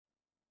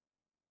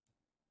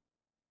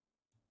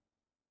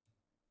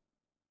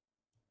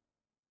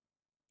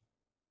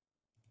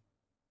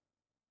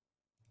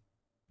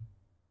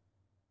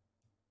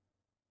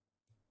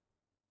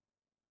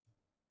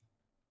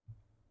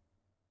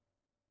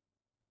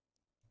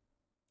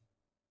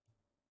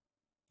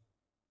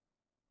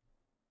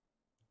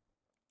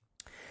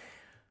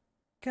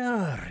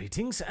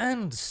Greetings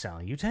and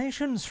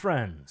salutations,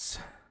 friends.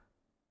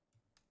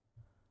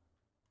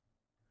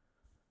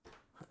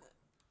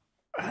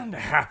 And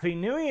Happy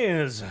New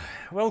Year's!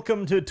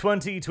 Welcome to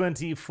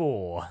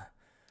 2024.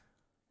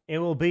 It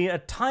will be a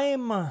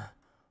time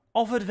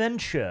of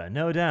adventure,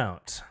 no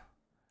doubt.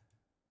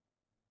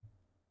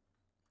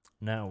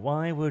 Now,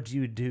 why would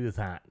you do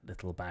that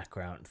little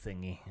background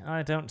thingy?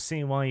 I don't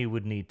see why you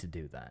would need to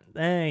do that.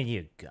 There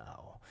you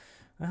go.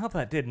 I hope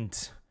that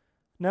didn't...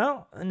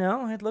 No,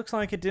 it looks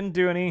like it didn't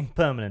do any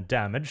permanent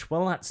damage.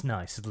 Well, that's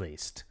nice, at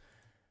least.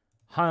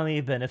 Highly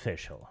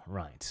beneficial.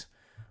 Right.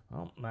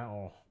 Well,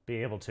 that'll be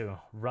able to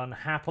run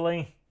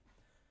happily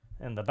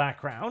in the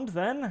background,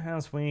 then,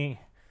 as we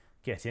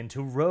get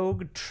into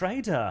Rogue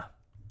Trader.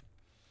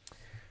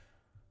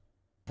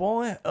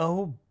 Boy,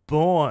 oh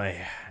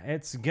boy.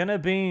 It's gonna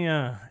be a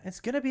year. It's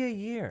gonna be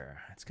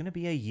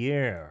a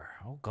year.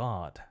 Oh,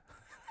 God.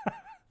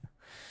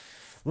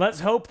 Let's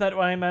hope that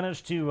I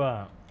manage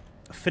to...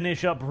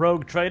 finish up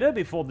Rogue Trader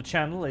before the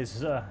channel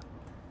is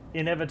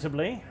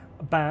inevitably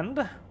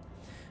banned,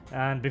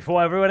 and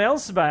before everyone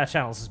else's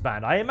channels is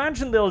banned. I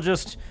imagine they'll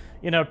just,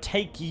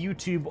 take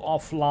YouTube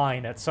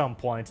offline at some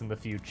point in the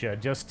future,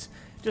 just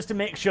to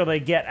make sure they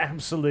get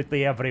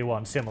absolutely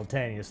everyone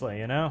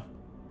simultaneously. I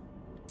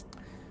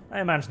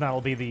imagine that'll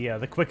be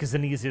the quickest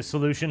and easiest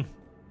solution.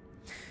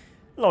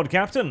 Lord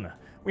Captain,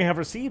 we have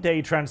received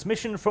a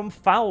transmission from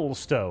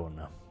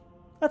Foulstone.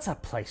 That's a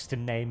place to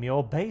name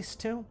your base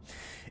to.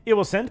 It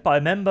was sent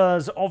by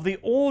members of the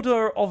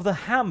Order of the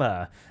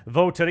Hammer,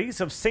 votaries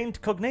of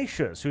Saint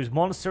Cognatius, whose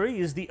monastery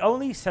is the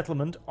only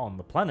settlement on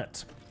the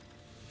planet.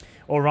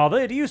 Or rather,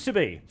 it used to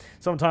be.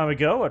 Some time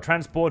ago, a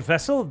transport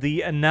vessel,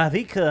 the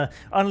Navika,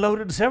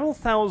 unloaded several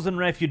thousand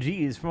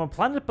refugees from a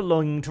planet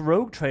belonging to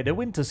Rogue Trader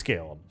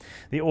Winterskill.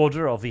 The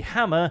Order of the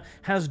Hammer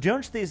has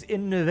judged this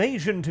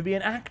invasion to be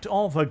an act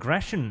of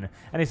aggression,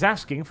 and is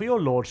asking for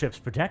your lordship's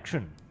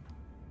protection.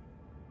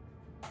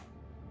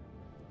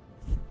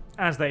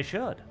 As they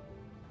should.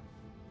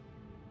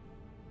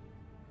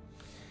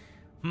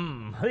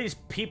 These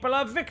people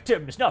are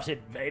victims, not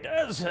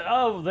invaders.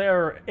 Oh,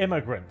 they're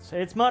immigrants.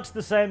 It's much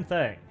the same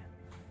thing.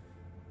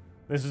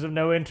 This is of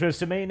no interest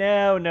to me.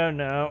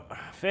 No.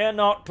 Fear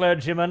not,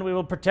 clergyman. We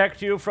will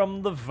protect you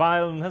from the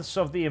vileness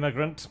of the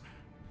immigrant.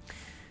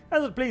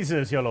 As it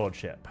pleases your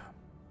lordship.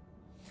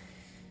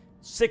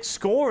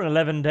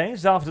 11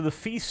 days after the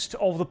feast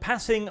of the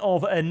passing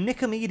of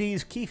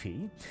Nicomedes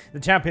Keefe, the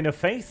champion of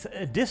faith,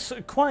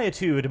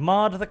 disquietude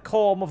marred the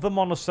calm of the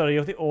monastery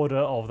of the Order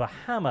of the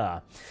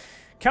Hammer.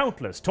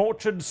 Countless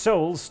tortured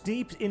souls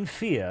steeped in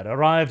fear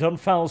arrived on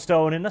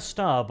Foulstone in a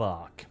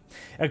starbark.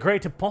 A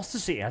great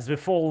apostasy has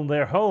befallen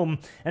their home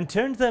and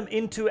turned them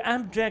into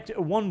abject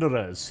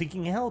wanderers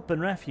seeking help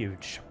and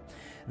refuge.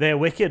 Their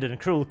wicked and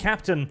cruel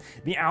captain,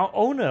 the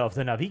owner of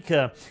the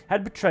Navika,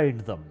 had betrayed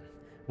them.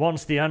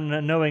 Once the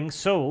unknowing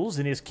souls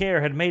in his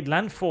care had made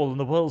landfall on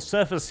the world's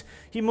surface,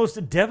 he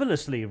most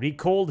devilishly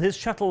recalled his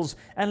shuttles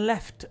and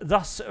left,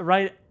 thus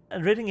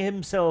ridding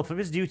himself of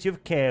his duty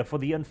of care for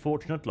the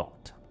unfortunate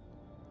lot.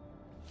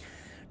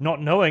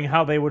 Not knowing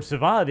how they would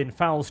survive in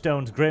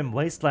Foulstone's grim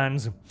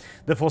wastelands,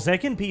 the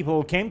Forsaken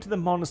people came to the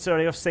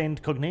monastery of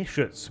Saint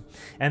Cognatius,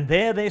 and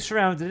there they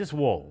surrounded its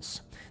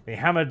walls. They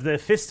hammered their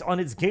fists on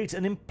its gate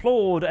and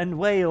implored and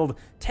wailed,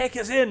 "Take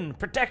us in!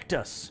 Protect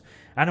us!"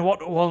 And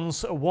what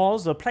once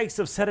was a place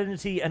of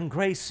serenity and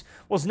grace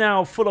was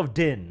now full of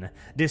din,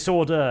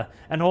 disorder,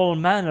 and all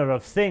manner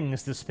of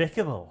things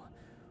despicable.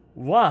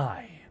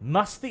 Why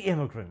must the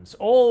immigrants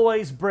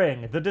always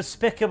bring the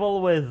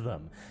despicable with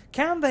them?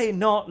 Can they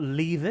not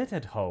leave it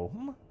at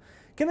home?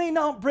 Can they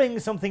not bring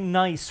something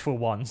nice for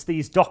once,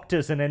 these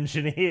doctors and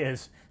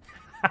engineers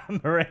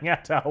hammering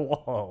at our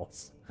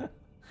walls?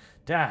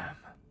 Damn.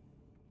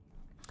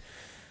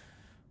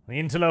 The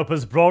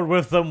interlopers brought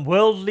with them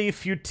worldly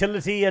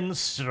futility and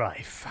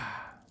strife.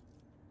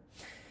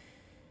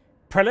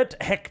 Prelate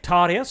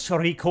Hectarius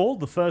recalled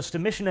the first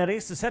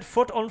missionaries to set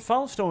foot on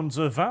Foulstone's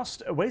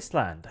vast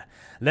wasteland,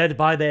 led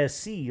by their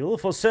seal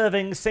for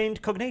serving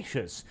Saint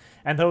Cognatius,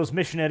 and those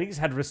missionaries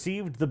had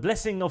received the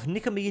blessing of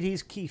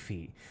Nicomedes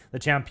Keefe, the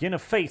champion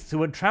of faith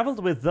who had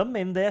travelled with them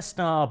in their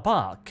star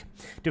bark,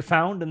 to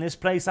found in this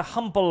place a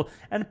humble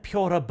and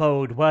pure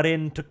abode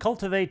wherein to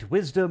cultivate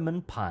wisdom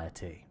and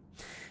piety.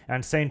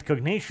 And Saint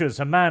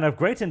Cognatius, a man of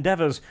great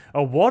endeavours,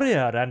 a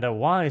warrior and a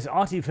wise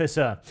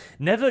artificer,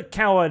 never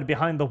cowered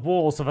behind the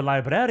walls of a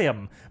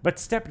librarium, but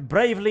stepped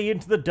bravely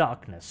into the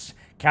darkness,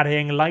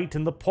 carrying light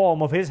in the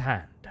palm of his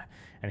hand.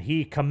 And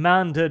he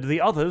commanded the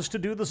others to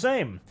do the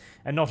same,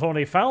 and not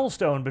only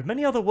Foulstone, but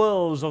many other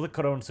worlds of the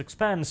Coron's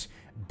expanse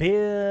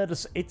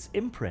bears its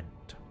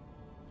imprint.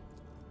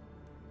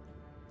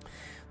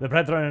 The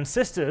brethren and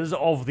sisters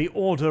of the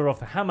Order of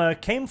the Hammer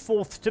came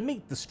forth to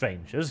meet the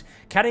strangers,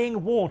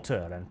 carrying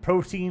water and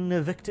protein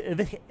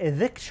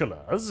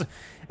victualers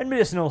and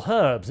medicinal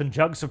herbs and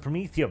jugs of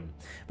promethium.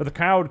 But the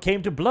crowd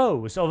came to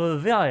blows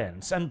of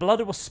violence, and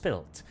blood was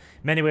spilt.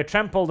 Many were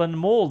trampled and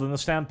mauled in the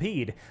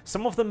stampede,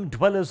 some of them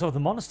dwellers of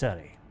the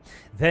monastery.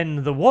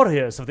 Then the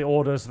warriors of the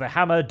Orders of the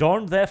Hammer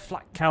donned their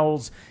flak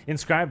cowls,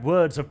 inscribed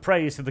words of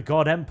praise to the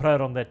God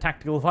Emperor on their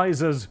tactical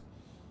visors.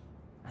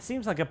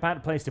 Seems like a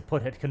bad place to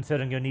put it,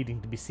 considering you're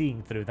needing to be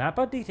seeing through that,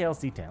 but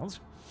details.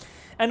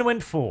 And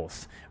went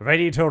forth,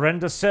 ready to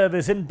render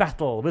service in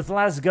battle with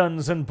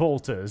lasguns and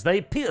bolters. They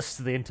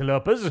pierced the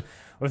interlopers.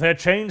 With their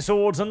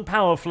chainswords and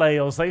power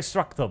flails they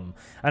struck them,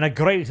 and a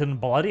great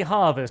and bloody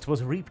harvest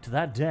was reaped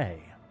that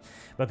day.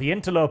 But the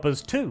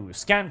interlopers too,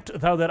 scant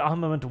though their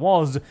armament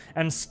was,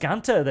 and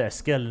scanter their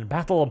skill in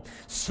battle,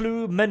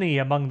 slew many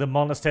among the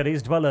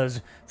monastery's dwellers,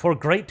 for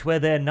great were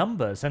their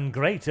numbers and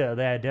greater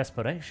their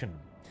desperation.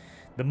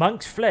 The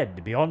monks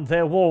fled beyond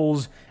their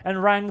walls,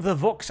 and rang the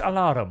vox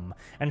alarum,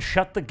 and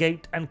shut the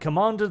gate, and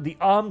commanded the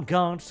armed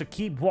guards to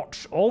keep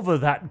watch over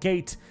that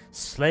gate,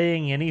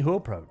 slaying any who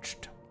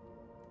approached.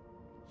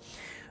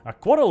 A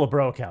quarrel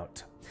broke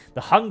out.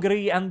 The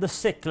hungry and the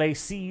sick lay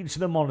siege to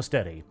the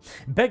monastery.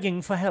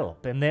 Begging for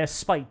help, in their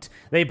spite,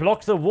 they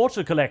blocked the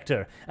water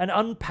collector, and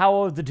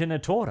unpowered the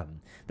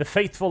genitorum. The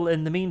faithful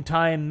in the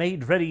meantime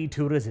made ready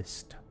to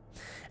resist.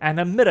 And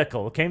a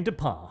miracle came to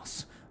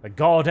pass. The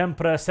God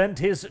Emperor sent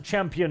his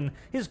champion,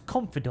 his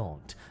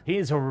confidant,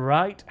 his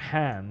right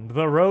hand,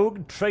 the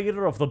rogue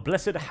trader of the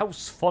blessed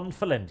House von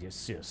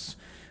Falendius.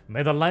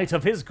 May the light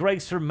of his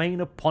grace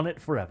remain upon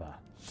it forever.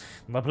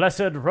 The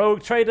blessed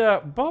rogue trader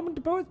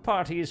bombed both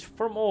parties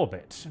from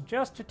orbit,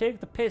 just to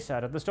take the piss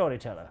out of the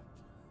storyteller.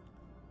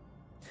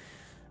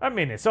 I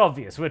mean, it's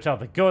obvious which are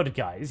the good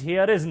guys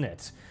here, isn't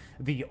it?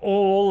 The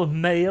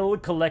all-male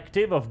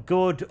collective of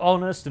good,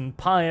 honest, and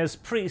pious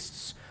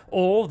priests,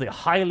 or the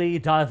highly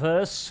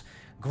diverse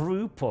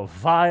group of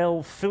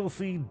vile,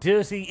 filthy,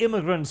 dirty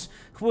immigrants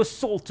who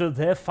assaulted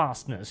their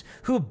fasteners,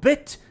 who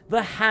bit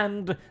the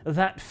hand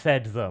that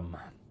fed them.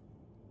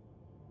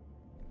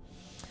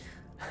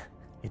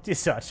 It is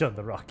such on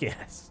the rock,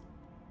 yes.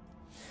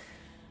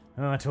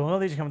 To all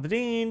these come the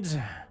deeds.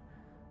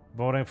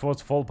 Boarding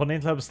forts fall upon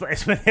interloper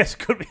slaves, yes,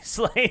 could be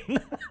slain.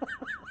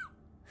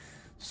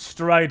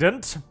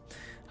 Strident.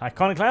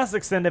 Iconoclast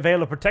extend a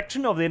veil of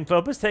protection of the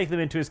interlopers, take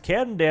them into his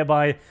care, and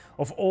thereby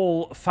of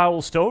all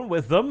foul stone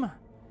with them.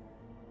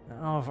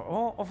 Of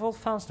all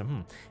foul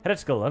stone.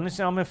 Heretical, unleashed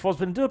army force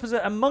with interlopers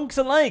and monks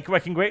alike,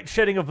 wrecking great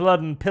shedding of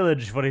blood and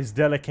pillage for his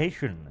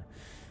delegation.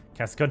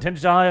 Cast a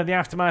contented eye on the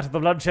aftermath of the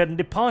bloodshed and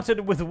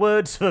departed with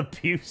words of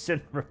abuse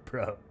and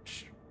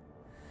reproach.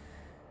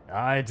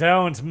 I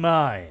don't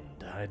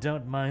mind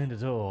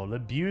at all.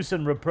 Abuse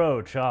and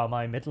reproach are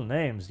my middle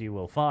names, you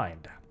will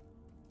find.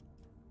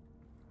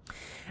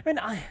 I mean,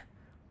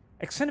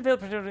 extend a veil of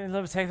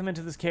protection, take them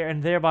into this care,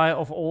 and thereby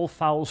of all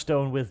foul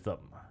stone with them.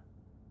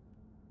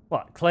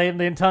 What, claim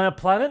the entire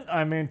planet?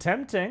 I mean,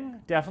 tempting.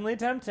 Definitely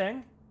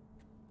tempting.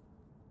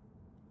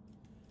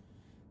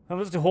 That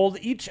was to hold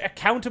each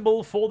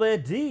accountable for their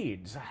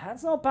deeds.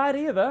 That's not bad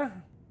either.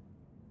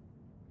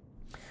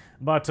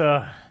 But,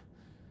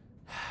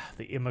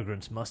 the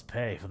immigrants must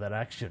pay for their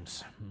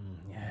actions.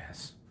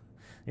 Yes.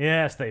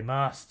 Yes, they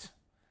must.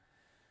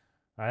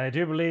 I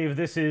do believe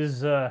this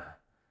is,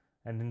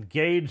 an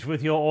engage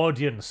with your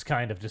audience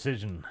kind of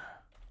decision.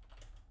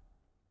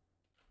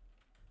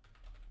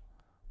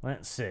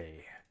 Let's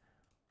see.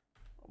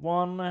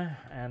 1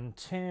 and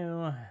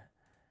 2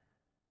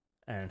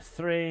 and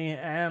 3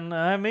 and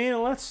I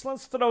mean let's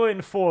throw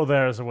in 4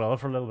 there as well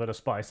for a little bit of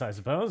spice, I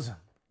suppose.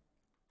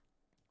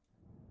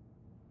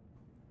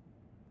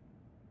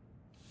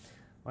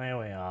 There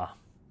we are.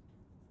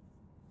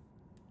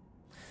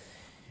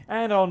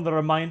 And on the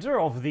reminder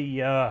of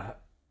the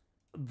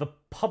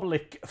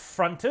public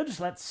frontage,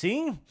 let's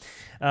see.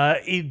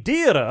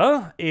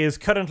 Idira is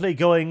currently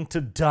going to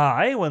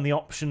die when the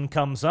option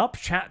comes up.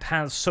 Chat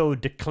has so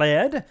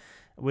declared,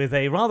 with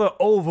a rather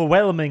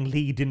overwhelming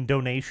lead in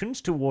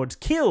donations towards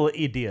kill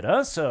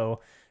Idira, so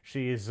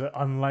she is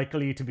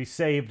unlikely to be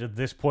saved at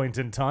this point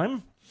in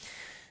time.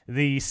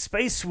 The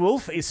Space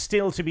Wolf is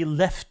still to be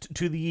left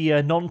to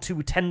the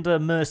none-too-tender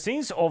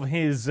mercies of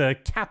his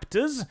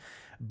captors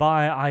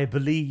by, I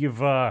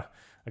believe, a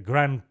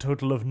grand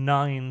total of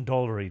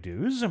 $9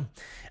 dues.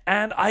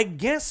 And I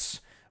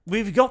guess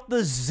we've got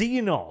the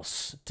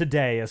Xenos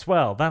today as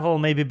well. That'll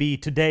maybe be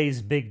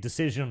today's big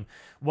decision,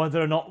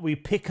 whether or not we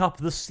pick up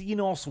the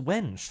Xenos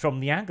wench from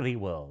the Agri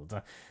world.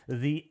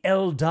 The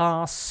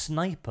Eldar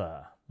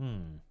Sniper.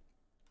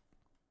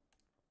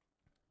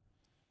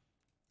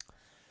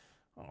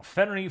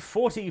 Fenry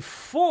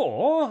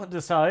 44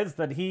 decides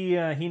that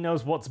he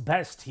knows what's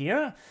best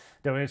here.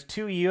 Donates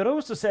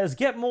 €2 to says,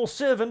 get more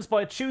servants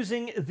by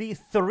choosing the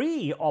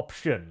 3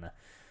 option.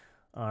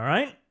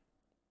 Alright.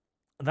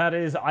 That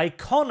is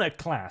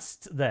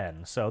Iconoclast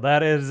then. So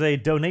that is a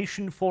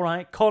donation for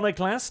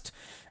Iconoclast.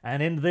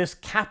 And in this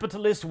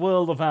capitalist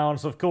world of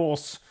ours, of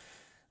course,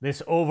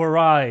 This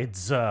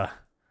overrides,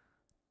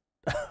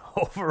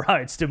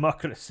 overrides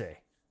democracy.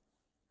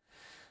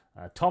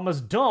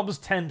 Thomas Dobbs,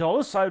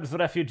 $10. Side with the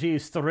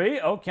refugees,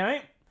 3.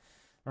 Okay.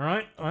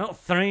 Alright, well,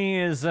 3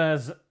 is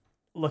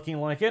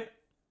looking like it.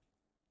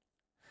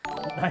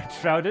 Night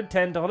Shrouded,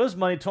 $10.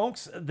 Money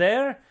talks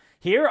there.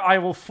 Here, I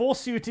will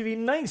force you to be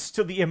nice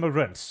to the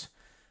immigrants.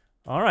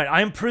 Alright,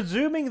 I'm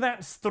presuming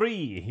that's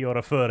 3 you're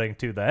referring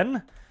to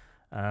then.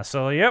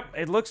 So, yep,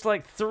 it looks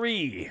like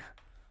 3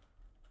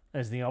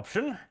 is the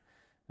option.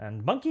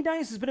 And Monkey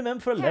Dice has been a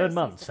member for 11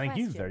 months. Thank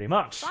you very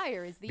much.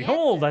 Fire is the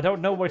Behold, answer. I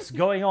don't know what's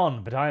going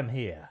on, but I'm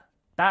here.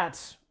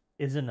 That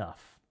is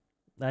enough.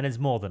 That is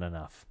more than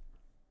enough.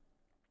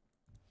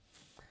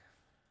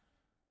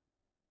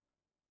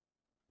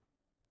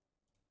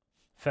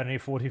 Fenry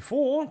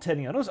 44,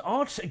 €10.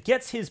 Arch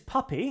gets his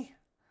puppy.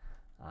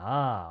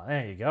 Ah,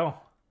 there you go.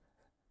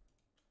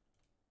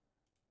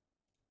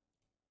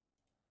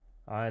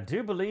 I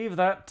do believe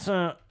that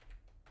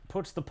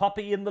puts the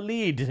puppy in the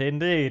lead,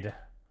 indeed.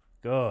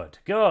 Good,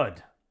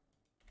 good.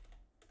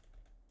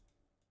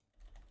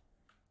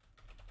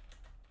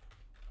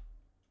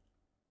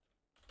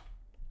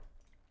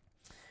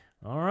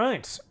 All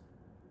right.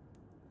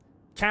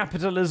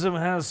 Capitalism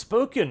has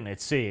spoken, it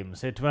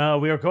seems. We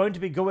are going to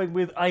be going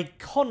with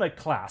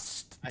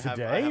Iconoclast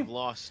today. I have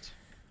lost.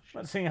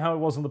 Let's see how it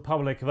was on the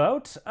public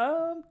vote.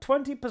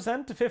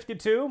 20% to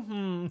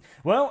 52.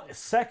 Well,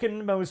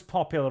 second most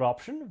popular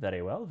option.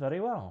 Very well, very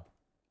well.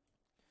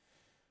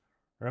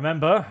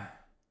 Remember,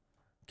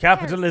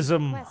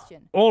 capitalism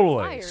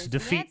always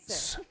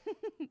defeats.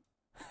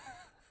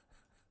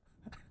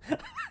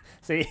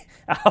 See,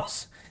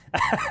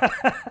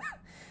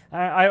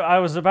 I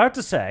was about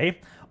to say,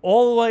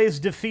 always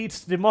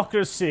defeats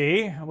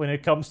democracy when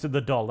it comes to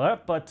the dollar,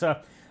 but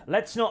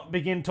let's not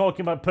begin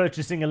talking about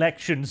purchasing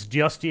elections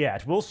just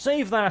yet. We'll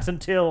save that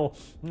until,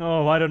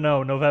 oh, I don't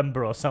know,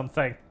 November or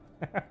something.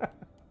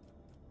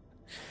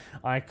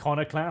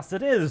 Iconoclast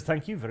it is.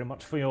 Thank you very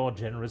much for your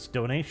generous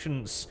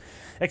donations.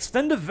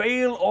 Extend a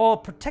veil or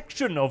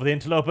protection over the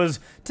interlopers,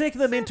 take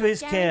them into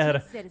his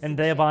care, and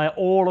thereby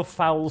all of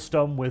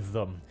Foulstorm with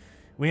them.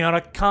 We are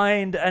a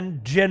kind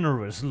and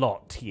generous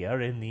lot here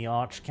in the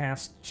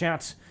ArchCast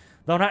chat.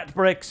 The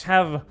Ratbricks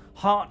have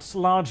hearts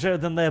larger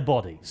than their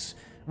bodies,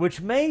 which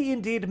may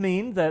indeed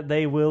mean that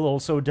they will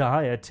also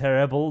die a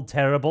terrible,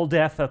 terrible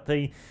death at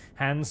the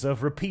hands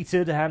of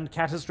repeated and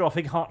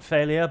catastrophic heart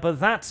failure, but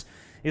that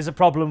is a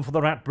problem for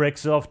the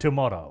Ratbricks of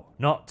tomorrow,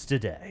 not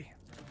today.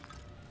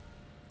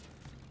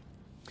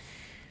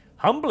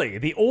 Humbly,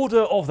 the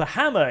Order of the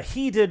Hammer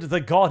heeded the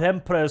God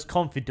Emperor's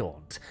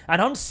confidant,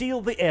 and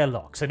unsealed the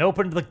airlocks, and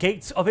opened the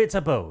gates of its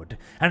abode,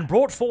 and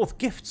brought forth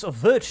gifts of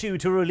virtue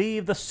to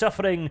relieve the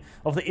suffering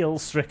of the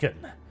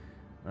ill-stricken.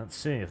 Let's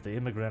see if the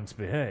immigrants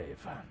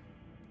behave.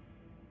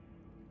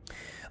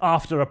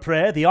 After a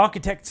prayer, the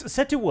architects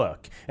set to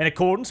work, in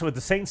accordance with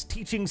the saints'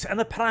 teachings and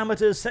the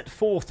parameters set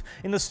forth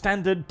in the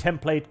standard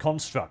template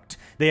construct.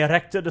 They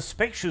erected a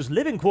spacious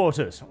living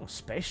quarters, oh,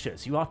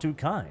 spacious, you are too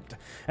kind,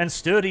 and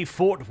sturdy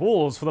fort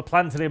walls for the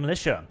planetary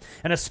militia,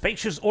 and a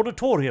spacious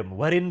auditorium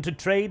wherein to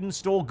trade and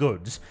store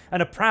goods,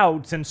 and a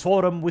proud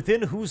censorum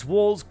within whose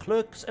walls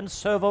clerks and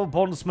servo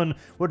bondsmen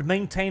would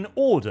maintain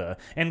order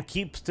and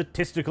keep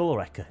statistical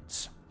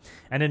records.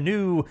 And a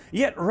new,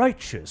 yet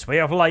righteous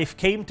way of life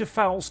came to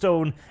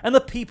Foulstone, and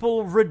the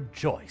people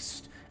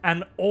rejoiced,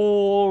 and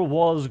all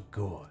was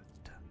good.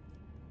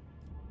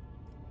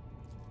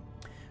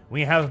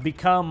 We have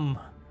become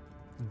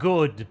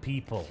good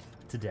people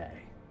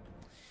today.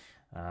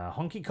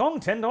 Honky Kong,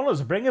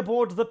 $10. Bring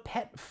aboard the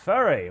pet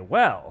furry.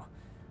 Well,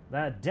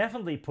 that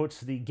definitely puts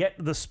the Get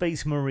the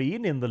Space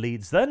Marine in the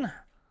leads then.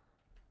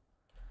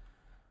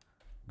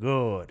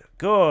 Good,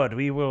 good.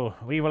 We will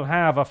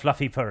have a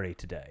fluffy furry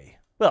today.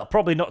 Well,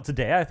 probably not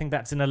today. I think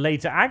that's in a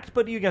later act,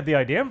 but you get the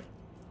idea.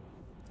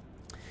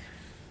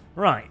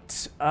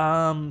 Right.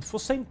 For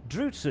St.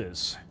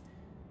 Drusus.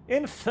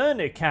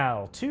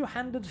 Infernical.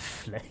 Two-handed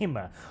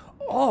flamer.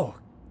 Oh,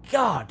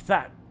 God,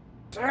 that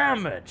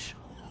damage.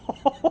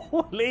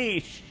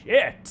 Holy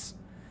shit.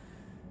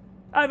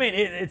 I mean,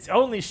 it's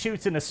only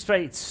shooting a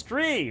straight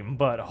stream,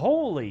 but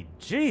holy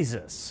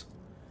Jesus.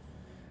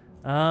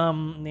 The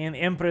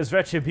Emperor's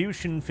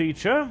Retribution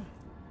feature.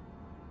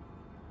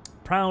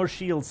 Proud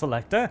shield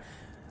selector.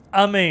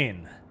 I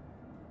mean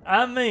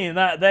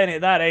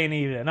that ain't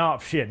even an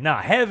option. Now,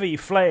 heavy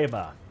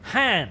flamer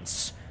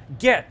hands.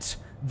 Get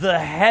the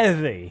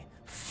heavy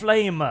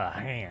flamer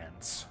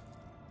hands.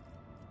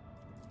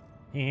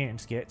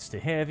 Hands gets the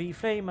heavy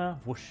flamer.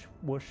 Whoosh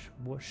whoosh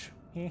whoosh.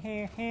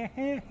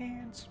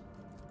 Hands.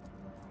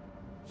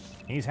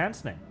 He's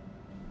Hansening.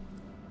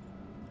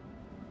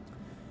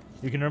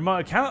 You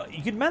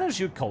can manage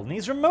your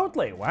colonies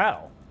remotely.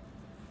 Wow.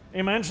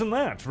 Imagine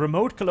that.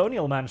 Remote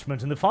colonial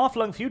management in the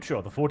far-flung future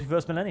of the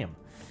 41st millennium.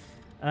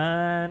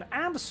 And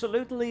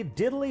absolutely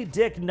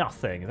diddly-dick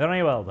nothing.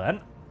 Very well,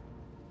 then.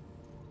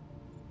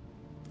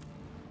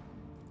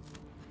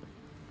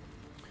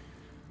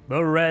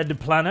 The red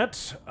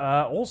planet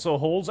also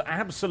holds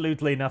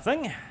absolutely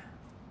nothing.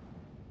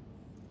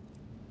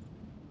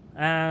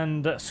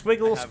 And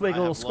squiggle,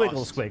 squiggle,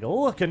 squiggle,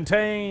 squiggle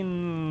contains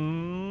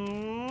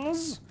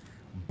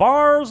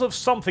bars of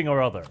something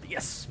or other.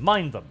 Yes,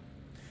 mind them.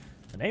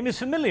 The name is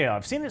familiar.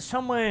 I've seen it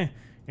somewhere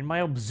in my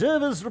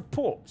observer's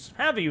reports.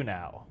 Have you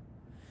now?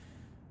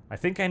 I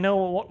think I know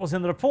what was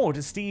in the report,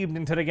 esteemed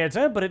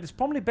interrogator, but it is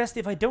probably best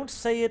if I don't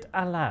say it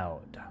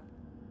aloud.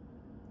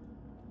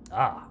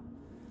 Ah.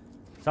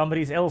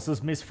 Somebody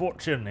else's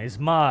misfortune is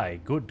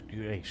my. Good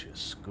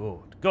gracious.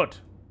 Good. Good.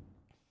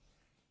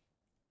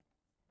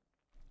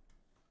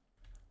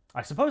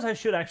 I suppose I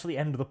should actually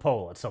end the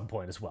poll at some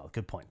point as well.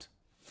 Good point.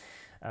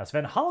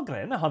 Sven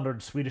Hallgren,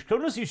 100 Swedish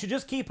kroners. You should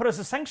just keep her as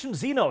a sanctioned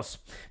Xenos.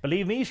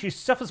 Believe me, she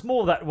suffers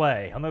more that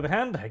way. On the other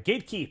hand,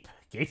 gatekeep.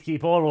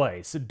 Gatekeep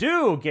always.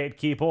 Do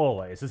gatekeep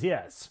always, is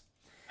yes.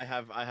 I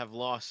have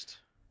lost.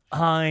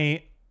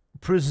 I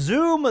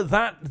presume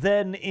that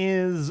then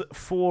is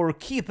for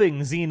keeping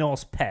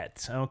Xenos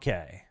pet.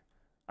 Okay.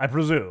 I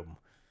presume.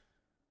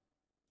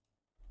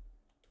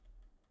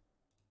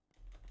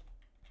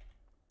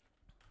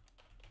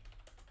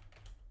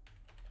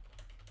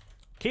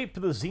 Keep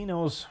the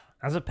Xenos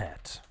as a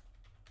pet.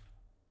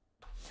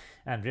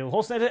 And Real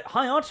Horsenator,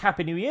 hi Arch,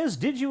 Happy New Year's.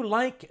 Did you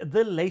like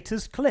the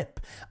latest clip?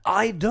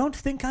 I don't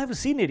think I've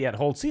seen it yet,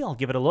 Holtzy. I'll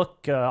give it a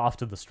look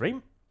after the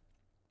stream.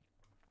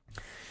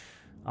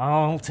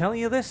 I'll tell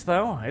you this,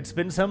 though. It's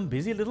been some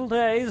busy little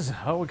days.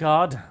 Oh,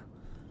 God.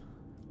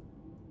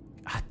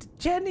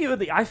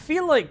 Genuinely, I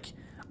feel like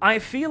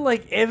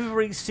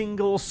every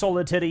single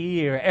solitary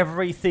year,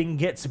 everything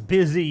gets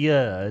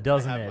busier,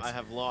 doesn't it? I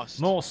have lost.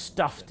 More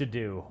stuff to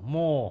do.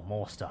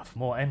 More stuff.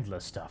 More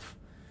endless stuff.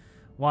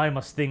 Why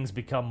must things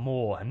become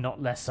more and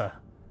not lesser?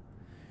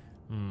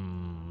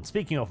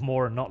 Speaking of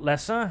more and not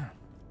lesser,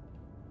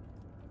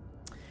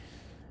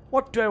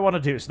 what do I want to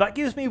do? So that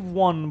gives me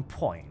 1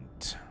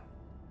 point.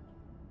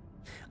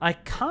 I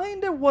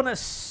kind of want to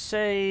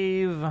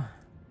save...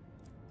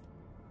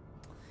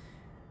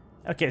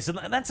 Okay, so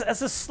that's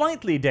a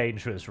slightly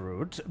dangerous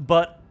route,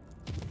 but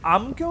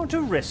I'm going to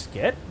risk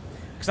it.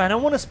 Because I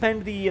don't want to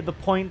spend the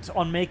point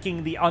on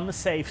making the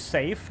unsafe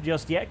safe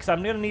just yet, because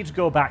I'm going to need to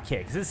go back here,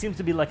 because this seems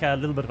to be like a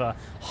little bit of a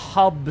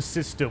hub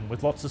system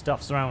with lots of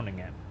stuff surrounding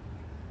it.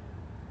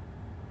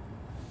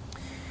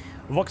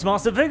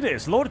 Voxmaster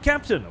Vigdis, Lord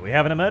Captain, we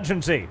have an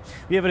emergency.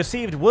 We have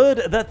received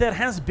word that there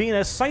has been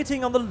a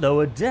sighting on the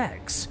lower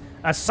decks.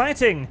 A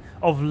sighting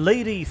of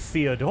Lady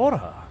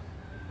Theodora.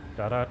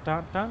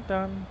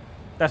 Da-da-da-da-dun.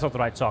 That's not the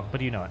right song, but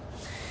you know it.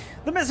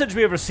 The message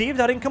we have received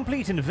are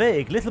incomplete and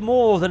vague, little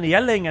more than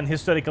yelling and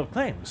historical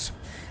claims.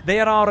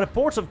 There are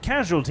reports of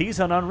casualties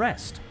and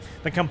unrest.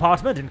 The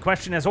compartment in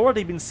question has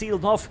already been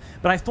sealed off,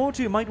 but I thought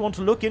you might want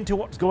to look into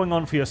what's going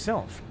on for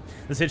yourself.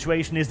 The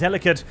situation is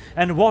delicate,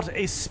 and what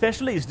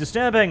especially is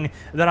disturbing,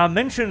 there are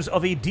mentions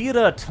of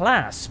Idira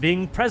Tlass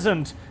being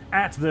present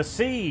at the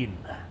scene.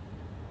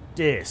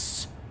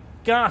 Disgusting.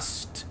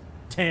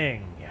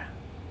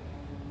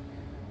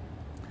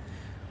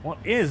 What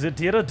is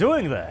Idira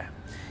doing there?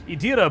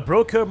 Idira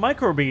broke her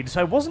microbead, so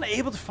I wasn't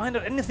able to find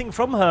out anything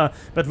from her.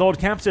 But Lord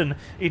Captain,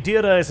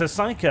 Idira is a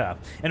psyker,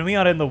 and we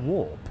are in the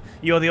warp.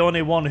 You're the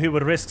only one who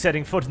would risk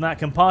setting foot in that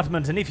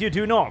compartment, and if you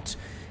do not,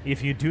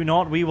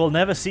 we will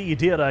never see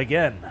Idira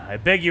again. I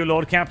beg you,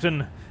 Lord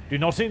Captain, do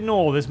not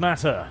ignore this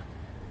matter.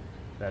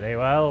 Very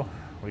well,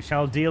 we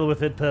shall deal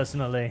with it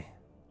personally.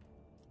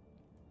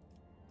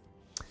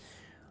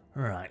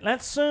 Right,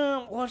 let's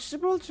we'll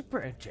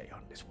put a J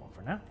on this one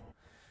for now.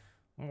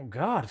 Oh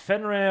God,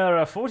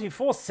 Fenrir,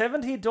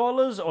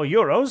 $44.70 or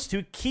euros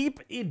to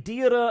keep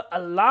Idira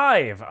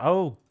alive.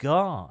 Oh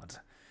God.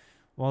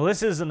 Well,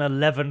 this is an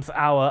 11th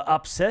hour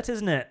upset,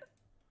 isn't it?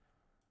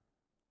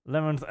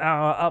 11th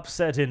hour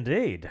upset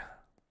indeed.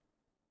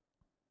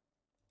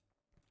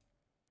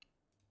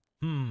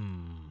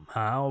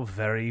 How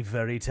very,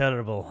 very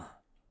terrible.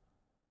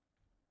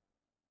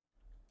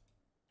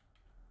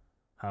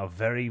 How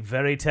very,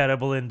 very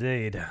terrible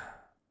indeed.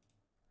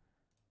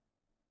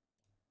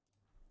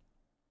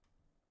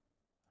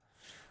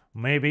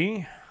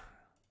 Maybe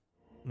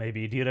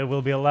Idira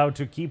will be allowed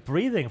to keep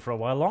breathing for a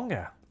while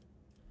longer.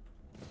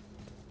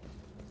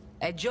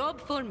 A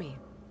job for me.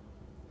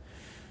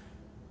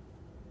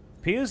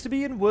 Appears to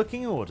be in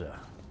working order.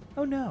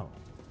 Oh no.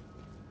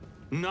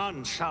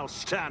 None shall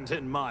stand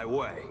in my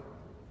way.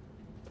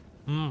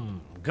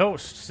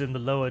 Ghosts in the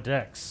lower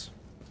decks.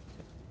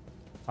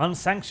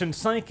 Unsanctioned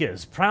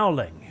psychers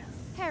prowling.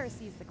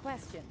 Heresy is the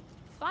question.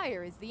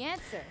 Fire is the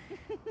answer.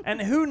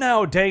 And who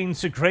now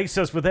deigns to grace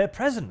us with their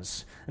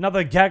presence?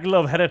 Another gaggle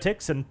of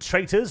heretics and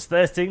traitors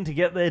thirsting to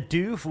get their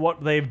due for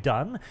what they've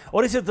done?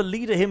 Or is it the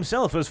leader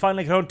himself who has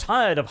finally grown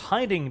tired of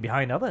hiding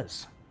behind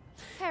others?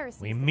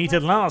 We meet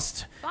at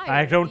last. I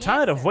have grown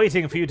tired of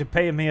waiting for you to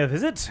pay me a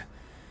visit.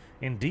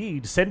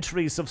 Indeed,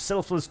 centuries of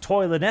selfless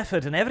toil and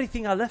effort, and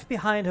everything I left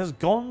behind has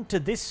gone to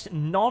this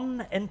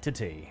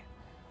non-entity.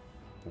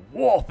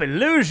 Warp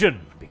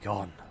illusion!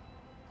 Begone.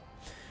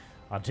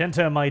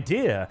 Argenta, my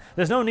dear,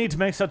 there's no need to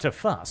make such a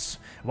fuss.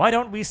 Why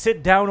don't we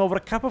sit down over a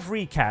cup of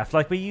recaf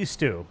like we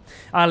used to?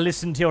 I'll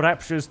listen to your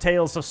rapturous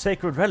tales of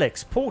sacred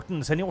relics,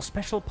 portents, and your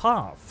special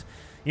path.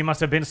 You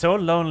must have been so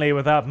lonely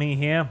without me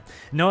here.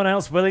 No one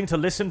else willing to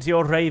listen to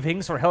your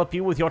ravings or help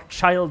you with your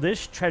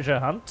childish treasure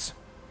hunt.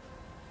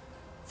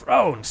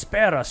 Throne,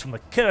 spare us from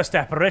the cursed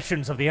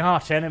apparitions of the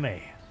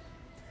arch-enemy.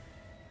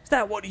 Is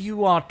that what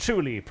you are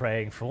truly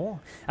praying for?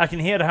 I can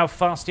hear how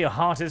fast your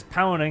heart is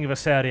pounding,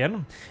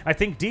 Viserion. I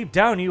think deep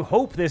down you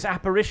hope this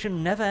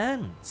apparition never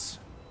ends.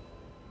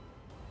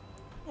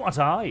 What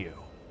are you?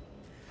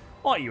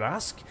 What, you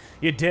ask?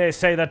 You dare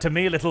say that to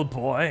me, little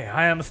boy?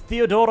 I am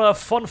Theodora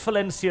von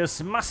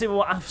Valentius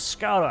Massimo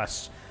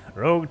Afscaras,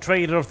 rogue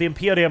trader of the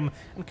Imperium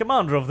and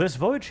commander of this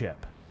void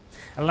ship.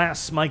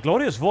 Alas, my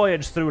glorious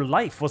voyage through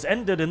life was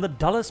ended in the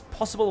dullest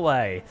possible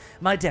way.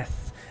 My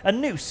death, a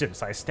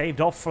nuisance I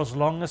staved off for as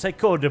long as I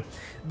could.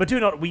 But do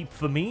not weep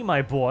for me,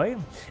 my boy.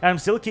 I am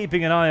still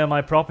keeping an eye on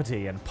my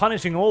property and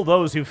punishing all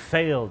those who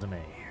failed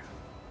me.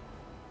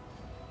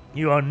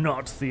 You are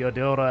not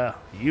Theodora.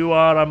 You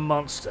are a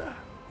monster.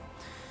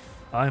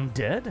 I'm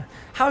dead?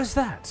 How is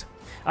that?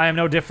 I am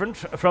no different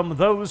from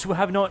those who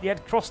have not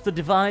yet crossed the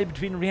divide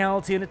between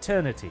reality and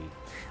eternity.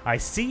 I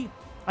see,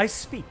 I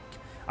speak.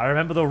 I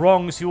remember the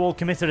wrongs you all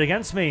committed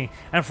against me,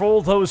 and for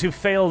all those who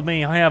failed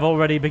me, I have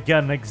already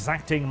begun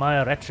exacting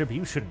my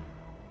retribution.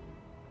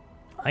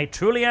 I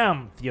truly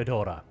am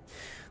Theodora,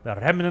 the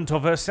remnant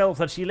of herself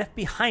that she left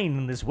behind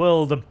in this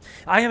world.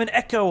 I am an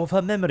echo of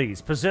her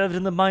memories, preserved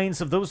in the minds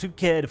of those who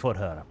cared for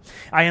her.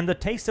 I am the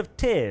taste of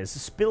tears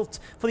spilt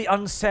for the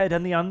unsaid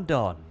and the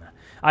undone.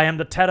 I am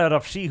the terror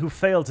of she who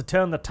failed to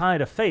turn the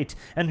tide of fate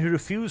and who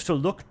refused to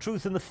look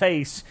truth in the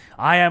face.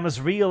 I am as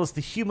real as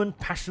the human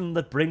passion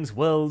that brings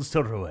worlds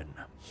to ruin.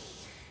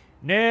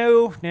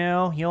 No,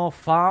 you're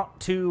far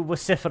too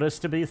vociferous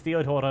to be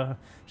Theodora.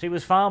 She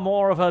was far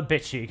more of a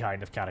bitchy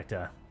kind of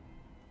character.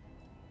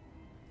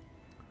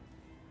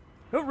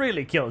 Who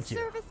really killed you?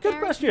 Good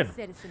question.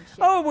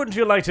 Oh, wouldn't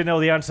you like to know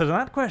the answer to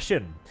that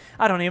question?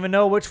 I don't even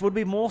know which would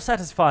be more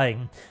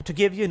satisfying, to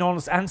give you an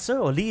honest answer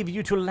or leave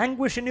you to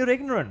languish in your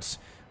ignorance.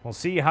 We'll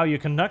see how you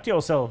conduct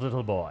yourself,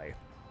 little boy.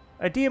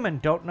 A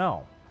demon don't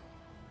know.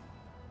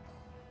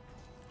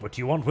 What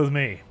do you want with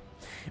me?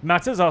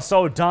 Matters are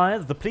so dire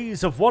that the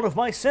pleas of one of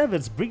my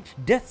servants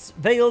breached death's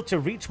veil to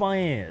reach my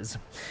ears.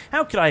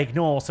 How could I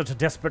ignore such a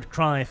desperate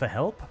cry for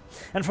help?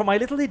 And from my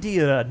little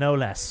Idira, no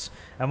less.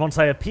 And once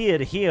I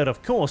appeared here,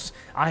 of course,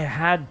 I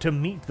had to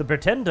meet the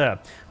pretender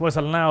who has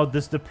allowed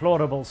this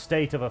deplorable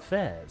state of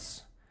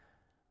affairs.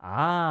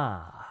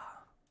 Ah.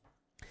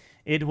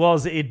 It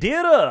was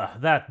Idira,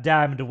 that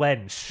damned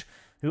wench,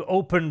 who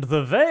opened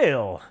the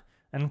veil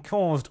and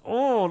caused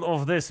all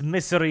of this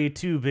misery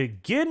to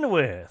begin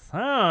with,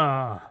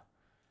 huh?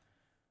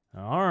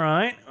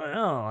 Alright,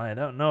 well, I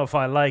don't know if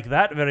I like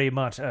that very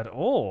much at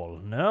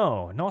all.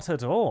 No, not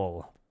at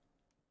all.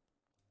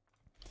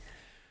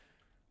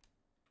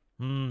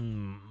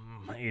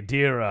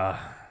 Idira,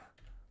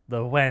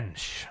 the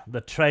wench,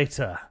 the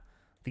traitor,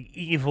 the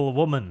evil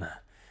woman.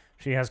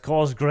 She has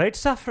caused great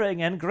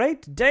suffering and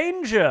great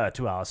danger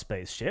to our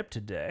spaceship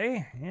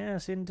today.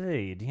 Yes,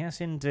 indeed.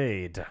 Yes,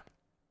 indeed.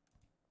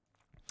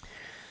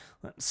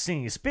 Let's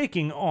see.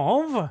 Speaking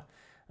of,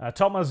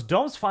 Thomas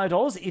Dobbs, $5.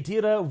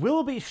 Idira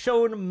will be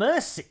shown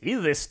mercy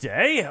this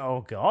day.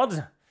 Oh,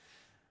 God.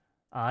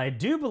 I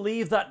do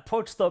believe that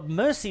puts the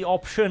mercy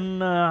option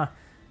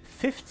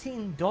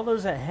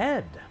 $15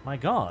 ahead. My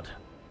God.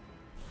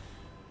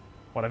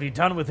 What have you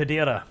done with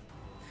Idira?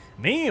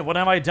 Me? What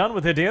have I done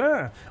with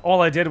Idira?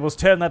 All I did was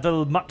turn that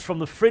little mutt from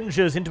the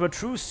fringes into a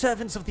true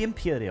servant of the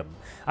Imperium.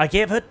 I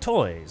gave her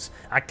toys.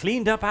 I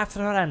cleaned up after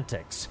her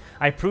antics.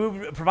 I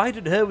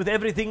provided her with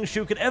everything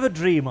she could ever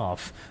dream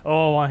of.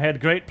 Oh, I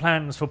had great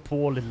plans for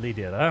poor little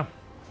Idira.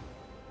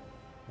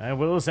 I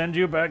will send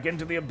you back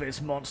into the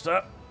abyss,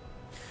 monster.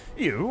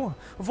 You?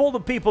 Of all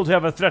the people to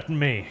ever threaten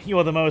me, you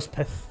are the most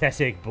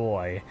pathetic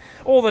boy.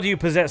 All that you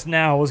possess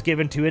now was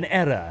given to in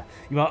error.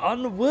 You are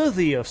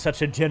unworthy of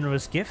such a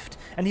generous gift,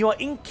 and you are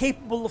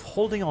incapable of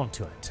holding on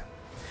to it.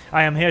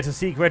 I am here to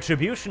seek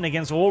retribution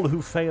against all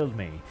who failed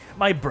me.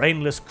 My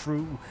brainless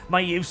crew,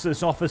 my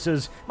useless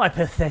officers, my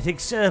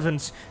pathetic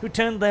servants who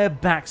turned their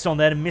backs on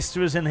their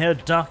mistress in her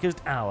darkest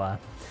hour.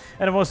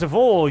 And most of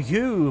all,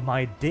 you,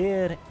 my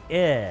dear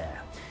heir.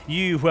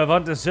 You who have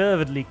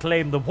undeservedly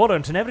claimed the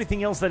warrant and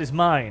everything else that is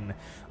mine.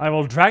 I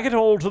will drag it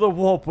all to the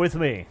warp with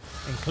me,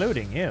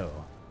 including you.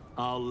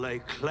 I'll lay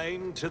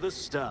claim to the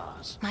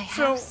stars. My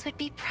house would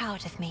be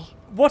proud of me.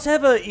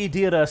 Whatever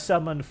Idira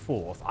summoned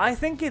forth, I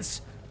think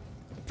it's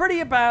pretty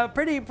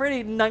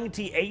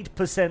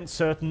 98%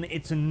 certain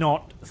it's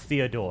not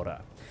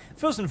Theodora.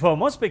 First and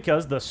foremost,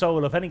 because the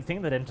soul of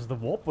anything that enters the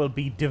warp will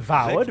be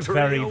devoured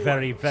very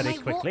quickly.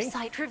 My warp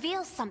sight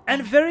reveals something.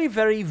 And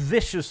very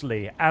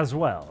viciously as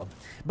well.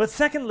 But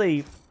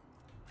secondly,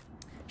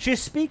 she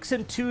speaks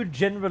in two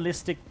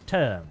generalistic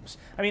terms.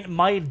 I mean,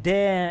 my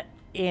dear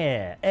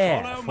heir,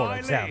 for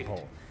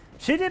example.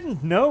 She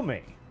didn't know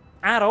me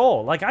at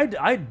all. Like,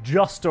 I'd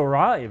just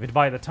arrived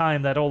by the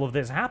time that all of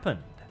this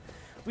happened.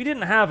 We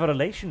didn't have a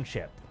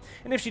relationship.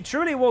 And if she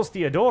truly was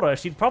Theodora,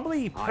 she'd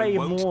probably prey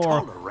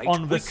more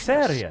on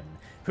Viserion.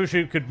 who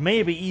she could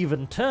maybe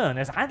even turn,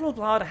 as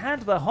Adelblad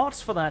had the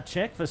hots for that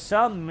chick for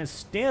some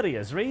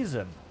mysterious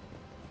reason.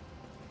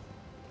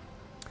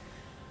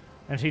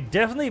 And she'd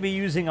definitely be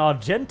using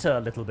Argenta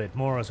a little bit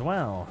more as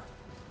well.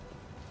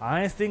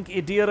 I think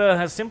Idira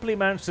has simply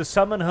managed to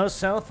summon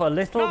herself a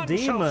little None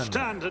demon. shall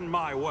stand in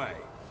my way.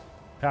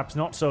 Perhaps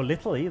not so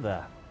little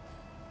either.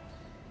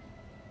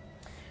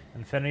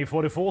 And Fenry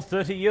 44,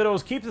 30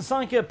 euros. Keep the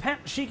Psycho pet.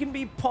 She can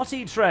be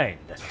potty trained.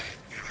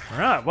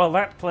 Right, well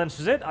that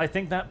clenches it. I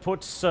think that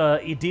puts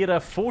Idira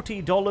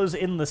 $40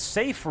 in the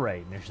safe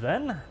range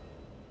then.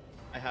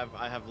 I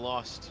have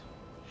lost.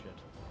 Shit.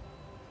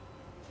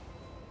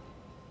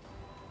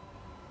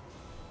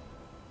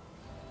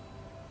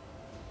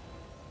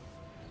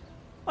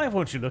 Why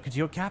won't you look at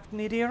your captain,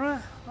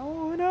 Idira?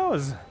 Oh, who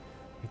knows?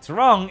 It's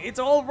wrong. It's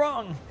all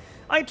wrong.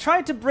 I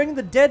tried to bring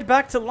the dead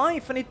back to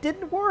life and it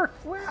didn't work.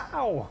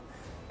 Wow.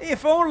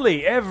 If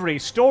only every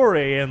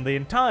story in the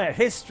entire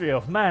history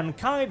of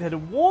mankind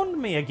had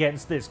warned me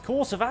against this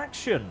course of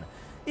action.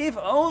 If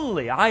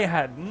only I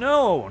had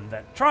known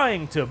that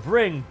trying to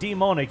bring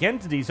demonic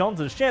entities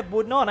onto the ship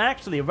would not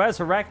actually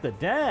resurrect the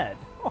dead.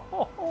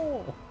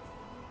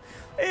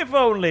 If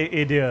only,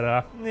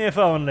 Idira. If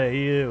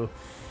only you.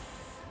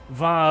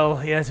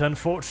 Vile, yet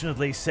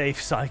unfortunately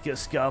safe Psycho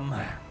scum.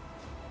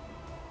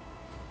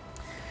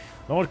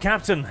 Lord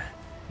Captain.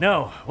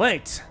 No,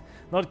 wait.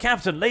 Lord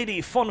Captain,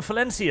 Lady von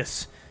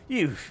Falencius.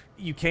 You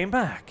came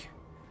back.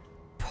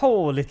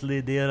 Poor little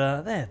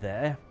Idira.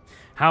 There.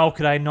 How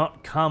could I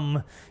not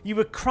come? You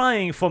were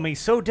crying for me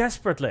so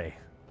desperately.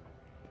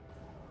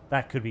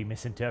 That could be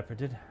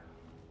misinterpreted.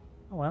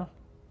 Oh well.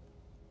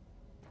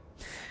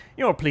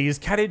 Your plea is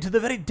carried to the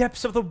very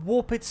depths of the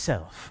warp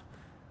itself.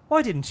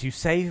 Why didn't you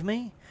save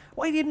me?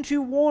 Why didn't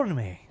you warn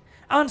me?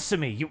 Answer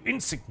me, you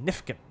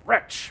insignificant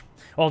wretch.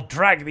 I'll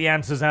drag the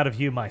answers out of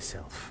you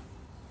myself.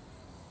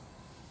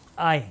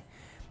 I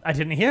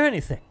didn't hear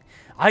anything.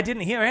 I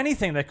didn't hear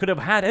anything that could have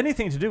had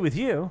anything to do with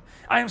you.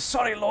 I am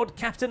sorry, Lord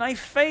Captain, I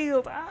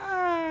failed.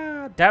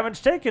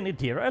 Damage taken,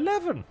 Idira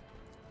 11.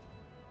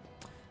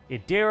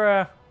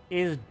 Idira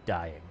is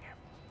dying.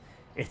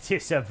 It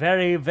is a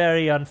very,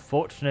 very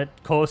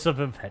unfortunate course of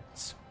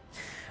events.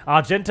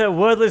 Argenta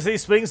wordlessly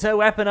swings her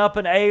weapon up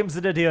and aims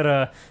at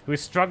Idira, who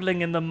is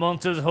struggling in the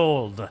Monter's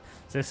hold.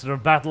 Sister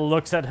of Battle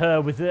looks at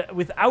her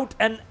without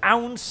an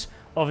ounce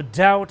of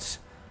doubt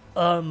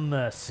or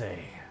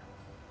mercy.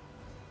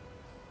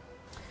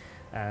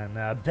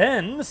 And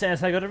Ben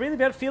says, I got a really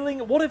bad feeling.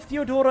 What if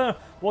Theodora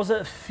was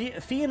a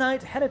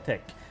Theonite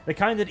heretic? The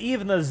kind that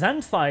even the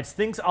Xanthites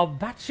thinks are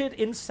batshit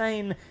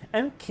insane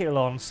and kill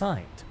on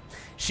sight.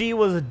 She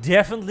was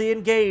definitely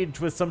engaged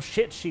with some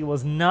shit she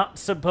was not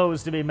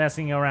supposed to be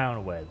messing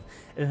around with.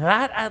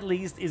 That, at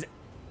least, is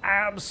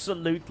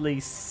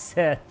absolutely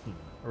certain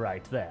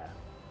right there.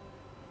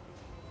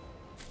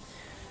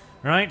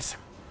 Right.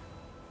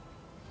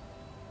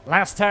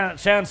 Last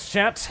chance,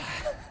 chat.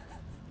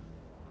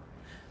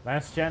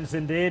 Last chance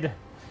indeed.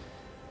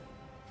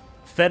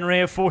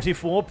 Fenrir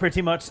 44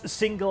 pretty much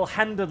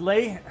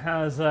single-handedly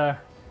has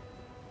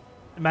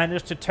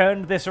managed to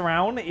turn this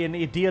around in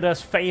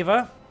Idira's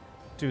favor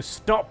to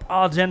stop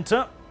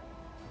Argenta.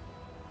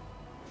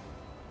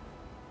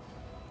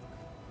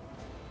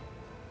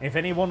 If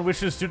anyone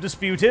wishes to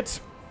dispute it,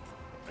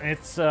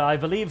 it's, I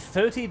believe,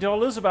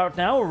 $30 about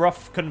now.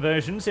 Rough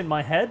conversions in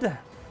my head.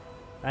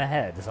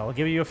 So I'll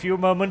give you a few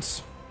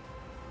moments,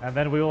 and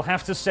then we will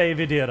have to save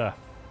Idira.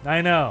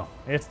 I know,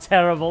 it's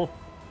terrible,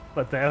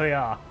 but there we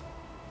are.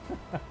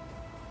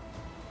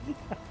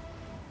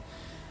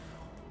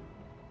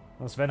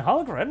 Well, Sven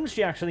Hallgren,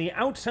 she actually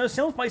outs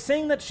herself by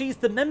saying that she's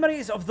the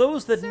memories of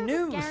those that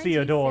knew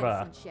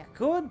Theodora.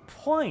 Good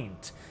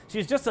point.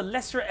 She's just a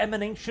lesser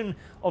emanation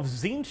of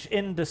Tzeentch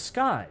in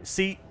disguise.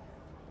 See,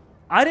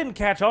 I didn't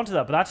catch on to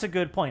that, but that's a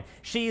good point.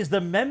 She is the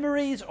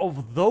memories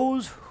of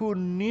those who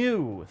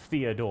knew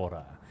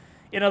Theodora.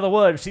 In other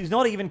words, she's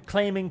not even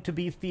claiming to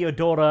be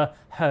Theodora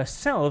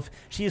herself.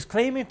 She is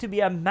claiming to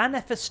be a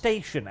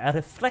manifestation, a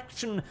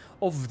reflection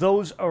of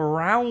those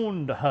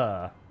around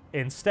her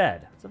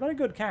instead. It's a very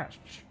good catch.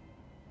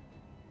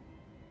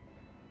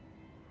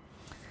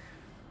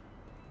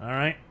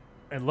 Alright.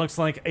 It looks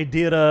like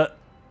Idira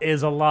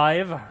is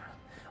alive.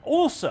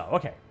 Also,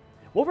 okay,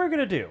 what we're going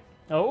to do...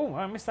 Oh,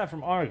 I missed that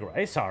from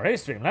Agri. Sorry,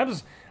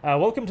 Streamlabs.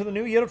 Welcome to the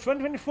new year of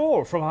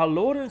 2024 from our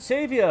Lord and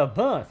Savior,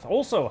 Birth.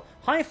 Also,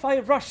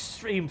 Hi-Fi Rush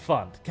Stream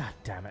Fund. God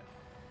damn it.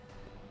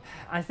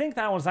 I think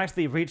that one's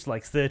actually reached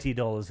like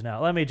 $30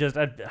 now. Let me just...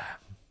 there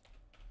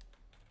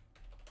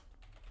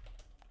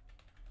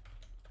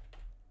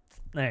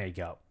you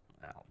go.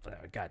 Oh,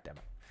 God damn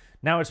it.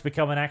 Now it's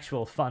become an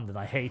actual fund and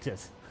I hate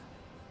it.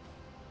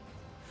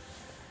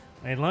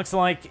 It looks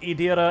like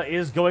Idira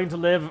is going to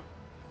live...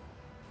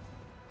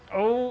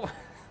 Oh,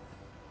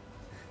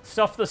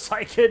 Stuff the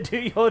Psycho, do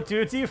your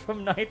duty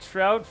from Night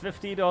Shroud,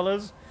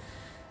 $50.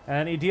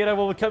 And Idira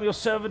will become your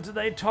servant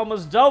today,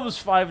 Thomas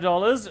Dobbs,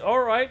 $5.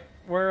 Alright,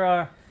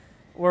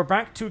 we're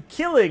back to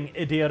killing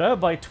Idira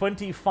by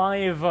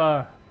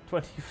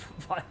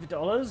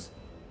 $25.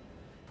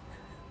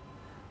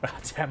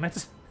 Damn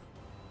it.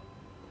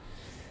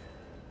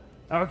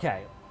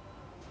 Okay.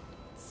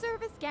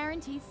 Service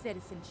guarantees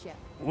citizenship.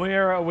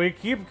 We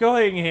keep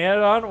going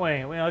here, aren't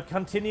we? We'll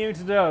continue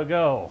to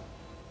go.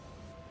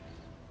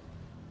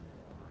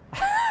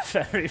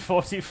 Ferry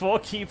 44,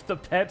 keep the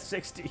pet,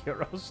 60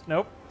 euros.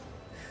 Nope.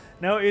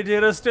 No,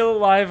 Idira's still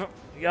alive.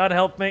 God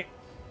help me.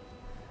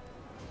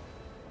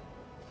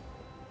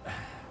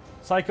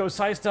 Psycho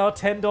Psystar,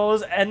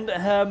 $10, end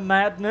her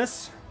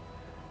madness.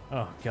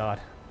 Oh, God.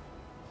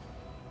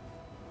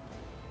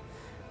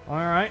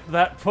 Alright,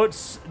 that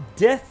puts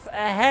Death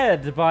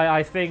ahead by,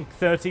 I think,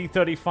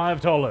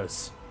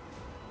 $35.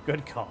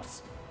 Good God.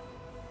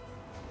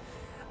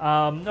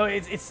 No,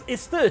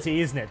 it's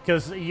 30, isn't it?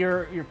 Because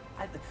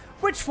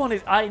which one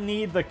is... I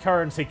need the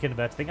currency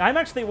convert thing. I'm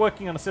actually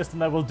working on a system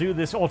that will do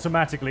this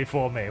automatically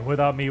for me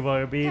without me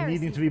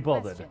needing to be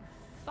bothered. Question.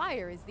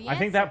 Fire is the I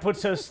think that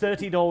puts us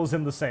 $30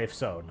 in the safe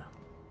zone.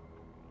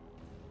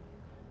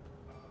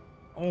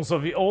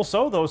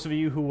 Also, those of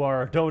you who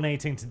are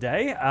donating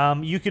today,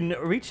 you can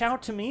reach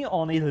out to me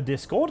on either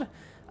Discord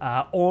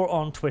or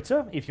on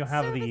Twitter if you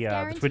have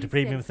the Twitter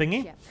Premium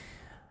thingy.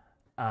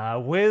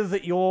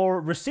 With your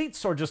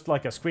receipts or just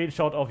like a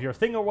screenshot of your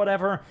thing or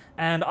whatever,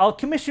 and I'll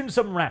commission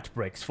some rat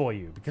bricks for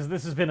you, because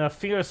this has been a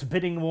fierce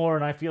bidding war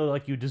and I feel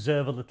like you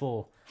deserve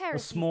a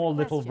small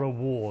little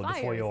reward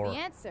for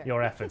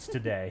your efforts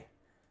today.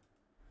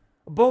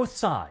 Both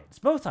sides.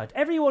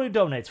 Everyone who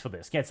donates for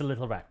this gets a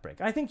little rat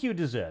brick. I think you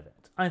deserve it.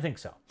 I think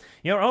so.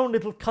 Your own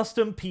little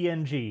custom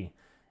PNG.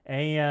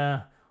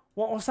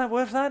 What was that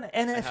word for that?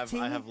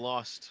 NFT? I have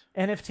lost.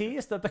 NFT,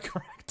 is that the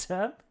correct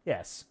term?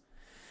 Yes.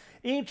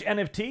 Each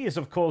NFT is,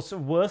 of course,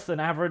 worth an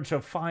average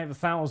of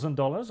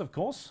 $5,000, of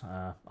course.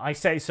 I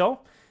say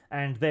so.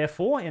 And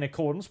therefore, in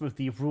accordance with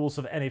the rules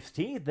of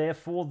NFT,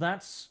 therefore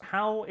that's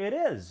how it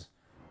is.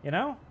 You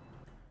know?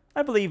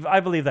 I believe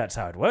that's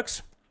how it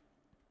works.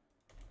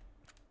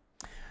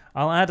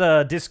 I'll add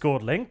a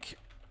Discord link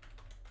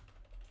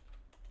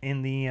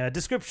in the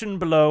description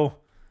below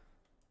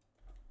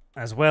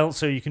as well,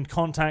 so you can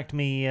contact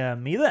me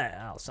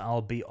there.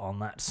 I'll be on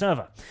that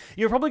server.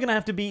 You're probably going to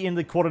have to be in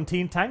the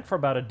quarantine tank for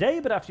about a day,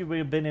 but after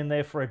you've been in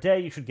there for a day,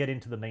 you should get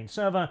into the main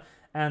server,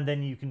 and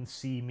then you can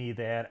see me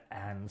there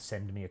and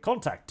send me a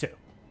contact too.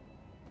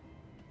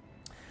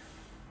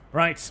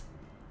 Right.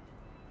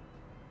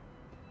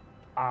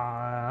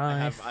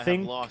 I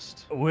think have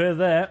lost. We're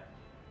there.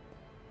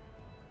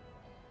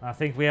 I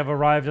think we have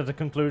arrived at a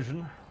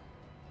conclusion.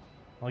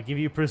 I'll give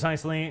you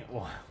precisely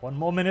 1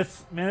 more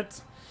minute.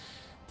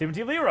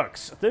 Timothy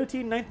Lerox,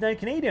 $13.99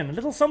 Canadian. A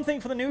little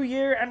something for the new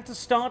year and to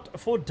start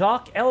for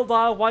Dark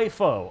Eldar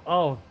Wifo.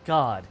 Oh,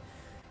 God.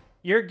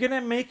 You're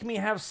gonna make me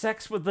have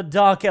sex with the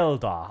Dark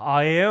Eldar,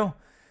 are you?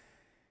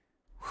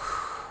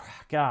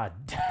 God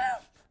damn.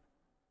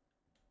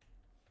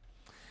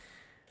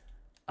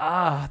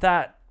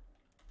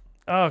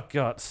 Oh,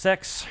 God.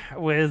 Sex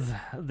with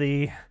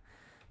the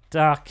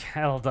Dark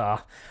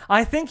Eldar.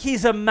 I think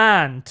he's a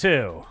man,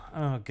 too.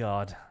 Oh,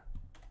 God.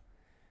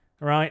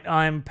 Right,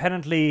 I'm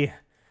penitently,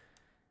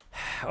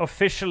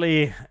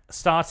 officially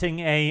starting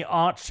a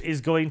Arch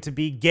is going to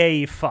be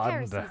gay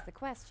fund. Heresy is the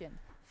question.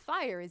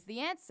 Fire is the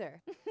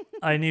answer.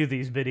 I knew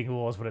these bidding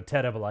wars were a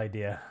terrible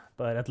idea,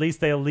 but at least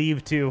they'll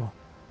lead to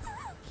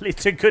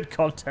good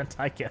content,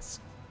 I guess.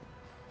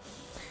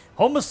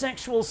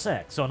 Homosexual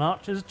sex on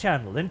Arch's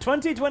channel in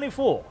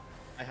 2024.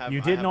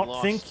 You did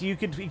not think it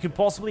could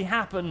possibly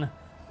happen,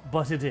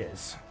 but it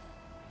is.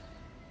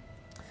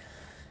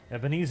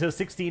 Ebenezer,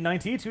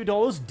 $16.90,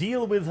 $2.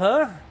 Deal with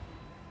her.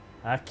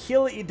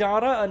 Kill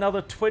Idara,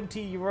 another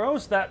 20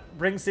 euros. That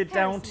brings it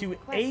down to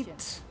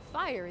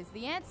Fire is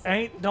the answer.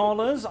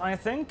 $8, I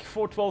think,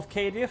 for 12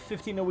 KD,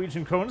 50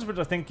 Norwegian krones, which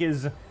I think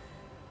is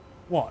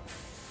what?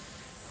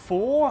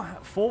 Four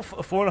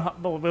and a half,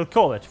 well, we'll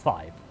call it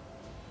 5.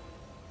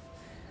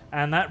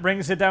 And that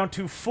brings it down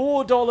to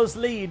 $4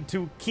 lead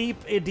to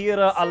keep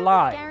Idira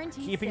alive.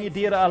 Keeping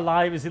Idira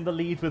alive is in the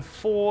lead with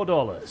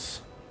 $4.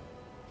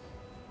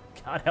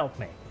 God help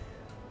me.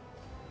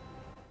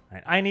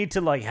 Right, I need to,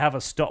 like, have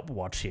a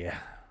stopwatch here.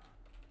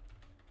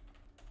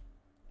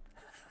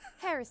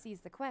 Heresy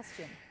is the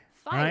question.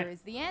 Fire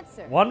is the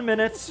answer. 1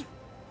 minute.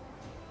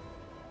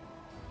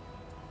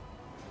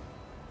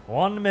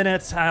 1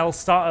 minute. I'll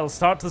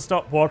start the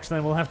stopwatch,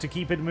 then we'll have to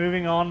keep it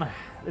moving on.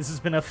 This has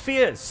been a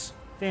fierce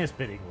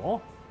bidding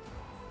war.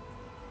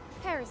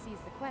 Heresy is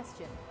the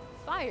question.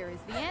 Fire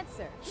is the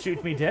answer.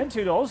 Shoot me dead,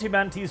 $2.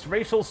 Humanity's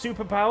racial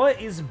superpower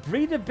is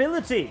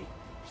breedability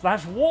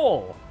 /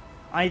 wall.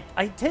 I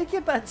take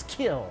it that's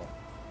kill.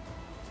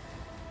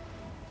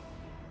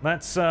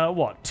 That's,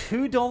 what,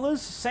 $2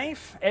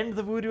 safe? End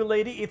the voodoo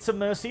lady, it's a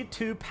mercy,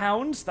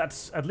 £2.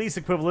 That's at least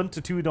equivalent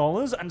to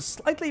 $2, and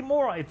slightly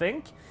more, I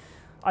think.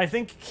 I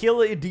think Kill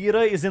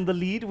Idira is in the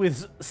lead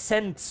with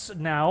cents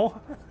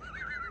now.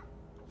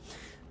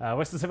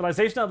 Western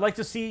Civilization, I'd like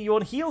to see you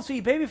on Heels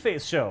v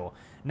Babyface show.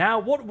 Now,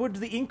 what would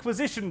the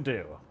Inquisition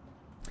do?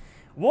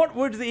 What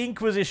would the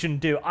Inquisition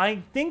do?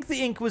 I think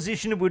the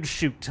Inquisition would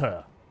shoot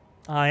her.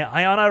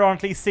 I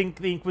unironically think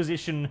the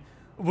Inquisition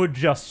would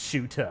just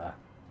shoot her.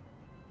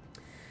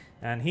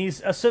 And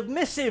he's a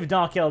submissive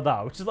Dark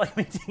Eldar, which is like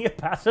meeting a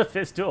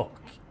pacifist orc.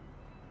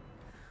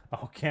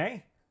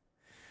 Okay.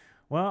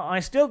 Well, I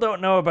still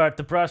don't know about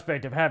the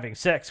prospect of having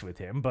sex with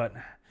him, but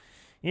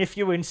if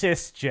you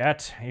insist,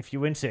 chat, if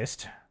you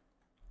insist.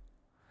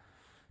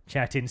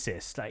 Chat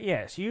insists.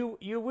 Yes, you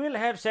will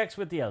have sex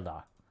with the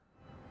Eldar.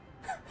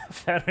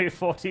 Ferry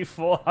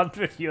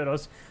 4,400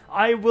 euros.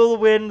 I will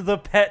win, the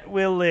pet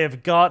will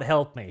live. God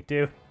help me,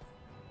 dude.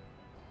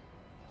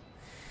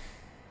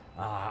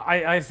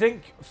 I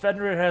think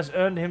Fenrir has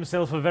earned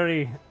himself a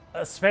very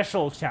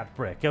special chat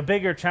break. A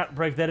bigger chat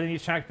break than any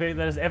chat break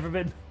that has ever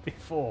been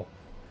before.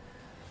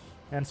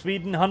 And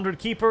Sweden 100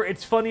 keeper,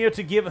 it's funnier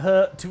to give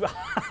her to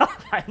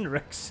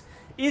Heinrichs.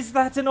 Is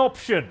that an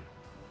option?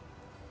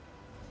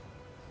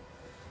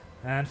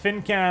 And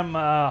FinCam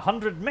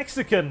 100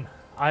 Mexican.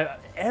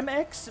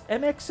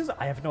 MXs?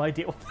 I have no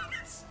idea what that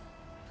is.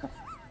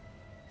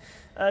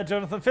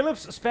 Jonathan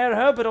Phillips, spare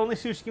her, but only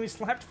so she can be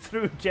slapped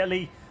through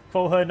jelly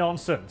for her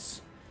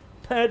nonsense.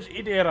 Purge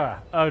Idira.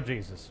 Oh,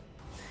 Jesus.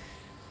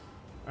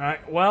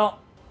 Alright, well...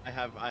 I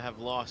have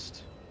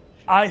lost.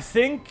 I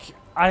think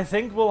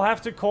we'll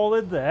have to call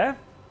it there.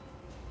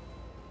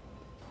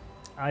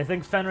 I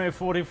think Fenrir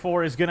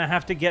 44 is going to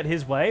have to get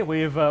his way.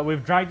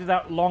 We've dragged it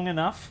out long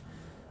enough.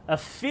 A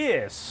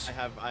fierce...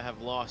 I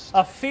have lost.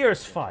 A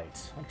fierce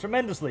fight. A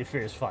tremendously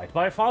fierce fight.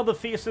 By far the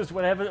fiercest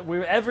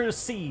we've ever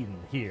seen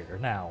here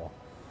now.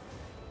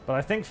 But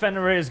I think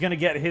Fenrir is going to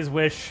get his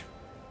wish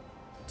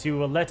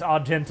to let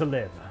Argenta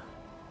live.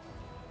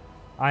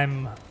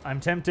 I'm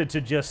tempted to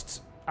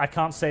just... I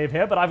can't save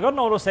here, but I've got an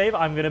autosave.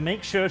 I'm going to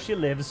make sure she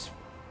lives.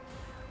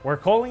 We're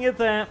calling it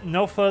there.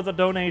 No further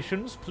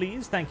donations,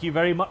 please. Thank you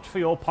very much for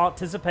your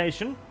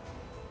participation.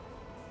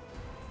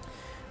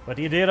 But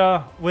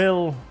Idira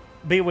will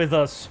be with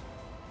us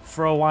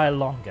for a while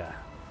longer.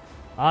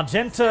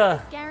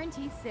 Argenta,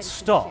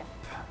 stop.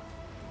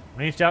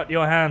 Reach out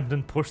your hand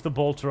and push the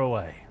bolter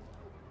away.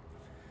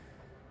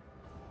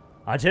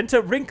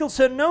 Argenta wrinkles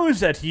her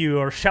nose at you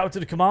or shouts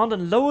a command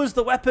and lowers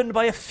the weapon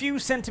by a few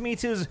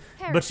centimeters,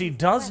 but she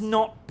does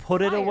not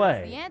put it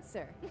away. The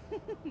answer.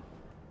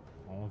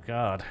 Oh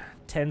god.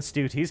 Tense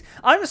duties.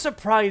 I'm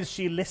surprised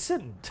she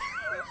listened.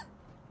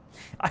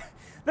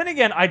 Then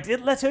again, I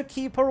did let her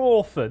keep her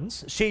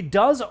orphans. She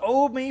does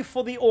owe me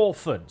for the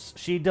orphans.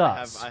 She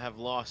does. I have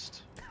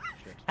lost.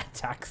 Shit.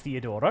 Attack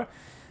Theodora.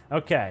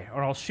 Okay,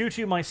 or I'll shoot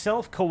you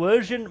myself.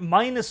 Coercion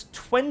minus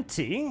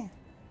 20.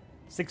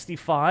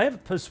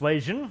 65.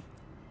 Persuasion.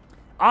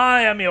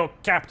 I am your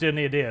captain,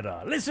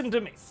 Idira. Listen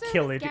to me.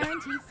 Kill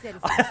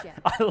Idira.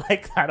 I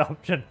like that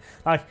option.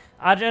 Like,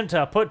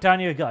 Argenta, put down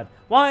your gun.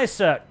 Why,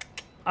 sir?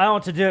 I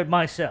want to do it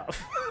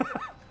myself.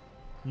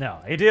 No,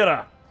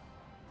 Idira.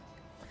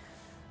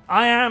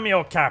 I am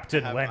your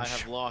captain, wench. I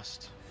have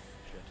lost.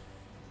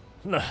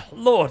 Shit.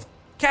 Lord,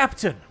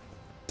 captain.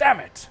 Damn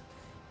it.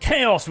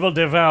 Chaos will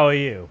devour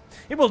you.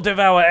 It will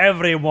devour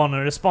everyone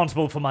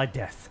responsible for my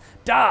death.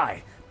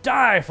 Die.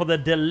 Die for the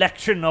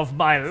delection of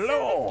my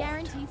lord.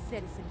 Guarantees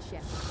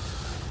citizenship.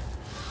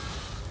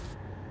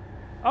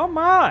 Oh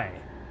my.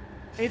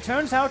 It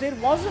turns out it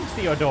wasn't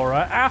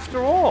Theodora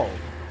after all.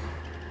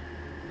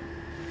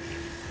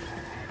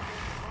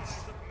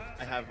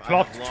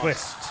 Plot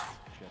twist.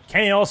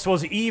 Chaos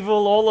was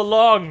evil all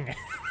along.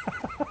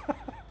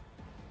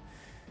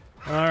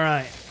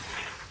 Alright.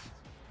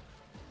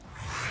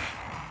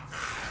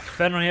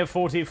 Fenrir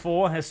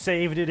 44 has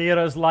saved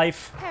Idira's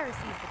life.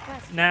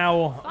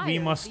 Now we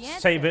must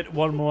save it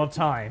one more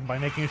time by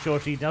making sure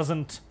she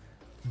doesn't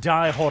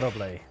die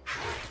horribly.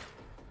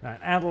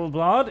 Right,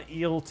 Adelblad,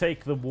 you'll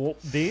take the warp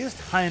beast.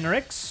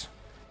 Heinrichs,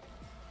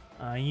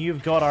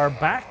 you've got our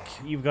back.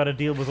 You've got to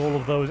deal with all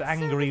of those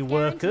angry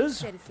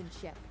workers.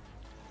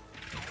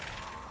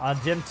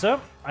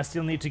 Argenta, I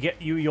still need to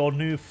get you your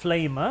new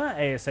flamer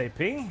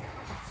ASAP.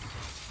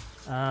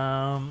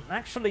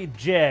 Actually,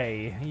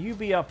 Jay, you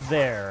be up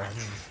there and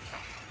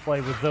play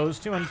with those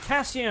two, and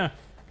Cassia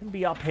can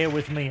be up here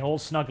with me, all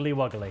snuggly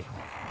wuggly.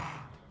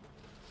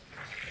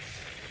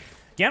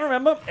 Again,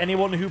 remember,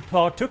 anyone who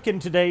partook in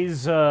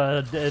today's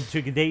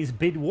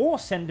bid war,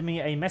 send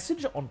me a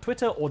message on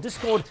Twitter or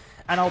Discord,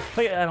 and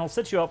I'll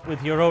set you up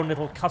with your own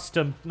little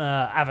custom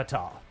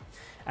avatar.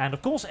 And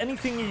of course,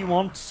 anything you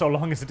want, so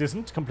long as it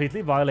isn't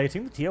completely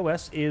violating the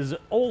TOS, is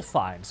all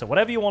fine. So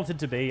whatever you want it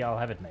to be, I'll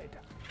have it made.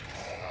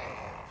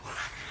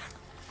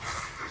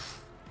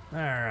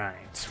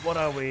 Alright, what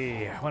are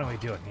we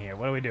doing here?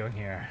 What are we doing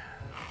here?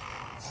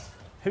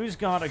 Who's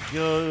got a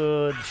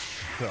good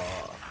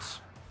shot?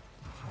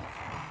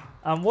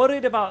 I'm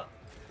worried about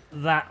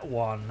that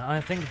one.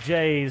 I think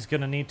Jay's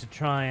gonna need to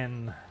try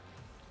and...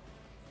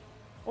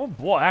 Oh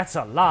boy, that's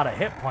a lot of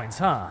hit points,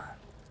 huh?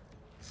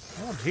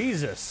 Oh,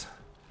 Jesus.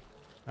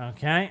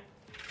 Okay.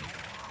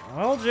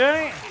 Well,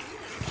 Jay.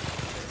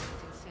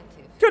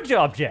 Good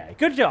job, Jay.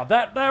 Good job.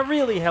 That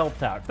really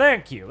helped out.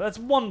 Thank you. That's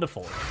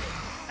wonderful.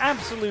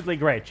 Absolutely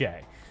great,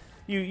 Jay.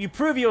 You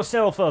prove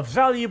yourself a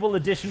valuable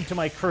addition to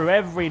my crew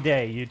every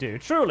day, you do.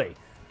 Truly.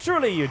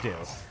 Truly you do.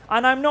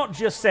 And I'm not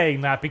just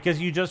saying that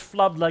because you just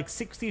flubbed like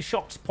 60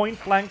 shots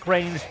point blank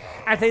range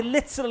at a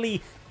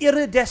literally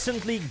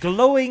iridescently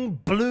glowing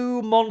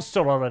blue monster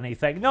or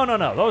anything. No, no,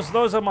 no.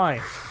 Those are my...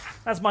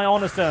 That's my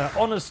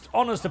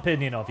honest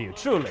opinion of you.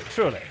 Truly,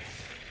 truly.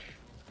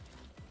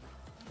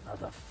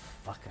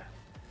 Motherfucker.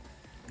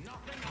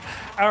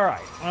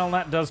 Alright, well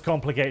that does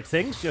complicate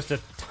things. Just a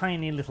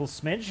tiny little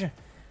smidge.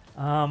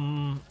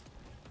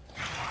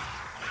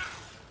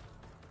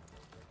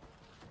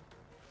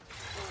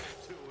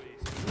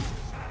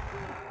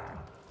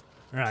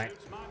 Right.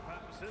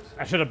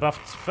 I should have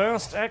buffed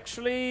first,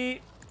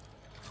 actually.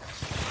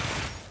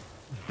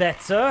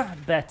 Better,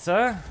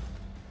 better.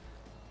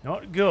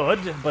 Not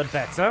good, but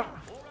better.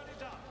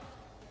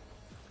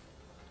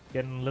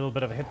 Getting a little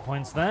bit of hit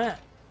points there.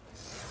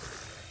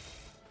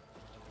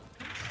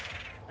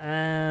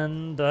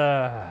 And,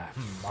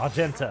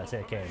 Argenta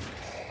taking.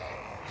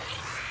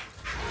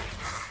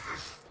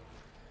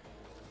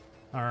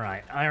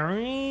 Alright, I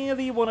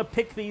really want to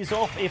pick these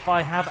off if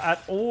I have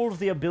at all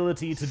the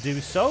ability to do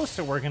so,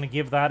 so we're going to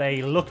give that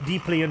a look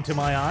deeply into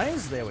my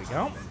eyes. There we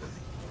go.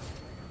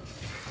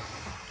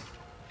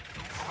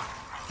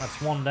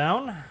 That's one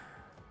down.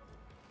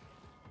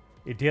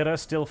 Idira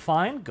still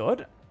fine,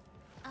 good.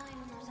 I'm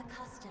not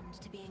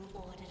accustomed to being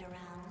ordered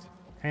around.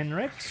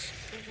 Henrix.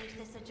 Isn't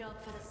this a job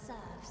for the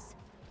serfs?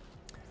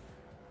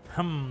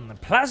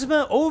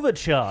 Plasma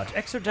overcharge,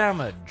 extra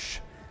damage.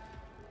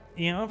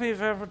 You know,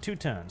 for 2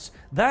 turns.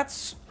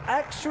 That's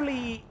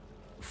actually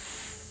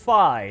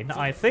fine,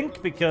 I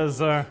think,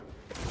 because I'm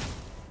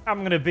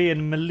gonna be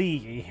in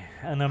melee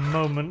in a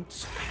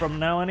moment from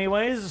now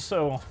anyways,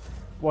 so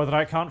whether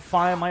I can't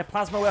fire my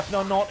plasma weapon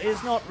or not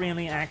is not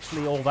really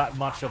actually all that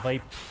much of a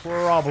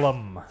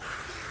problem.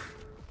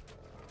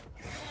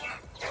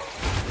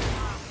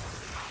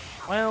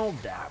 Well,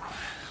 damn.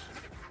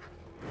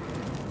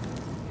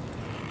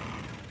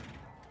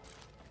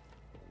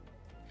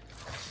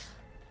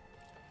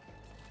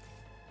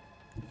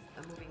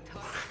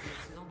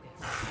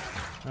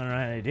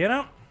 Alright,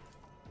 Idira.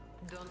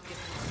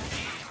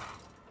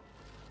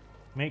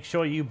 Make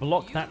sure you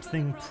block that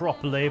thing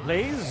properly,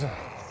 please.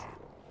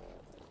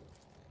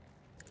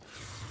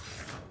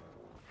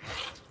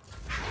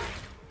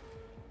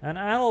 And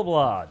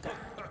Alblad.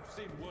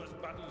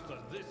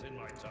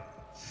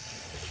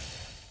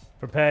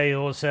 Prepare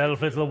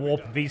yourself, little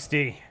warp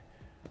beastie.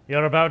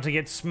 You're about to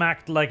get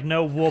smacked like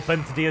no warp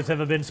entity has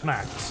ever been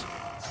smacked.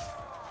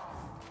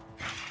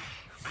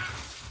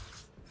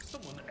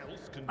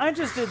 I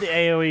just did the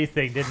AoE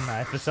thing, didn't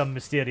I? For some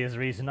mysterious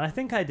reason. I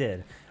think I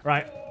did.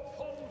 Right.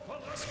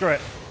 Screw it.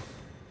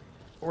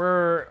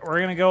 We're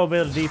gonna go a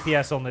bit of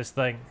DPS on this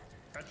thing.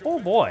 Oh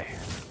boy.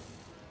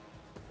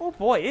 Oh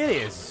boy, it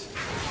is.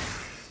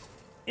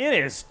 It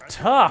is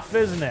tough,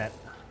 isn't it?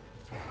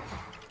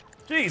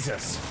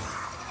 Jesus.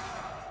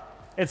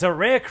 It's a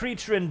rare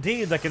creature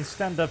indeed that can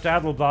stand up to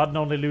Adelblad and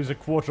only lose a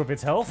quarter of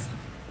its health.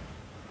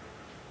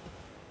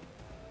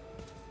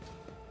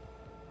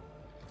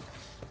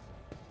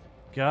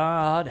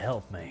 God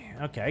help me.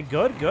 Okay,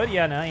 good, good.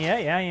 Yeah, no,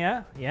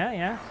 yeah.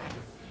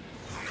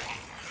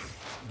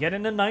 Get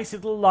in a nice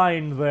little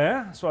line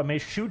there, so I may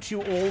shoot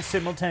you all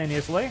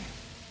simultaneously.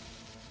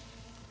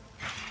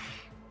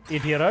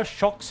 Idira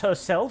shocks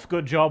herself.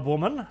 Good job,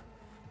 woman.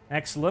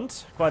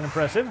 Excellent. Quite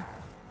impressive.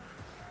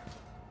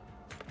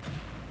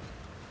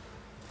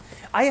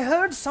 I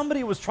heard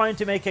somebody was trying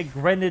to make a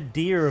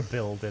grenadier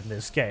build in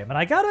this game, and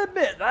I gotta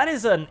admit, that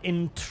is an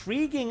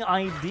intriguing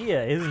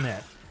idea, isn't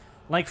it?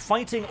 Like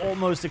fighting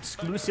almost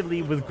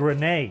exclusively with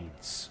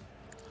grenades.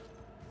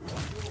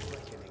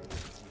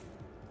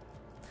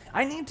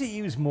 I need to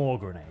use more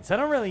grenades. I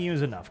don't really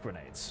use enough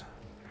grenades.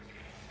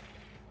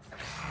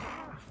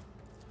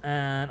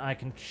 And I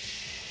can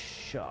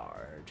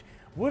charge.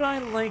 Would I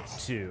like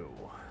to?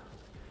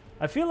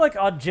 I feel like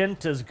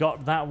Argenta's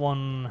got that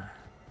one.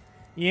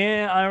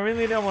 Yeah, I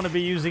really don't want to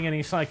be using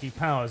any psychic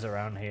powers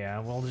around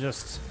here. We'll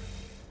just...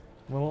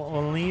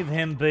 We'll leave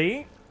him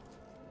be.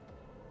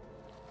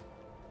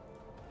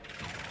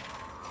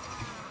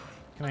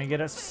 Can I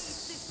get a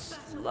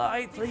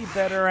slightly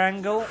better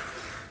angle?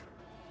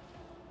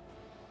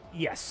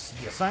 Yes,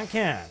 yes I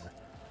can.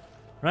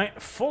 Right,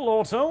 full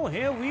auto,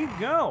 here we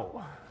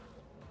go.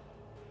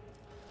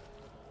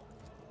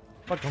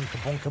 Bunka,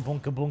 bunka,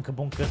 bunka, bunka,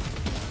 bunka.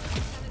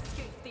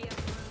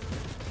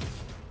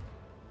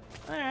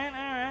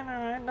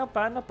 Alright, not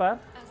bad, not bad.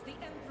 As the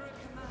Emperor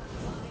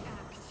commands, I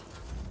act.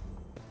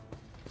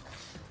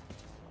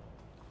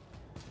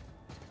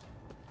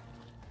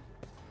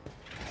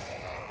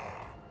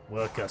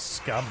 Worker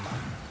scum.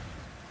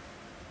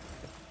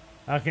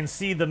 I can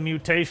see the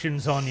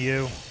mutations on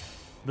you.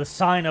 The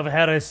sign of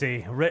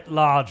heresy writ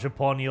large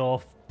upon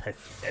your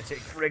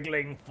pathetic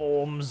wriggling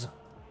forms.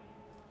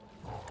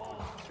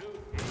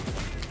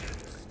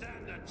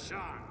 Stand a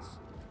chance.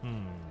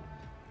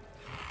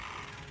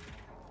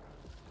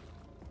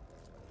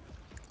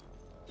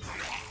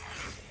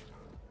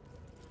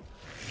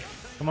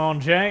 Come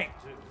on, Jay.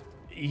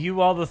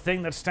 You are the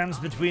thing that stands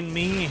between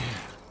me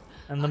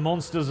and the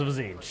monsters of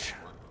Zeech.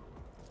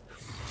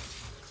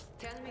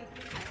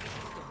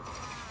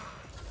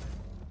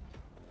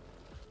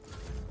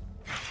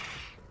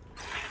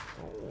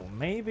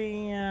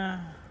 maybe,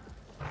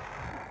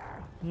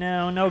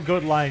 no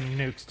good line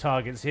nukes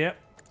targets here.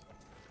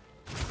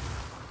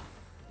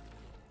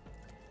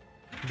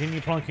 Continue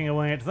plonking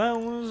away at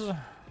those.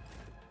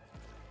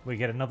 We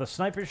get another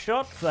sniper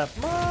shot. That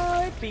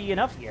might be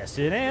enough. Yes,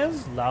 it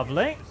is.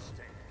 Lovely.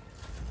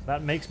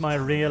 That makes my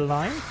rear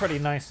line pretty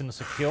nice and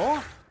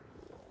secure.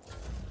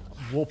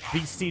 Warp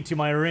Beastie to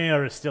my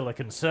rear is still a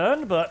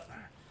concern, but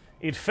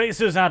it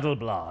faces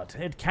Adelblad.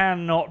 It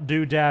cannot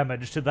do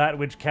damage to that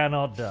which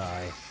cannot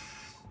die.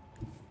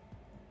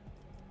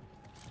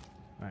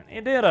 Right,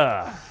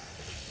 Idira.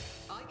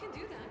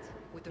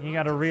 You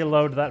gotta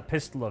reload that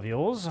pistol of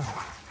yours.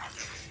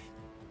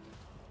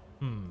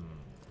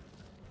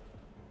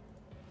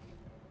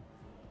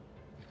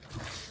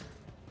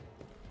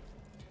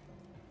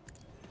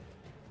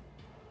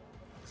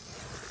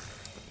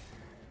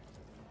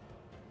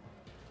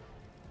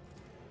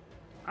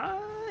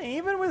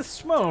 Even with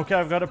smoke,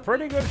 I've got a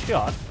pretty good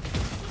shot.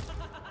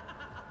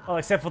 Well,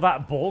 except for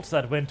that bolt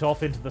that went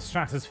off into the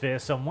stratosphere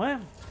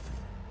somewhere.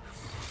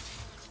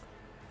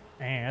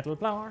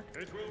 Adelblad,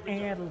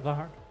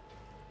 Adelblad.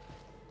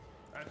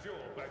 At your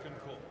beck and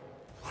call.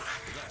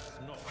 That's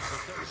not the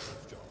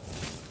Devil's job.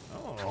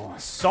 Oh,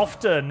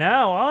 softer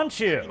now, aren't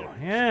you?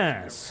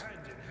 Yes.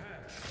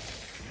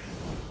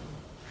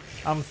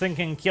 I'm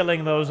thinking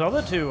killing those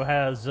other two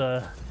has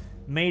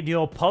made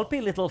your pulpy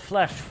little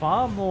flesh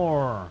far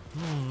more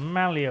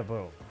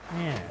malleable.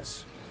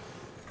 Yes.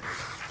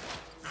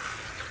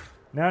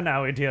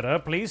 Now,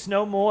 Idira, please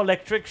no more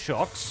electric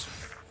shocks.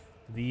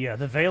 The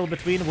veil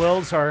between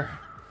worlds are,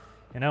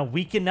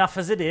 weak enough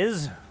as it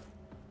is.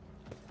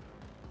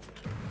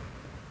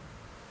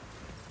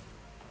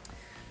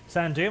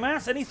 San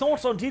Dumas, any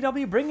thoughts on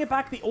DW bringing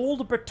back the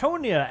old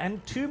Bretonia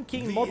and Tomb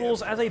King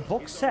models as a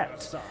box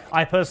set?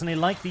 I personally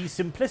like the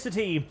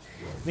simplicity,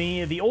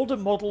 the older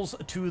models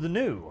to the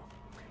new.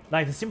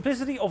 Like the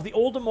simplicity of the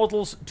older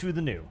models to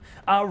the new.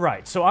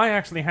 Right, so I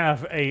actually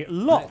have a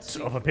lot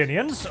of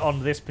opinions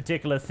on this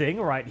particular thing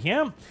right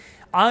here.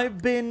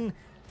 I've been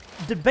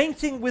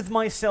debating with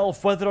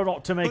myself whether or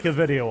not to make a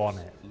video on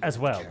it as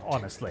well,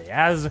 honestly,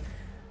 as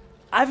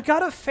I've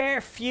got a fair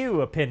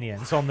few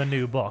opinions on the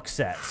new box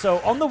set. So,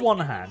 on the one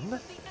hand,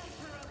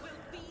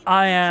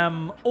 I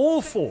am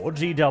all for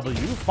GW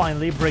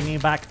finally bringing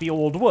back the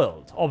old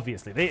world,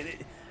 obviously.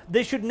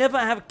 They should never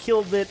have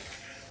killed it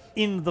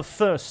in the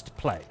first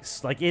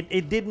place. Like,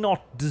 it did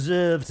not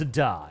deserve to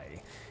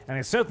die. And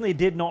it certainly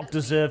did not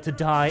deserve to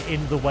die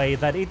in the way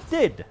that it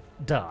did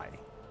die.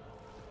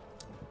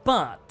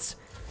 But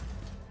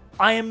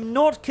I am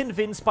not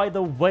convinced by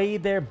the way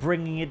they're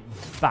bringing it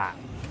back.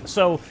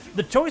 So,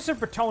 the choice of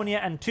Bretonia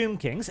and Tomb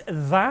Kings,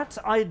 that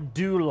I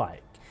do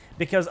like.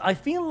 Because I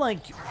feel like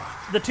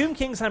the Tomb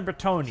Kings and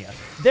Bretonia,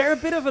 they're a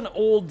bit of an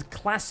old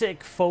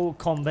classic foe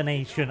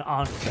combination,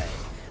 aren't they?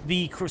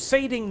 The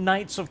Crusading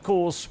Knights, of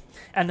course,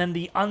 and then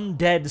the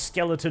undead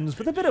skeletons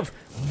with a bit of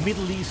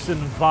Middle Eastern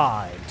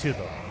vibe to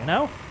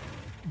them,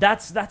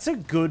 That's a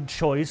good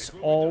choice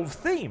of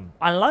theme.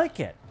 I like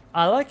it.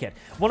 I like it.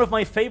 One of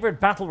my favorite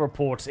battle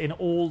reports in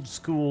old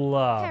school...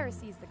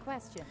 Heresy's the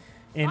question.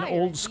 In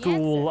old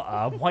school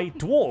White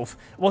Dwarf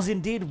was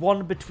indeed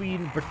one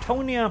between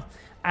Bretonia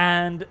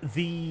and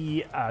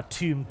the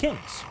Tomb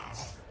Kings.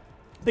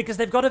 Because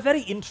they've got a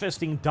very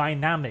interesting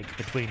dynamic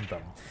between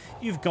them.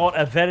 You've got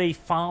a very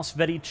fast,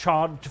 very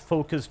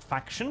charge-focused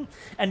faction,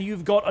 and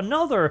you've got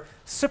another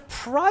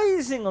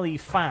surprisingly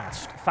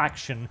fast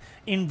faction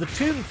in the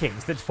Tomb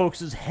Kings that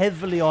focuses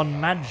heavily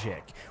on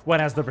magic,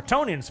 whereas the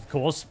Bretonians, of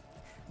course,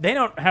 they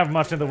don't have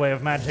much in the way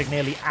of magic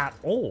nearly at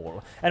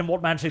all, and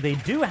what magic they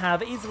do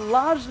have is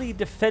largely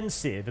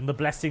defensive in the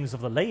blessings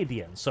of the lady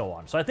and so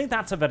on, so I think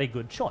that's a very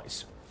good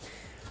choice.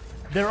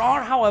 There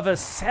are, however,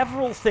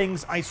 several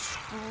things I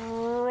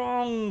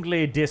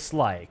strongly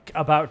dislike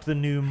about the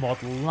new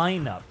model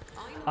lineup.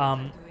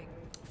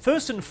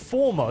 First and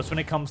foremost, when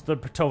it comes to the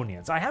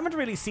Bretonians, I haven't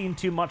really seen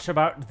too much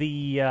about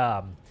the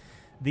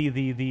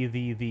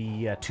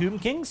Tomb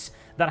Kings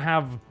that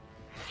have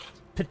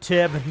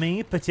perturbed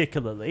me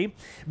particularly,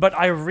 but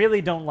I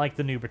really don't like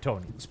the new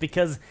Bretonians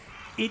because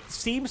it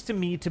seems to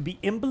me to be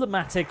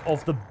emblematic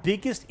of the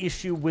biggest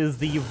issue with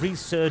the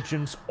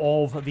resurgence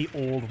of the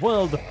old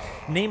world,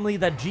 namely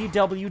that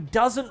GW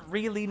doesn't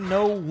really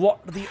know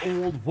what the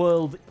old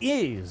world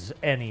is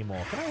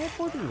anymore. Can I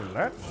hit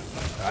that?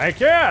 I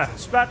can!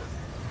 Spat!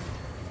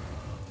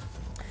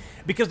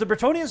 Because the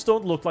Bretonians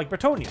don't look like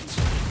Bretonians.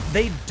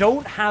 They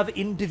don't have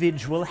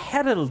individual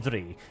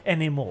heraldry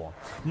anymore.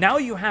 Now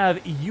you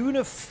have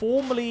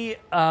uniformly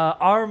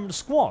armed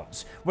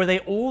squads, where they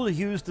all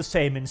use the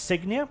same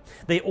insignia,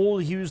 they all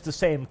use the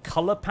same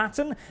color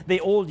pattern, they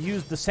all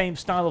use the same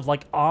style of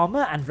like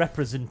armor and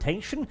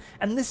representation,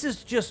 and this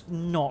is just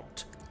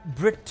not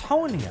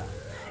Bretonia.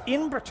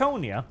 In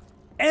Bretonia,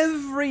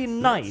 Every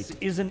knight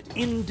is an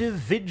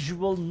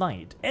individual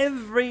knight.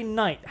 Every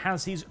knight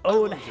has his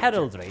own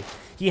heraldry.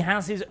 He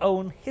has his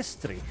own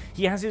history.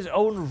 He has his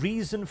own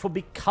reason for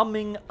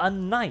becoming a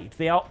knight.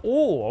 They are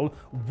all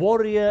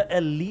warrior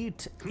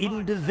elite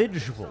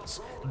individuals.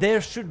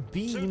 There should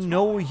be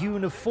no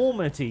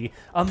uniformity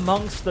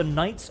amongst the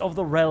knights of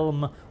the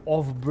realm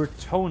of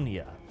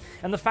Bretonnia.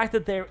 And the fact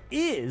that there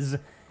is...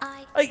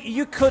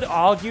 you could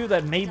argue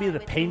that maybe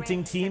the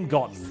painting team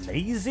got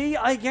lazy,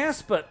 I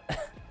guess, but...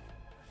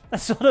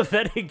 That's not a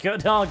very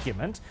good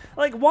argument.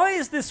 Like, why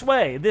is this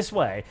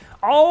way?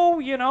 Oh,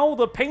 you know,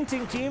 the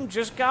painting team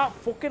just got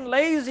fucking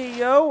lazy,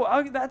 yo.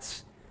 Oh,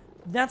 that's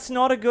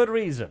not a good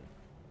reason.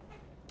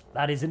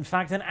 That is, in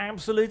fact, an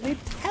absolutely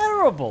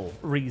terrible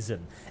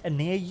reason. A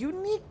near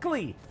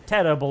uniquely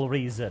terrible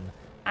reason,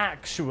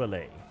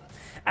 actually.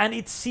 And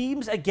it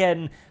seems,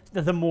 again,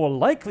 that the more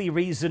likely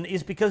reason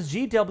is because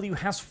GW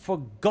has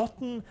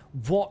forgotten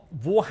what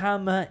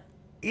Warhammer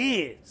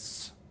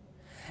is.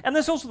 And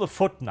there's also the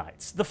Foot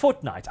Knights. The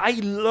Foot Knights. I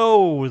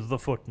loathe the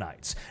Foot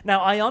Knights.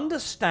 Now, I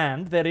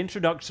understand their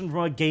introduction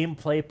from a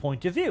gameplay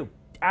point of view.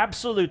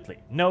 Absolutely,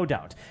 no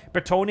doubt.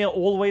 Bretonnia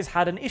always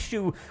had an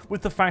issue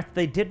with the fact that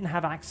they didn't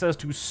have access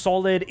to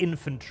solid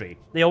infantry.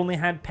 They only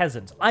had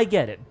peasants. I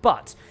get it,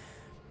 but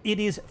it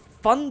is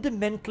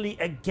fundamentally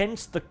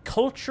against the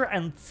culture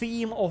and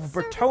theme of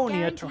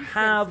Bretonnia to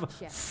have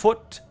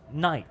Foot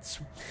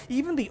Knights.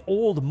 Even the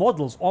old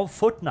models of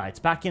Foot Knights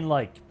back in,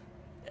 like,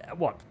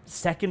 what,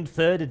 2nd,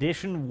 3rd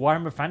edition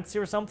Warhammer Fantasy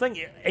or something?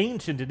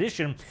 Ancient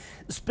edition,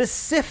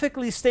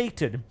 specifically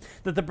stated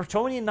that the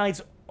Bretonnian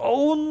Knights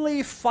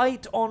only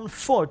fight on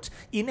foot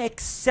in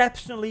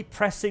exceptionally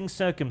pressing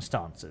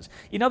circumstances.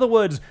 In other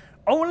words,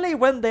 only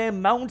when their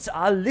mounts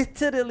are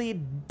literally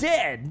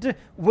dead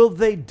will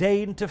they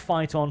deign to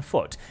fight on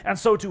foot. And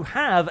so to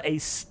have a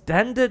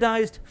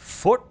standardized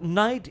Foot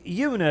Knight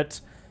unit,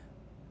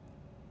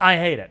 I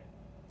hate it.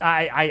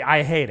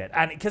 I hate it.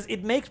 And because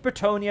it makes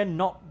Bretonnia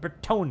not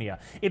Bretonnia.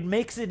 It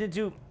makes it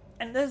into...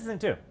 And there's the thing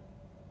too.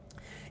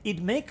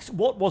 It makes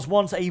what was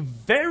once a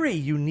very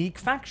unique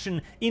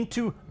faction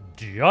into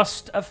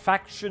just a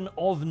faction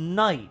of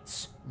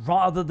knights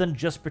rather than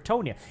just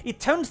Bretonnia. It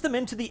turns them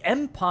into the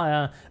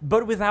Empire,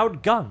 but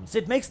without guns.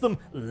 It makes them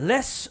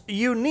less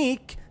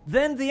unique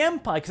than the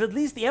Empire, because at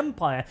least the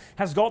Empire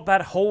has got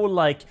that whole,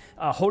 like,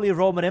 Holy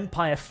Roman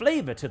Empire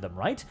flavor to them,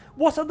 right?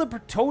 What are the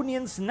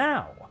Bretonnians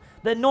now?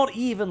 They're not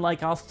even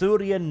like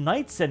Arthurian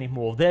knights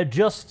anymore. They're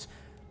just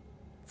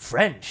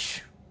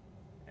French.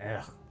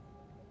 Ugh.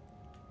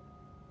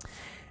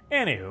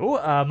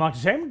 Anywho, Mark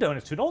James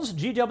donates $2.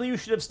 GW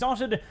should have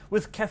started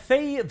with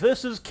Cathay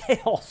versus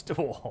Chaos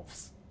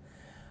Dwarves.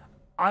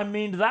 I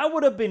mean, that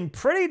would have been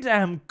pretty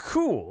damn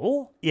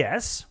cool.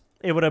 Yes,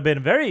 it would have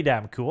been very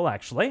damn cool,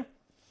 actually.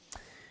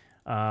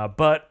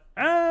 But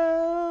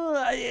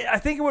I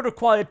think it would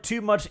require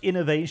too much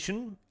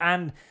innovation.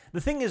 And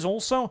the thing is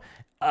also...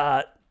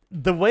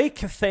 the way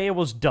Cathay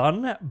was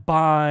done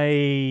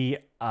by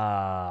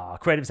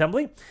Creative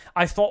Assembly,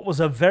 I thought was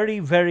a very,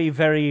 very,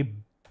 very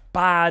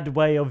bad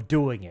way of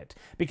doing it.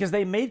 Because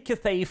they made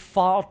Cathay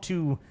far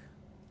too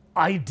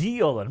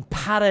ideal and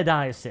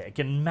paradisic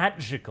and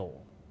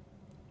magical.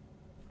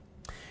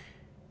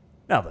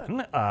 Now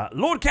then,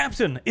 Lord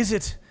Captain, is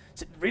it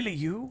really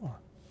you?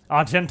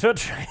 Argento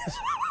trays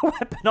a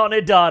weapon on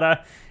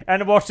Idara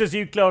and watches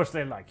you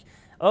closely like...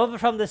 Over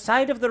from the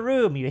side of the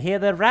room, you hear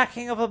the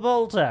racking of a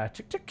bolter.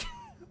 Chick, chick.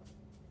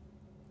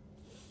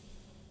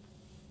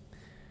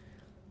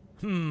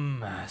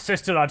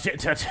 Sister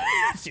Argenta,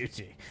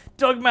 duty.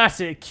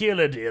 Dogmatic,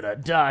 killer dealer,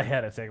 die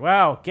heretic.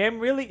 Wow, game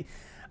really...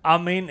 I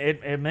mean,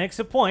 it makes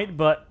a point,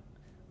 but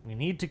we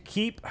need to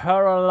keep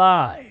her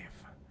alive.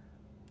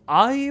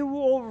 Are you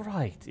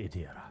alright,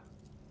 Idira?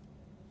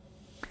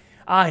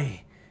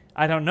 I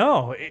don't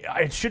know.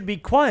 It should be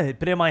quiet,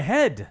 but in my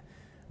head...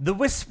 The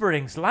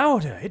whispering's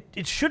louder.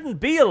 It shouldn't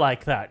be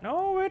like that.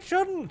 No, it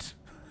shouldn't.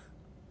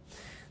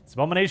 This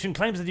abomination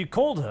claims that you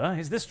called her.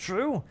 Is this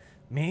true?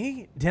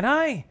 Me? Did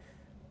I?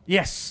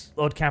 Yes,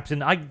 Lord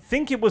Captain. I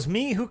think it was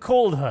me who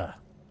called her.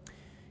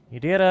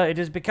 Idira, it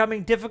is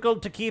becoming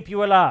difficult to keep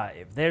you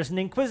alive. There's an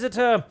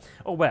Inquisitor...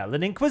 Oh, well,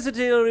 an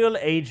Inquisitorial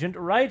agent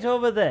right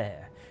over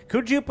there.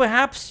 Could you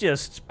perhaps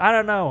just, I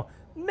don't know,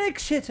 make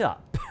shit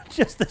up?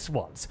 Just this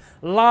once.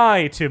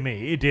 Lie to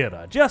me,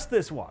 Idira. Just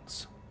this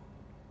once.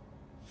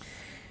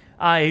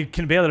 I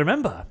can barely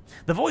remember.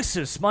 The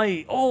voices,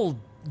 my all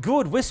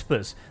good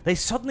whispers, they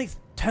suddenly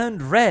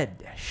turned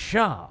red,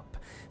 sharp.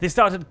 They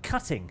started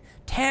cutting,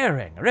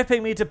 tearing,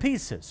 ripping me to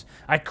pieces.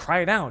 I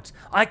cried out.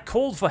 I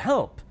called for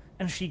help,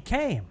 and she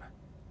came.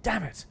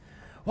 Damn it.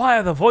 Why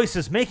are the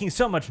voices making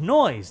so much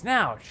noise?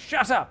 Now,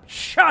 shut up!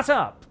 Shut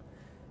up!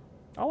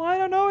 Oh, I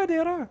don't know,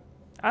 Idira.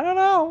 I don't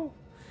know.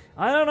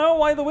 I don't know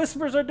why the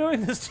whispers are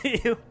doing this to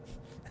you.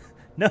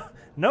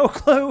 No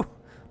clue.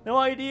 No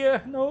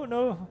idea.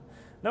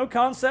 No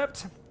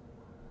concept.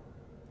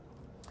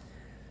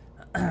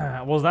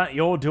 Was that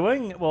your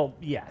doing? Well,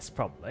 yes,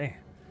 probably.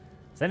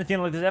 Has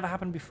anything like this ever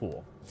happened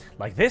before?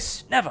 Like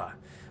this? Never.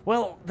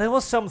 Well, there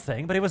was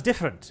something, but it was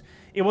different.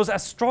 It was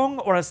as strong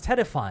or as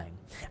terrifying.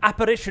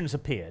 Apparitions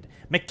appeared.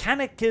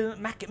 Mechanisms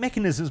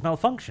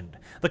malfunctioned.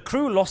 The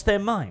crew lost their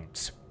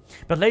minds.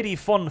 But Lady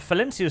von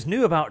Valencius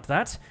knew about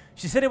that.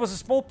 She said it was a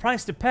small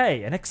price to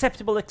pay, an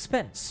acceptable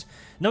expense.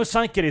 No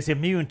psychic is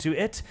immune to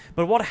it,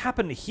 but what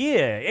happened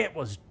here, it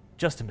was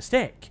just a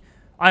mistake.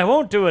 I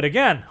won't do it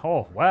again.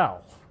 Oh,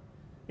 well,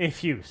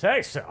 if you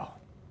say so.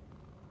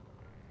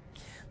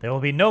 There will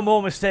be no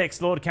more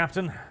mistakes, Lord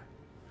Captain.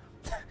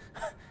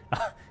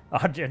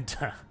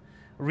 Argenta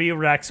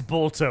re-racks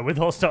Bolter with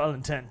hostile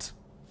intent.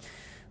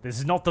 This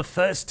is not the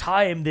first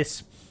time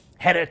this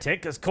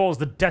heretic has caused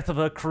the death of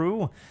her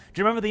crew.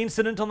 Do you remember the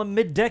incident on the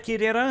mid-deck,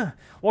 Idira?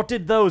 What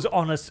did those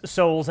honest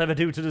souls ever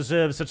do to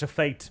deserve such a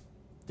fate?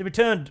 They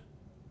returned,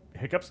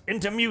 hiccups,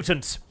 into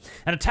mutants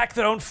and attacked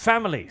their own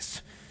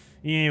families.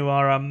 You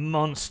are a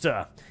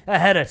monster, a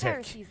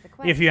heretic.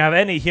 If you have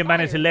any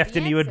humanity left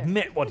in you,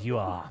 admit what you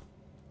are.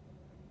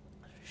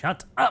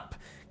 Shut up.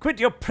 Quit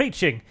your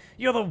preaching.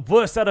 You're the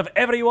worst out of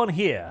everyone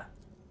here.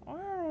 I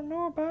don't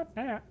know about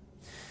that.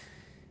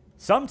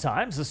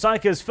 Sometimes a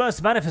psyker's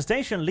first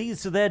manifestation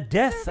leads to their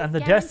death and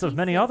the deaths of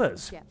many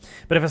others.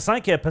 But if a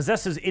psyker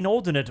possesses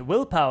inordinate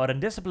willpower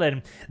and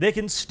discipline, they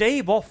can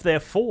stave off their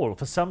fall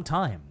for some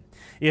time.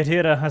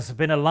 Yadira has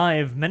been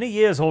alive many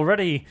years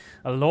already,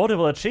 a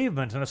laudable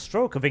achievement and a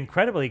stroke of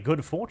incredibly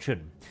good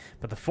fortune.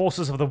 But the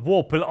forces of the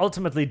warp will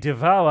ultimately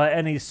devour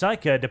any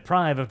psyker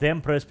deprived of the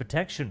Emperor's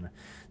protection.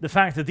 The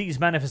fact that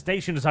these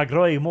manifestations are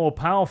growing more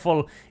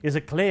powerful is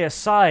a clear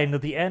sign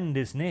that the end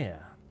is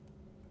near.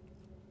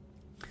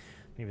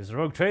 This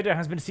rogue trader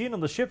has been seen on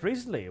the ship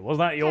recently. Was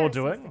that your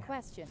doing?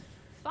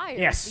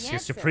 Yes, your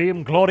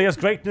supreme glorious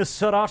greatness,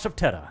 Sir Arch of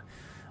Terror.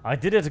 I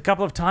did it a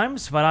couple of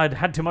times, but I'd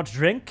had too much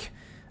drink.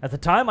 At the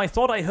time, I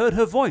thought I heard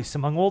her voice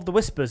among all the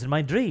whispers in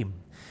my dream.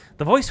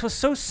 The voice was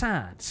so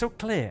sad, so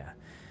clear.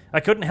 I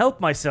couldn't help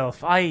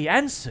myself. I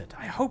answered.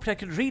 I hoped I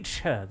could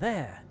reach her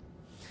there.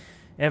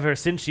 Ever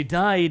since she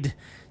died,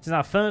 since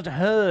I first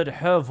heard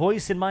her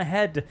voice in my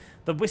head,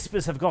 the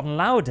whispers have gotten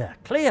louder,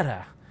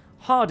 clearer,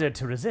 harder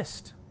to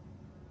resist.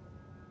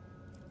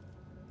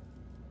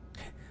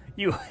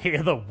 You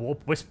hear the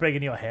warp whispering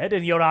in your head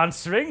and you're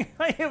answering?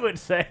 I hear what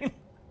it's saying.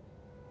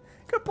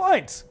 Good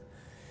point.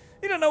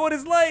 You don't know what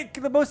it's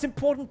like. The most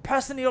important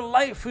person in your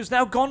life who's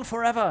now gone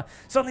forever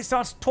suddenly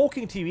starts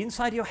talking to you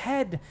inside your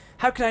head.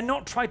 How could I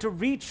not try to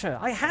reach her?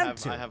 I had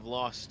to. I have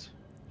lost.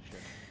 Shit.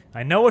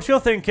 I know what you're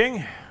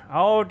thinking.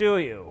 Oh, do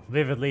you?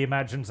 Vividly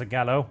imagines a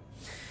Gallo.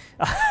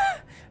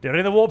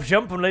 During the warp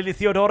jump when Lady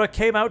Theodora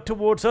came out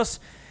towards us,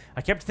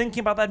 I kept thinking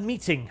about that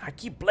meeting. I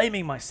keep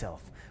blaming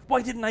myself.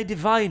 Why didn't I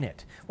divine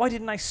it? Why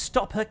didn't I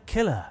stop her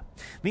killer?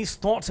 These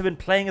thoughts have been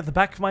playing at the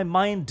back of my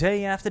mind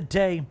day after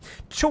day,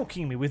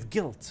 choking me with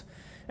guilt.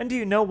 And do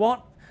you know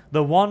what?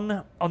 The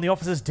one on the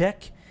officer's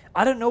deck?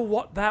 I don't know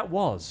what that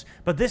was,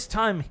 but this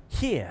time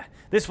here,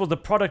 this was the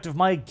product of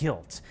my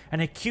guilt,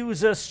 an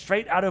accuser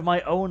straight out of my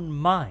own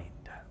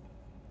mind.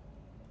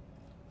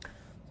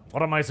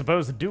 What am I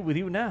supposed to do with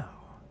you now?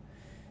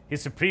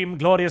 His supreme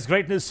glorious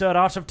greatness, Sir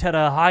Arch of Terror,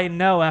 I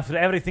know after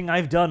everything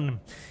I've done,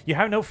 you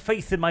have no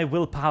faith in my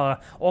willpower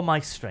or my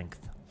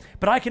strength.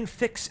 But I can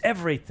fix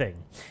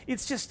everything.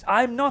 It's just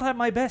I'm not at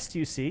my best,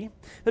 you see.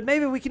 But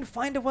maybe we can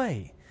find a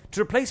way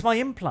to replace my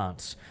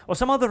implants, or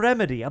some other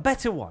remedy, a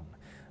better one.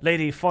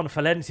 Lady von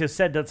Valencia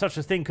said that such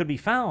a thing could be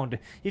found,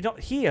 if not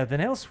here,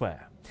 then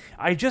elsewhere.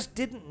 I just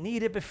didn't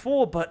need it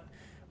before, but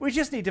we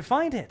just need to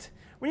find it.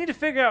 We need to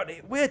figure out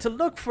where to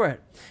look for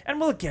it, and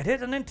we'll get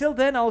it, and until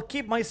then I'll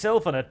keep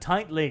myself on a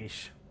tight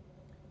leash.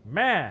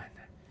 Man,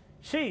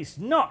 she's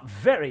not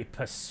very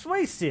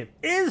persuasive,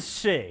 is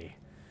she?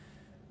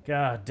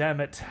 God damn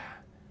it.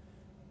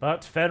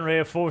 But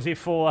Fenrir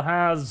 44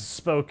 has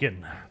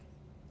spoken.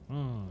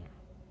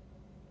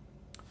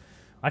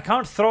 I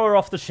can't throw her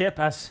off the ship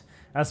as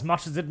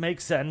much as it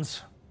makes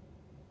sense.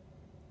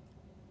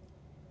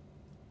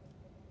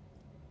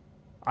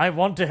 I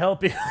want to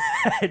help you,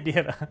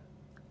 dear.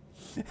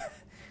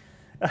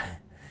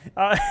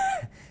 Oh,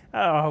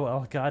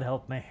 well, God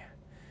help me.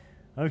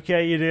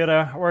 Okay,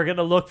 Yadira, we're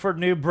gonna look for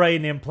new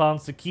brain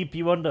implants to keep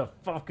you under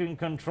fucking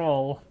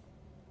control.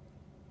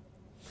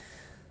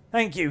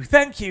 Thank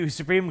you,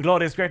 Supreme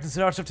Glorious Greatness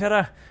and Arch of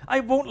Terror.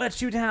 I won't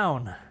let you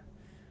down.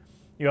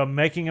 You're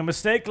making a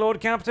mistake, Lord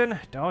Captain.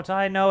 Don't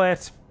I know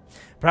it?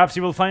 Perhaps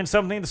you will find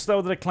something to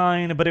slow the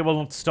decline, but it will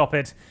not stop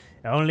it.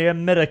 Only a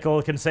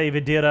miracle can save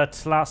Yadira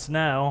at last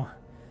now.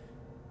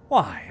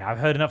 Why, I've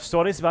heard enough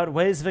stories about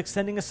ways of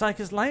extending a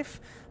psyker's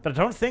life, but I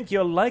don't think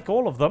you'll like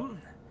all of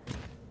them.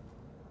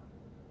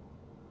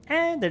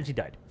 And then she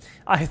died.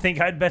 I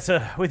think I'd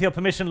better, with your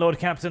permission, Lord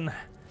Captain,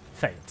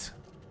 faint.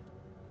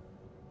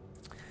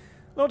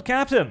 Lord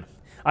Captain,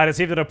 I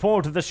received a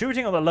report that the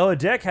shooting on the lower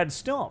deck had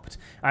stopped.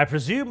 I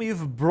presume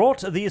you've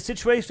brought the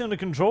situation under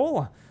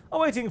control?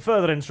 Awaiting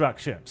further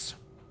instructions.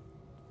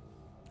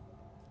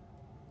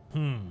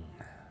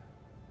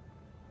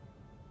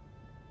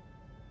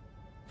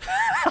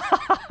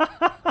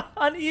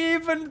 And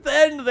even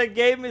then, the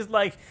game is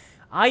like,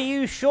 Are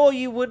you sure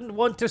you wouldn't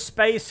want to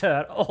space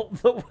her all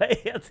the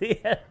way at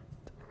the end?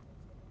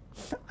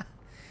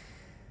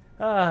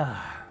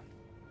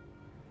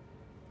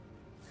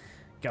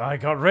 I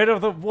got rid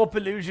of the warp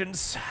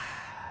illusions.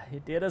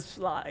 It did us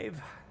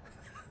live.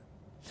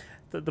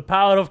 The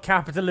power of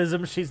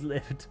capitalism, she's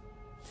lived.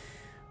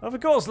 Of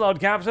course, Lord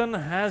Captain,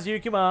 as you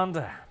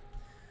command.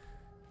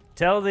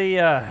 Tell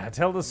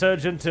the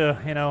surgeon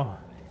to, you know,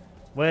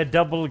 wear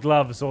double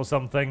gloves or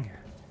something.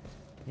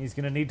 He's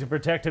gonna need to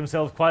protect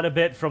himself quite a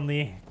bit from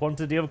the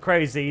quantity of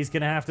crazy he's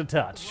gonna have to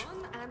touch.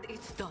 And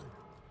it's done.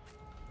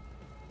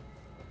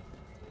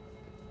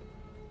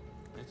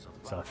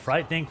 It's a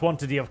frightening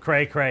quantity of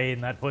cray-cray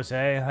in that pussy,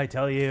 I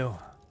tell you.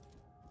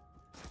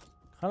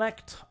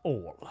 Collect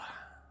all.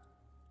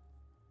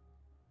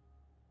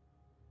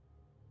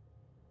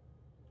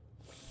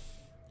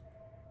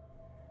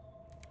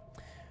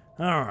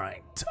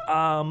 Alright.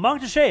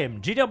 Marked a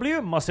shame.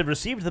 GW must have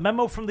received the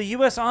memo from the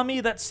US Army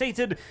that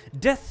stated,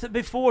 "Death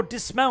before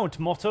dismount"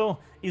 motto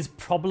is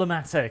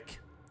problematic.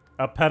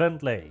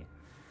 Apparently.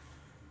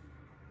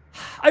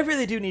 I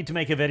really do need to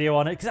make a video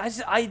on it,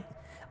 because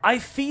I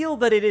feel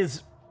that it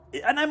is...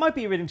 And I might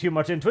be reading too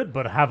much into it,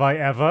 but have I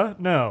ever?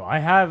 No, I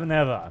have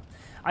never.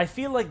 I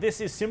feel like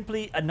this is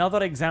simply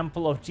another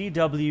example of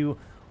GW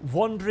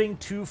wandering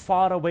too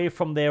far away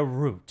from their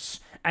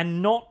roots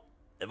and not...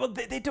 Well,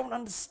 they don't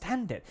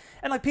understand it.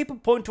 And like people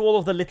point to all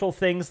of the little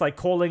things like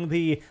calling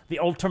the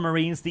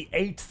Ultramarines the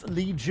 8th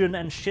Legion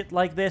and shit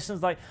like this, and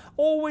it's like,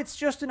 oh, it's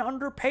just an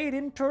underpaid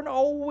intern,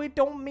 oh, it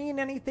don't mean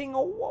anything,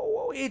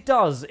 oh, it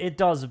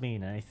does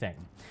mean anything.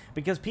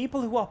 Because people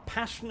who are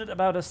passionate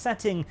about a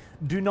setting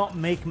do not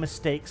make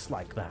mistakes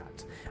like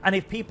that. And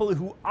if people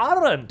who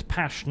aren't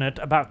passionate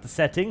about the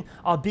setting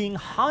are being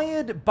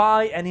hired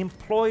by and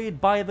employed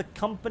by the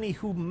company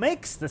who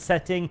makes the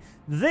setting,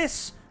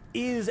 this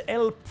is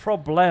el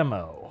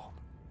problemo.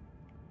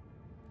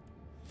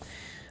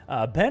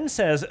 Ben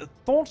says,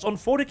 thoughts on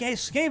 40k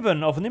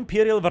Skaven of an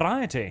Imperial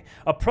variety?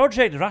 A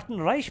Project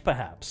Rattenreich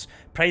perhaps,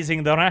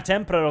 praising the Rat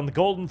Emperor on the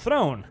Golden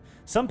Throne.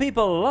 Some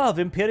people love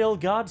Imperial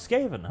Guard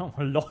Skaven. Oh,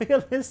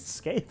 Loyalist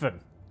Skaven.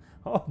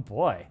 Oh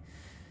boy.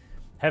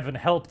 Heaven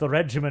help the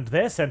regiment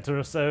they're sent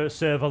to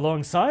serve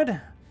alongside.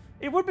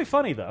 It would be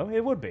funny though,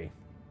 it would be.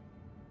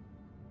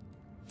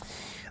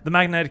 The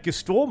magnetic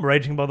storm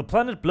raging by the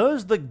planet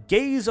blurs the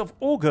gaze of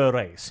Augur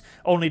race.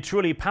 Only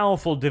truly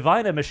powerful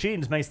diviner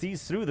machines may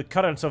seize through the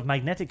currents of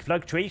magnetic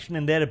fluctuation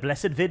in their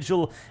blessed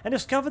vigil and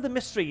discover the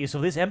mysteries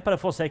of this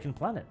Emperor-forsaken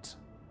planet.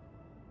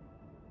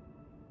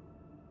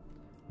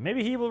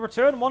 Maybe he will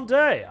return one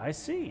day. I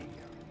see.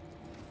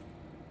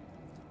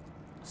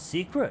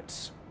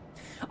 Secrets.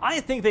 I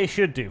think they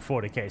should do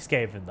 40k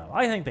Skaven, though.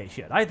 I think they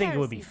should. I think it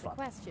would be fun.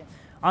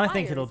 I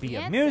think it'll be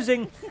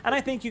amusing, and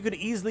I think you could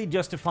easily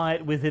justify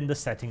it within the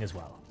setting as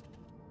well.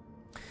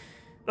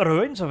 The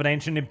ruins of an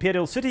ancient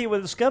imperial city were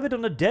discovered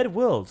on a dead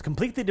world,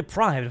 completely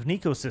deprived of an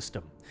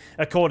ecosystem.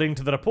 According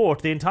to the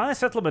report, the entire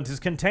settlement is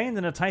contained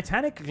in a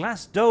titanic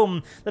glass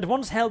dome that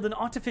once held an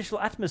artificial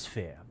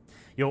atmosphere.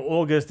 Your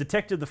augurs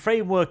detected the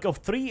framework of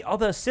 3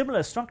 other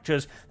similar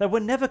structures that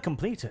were never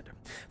completed.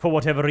 For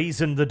whatever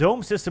reason, the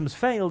dome systems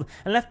failed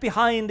and left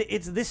behind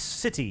this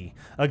city,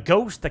 a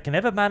ghost that can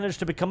never manage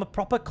to become a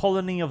proper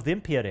colony of the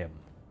Imperium.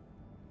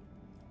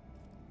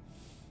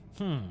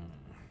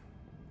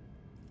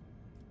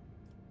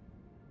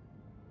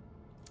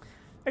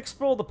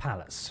 Explore the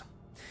palace.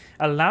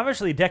 A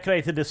lavishly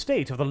decorated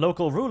estate of the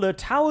local ruler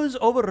towers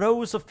over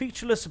rows of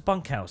featureless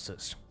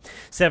bunkhouses.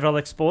 Several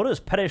explorers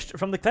perished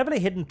from the cleverly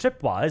hidden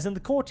tripwires in the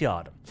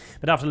courtyard,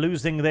 but after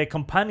losing their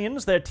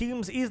companions, their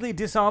teams easily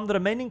disarmed the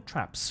remaining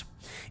traps.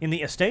 In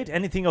the estate,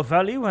 anything of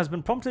value has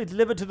been promptly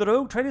delivered to the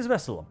rogue trader's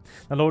vessel.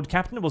 The Lord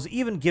Captain was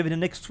even given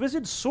an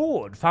exquisite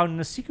sword found in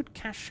a secret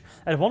cache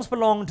that once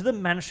belonged to the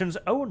mansion's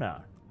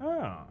owner.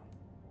 Ah.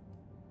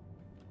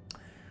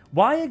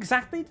 Why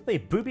exactly did they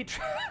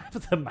booby-trap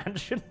the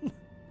mansion?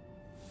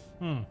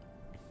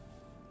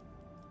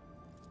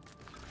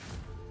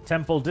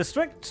 Temple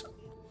District.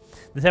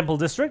 The Temple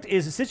District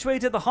is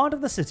situated at the heart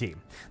of the city.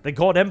 The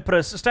God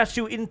Empress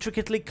statue,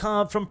 intricately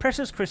carved from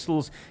precious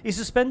crystals, is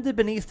suspended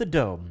beneath the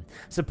dome,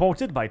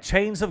 supported by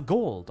chains of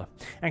gold,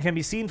 and can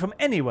be seen from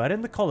anywhere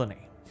in the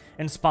colony.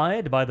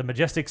 Inspired by the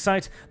majestic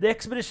sight, the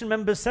expedition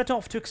members set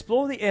off to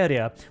explore the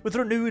area with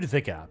renewed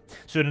vigor.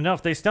 Soon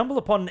enough, they stumbled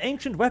upon an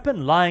ancient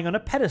weapon lying on a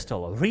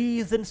pedestal,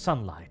 wreathed in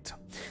sunlight.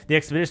 The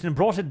expedition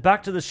brought it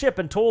back to the ship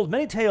and told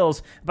many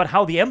tales about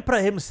how the Emperor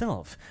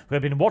himself, who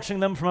had been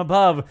watching them from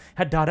above,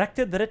 had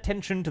directed their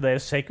attention to their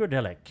sacred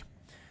relic.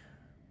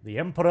 The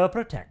Emperor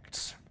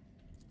protects.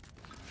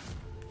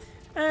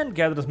 And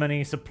gathered as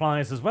many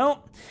supplies as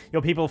well.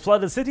 Your people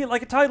flooded the city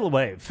like a tidal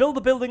wave, filled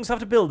the buildings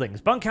after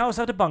buildings, bunkhouse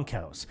after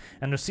bunkhouse,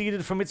 and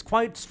receded from its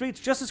quiet streets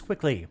just as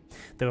quickly.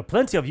 There were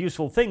plenty of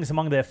useful things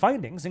among their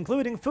findings,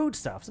 including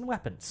foodstuffs and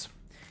weapons.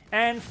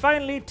 And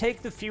finally,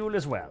 take the fuel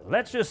as well.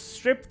 Let's just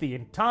strip the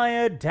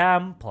entire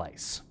damn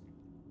place.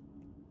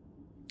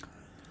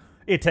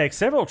 It takes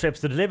several trips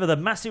to deliver the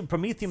massive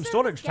Promethium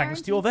storage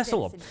tanks to your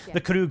vessel. Citizenship.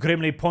 The crew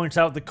grimly points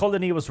out the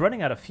colony was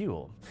running out of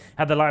fuel.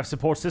 Had the life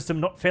support system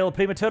not failed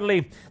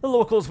prematurely, the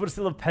locals would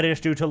still have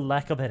perished due to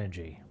lack of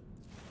energy.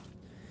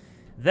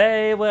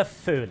 They were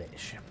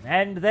foolish,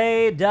 and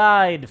they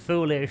died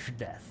foolish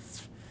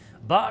deaths.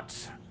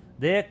 But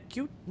their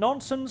cute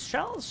nonsense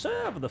shall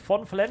serve the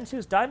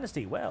Fonfalentius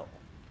dynasty well.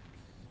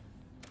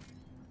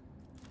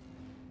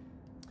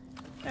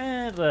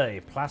 And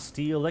a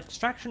plasteel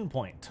extraction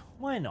point.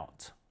 Why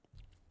not?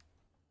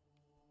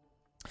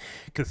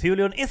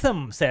 Cthulhuan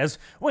Itham says,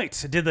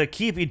 wait, did the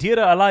Keep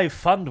Idira Alive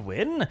Fund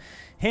win?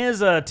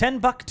 Here's a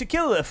 $10 to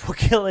kill for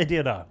Kill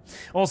Idira.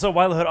 Also,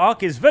 while her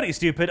arc is very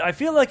stupid, I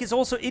feel like it's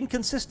also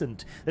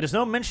inconsistent. There is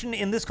no mention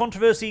in this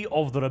controversy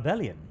of the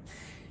rebellion.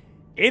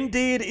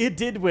 Indeed, it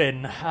did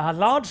win,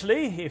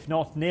 largely, if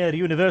not near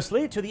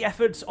universally, to the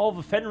efforts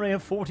of Fenrir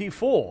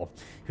 44,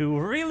 who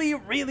really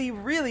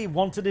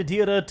wanted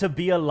Idira to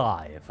be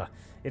alive.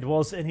 It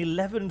was an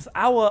 11th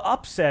hour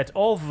upset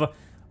of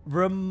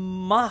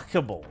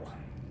remarkable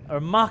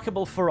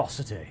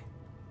ferocity.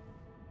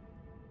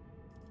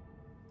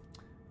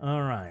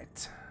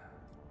 Alright.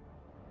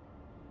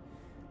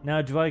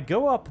 Now, do I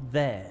go up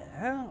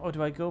there, or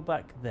do I go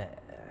back there?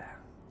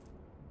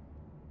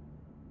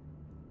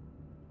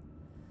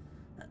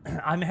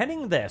 I'm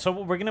heading there, so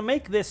we're going to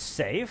make this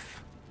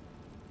safe.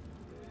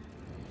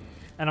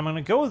 And I'm going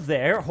to go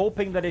there,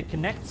 hoping that it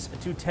connects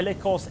to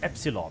Telecos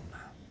Epsilon.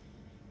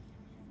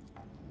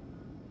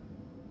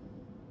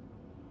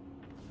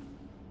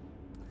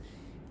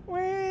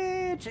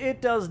 Which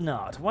it does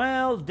not.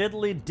 Well,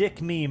 diddly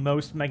dick me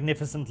most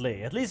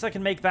magnificently. At least I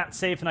can make that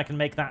safe, and I can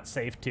make that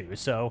safe too,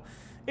 so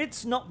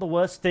it's not the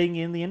worst thing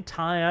in the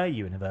entire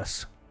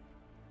universe.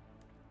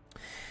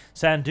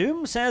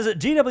 Sandoom says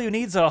GW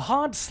needs a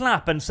hard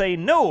slap and say,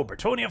 no,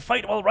 Bretonia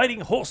fight while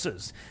riding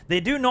horses. They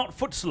do not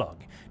foot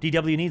slug.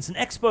 DW needs an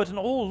expert in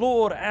all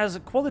lore as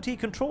quality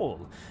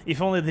control. If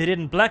only they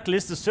didn't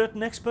blacklist a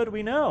certain expert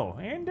we know.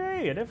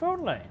 Indeed, if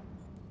only.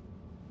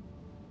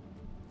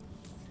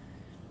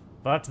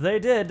 But they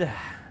did.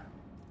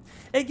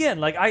 Again,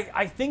 like,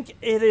 I think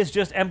it is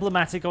just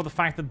emblematic of the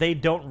fact that they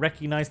don't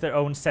recognize their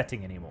own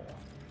setting anymore.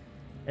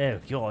 Oh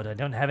god, I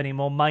don't have any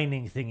more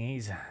mining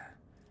thingies.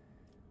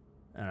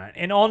 Alright,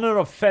 in honor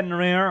of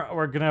Fenrir,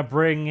 we're gonna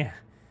bring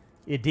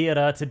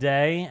Idira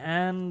today,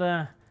 and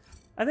I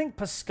think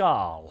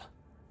Pascal.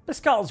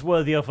 Pascal's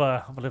worthy of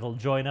a little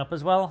join-up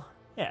as well.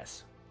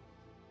 Yes.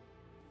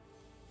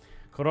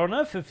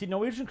 Corona, 50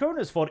 Norwegian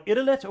kroners for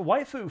Irilet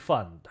Waifu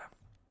Fund.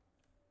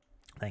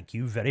 Thank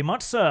you very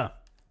much, sir.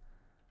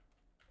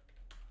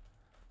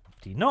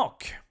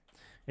 Knock.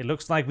 It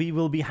looks like we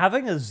will be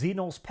having a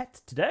Xenos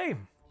pet today.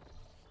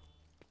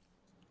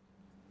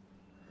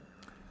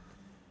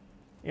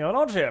 Your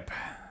Lordship.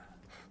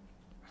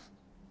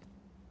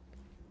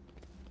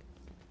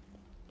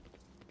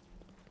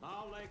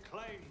 I'll lay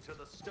claim to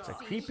the It's a stars.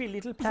 creepy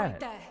little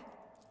planet.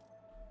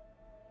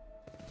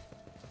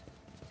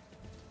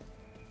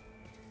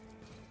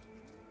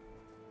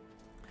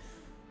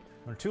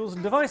 Our tools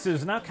and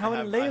devices now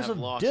covered in layers of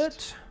lost.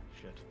 dirt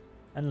Shit.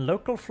 and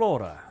local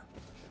flora.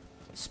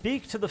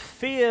 Speak to the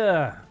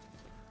fear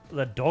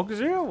that dogs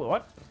you?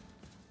 What?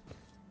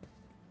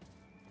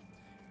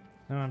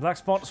 Black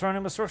spot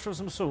surrounding the structure of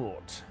some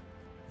sort.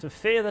 To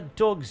fear that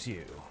dogs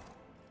you.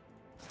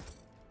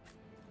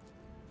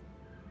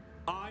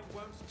 I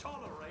won't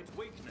tolerate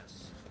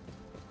weakness.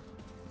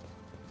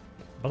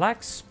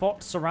 Black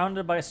spot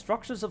surrounded by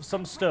structures of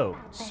some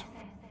stones.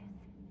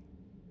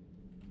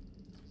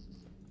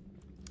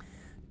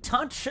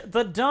 Touch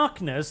the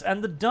darkness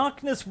and the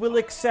darkness will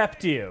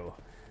accept you.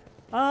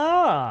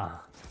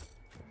 Ah.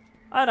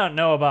 I don't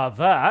know about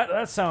that.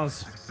 That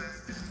sounds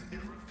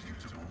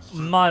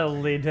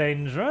mildly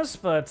dangerous,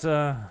 but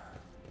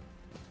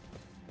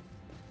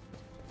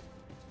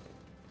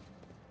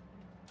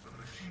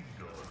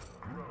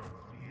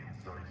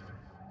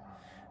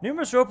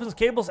numerous ropes and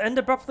cables end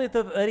abruptly at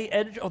the very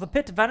edge of the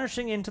pit,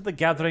 vanishing into the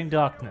gathering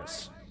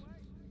darkness.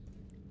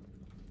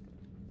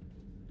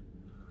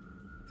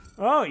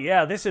 Oh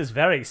yeah, this is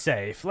very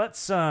safe.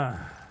 Let's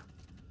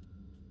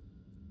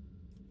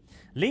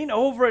lean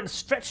over and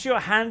stretch your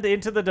hand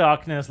into the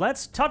darkness.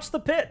 Let's touch the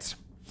pit.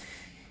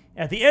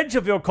 At the edge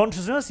of your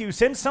consciousness, you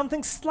sense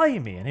something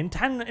slimy and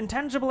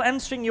intangible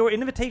answering your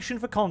invitation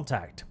for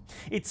contact.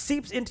 It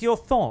seeps into your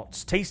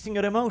thoughts, tasting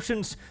your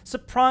emotions.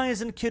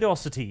 Surprise and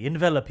curiosity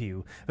envelop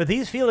you, but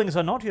these feelings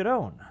are not your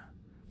own.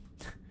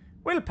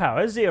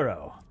 Willpower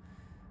 0.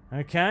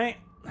 Okay,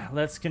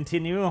 let's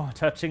continue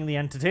touching the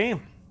entity.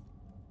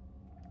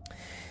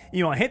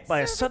 You are hit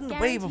by a sudden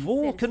wave of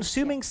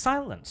all-consuming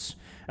silence.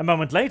 A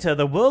moment later,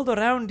 the world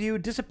around you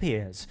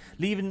disappears,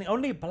 leaving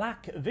only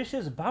black,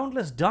 vicious,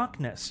 boundless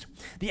darkness,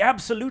 the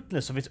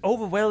absoluteness of it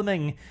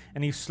overwhelming,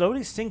 and you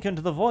slowly sink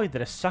into the void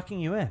that is sucking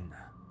you in.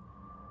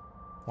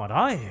 What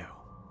are you?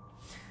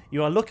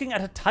 You are looking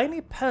at a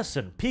tiny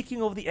person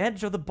peeking over the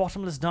edge of the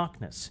bottomless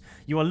darkness.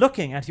 You are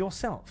looking at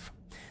yourself.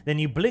 Then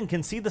you blink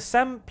and see the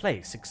same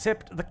place,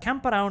 except the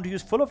camp around you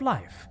is full of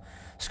life.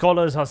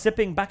 Scholars are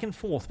zipping back and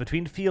forth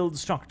between field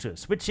structures,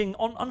 switching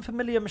on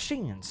unfamiliar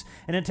machines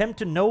in an attempt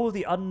to know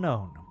the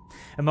unknown.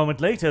 A moment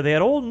later, they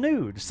are all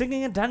nude,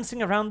 singing and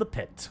dancing around the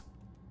pit.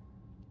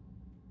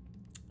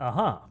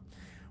 Aha.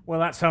 Well,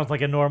 that sounds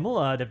like a normal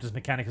Adeptus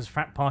Mechanicus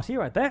frat party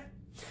right there.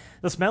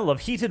 The smell of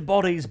heated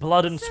bodies,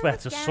 blood, and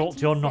sweat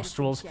assault your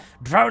nostrils,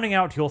 drowning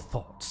out your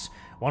thoughts.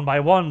 One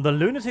by one, the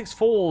lunatics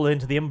fall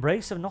into the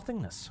embrace of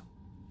nothingness.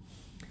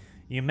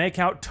 You make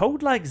out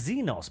toad-like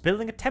Xenos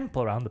building a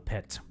temple around the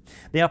pit.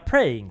 They are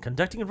praying,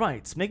 conducting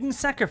rites, making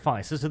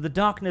sacrifices to the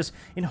darkness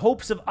in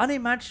hopes of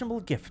unimaginable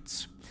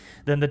gifts.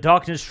 Then the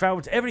darkness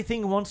shrouds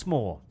everything once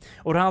more.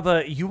 Or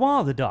rather, you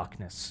are the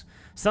darkness.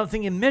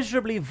 Something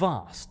immeasurably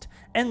vast,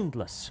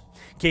 endless,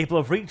 capable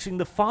of reaching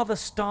the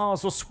farthest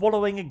stars or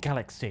swallowing a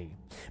galaxy.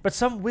 But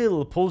some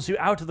will pulls you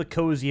out of the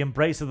cozy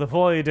embrace of the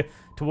void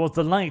towards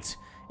the light,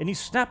 and you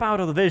snap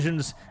out of the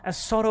visions as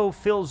sorrow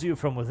fills you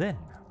from within.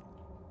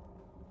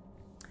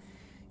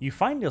 You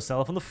find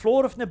yourself on the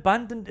floor of an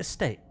abandoned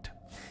estate.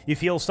 You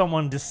feel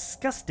someone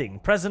disgusting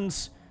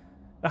presence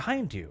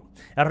behind you.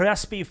 A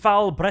raspy,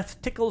 foul breath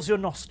tickles your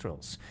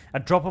nostrils. A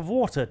drop of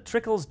water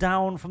trickles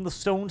down from the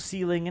stone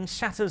ceiling and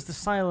shatters the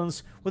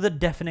silence with a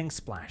deafening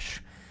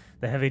splash.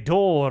 The heavy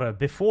door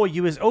before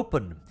you is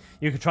open.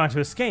 You can try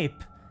to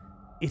escape.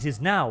 It is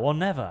now or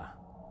never.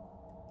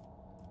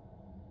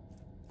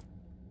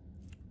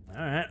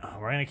 Alright,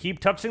 we're going to keep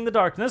touching the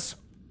darkness.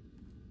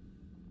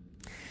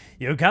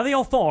 You gather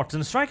your thoughts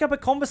and strike up a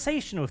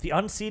conversation with the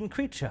unseen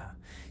creature.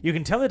 You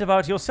can tell it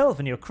about yourself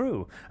and your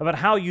crew, about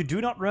how you do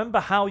not remember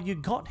how you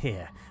got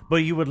here, but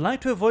you would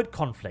like to avoid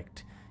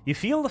conflict. You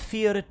feel the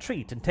fear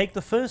retreat and take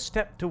the first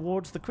step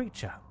towards the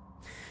creature.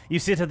 You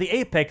sit at the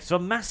apex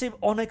of a massive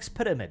onyx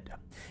pyramid.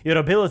 Your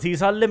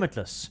abilities are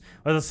limitless.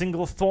 With a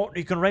single thought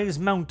you can raise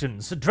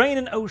mountains, drain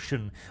an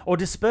ocean, or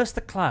disperse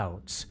the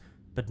clouds.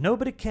 But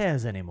nobody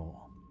cares anymore.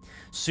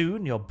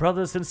 Soon your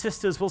brothers and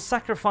sisters will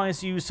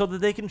sacrifice you so that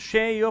they can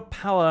share your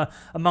power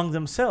among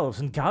themselves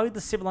and guide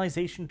the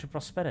civilization to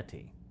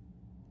prosperity.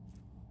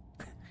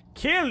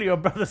 Kill your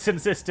brothers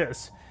and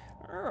sisters!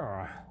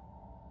 Urgh.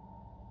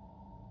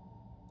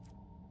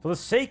 For the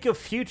sake of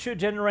future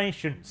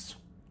generations.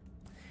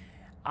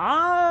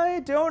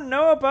 I don't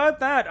know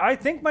about that. I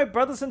think my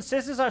brothers and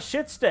sisters are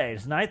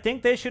shit-stains, and I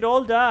think they should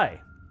all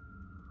die.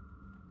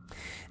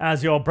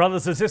 As your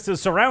brothers and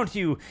sisters surround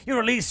you, you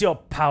release your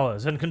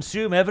powers and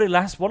consume every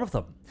last one of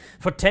them.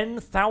 For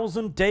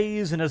 10,000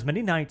 days and as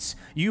many nights,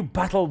 you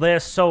battle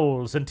their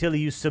souls until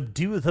you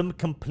subdue them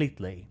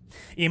completely.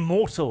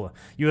 Immortal,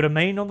 you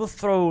remain on the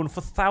throne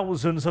for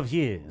thousands of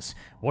years,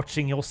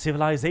 watching your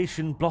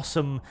civilization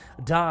blossom,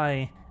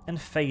 die,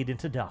 and fade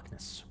into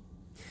darkness.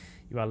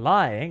 You are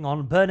lying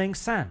on burning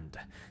sand,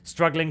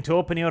 struggling to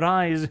open your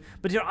eyes,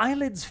 but your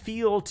eyelids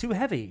feel too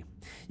heavy.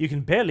 You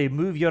can barely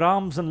move your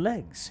arms and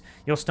legs.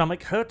 Your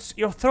stomach hurts,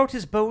 your throat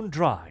is bone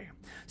dry.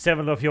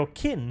 Several of your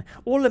kin,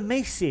 all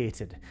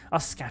emaciated, are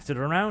scattered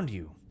around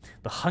you.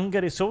 The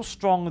hunger is so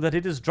strong that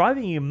it is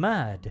driving you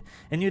mad,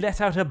 and you let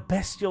out a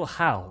bestial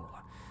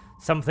howl.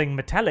 Something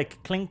metallic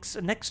clinks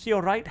next to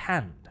your right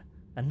hand.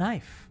 A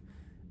knife.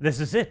 This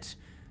is it.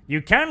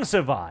 You can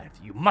survive.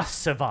 You must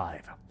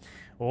survive.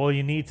 All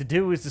you need to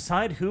do is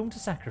decide whom to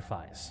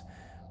sacrifice.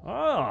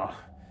 Oh,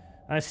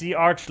 I see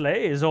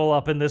Archlay is all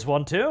up in this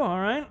one too,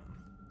 alright.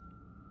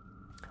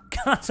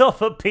 Cut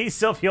off a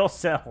piece of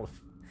yourself.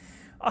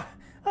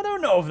 I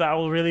don't know if that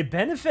will really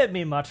benefit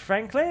me much,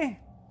 frankly.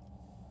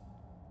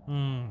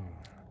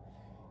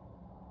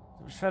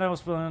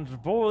 Shadows,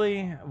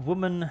 boy,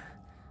 woman,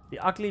 the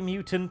ugly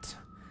mutant,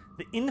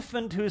 the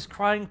infant who is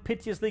crying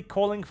piteously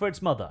calling for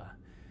its mother.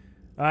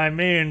 I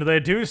mean, they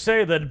do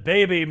say that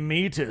baby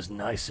meat is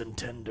nice and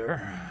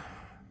tender.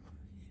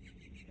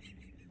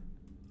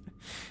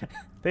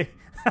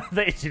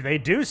 They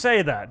do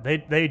say that.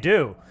 They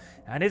do.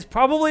 And it's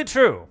probably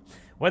true.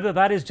 Whether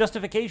that is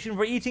justification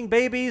for eating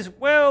babies,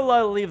 well,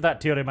 I'll leave that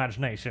to your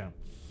imagination.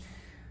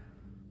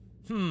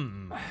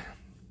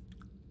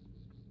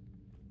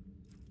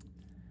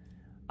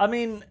 I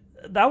mean,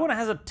 that one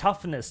has a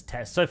toughness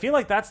test, so I feel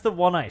like that's the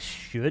one I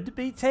should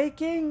be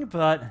taking,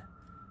 but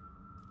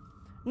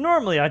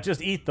normally I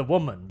just eat the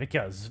woman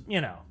because,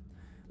 you know.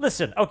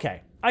 Listen,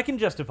 okay, I can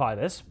justify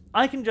this,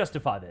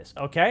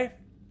 okay?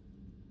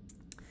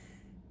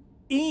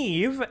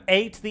 Eve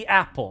ate the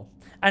apple,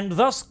 and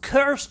thus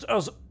cursed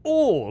us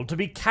all to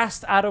be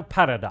cast out of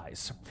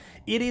paradise.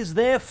 It is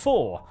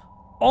therefore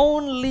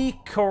only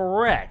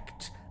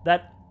correct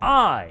that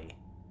I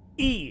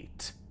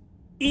eat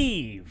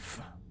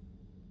Eve.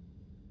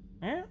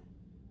 Yeah?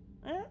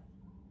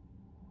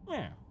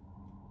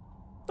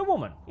 The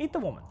woman. Eat the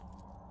woman.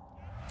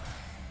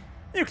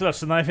 You clutch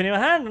the knife in your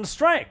hand and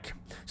strike.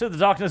 So the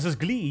darkness's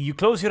glee, you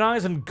close your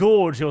eyes and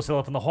gorge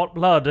yourself in the hot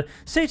blood,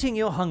 sating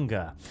your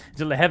hunger,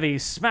 until a heavy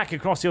smack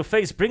across your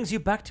face brings you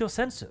back to your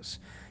senses.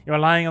 You are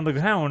lying on the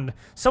ground,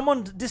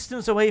 some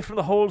distance away from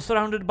the hole,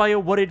 surrounded by your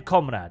worried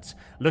comrades.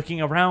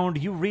 Looking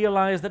around, you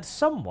realize that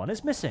someone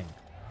is missing.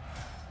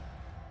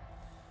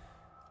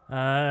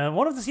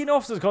 One of the senior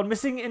officers gone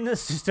missing in the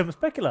system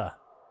specular.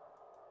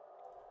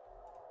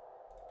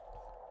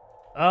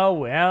 Oh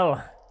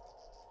well.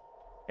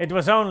 It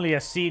was only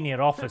a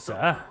senior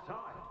officer.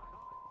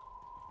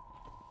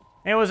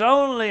 It was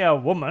only a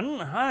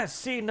woman. I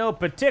see no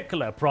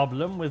particular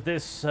problem with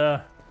this,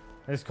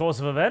 this course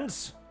of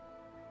events.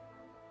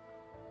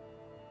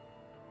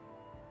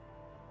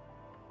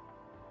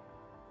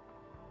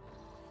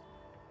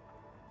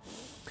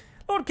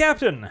 Lord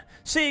Captain,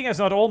 seeing as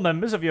not all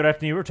members of your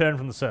retinue return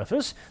from the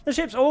surface, the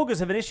ship's augurs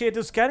have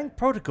initiated scanning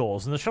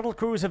protocols and the shuttle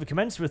crews have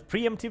commenced with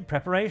preemptive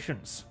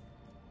preparations.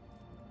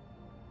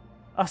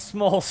 A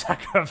small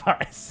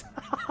sacrifice.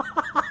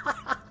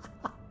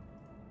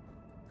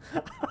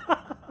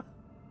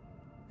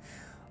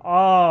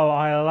 Oh,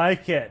 I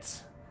like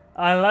it.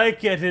 I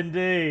like it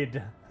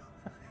indeed.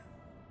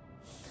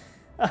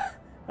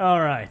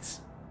 Alright.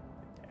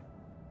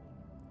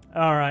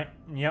 Alright,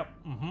 yep,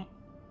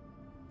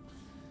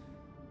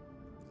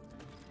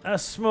 A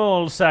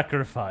small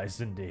sacrifice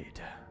indeed.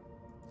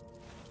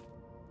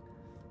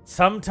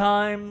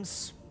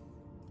 Sometimes,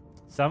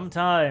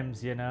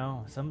 you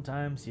know,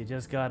 sometimes you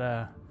just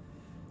gotta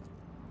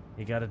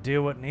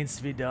do what needs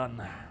to be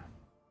done.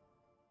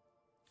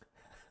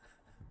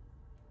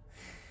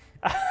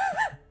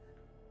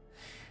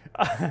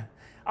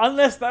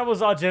 Unless that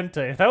was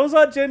Argenta. If that was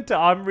Argenta,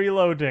 I'm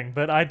reloading,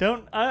 but I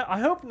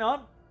hope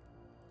not.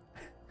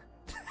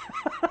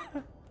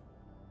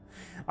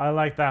 I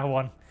like that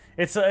one.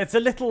 It's a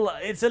little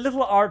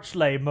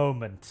Archlay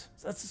moment.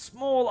 It's a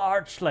small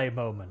Archlay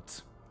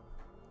moment.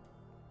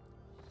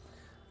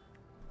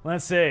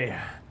 Let's see.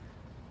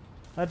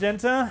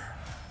 Argenta,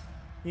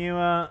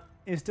 you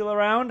still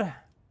around?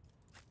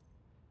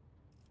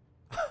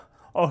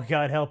 Oh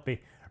God, help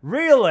me.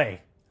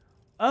 Really?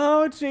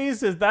 Oh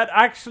Jesus, that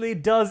actually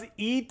does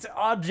eat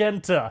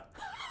Argenta.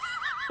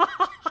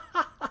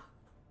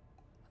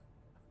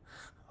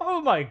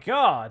 Oh my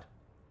God.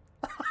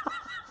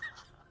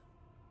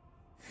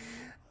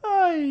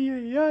 Ay,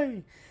 ay,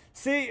 ay.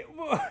 See,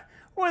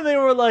 when they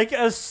were like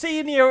a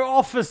senior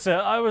officer,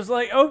 I was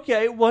like,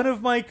 okay, one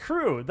of my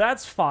crew.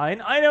 That's fine.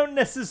 I don't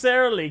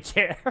necessarily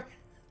care.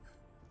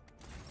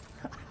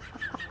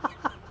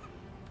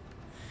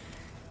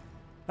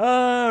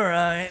 All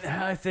right,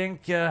 I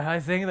think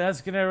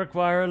that's gonna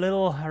require a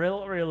little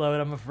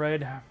reload, I'm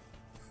afraid.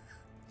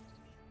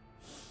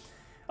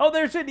 Oh,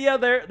 there's it. Yeah,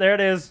 there it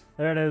is.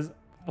 There it is.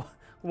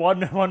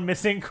 One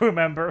missing crew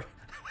member.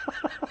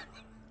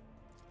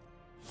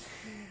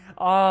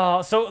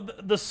 So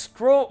the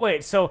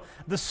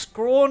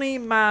scrawny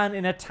man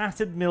in a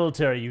tattered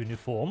military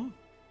uniform.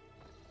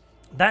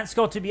 That's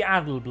got to be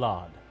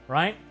Adelblad,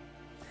 right?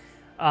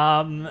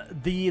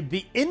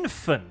 The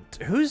infant.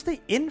 Who's the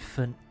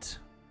infant?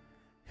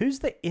 Who's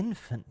the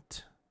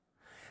infant?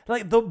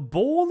 Like the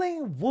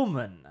bawling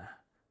woman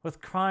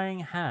with crying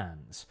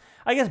hands.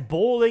 I guess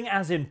bawling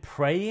as in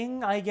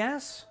praying, I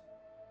guess.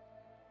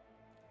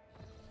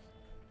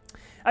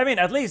 I mean,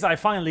 at least I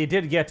finally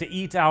did get to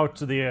eat out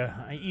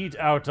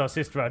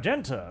Sister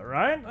Argenta,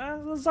 right?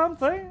 That's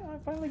something. I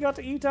finally got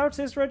to eat out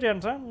Sister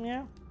Argenta,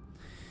 yeah.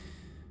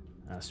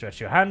 Stretch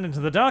your hand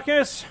into the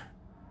darkness.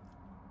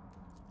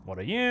 What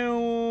are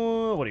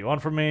you? What do you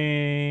want from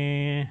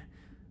me?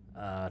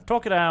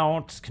 Talk it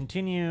out.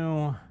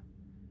 Continue.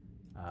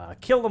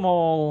 Kill them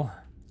all.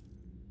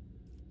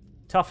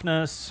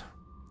 Toughness.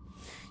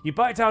 You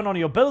bite down on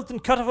your belt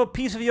and cut off a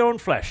piece of your own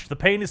flesh. The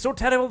pain is so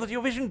terrible that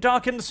your vision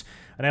darkens.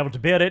 Unable to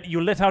bear it,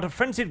 you let out a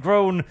frenzied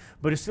groan,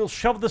 but you still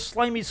shove the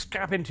slimy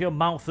scrap into your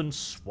mouth and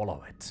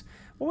swallow it.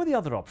 What were the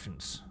other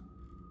options?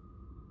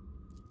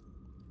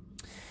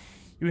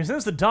 You can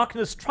sense the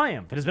darkness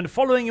triumph. It has been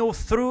following your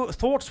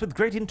thoughts with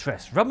great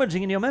interest,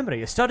 rummaging in your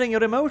memory, studying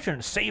your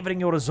emotions, savoring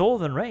your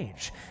resolve and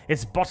rage.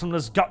 Its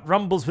bottomless gut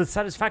rumbles with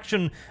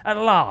satisfaction. At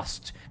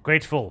last,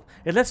 grateful,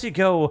 it lets you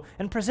go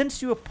and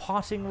presents you a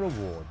parting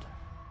reward.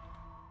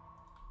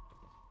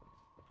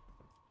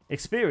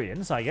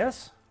 Experience, I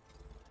guess.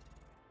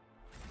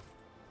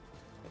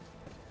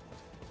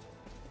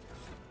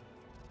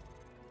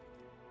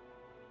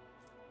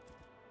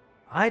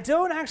 I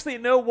don't actually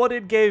know what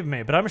it gave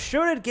me, but I'm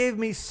sure it gave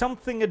me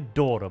something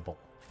adorable.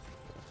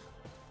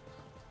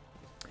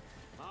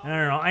 I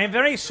don't know. I am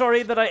very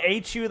sorry that I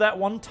ate you that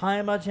one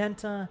time,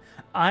 Argenta.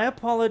 I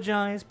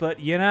apologize, but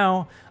you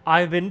know,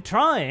 I've been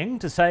trying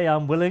to say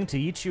I'm willing to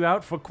eat you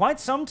out for quite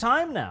some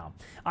time now.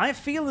 I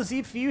feel as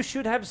if you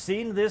should have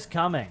seen this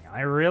coming.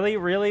 I really,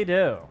 really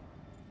do.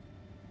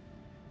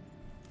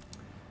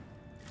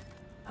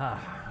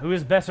 Who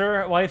is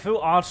better,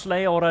 waifu,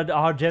 Archlay or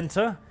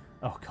Argenta?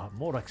 Oh god,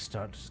 more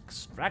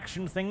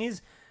extraction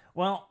thingies?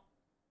 Well,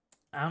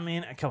 I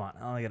mean, come on.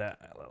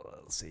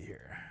 Let's see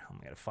here. I'm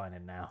gonna find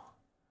it now.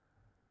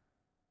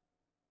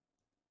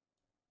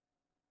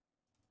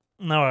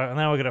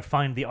 Now we're gonna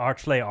find the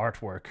Archlay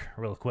artwork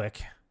real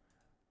quick.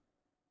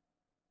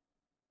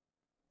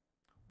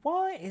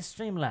 Why is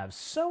Streamlabs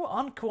so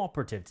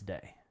uncooperative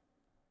today?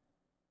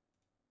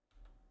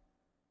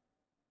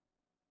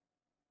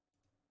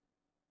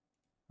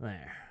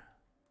 There.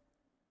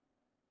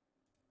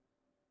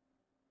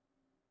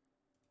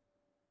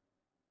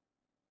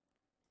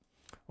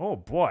 Oh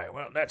boy,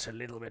 well that's a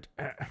little bit.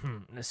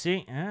 Let's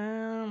see.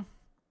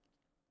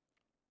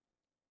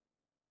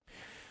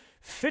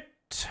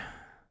 Fit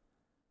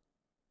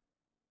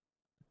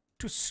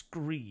to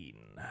screen.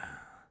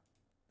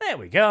 There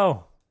we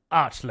go.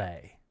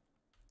 Archley.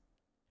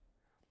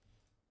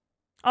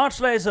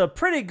 Archley's a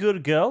pretty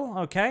good girl,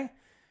 okay?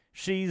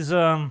 She's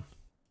a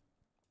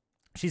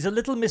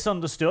little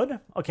misunderstood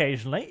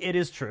occasionally, it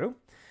is true.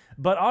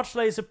 But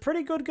Archley's a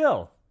pretty good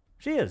girl.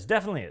 She is,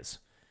 definitely is.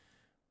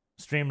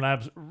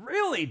 Streamlabs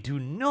really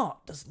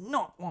does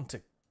not want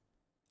to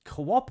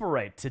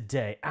cooperate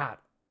today at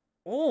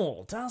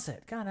all, does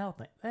it? God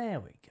help me. There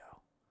we go.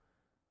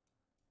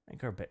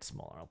 Make her a bit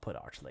smaller. I'll put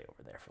Archley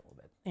over there for a little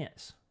bit.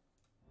 Yes.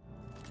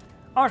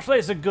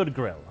 Archley's a good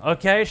girl,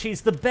 okay?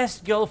 She's the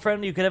best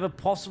girlfriend you could ever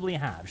possibly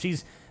have.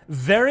 She's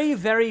very,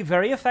 very,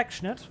 very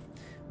affectionate.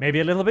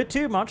 Maybe a little bit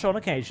too much on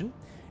occasion.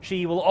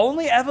 She will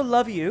only ever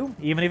love you,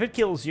 even if it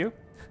kills you.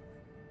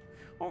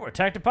 Oh, we're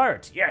attacked the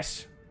pirates.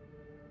 Yes.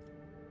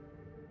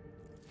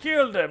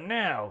 Kill them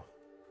now.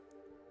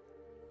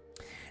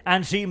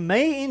 And she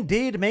may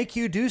indeed make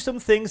you do some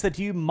things that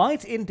you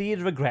might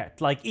indeed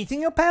regret, like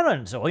eating your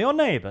parents or your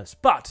neighbors,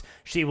 but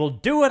she will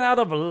do it out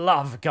of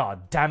love,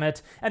 god damn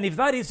it. And if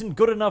that isn't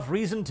good enough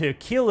reason to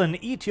kill and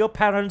eat your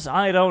parents,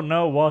 I don't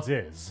know what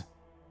is.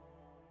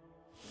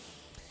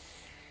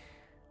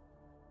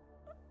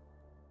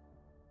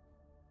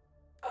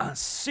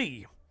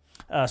 See.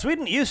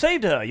 Sweden, you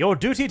saved her. Your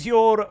duty to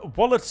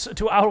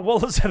our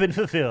wallets have been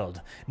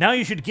fulfilled. Now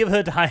you should give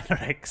her to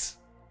Heinrichs.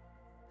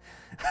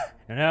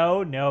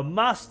 No,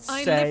 must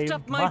save. I lift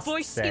up my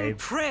voice save. in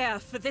prayer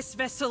for this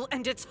vessel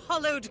and its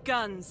hollowed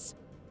guns.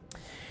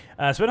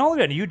 Sven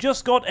Holgren, you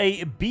just got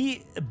a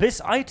bis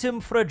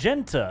item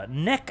fragenta,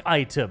 neck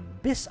item,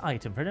 bis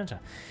item fragenta.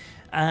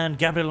 And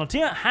Gabriel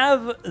Notia,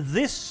 have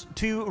this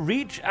to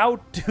reach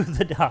out to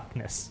the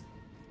darkness.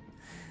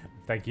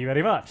 Thank you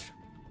very much.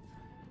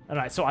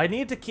 Alright, so I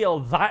need to kill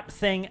that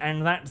thing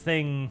and that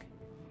thing,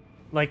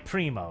 like,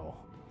 primo.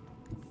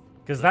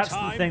 Because that's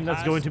the thing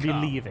that's going to be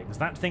leaving. So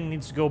that thing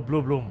needs to go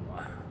blue bloom.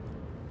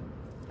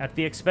 At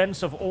the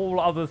expense of all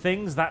other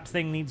things, that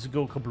thing needs to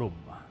go kabloom.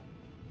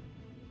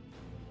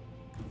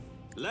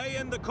 Lay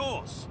in the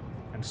course.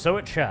 And so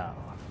it shall.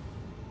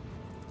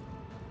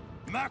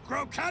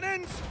 Macro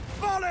cannons,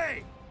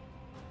 volley!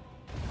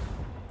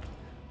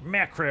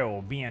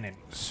 Macro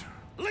cannons.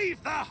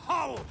 Leave the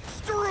hull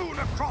strewn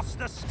across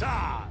the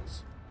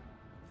stars.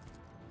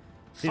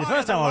 See, the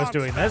first time I was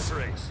doing this,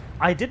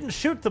 I didn't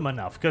shoot them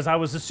enough, because I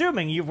was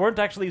assuming you weren't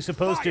actually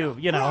supposed to,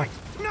 you know,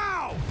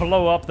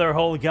 blow up their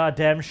whole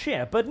goddamn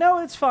ship. But no,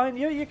 it's fine.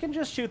 You can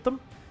just shoot them.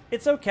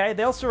 It's okay.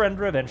 They'll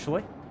surrender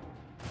eventually.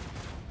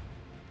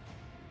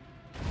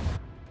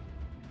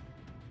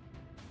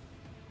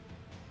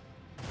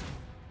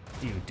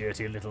 You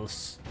dirty little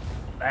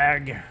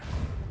slag.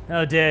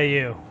 How dare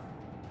you?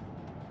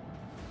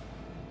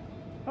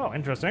 Oh,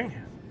 interesting.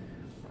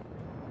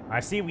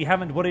 I see we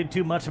haven't worried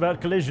too much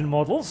about collision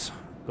models.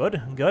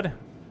 Good, good.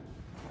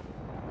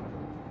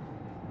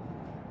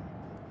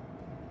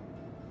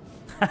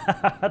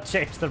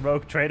 Change the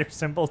rogue trader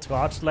symbol to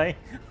Archley.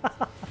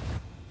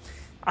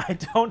 I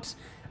don't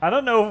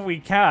know if we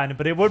can,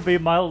 but it would be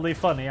mildly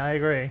funny, I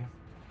agree.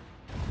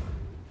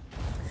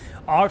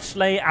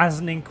 Archley as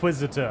an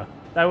inquisitor.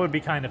 That would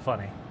be kind of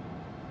funny.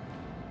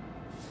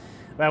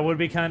 That would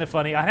be kind of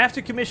funny. I'd have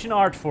to commission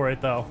art for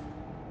it, though.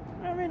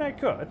 I mean, I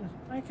could,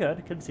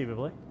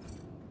 conceivably.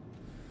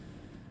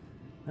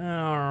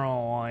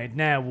 Alright,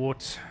 now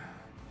what?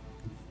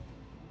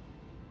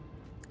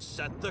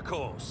 Set the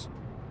course.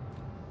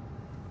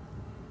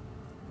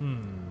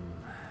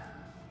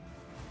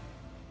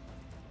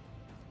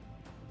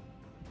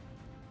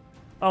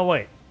 Oh,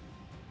 wait.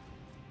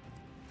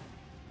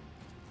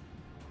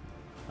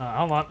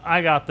 Hold on,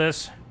 I got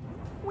this.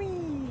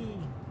 Whee!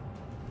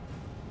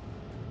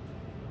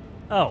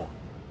 Oh.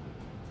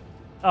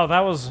 Oh,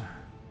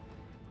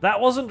 that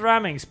wasn't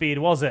ramming speed,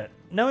 was it?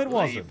 No, it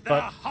wasn't.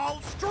 But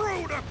hull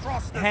strewn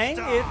across the hang,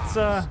 stars. it's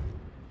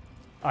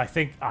I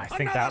think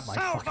that might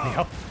fuck me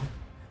up.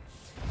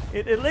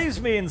 It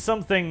leaves me in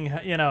something,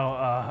 you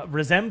know,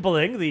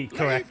 resembling the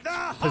correct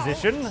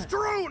position.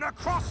 Strewn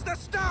across the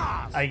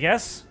stars. I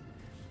guess.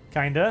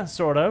 Kinda,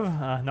 sort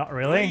of, not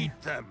really. Lead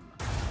them.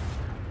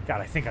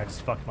 God, I think I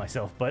just fucked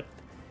myself, but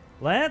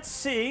let's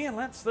see.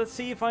 Let's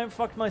see if I've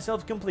fucked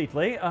myself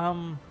completely.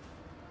 I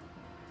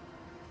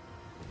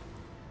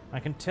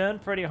can turn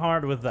pretty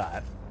hard with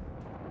that.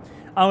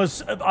 I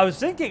was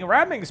thinking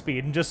ramming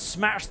speed and just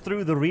smash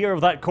through the rear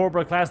of that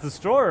Cobra class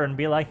destroyer and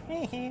be like,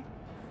 hee.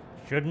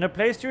 Shouldn't have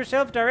placed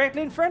yourself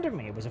directly in front of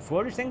me. It was a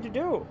foolish thing to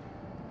do.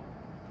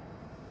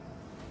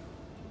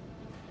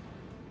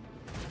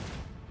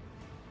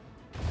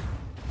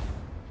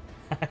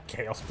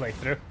 Chaos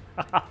playthrough.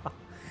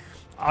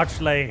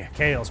 Archley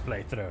Chaos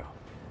playthrough.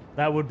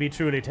 That would be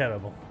truly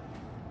terrible.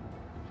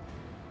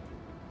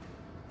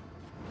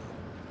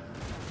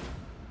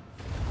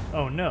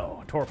 Oh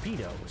no,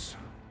 torpedoes.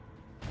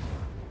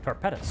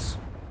 Torpedoes.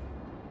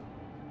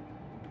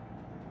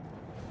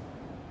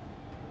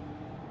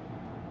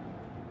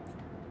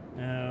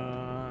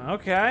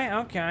 Okay,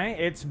 okay.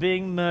 It's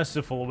being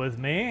merciful with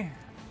me.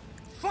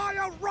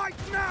 Fire right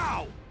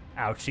now!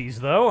 Ouchies,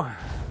 though.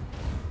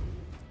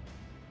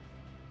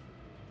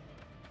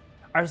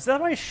 Is that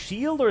my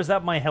shield or is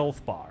that my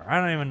health bar? I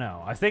don't even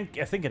know. I think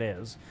it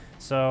is.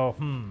 So,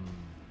 I'm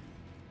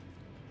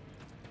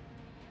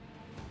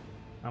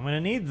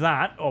gonna need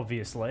that,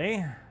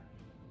 obviously.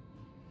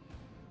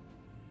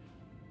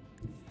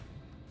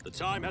 The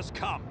time has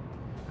come.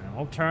 And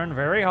we'll turn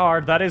very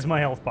hard. That is my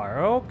health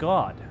bar. Oh,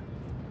 God.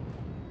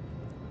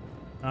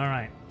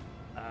 Alright.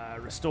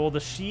 Restore the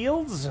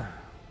shields.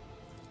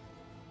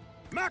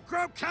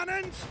 Macro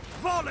cannons,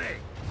 volley!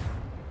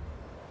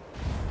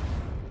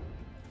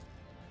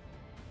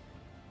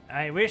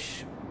 I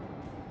wish...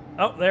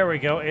 Oh, there we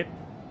go.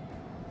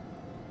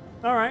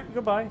 Alright,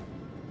 goodbye.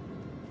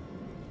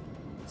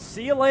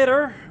 See you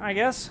later, I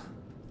guess.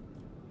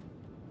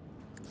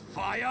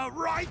 Fire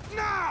right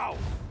now!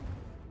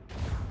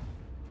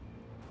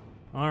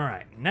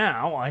 Alright,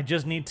 now I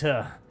just need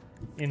to,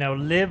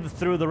 live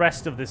through the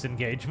rest of this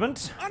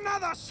engagement.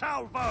 Another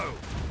salvo!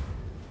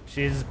 Which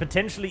is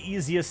potentially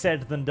easier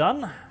said than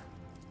done.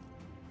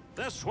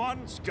 This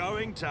one's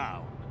going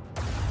down.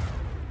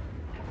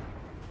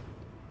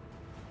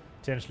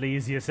 Potentially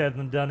easier said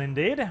than done,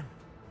 indeed.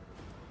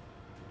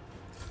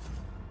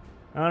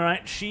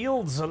 Alright,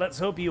 shields, let's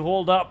hope you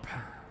hold up.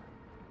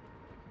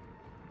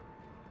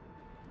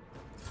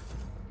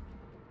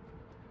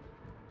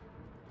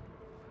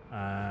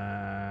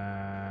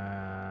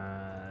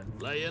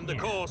 Lay in the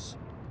course.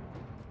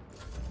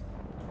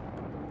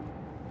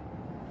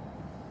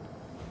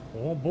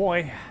 Oh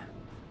boy.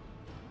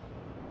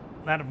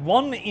 That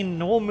one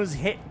enormous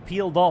hit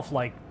peeled off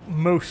like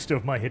most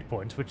of my hit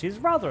points, which is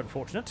rather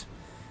unfortunate.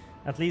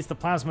 At least the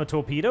plasma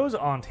torpedoes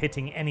aren't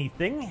hitting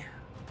anything.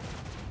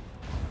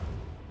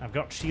 I've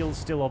got shields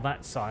still on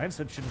that side,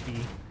 so it shouldn't be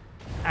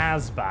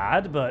as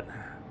bad, but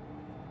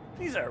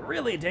these are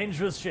really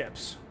dangerous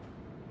ships.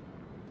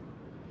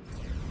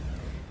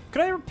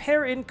 Could I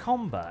repair in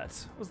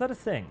combat? Was that a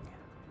thing?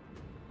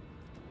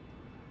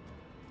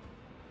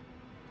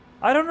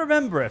 I don't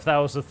remember if that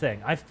was a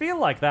thing. I feel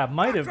like that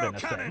might have been a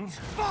thing.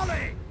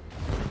 Volley!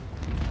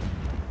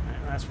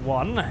 That's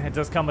one. It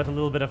does come at a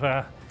little bit of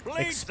a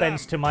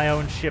expense to my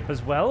own ship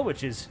as well,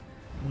 which is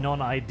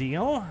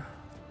non-ideal.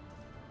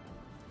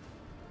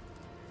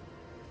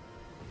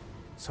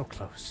 So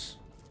close.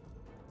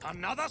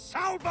 Another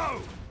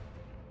salvo!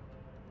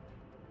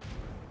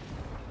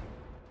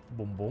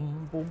 Boom,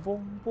 boom, boom,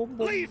 boom, boom,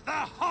 boom. Leave their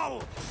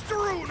hull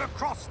strewn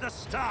across the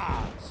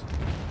stars!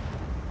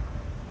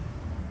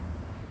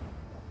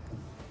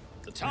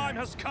 The time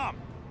has come.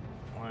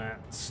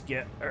 Let's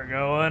get her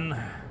going.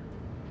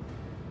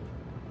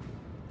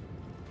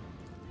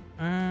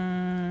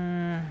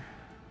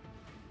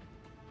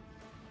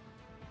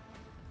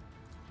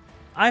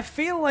 I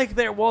feel like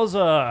there was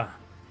a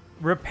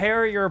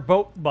repair your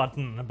boat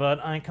button,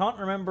 but I can't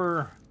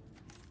remember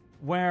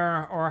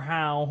where or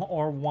how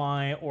or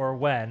why or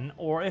when,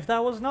 or if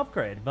that was an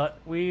upgrade. But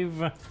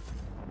we've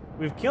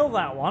killed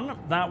that one.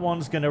 That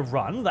one's gonna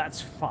run. That's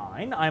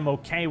fine. I'm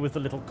okay with the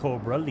little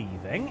Cobra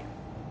leaving.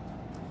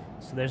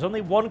 So there's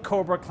only one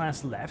Cobra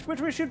class left, which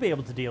we should be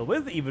able to deal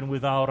with, even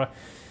with our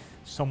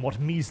somewhat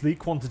measly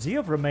quantity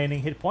of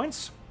remaining hit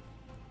points.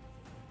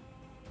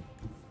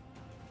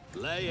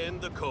 Lay in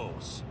the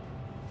course.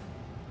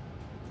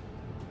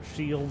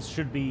 Shields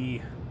should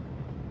be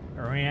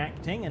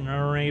reacting and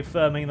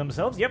reaffirming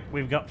themselves. Yep,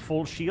 we've got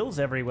full shields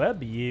everywhere.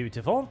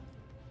 Beautiful.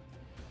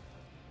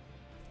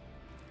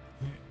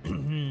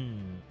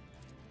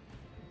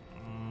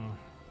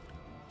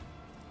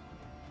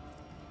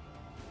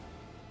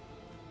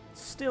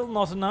 Still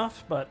not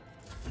enough, but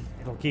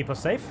it'll keep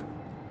us safe.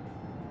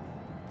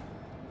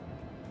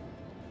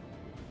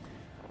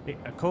 Lit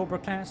a Cobra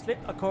class, lit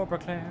a Cobra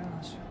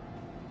class.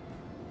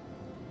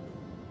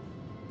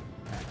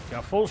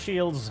 Got full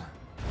shields.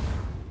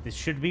 This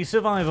should be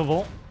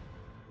survivable.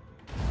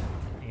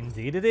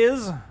 Indeed it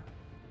is.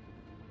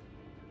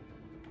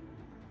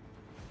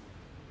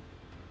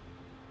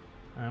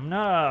 I'm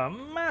not a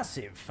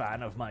massive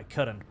fan of my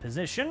current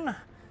position,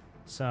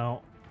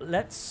 so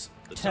let's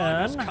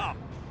turn.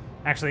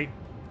 Actually,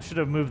 should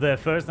have moved there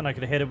first, then I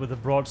could have hit it with a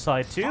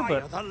broadside too,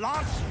 but the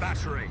lance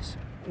batteries.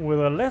 with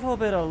a little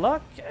bit of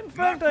luck, in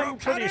fact, I'm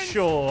pretty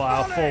sure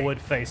our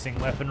forward-facing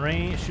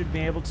weaponry should be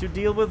able to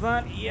deal with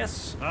that.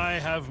 Yes. I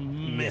have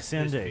missed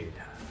Yes, this indeed.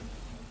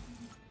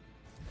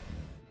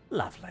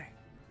 Lovely.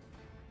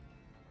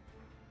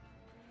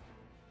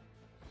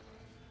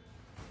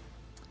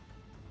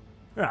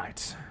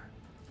 Right.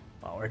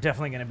 Well, we're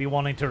definitely going to be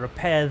wanting to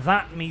repair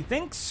that,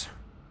 methinks.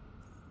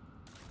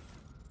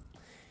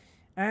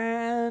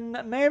 And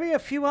maybe a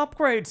few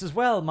upgrades as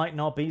well might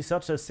not be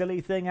such a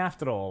silly thing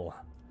after all.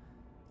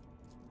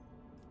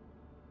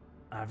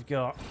 I've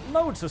got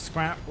loads of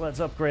scrap. Let's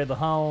upgrade the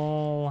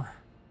hull.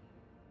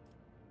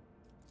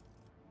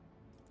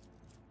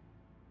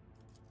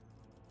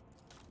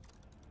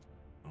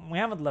 We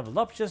haven't leveled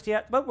up just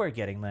yet, but we're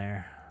getting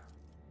there.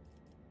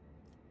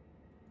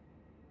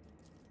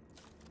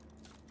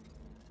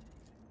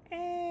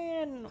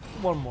 And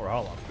one more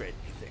hull upgrade,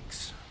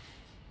 methinks.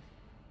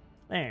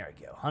 There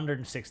we go,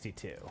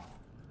 162.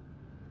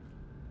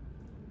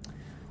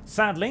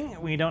 Sadly,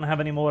 we don't have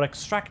any more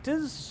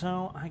extractors,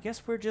 so I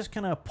guess we're just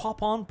gonna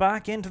pop on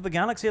back into the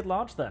galaxy at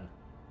large then.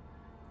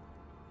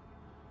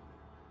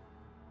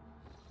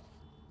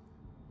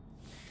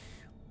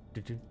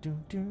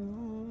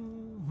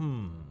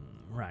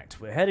 Right,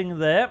 we're heading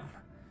there.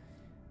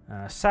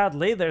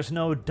 Sadly, there's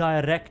no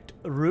direct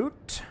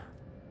route.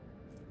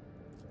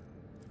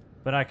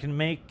 But I can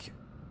make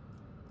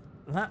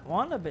that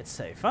one a bit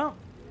safer.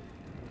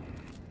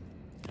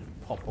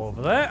 Pop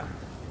over there.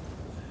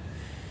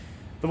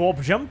 The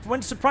warp jump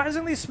went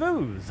surprisingly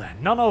smooth.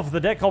 None of the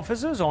deck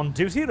officers on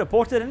duty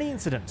reported any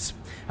incidents.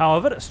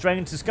 However, a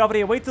strange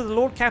discovery awaited the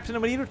Lord Captain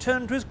when he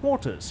returned to his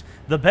quarters.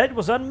 The bed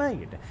was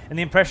unmade, and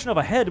the impression of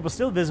a head was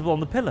still visible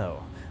on the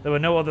pillow. There were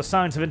no other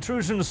signs of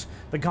intrusions.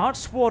 The guard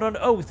swore on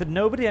oath that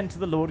nobody entered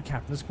the Lord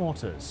Captain's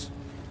quarters.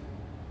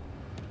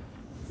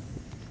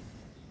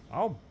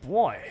 Oh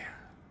boy.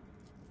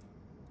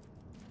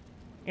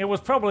 It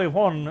was probably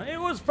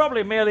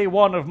merely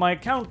one of my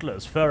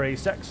countless furry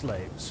sex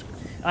slaves.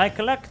 I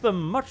collect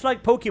them much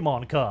like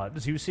Pokemon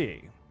cards, you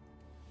see.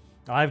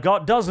 I've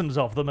got dozens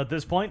of them at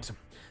this point.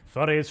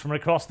 Furries from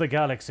across the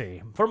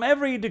galaxy, from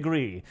every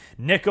degree,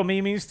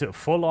 Nicomemes to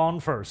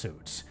full-on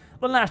fursuits.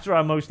 The latter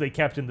are mostly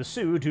kept in the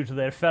zoo due to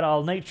their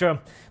feral nature,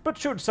 but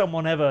should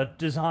someone ever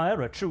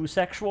desire a true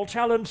sexual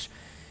challenge,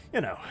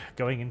 you know,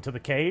 going into the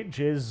cage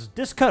is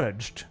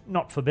discouraged,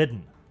 not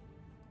forbidden.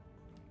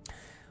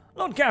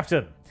 Lord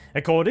Captain,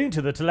 according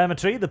to the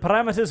telemetry, the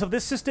parameters of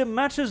this system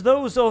matches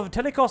those of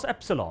Telecos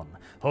Epsilon,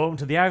 home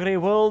to the Agri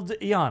world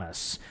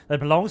Janus, that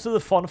belongs to the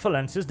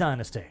Fonfalensis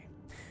dynasty.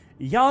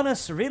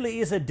 Janus really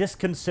is a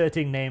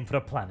disconcerting name for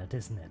a planet,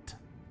 isn't it?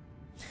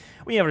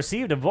 We have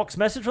received a Vox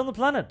message from the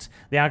planet.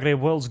 The Agri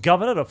world's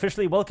governor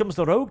officially welcomes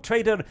the rogue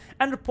trader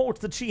and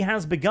reports that she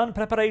has begun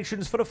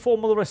preparations for a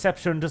formal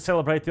reception to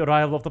celebrate the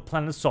arrival of the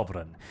planet's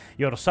sovereign.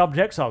 Your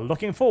subjects are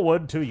looking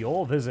forward to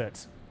your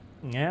visit.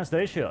 Yes,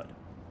 they should.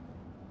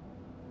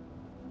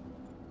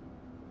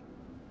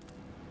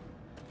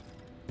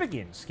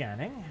 Begin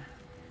scanning.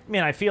 I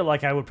mean, I feel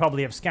like I would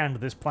probably have scanned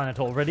this planet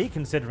already,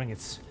 considering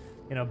it's,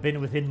 you know, been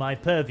within my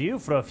purview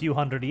for a few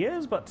hundred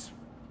years, but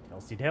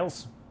tales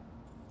details.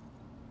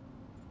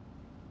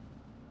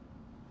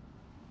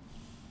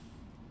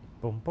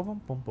 Boom, boom,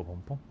 boom, boom, boom,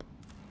 boom, boom.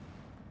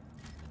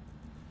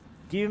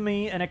 Give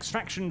me an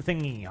extraction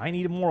thingy. I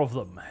need more of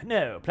them.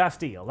 No,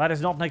 plasteel. That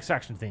is not an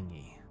extraction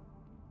thingy.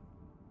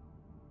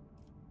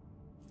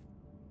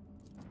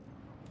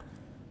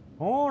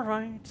 All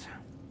right.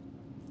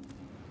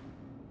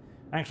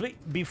 Actually,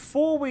 we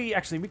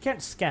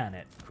can't scan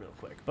it real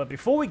quick, but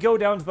before we go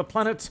down to the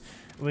planet,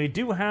 we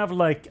do have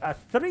like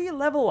 3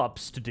 level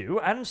ups to do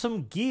and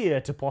some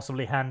gear to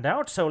possibly hand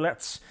out, so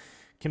let's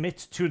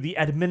commit to the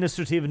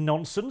administrative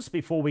nonsense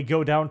before we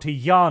go down to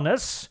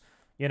Janus,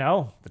 you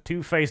know, the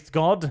two-faced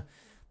god,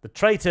 the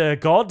traitor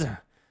god,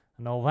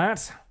 and all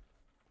that.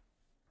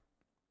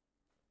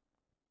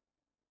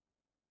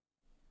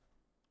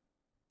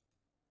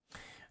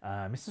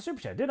 Mr.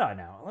 Superchat, did I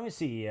now? Let me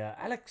see.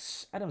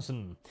 Alex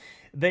Adamson.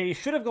 They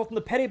should have gotten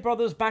the Perry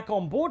brothers back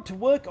on board to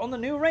work on the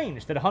new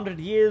range. That 100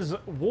 Years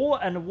War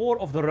and War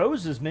of the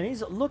Roses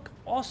minis look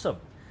awesome.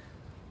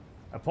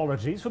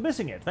 Apologies for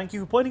missing it. Thank you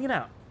for pointing it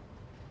out.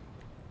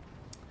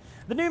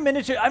 The new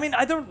miniature, I mean,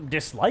 I don't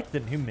dislike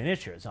the new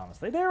miniatures,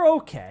 honestly. They're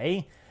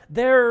okay.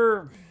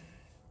 They're,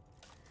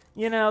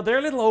 you know, they're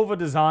a little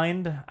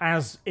over-designed,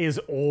 as is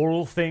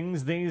all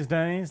things these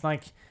days.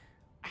 Like,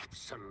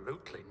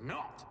 Absolutely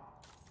not.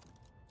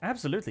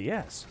 absolutely,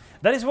 yes.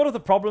 That is one of the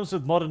problems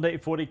with modern-day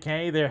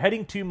 40k. They're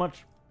heading too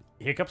much,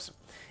 hiccups,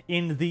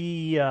 in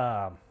the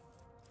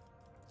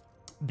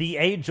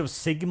Age of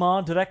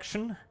Sigmar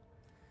direction.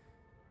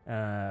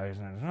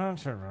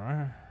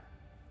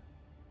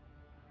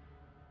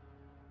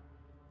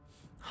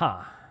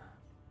 Huh.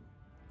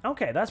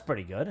 Okay, that's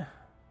pretty good.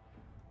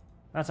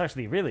 That's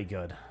actually really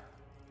good.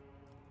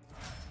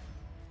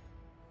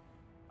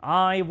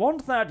 I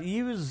want that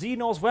use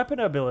Xenor's weapon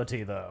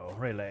ability, though,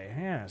 really.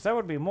 Yes, that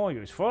would be more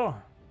useful.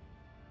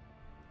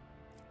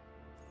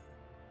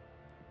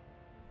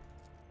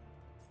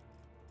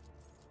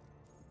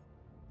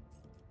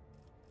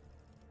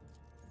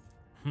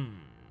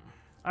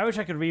 I wish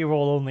I could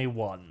reroll only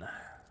one.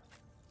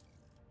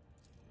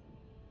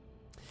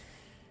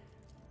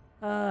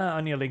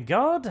 Unyielding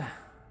Guard.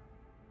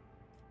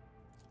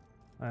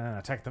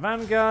 Attack the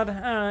Vanguard.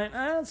 Alright,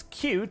 that's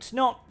cute.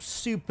 Not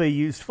super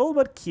useful,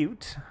 but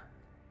cute.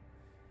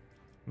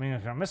 I mean,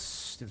 if I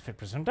miss, did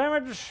 50%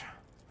 damage.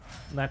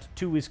 That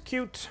 2 is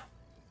cute.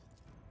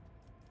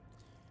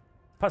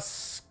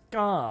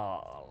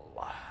 Pascal.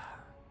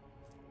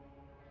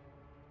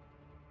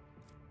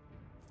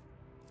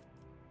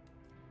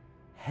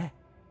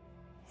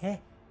 Here,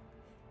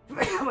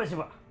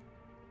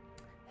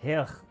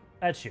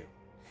 at you.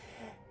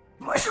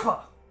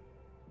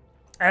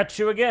 At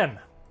you again.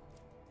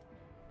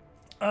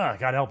 Ah,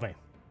 God help me.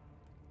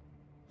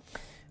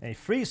 A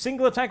free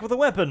single attack with a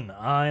weapon.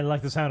 I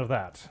like the sound of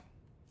that.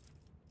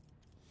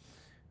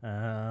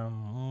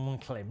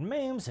 Claimed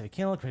names, heavy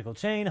kill, critical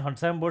chain,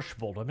 hunt's ambush,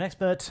 bold weapon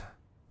expert.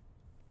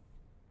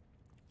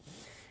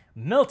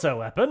 Melter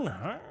weapon.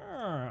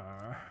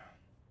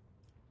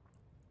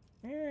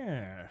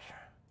 Yes.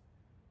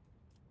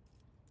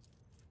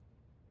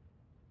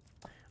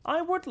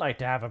 I would like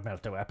to have a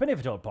melter weapon if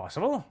at all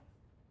possible.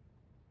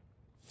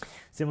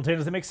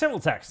 Simultaneously make several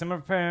attacks. Number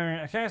of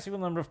prey, okay, equal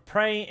number of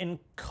prey in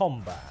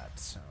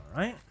combat.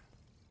 Alright.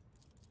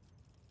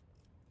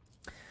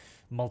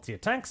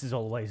 Multi-attacks is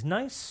always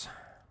nice.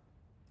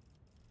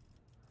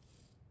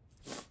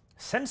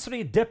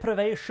 Sensory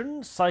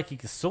deprivation,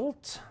 psychic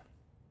assault.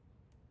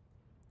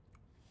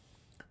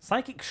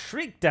 Psychic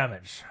shriek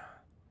damage.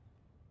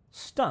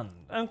 Stun.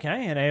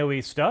 Okay, an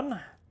AoE stun.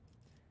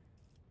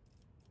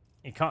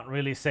 You can't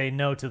really say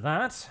no to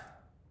that.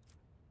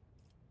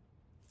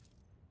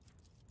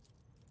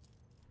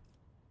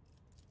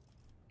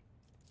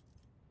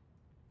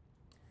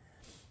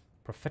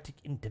 Prophetic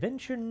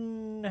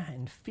intervention,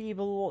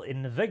 enfeeble,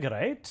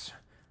 invigorate,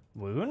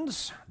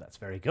 wounds. That's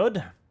very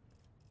good.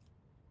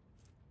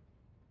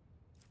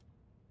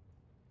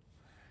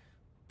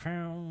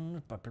 Blah,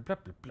 blah, blah,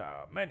 blah,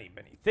 blah. Many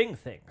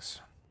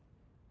things.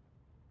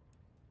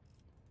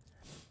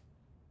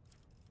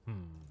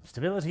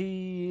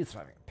 Stability,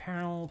 thriving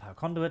peril, power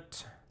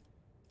conduit.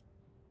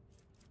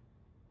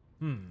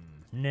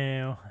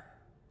 No.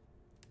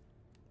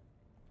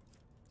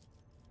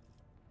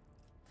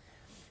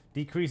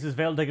 Decreases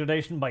veil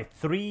degradation by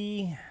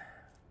 3.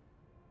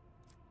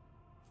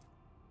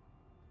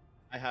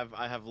 I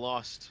have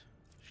lost.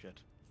 Shit.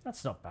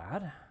 That's not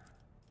bad.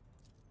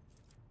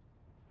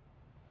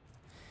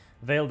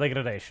 Veil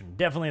degradation,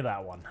 definitely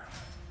that one.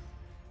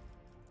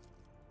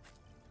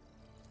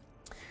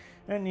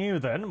 And you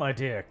then, my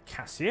dear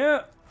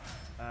Cassia,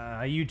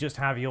 you just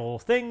have your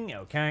thing,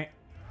 okay.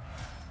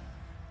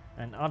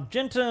 And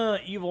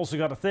Argenta, you've also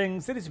got a thing,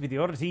 city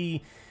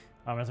superiority.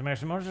 As a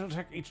measure, monster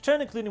attack each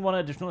turn, including one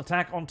additional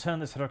attack on turn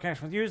this heroic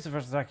action was used. The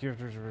first attack you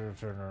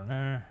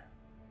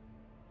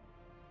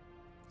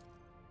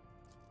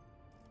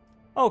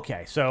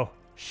Okay, so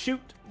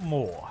shoot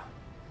more.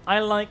 I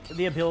like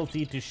the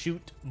ability to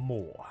shoot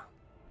more.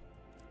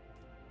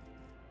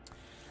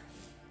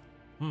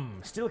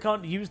 Still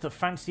can't use the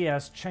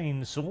fancy-ass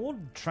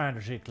chainsword,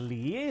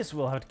 tragically, so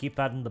we'll have to keep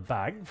that in the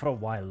bag for a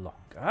while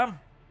longer.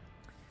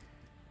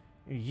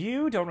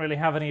 You don't really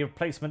have any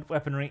replacement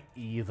weaponry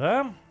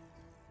either.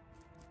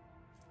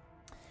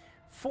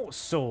 Force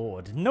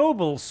sword,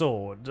 noble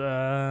sword.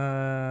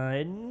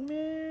 No,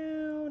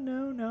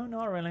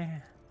 not really.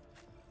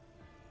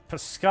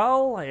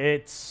 Pascal,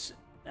 it's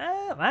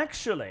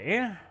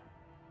actually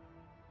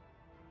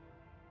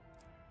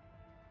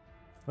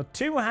the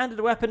two-handed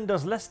weapon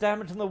does less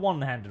damage than the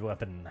one-handed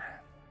weapon.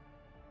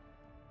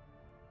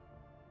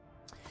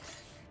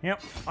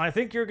 Yep, I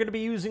think you're going to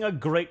be using a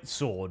great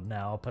sword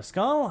now,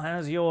 Pascal,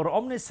 as your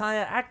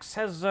Omnisire axe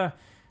has, well,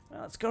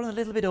 it's gotten a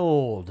little bit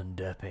old and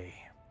derpy.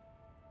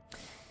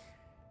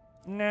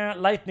 Nah,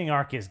 Lightning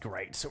Arc is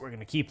great, so we're going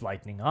to keep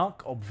Lightning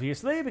Arc,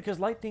 obviously, because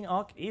Lightning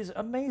Arc is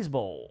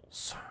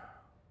amazeballs.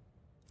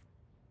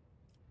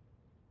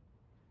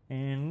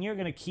 And you're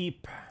going to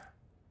keep...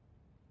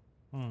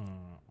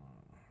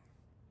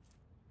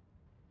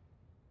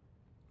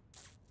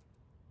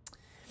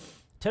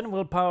 10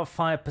 willpower,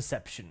 5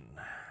 perception.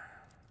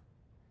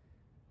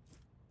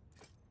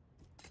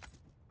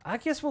 I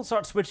guess we'll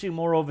start switching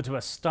more over to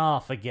a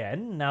staff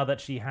again, now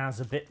that she has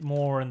a bit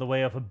more in the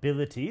way of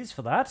abilities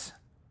for that.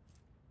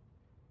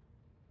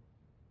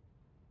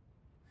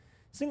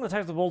 Single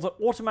attack with the bolter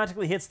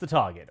automatically hits the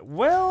target.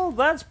 Well,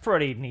 that's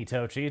pretty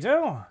neato,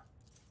 Cheeto.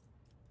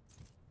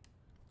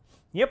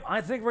 Yep,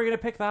 I think we're going to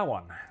pick that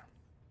one.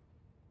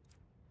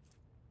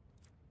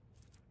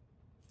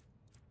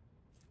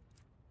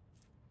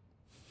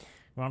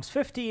 Rounds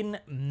 15,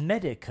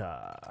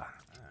 Medica.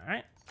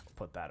 Alright,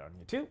 put that on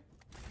you too.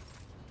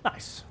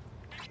 Nice.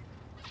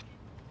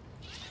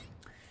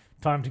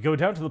 Time to go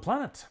down to the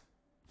planet.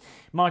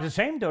 Marked as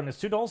shame, donuts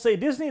 $2 say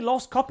Disney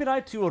lost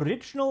copyright to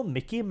original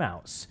Mickey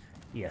Mouse.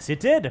 Yes, it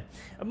did.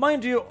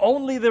 Mind you,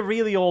 only the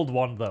really old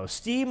one, though.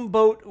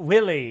 Steamboat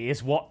Willie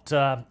is what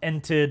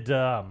entered...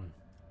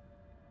 the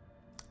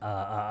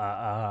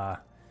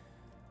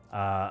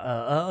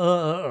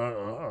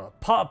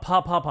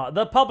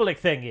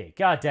public thingy.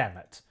 God damn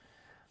it.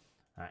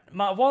 Right.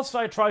 Whilst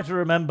I try to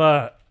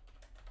remember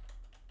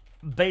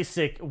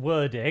basic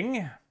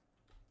wording,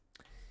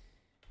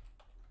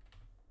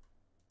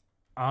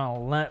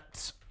 I'll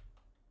let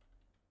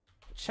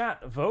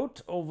chat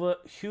vote over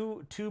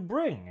who to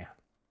bring.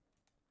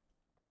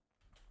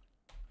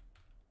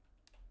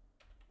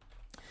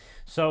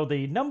 So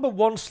the number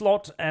 1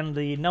 slot and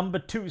the number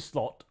 2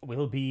 slot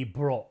will be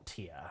brought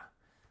here.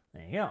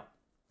 There you go.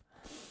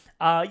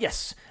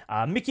 Yes,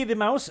 Mickey the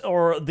Mouse,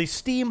 or the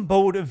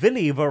Steamboat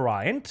Willie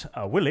variant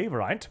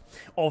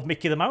of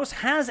Mickey the Mouse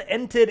has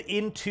entered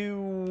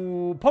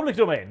into public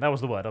domain. That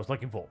was the word I was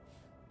looking for.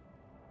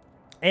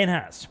 It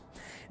has.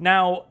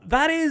 Now,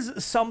 that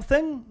is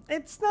something.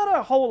 It's not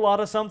a whole lot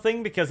of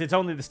something because it's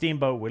only the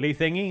Steamboat Willie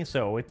thingy,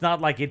 so it's not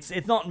like it's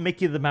not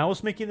Mickey the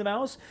Mouse,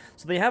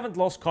 so they haven't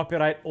lost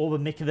copyright over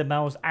Mickey the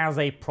Mouse as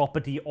a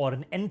property or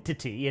an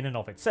entity in and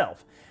of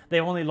itself.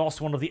 They've only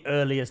lost one of the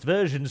earliest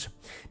versions,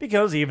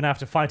 because even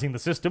after fighting the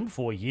system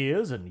for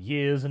years and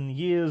years and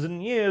years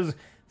and years,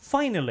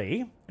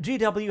 finally,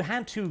 GW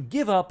had to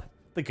give up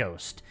the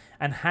ghost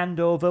and hand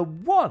over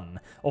one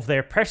of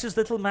their precious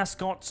little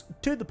mascots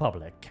to the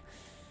public.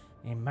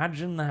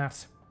 Imagine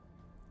that.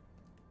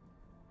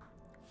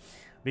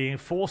 Being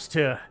forced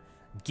to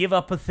give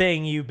up a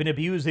thing you've been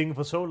abusing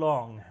for so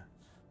long,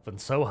 and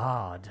so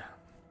hard.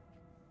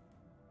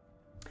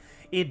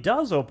 It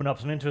does open up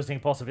some interesting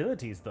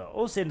possibilities,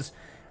 though, since,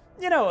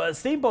 you know,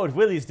 Steamboat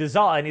Willie's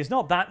design is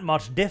not that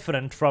much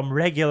different from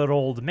regular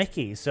old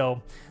Mickey,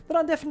 so there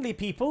are definitely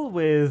people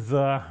with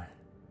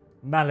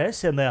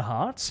malice in their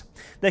hearts.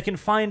 They can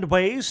find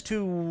ways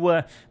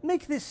to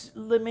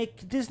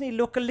make Disney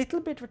look a little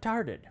bit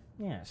retarded.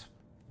 Yes.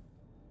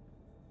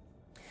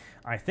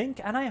 I think,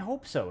 and I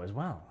hope so as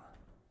well.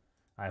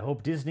 I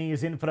hope Disney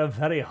is in for a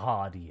very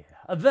hard year.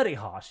 A very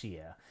harsh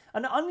year.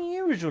 An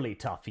unusually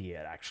tough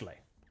year, actually.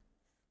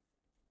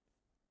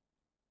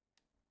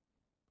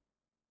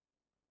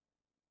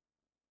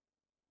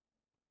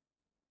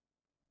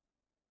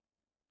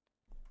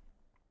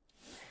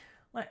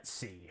 Let's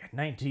see.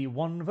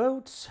 91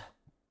 votes.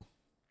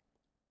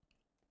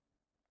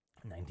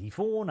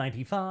 94,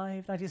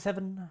 95,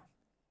 97...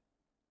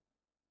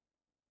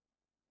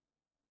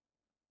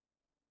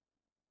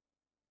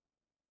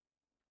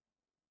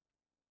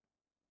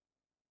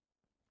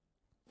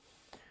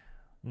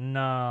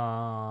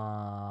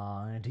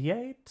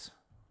 $98.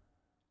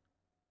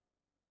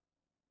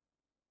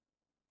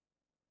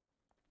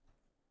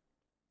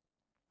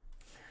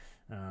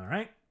 All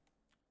right.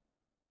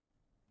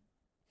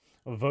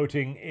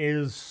 Voting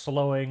is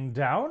slowing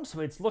down, so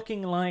it's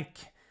looking like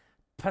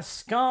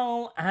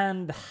Pascal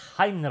and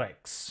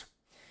Heinrichs,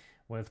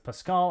 with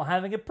Pascal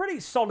having a pretty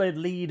solid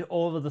lead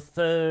over the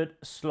third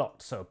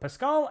slot. So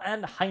Pascal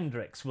and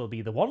Heinrichs will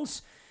be the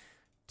ones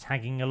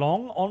tagging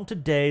along on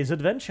today's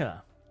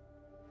adventure.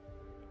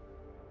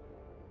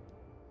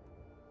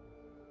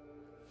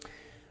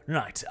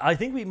 Right, I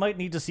think we might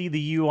need to see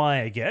the UI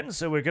again,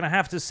 so we're going to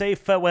have to say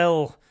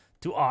farewell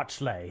to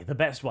Archley, the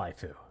best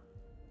waifu.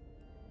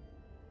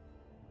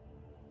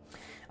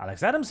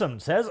 Alex Adamson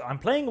says, I'm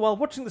playing while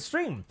watching the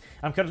stream.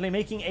 I'm currently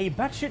making a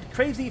batshit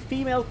crazy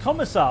female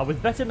commissar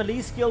with better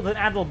melee skill than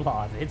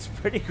Adelblad. It's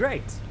pretty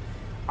great.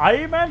 I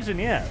imagine,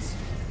 yes.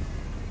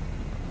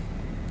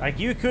 Like,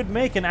 you could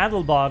make an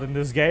Adelblad in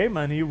this game,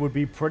 and you would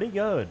be pretty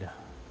good.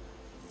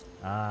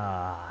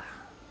 Ah.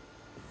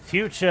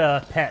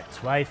 Future pet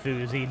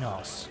waifu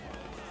Xenos.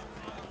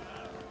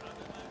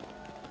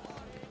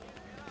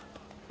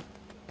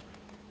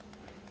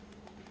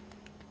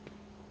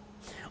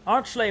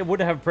 Archley would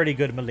have pretty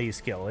good melee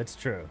skill, it's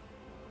true.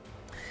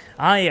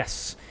 Ah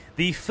yes,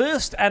 the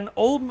first and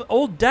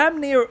old damn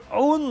near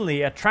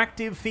only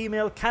attractive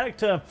female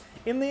character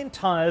in the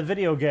entire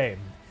video game,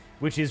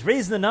 which is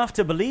reason enough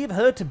to believe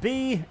her to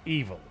be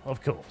evil,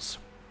 of course.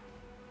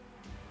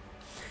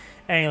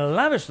 A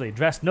lavishly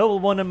dressed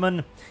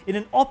noblewoman in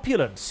an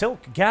opulent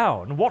silk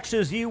gown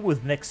watches you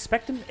with an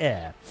expectant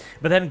air,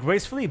 but then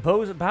gracefully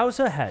bows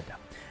her head.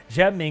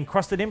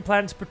 Gem-encrusted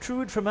implants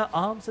protrude from her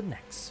arms and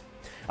necks.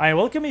 I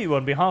welcome you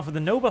on behalf of the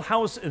noble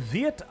house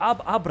Viet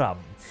Ab Abram.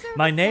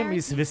 My name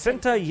is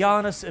Vicenta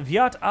Janus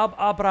Viet Ab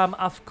Abram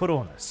af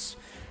Coronis.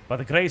 By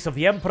the grace of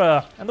the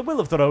Emperor and the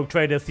will of the rogue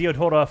trader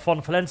Theodora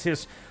von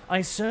Valencius,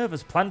 I serve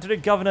as planetary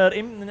governor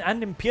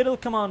and imperial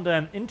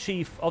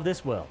commander-in-chief of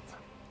this world.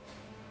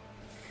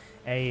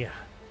 A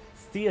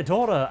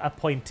Theodora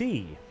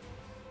appointee.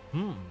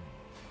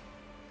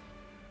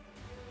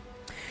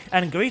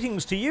 And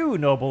greetings to you,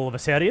 noble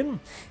Viserion.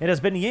 It has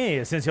been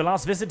years since your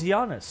last visit to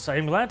Janus. I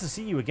am glad to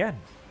see you again.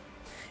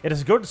 It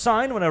is a good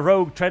sign when a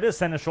rogue trader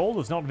seneschal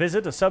does not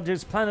visit a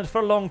subject's planet for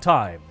a long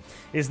time.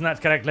 Isn't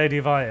that correct, Lady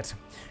Viet?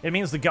 It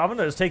means the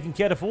governor is taking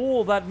care of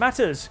all that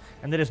matters,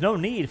 and there is no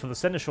need for the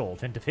seneschal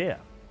to interfere.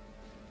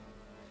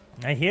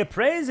 I hear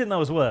praise in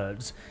those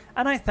words,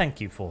 and I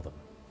thank you for them.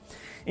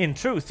 In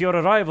truth, your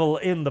arrival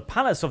in the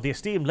palace of the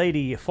esteemed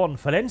Lady von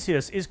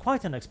Valencius is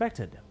quite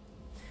unexpected.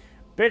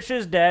 Bitch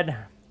is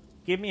dead.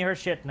 Give me her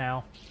shit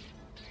now.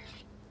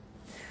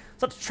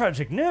 Such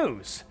tragic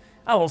news.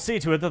 I will see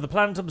to it that the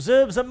planet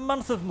observes a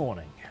month of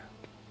mourning.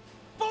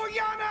 For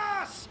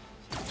Janus!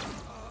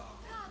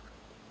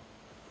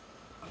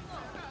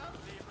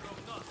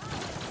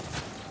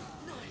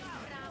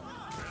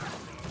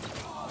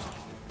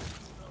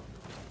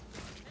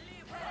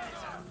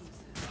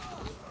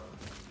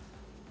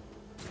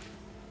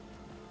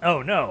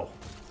 Oh no.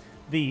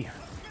 The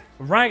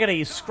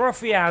raggedy,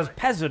 scruffy-ass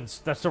peasants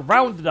that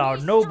surrounded our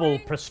noble,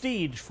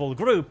 prestigeful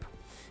group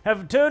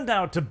have turned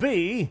out to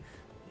be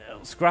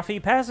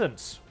scruffy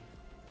peasants.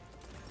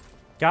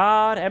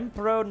 God,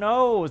 Emperor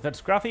knows that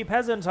scruffy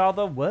peasants are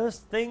the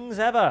worst things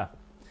ever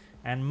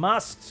and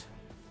must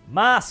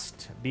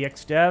be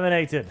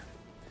exterminated.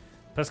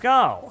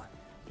 Pascal,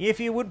 if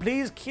you would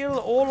please kill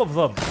all of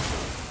them.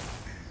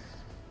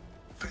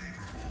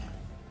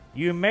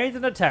 You made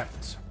an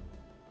attempt.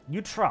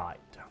 You tried.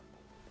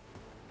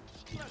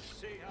 Let's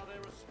see how they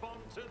respond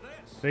to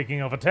this.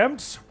 Speaking of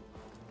attempts.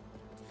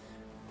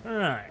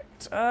 Right.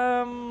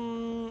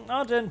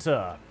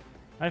 Ardenta.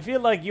 I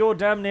feel like you're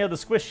damn near the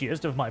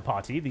squishiest of my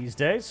party these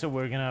days, so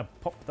we're gonna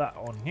pop that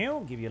on here,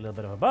 give you a little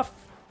bit of a buff.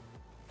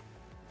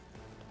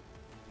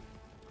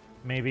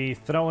 Maybe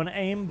throw an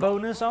aim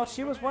bonus at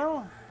you as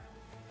well.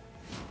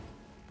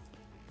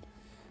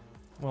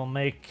 We'll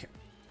make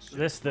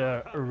this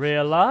the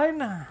rear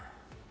line.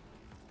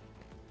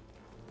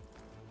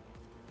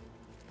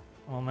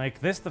 We'll make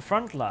this the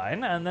front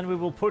line, and then we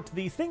will put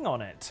the thing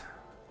on it.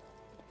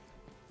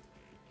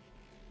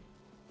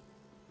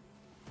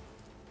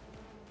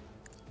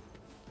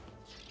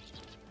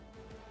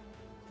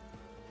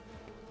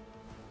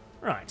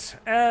 Right,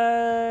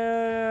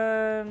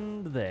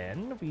 and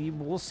then we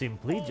will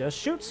simply just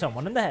shoot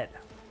someone in the head.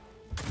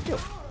 Phew.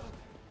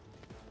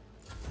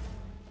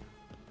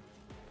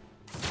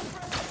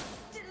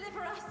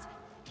 Deliver us!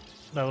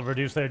 That'll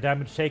reduce their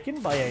damage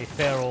taken by a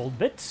fair old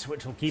bit,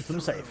 which will keep them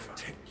safe.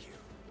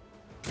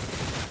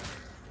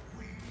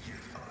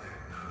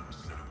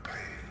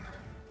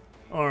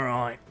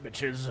 Alright,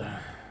 bitches.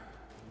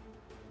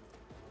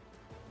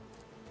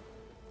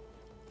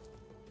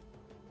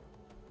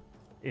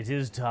 It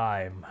is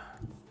time.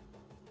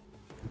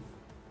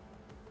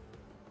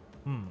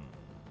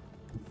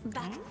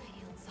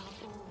 Battlefields are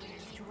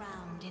always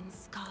drowned in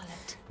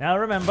scarlet. Now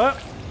remember,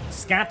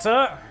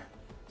 scatter.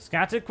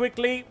 Scatter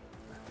quickly.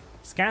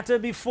 Scatter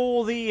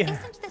before the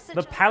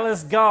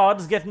palace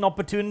guards get an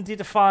opportunity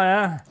to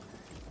fire.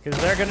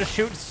 Because they're going to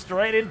shoot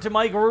straight into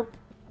my group.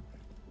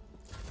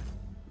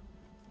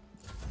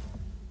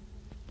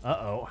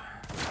 Uh-oh.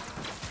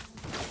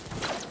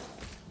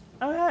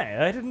 Oh, hey,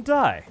 I didn't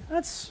die.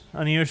 That's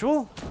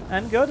unusual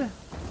and good.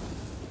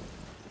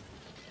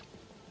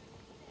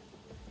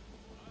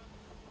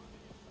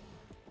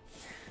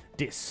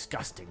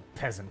 Disgusting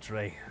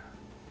peasantry.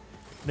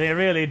 They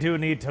really do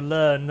need to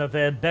learn that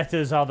their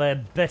betters are their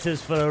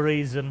betters for a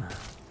reason.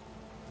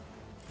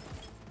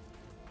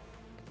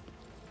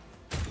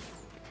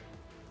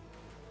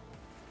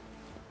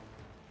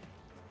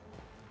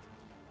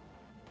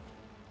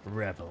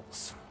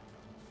 Rebels.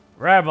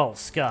 Rebel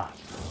scum.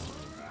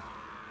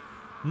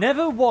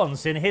 Never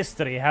once in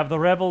history have the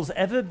rebels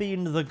ever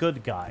been the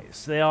good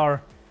guys. They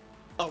are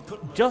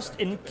just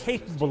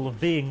incapable of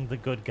being the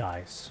good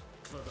guys.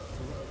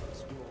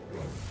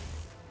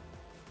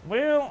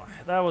 Well,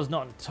 that was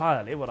not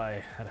entirely what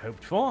I had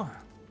hoped for.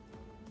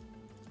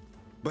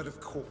 But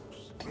of course,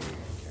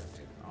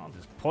 I'll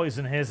just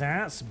poison his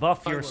ass,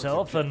 buff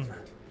yourself, and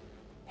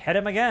head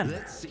him again.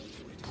 let's see to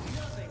it.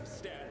 Nothing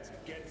stands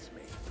against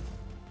me.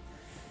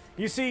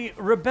 You see,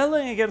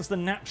 rebelling against the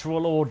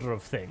natural order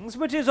of things,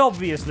 which is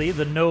obviously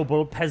the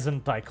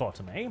noble-peasant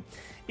dichotomy,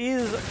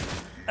 is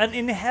an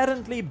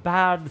inherently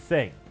bad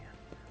thing.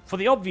 For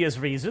the obvious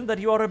reason that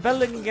you are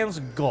rebelling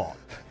against God.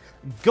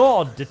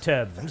 God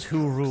determines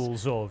who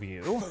rules over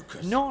you,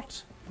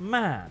 not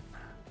man.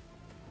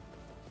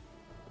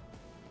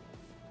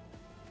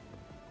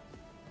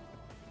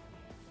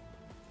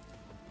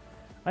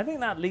 I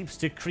think that leaps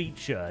to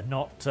creature,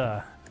 not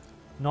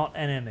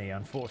enemy,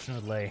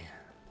 unfortunately.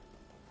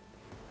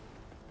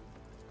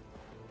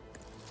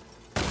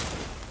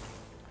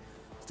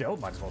 Still,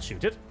 might as well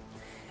shoot it.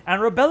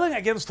 And rebelling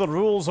against the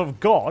rules of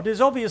God is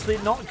obviously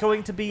not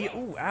going to be...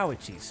 Ooh,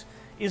 ouchies.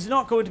 Is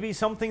not going to be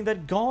something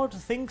that God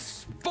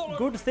thinks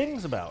good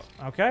things about,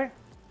 okay?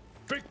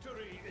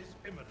 Victory is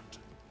imminent.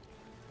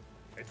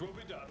 It will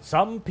be done.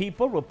 Some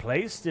people were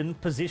placed in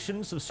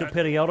positions of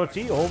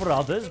superiority over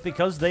others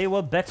because they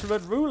were better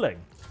at ruling.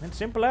 It's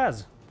simple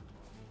as.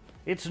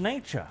 It's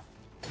nature.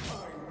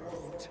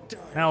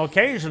 Now,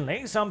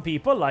 occasionally, some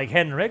people, like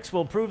Henrix,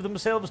 will prove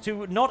themselves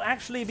to not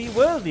actually be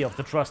worthy of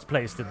the trust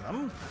placed in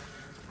them.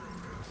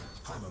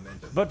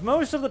 But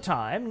most of the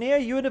time, near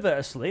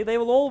universally, they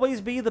will always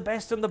be the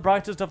best and the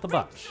brightest of the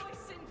bunch.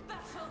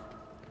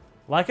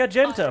 Like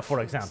Argenta, for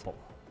example,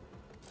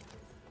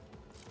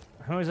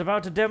 who is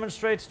about to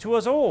demonstrate to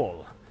us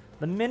all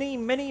the many,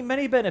 many,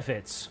 many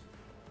benefits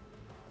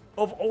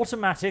of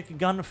automatic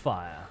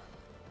gunfire.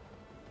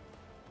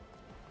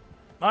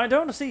 I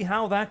don't see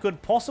how that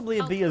could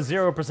possibly be a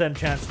 0%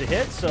 chance to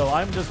hit, so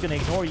I'm just going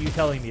to ignore you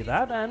telling me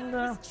that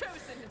and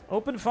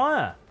open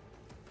fire.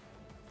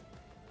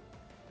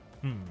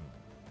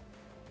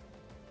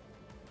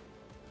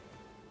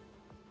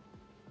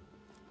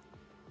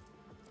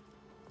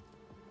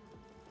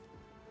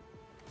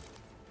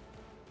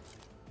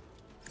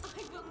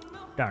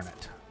 Darn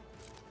it.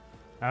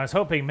 I was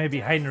hoping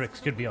maybe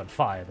Heinrichs could be on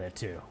fire there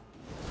too.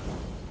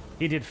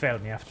 He did fail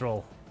me after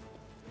all.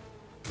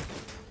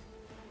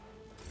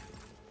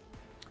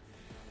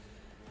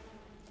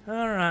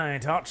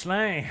 Alright,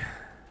 Archley.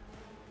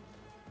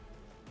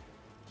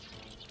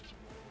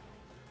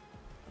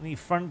 The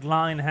front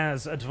line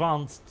has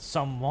advanced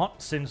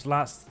somewhat since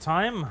last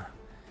time,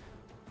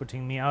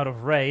 putting me out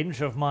of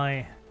range of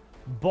my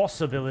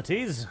boss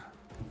abilities.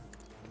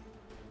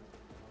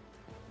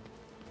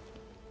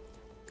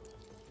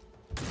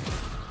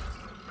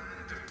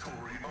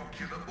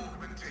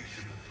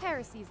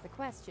 Heresy's the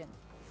question.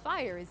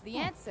 Fire is the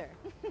answer.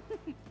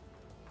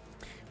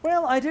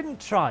 Well, I didn't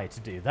try to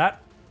do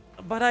that,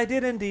 but I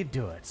did indeed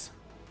do it.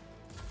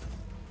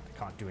 I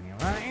can't do any of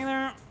that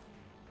either.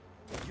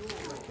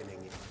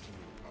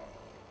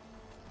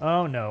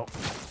 Oh no.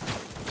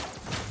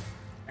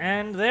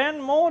 And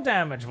then more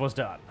damage was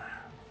done.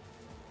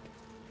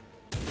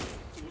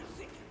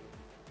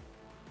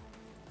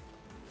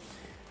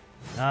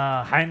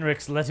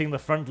 Heinrich's letting the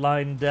front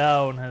line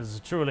down has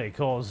truly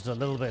caused a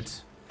little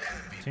bit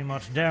too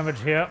much damage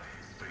here.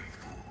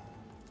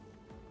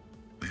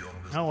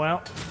 Oh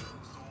well.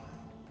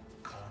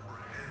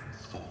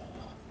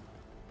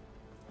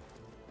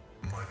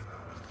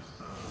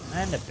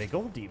 And a big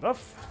old debuff.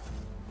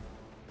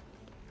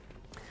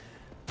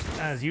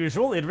 As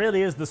usual, it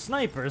really is the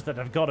snipers that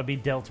have got to be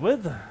dealt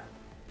with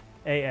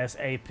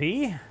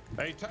ASAP,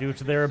 due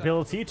to their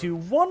ability to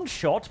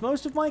one-shot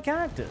most of my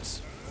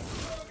characters.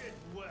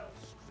 Well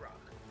struck.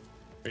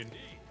 Indeed.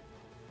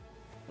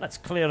 Let's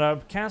clear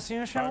up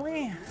Cassia, shall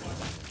we?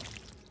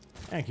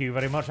 Thank you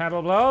very much,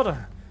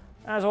 Adelblad.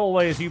 As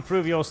always, you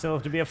prove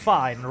yourself to be a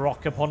fine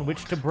rock upon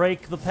which to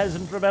break the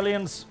peasant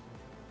rebellions.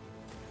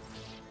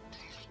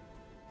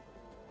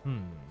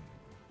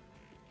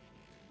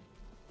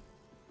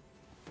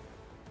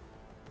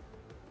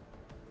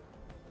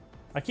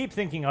 I keep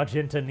thinking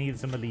Argenta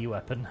needs a melee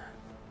weapon.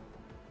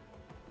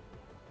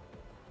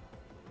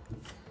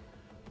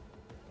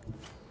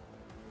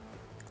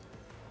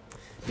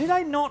 Did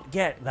I not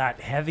get that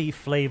heavy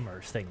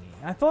flamer thingy?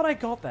 I thought I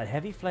got that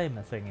heavy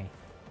flamer thingy.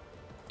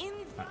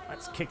 Right,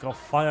 let's kick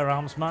off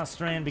Firearms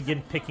Mastery and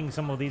begin picking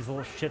some of these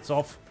little shits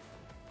off.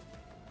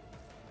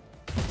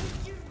 As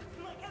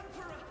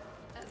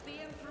the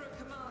Emperor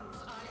commands,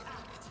 I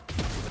act.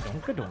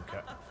 Donka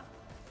donka.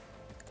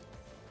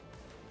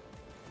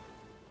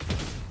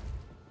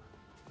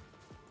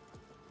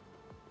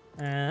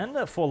 And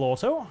a full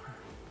auto.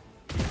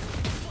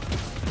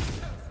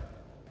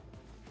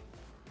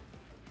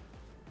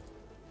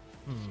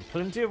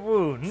 Plenty of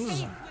wounds.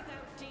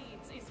 Without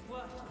deeds is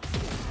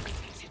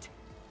worthless.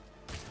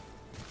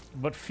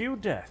 But few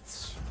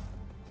deaths.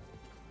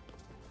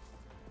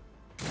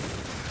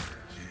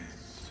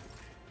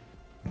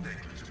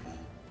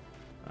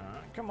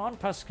 Come on,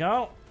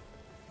 Pascal.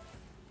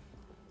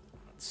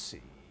 Let's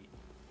see.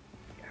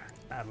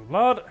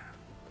 Adelblad.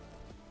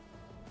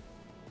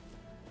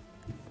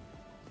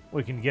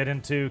 We can get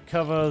into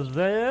cover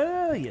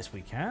there. Yes,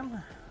 we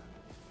can.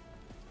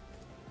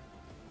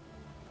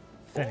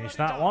 Finish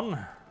that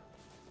one.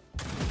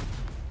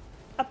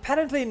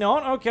 Apparently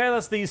not. Okay,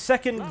 that's the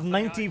second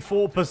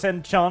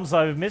 94% chance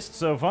I've missed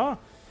so far.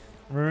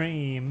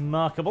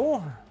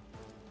 Remarkable.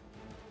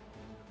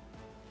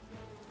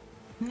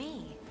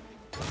 Me.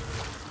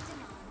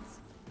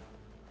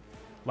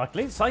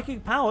 Luckily,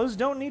 psychic powers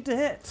don't need to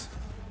hit,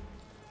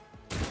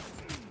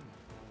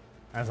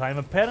 as I'm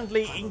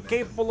apparently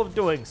incapable of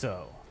doing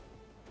so.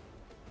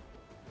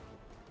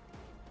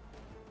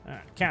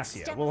 Alright,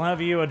 Cassia, we'll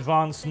have you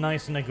advance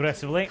nice and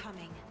aggressively.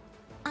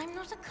 I'm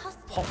not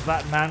accustomed. Pop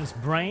that man's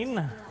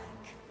brain.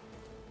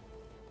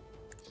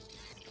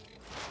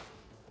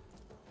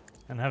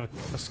 And have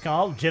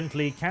Pascal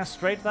gently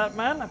castrate that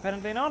man.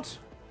 Apparently not.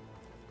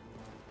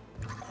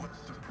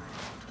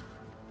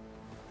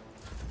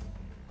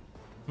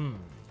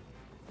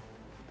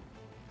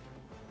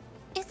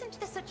 Isn't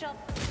this a job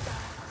for the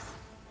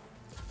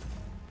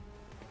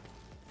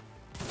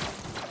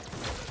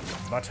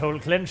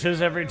Butthole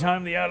clenches every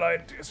time the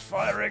allied is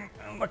firing.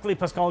 And luckily,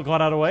 Pascal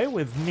got out of the way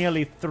with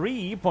nearly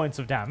 3 points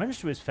of damage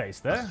to his face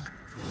there.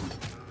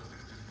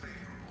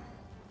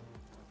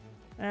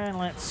 And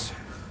let's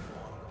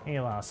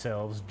heal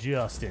ourselves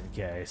just in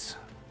case.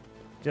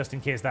 Just in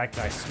case that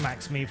guy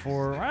smacks me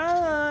for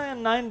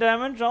 9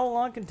 damage. Oh,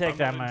 I can take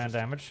that 9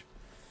 damage.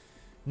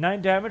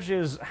 9 damage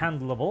is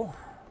handleable.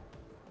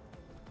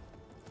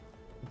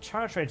 The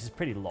charge rate is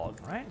pretty long,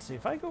 right? So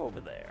if I go over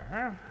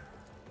there...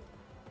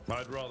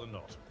 I'd rather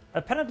not.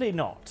 Apparently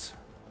not.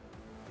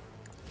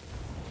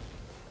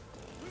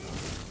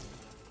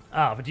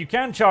 Ah, but you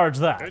can charge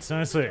that,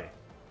 I see. At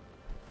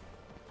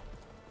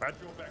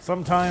your back.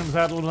 Sometimes,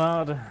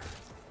 Adelblad,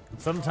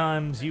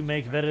 sometimes you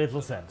make very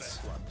little sense.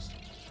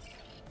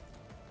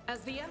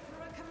 As the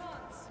Emperor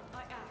commands,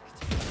 I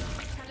act.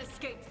 Can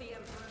escape the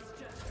Emperor's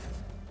judgment.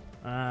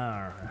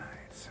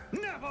 Alright.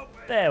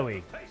 There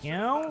we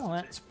go.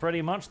 That's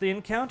pretty much the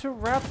encounter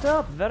wrapped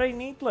up very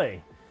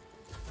neatly.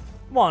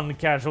 1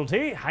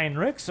 casualty,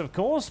 Heinrich's, of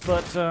course,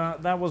 but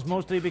that was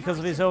mostly because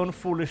of his own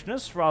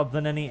foolishness rather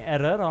than any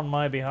error on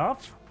my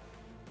behalf.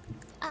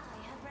 I have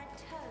read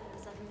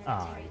tomes of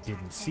military I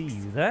didn't see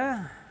tactics. you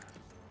there.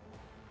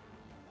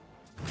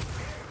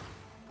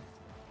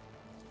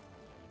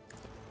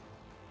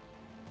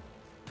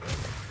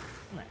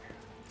 There.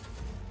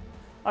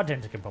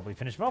 Argenta can probably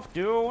finish him off.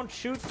 Don't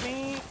shoot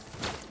me.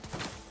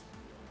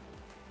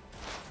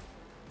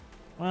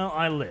 Well,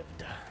 I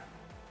lived.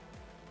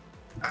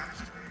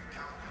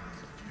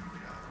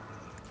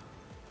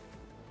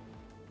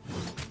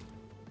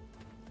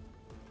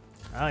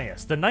 Ah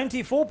yes, the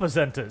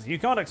 94%ers. You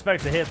can't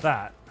expect to hit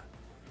that.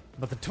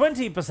 But the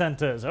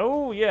 20%ers,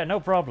 oh yeah, no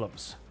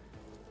problems.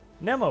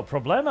 Nemo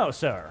problemo,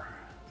 sir.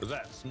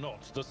 That's not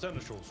the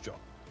Seneschal's job.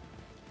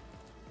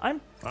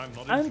 I'm not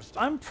interested.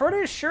 I'm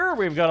pretty sure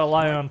we've got a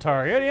lion on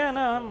target. Yeah,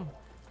 no,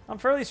 I'm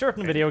fairly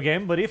certain video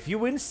game, but if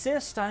you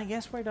insist, I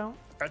guess we don't.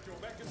 At your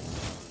beck and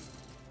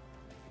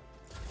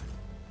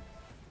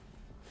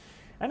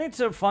I need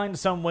to find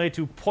some way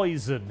to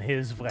poison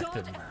his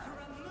weapon.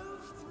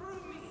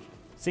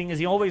 Seeing as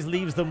he always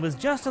leaves them with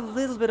just a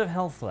little bit of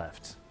health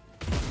left.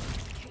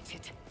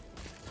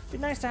 Be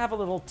nice to have a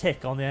little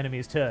tick on the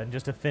enemy's turn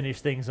just to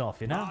finish things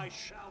off, you know? I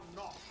shall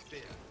not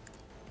fear.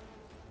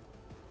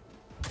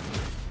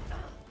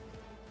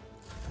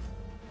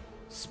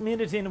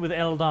 Smear it in with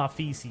Eldar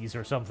feces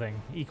or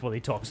something equally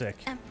toxic.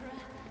 Emperor,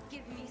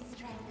 give me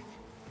strength.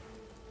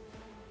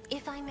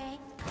 If I may.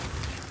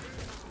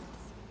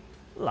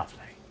 Lovely.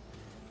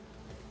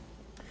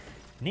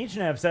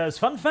 Nietzschev says,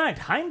 fun fact,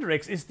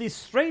 Heinrichs is the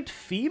straight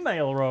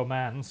female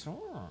romance.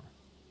 Oh.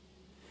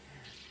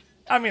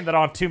 I mean, there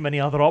aren't too many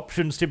other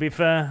options, to be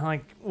fair.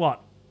 Like,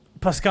 what?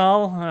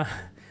 Pascal?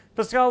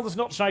 Pascal does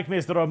not strike me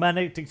as the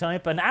romantic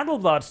type, and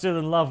Adelblad's still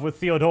in love with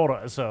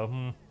Theodora,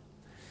 so...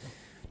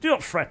 Do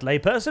not fret,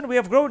 layperson. We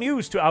have grown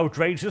used to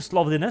outrageous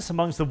loveliness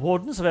amongst the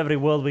wardens of every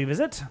world we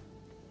visit.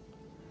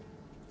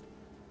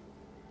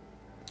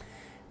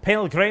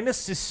 Pale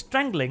Grayness is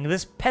strangling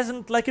this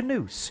peasant like a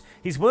noose.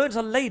 His words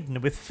are laden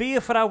with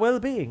fear for our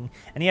well-being,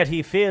 and yet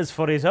he fears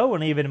for his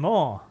own even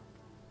more.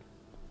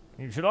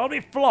 You should all be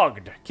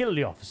flogged. Kill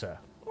the officer.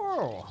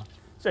 Oh,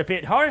 it's a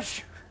bit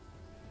harsh.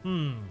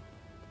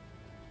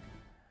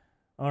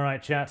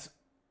 Alright, chat.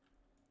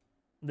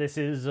 This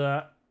is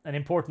an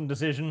important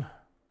decision.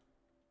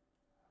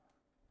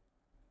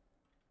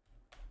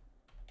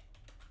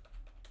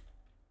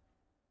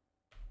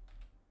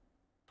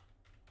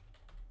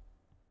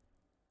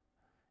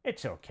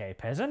 It's okay,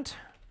 peasant.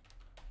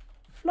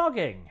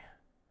 Flogging.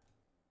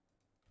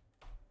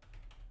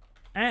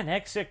 And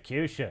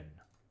execution.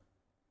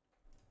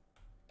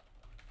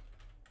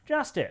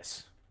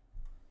 Justice!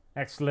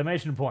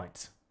 Exclamation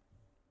point.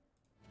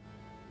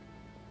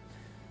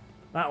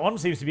 That one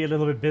seems to be a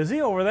little bit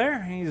busy over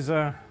there. He's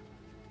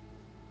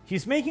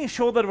making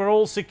sure that we're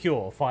all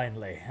secure,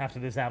 finally, after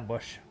this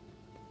ambush.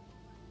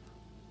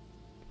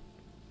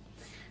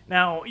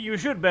 Now, you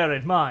should bear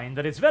in mind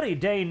that it's very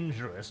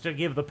dangerous to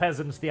give the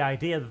peasants the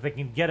idea that they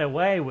can get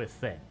away with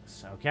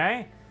things,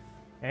 okay?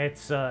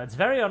 It's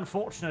very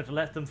unfortunate to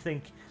let them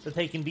think that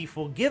they can be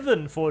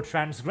forgiven for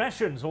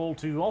transgressions all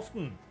too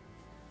often.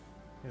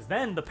 Because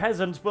then the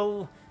peasants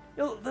they'll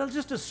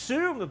just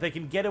assume that they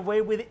can get away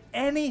with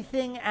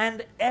anything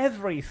and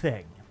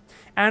everything.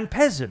 And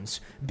peasants,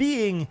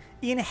 being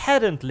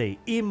inherently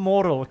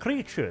immoral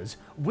creatures,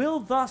 will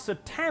thus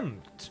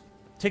attempt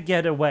to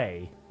get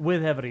away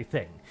with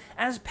everything.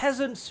 As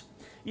peasants,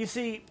 you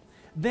see,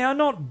 they are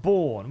not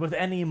born with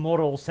any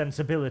moral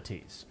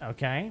sensibilities,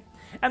 okay?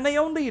 And they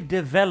only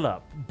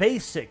develop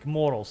basic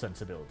moral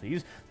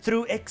sensibilities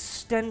through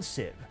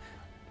extensive,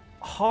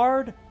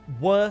 hard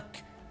work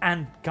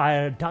and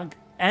guidance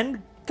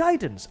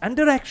and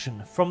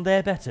direction from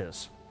their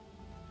betters.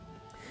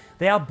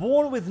 They are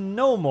born with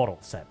no moral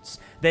sense.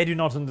 They do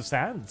not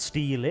understand that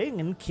stealing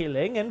and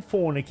killing and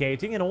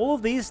fornicating and all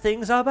of these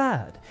things are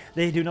bad.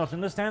 They do not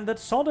understand that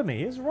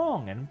sodomy is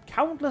wrong and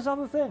countless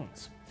other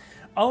things.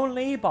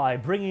 Only by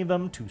bringing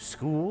them to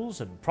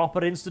schools and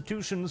proper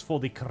institutions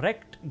for the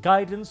correct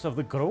guidance of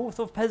the growth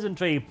of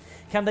peasantry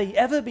can they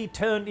ever be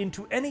turned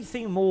into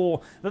anything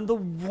more than the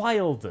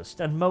wildest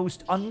and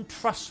most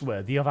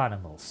untrustworthy of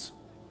animals.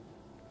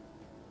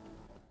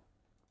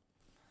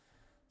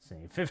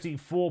 See,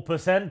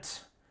 54%,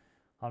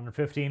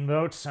 115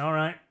 votes,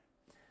 alright.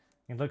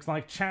 It looks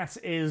like chat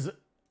has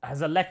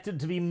elected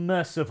to be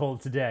merciful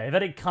today.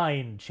 Very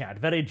kind chat,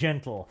 very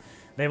gentle.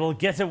 They will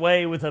get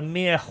away with a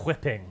mere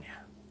whipping.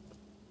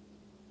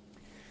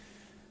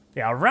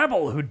 They are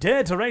rabble who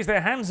dare to raise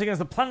their hands against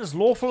the planet's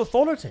lawful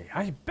authority.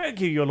 I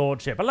beg you, your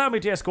lordship, allow me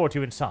to escort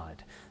you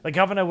inside. The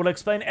governor will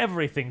explain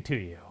everything to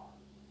you.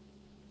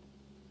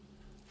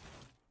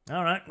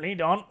 Alright,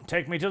 lead on.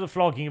 Take me to the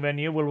flogging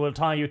venue. We'll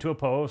tie you to a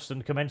post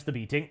and commence the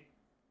beating.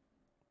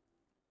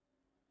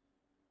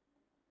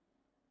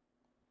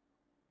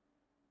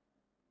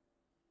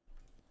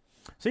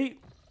 See,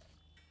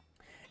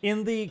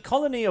 in the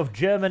colony of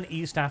German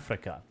East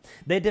Africa,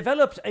 they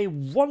developed a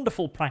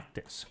wonderful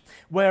practice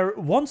where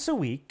once a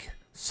week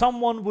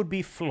someone would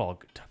be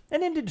flogged.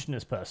 An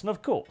indigenous person,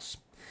 of course.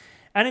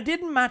 And it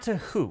didn't matter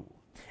who.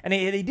 And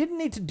he didn't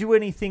need to do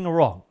anything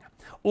wrong.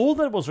 All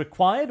that was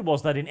required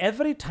was that in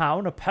every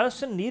town a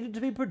person needed to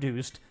be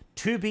produced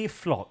to be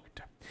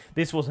flogged.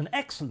 This was an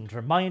excellent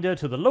reminder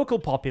to the local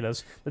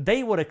populace that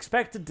they were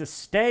expected to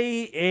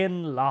stay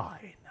in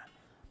line.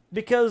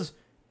 Because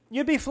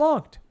you'd be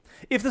flogged.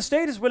 If the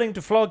state is willing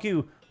to flog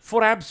you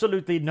for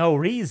absolutely no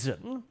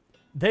reason,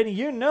 then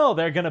you know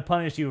they're going to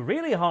punish you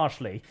really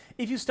harshly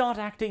if you start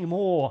acting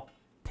more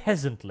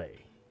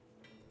peasantly.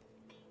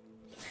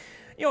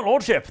 Your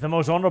lordship, the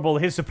most honourable,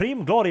 his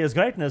supreme glorious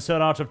greatness,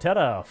 Sir Arch of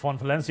Terror, von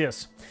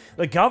Valencius.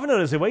 The governor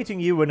is awaiting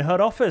you in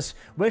her office,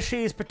 where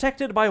she is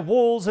protected by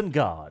walls and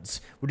guards.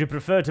 Would you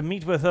prefer to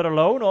meet with her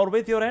alone or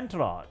with your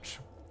entourage?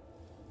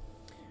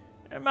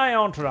 My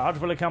entourage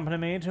will accompany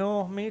me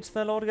to meet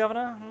the Lord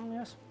Governor,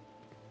 yes.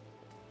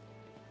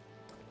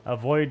 A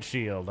void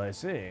shield, I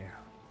see.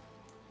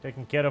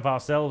 Taking care of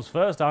ourselves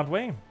first, aren't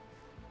we?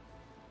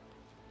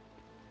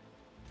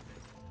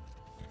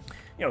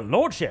 Your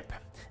lordship,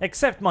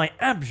 accept my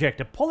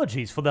abject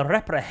apologies for the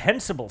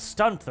reprehensible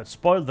stunt that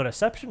spoiled the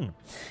reception.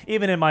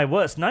 Even in my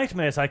worst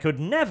nightmares, I could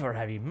never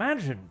have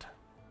imagined.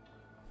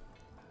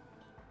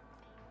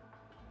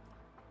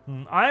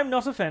 I am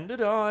not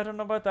offended. Oh, I don't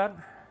know about that.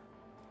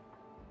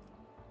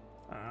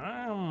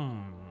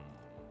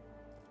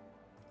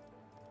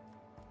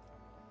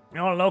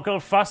 Your local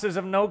fuss is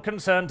of no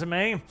concern to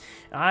me.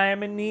 I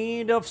am in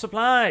need of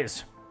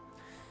supplies.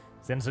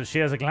 Zenza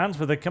shares a glance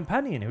with a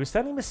companion who is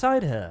standing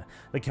beside her.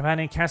 The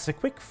companion casts a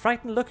quick,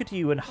 frightened look at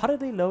you and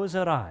hurriedly lowers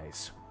her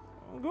eyes.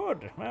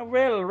 Good. A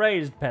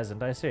well-raised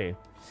peasant, I see.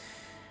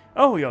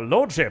 Oh, your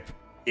lordship.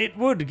 It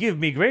would give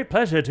me great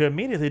pleasure to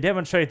immediately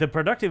demonstrate the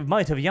productive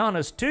might of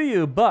Janus to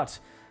you, but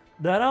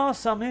there are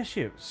some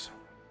issues.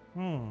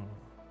 One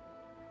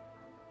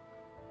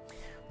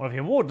of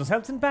your wardens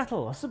helped in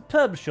battle. A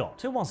superb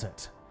shot. Who was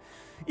it?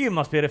 You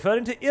must be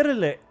referring to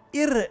Irliot,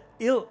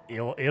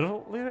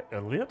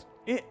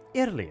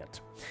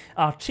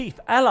 our chief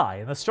ally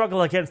in the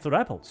struggle against the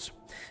rebels.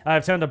 I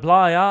have turned a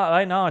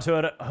blind eye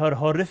to her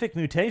horrific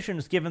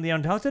mutations given the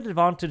undoubted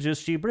advantages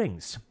she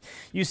brings.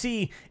 You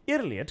see,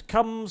 Irliot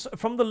comes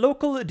from the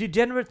local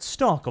degenerate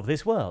stock of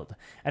this world,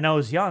 and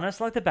knows Janus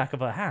like the back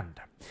of her hand.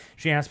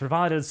 She has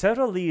provided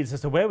several leads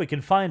as to where we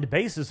can find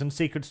bases and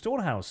secret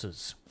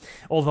storehouses,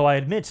 although I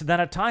admit that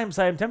at times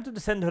I am tempted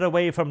to send her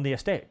away from the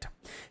estate.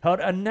 Her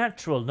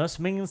unnaturalness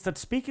means that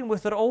speaking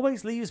with her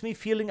always leaves me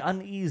feeling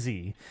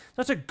uneasy.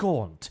 Such a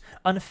gaunt,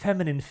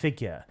 unfeminine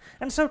figure,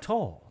 and so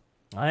tall.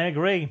 I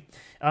agree.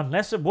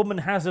 Unless a woman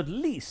has at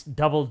least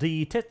double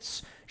D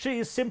tits, she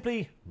is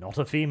simply not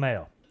a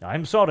female.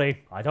 I'm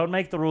sorry, I don't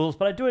make the rules,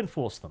 but I do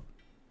enforce them.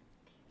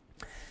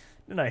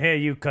 Did I hear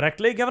you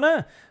correctly,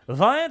 Governor?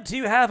 Wyatt,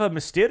 you have a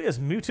mysterious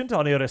mutant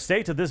on your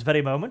estate at this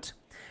very moment.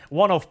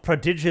 One of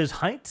prodigious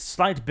height,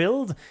 slight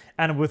build,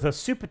 and with a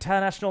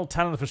supernatural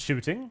talent for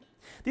shooting.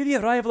 Did the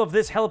arrival of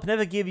this help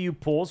never give you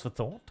pause for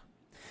thought?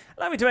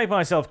 Allow me to make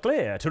myself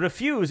clear. To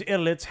refuse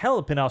Irlit's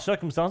help in our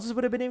circumstances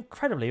would have been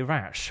incredibly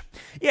rash.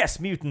 Yes,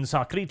 mutants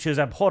are creatures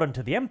abhorrent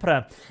to the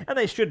Emperor, and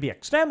they should be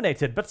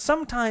exterminated, but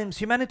sometimes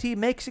humanity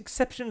makes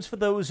exceptions for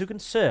those who can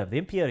serve the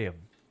Imperium.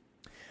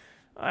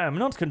 I am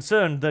not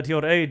concerned that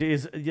your aide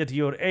is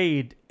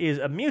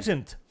a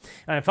mutant.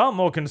 I am far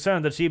more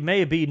concerned that she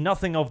may be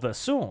nothing of the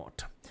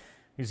sort.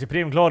 His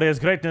Supreme Glorious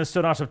Greatness,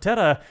 Sir Arch of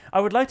Terror,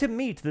 I would like to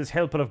meet this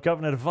helper of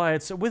Governor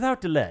Wyatt's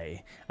without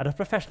delay, out of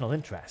professional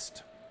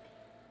interest.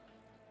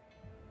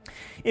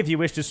 If you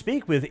wish to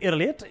speak with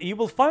Irliot, you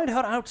will find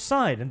her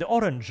outside in the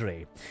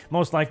orangery,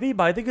 most likely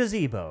by the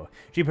gazebo.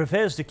 She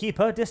prefers to keep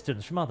her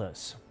distance from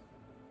others.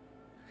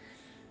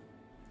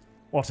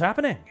 What's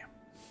happening?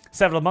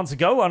 Several months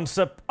ago,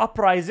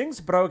 uprisings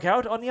broke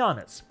out on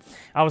Janus.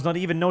 I was not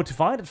even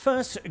notified at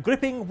first.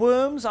 Gripping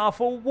worms are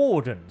for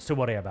wardens to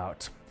worry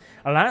about.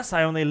 Alas,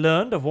 I only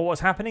learned of what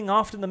was happening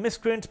after the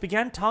miscreant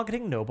began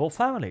targeting noble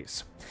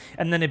families.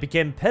 And then it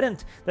became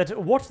apparent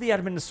that what the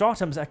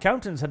Administratum's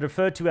accountants had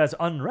referred to as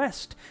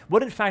unrest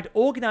were in fact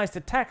organized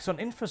attacks on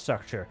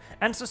infrastructure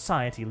and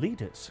society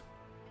leaders.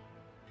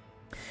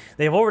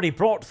 They have already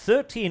brought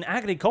 13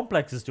 Agri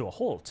complexes to a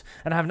halt,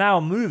 and have now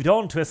moved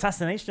on to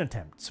assassination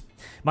attempts.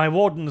 My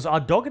wardens are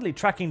doggedly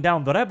tracking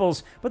down the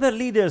rebels, but their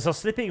leaders are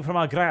slipping from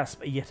our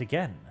grasp yet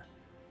again.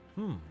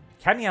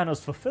 Can Janus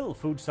fulfill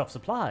foodstuff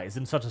supplies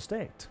in such a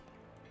state?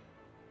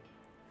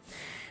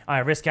 I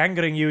risk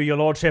angering you, your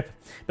lordship,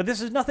 but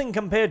this is nothing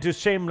compared to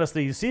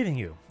shamelessly deceiving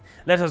you.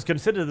 Let us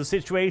consider the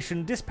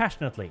situation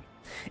dispassionately.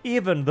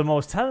 Even the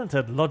most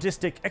talented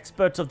logistic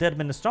experts of the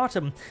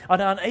Administratum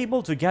are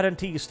unable to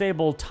guarantee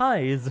stable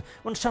tithes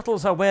when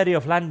shuttles are wary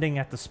of landing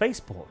at the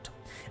spaceport,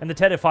 and the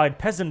terrified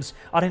peasants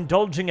are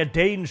indulging a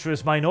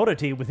dangerous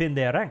minority within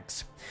their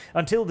ranks.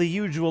 Until the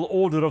usual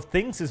order of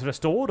things is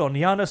restored on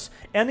Janus,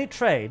 any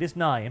trade is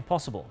nigh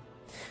impossible.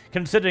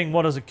 Considering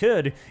what has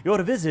occurred,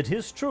 your visit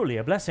is truly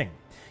a blessing.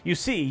 You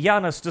see,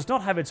 Janus does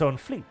not have its own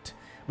fleet.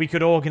 We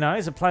could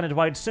organize a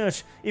planet-wide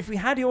search if we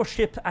had your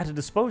ship at a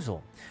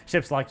disposal.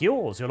 Ships like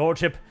yours, your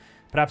lordship.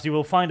 Perhaps you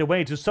will find a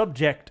way to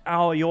subject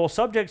your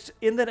subjects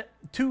in the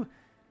to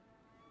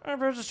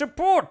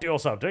support your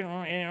subject.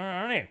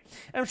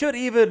 I'm sure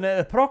even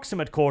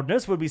approximate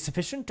coordinates would be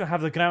sufficient to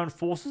have the ground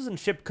forces and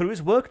ship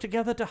crews work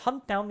together to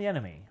hunt down the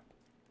enemy.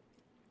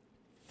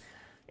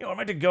 You want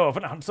me to go off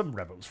and hunt some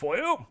rebels for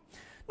you?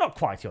 Not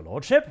quite, your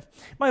lordship.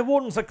 My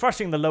wardens are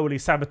crushing the lowly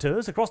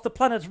saboteurs across the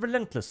planet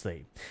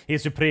relentlessly.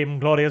 His supreme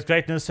glorious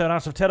greatness are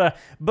out of terror,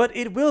 but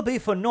it will be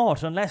for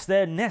naught unless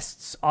their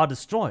nests are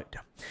destroyed.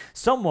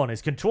 Someone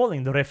is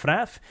controlling the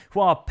riffraff, who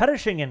are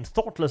perishing in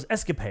thoughtless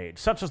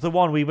escapades, such as the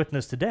one we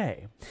witnessed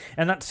today.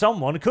 And that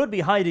someone could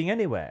be hiding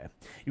anywhere.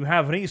 You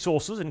have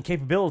resources and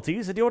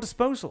capabilities at your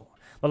disposal,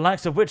 the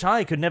likes of which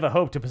I could never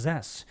hope to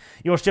possess.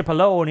 Your ship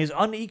alone is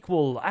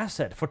unequal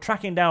asset for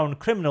tracking down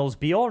criminals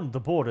beyond the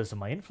borders of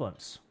my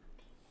influence.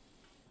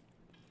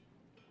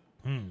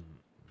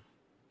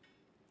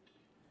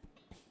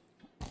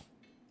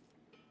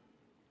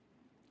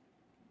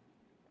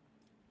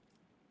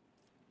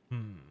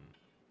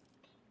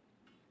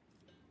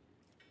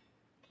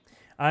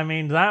 I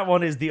mean, that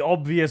one is the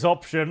obvious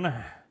option,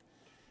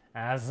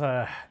 as,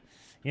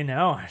 you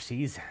know,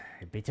 she's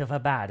a bit of a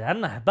bad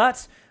one,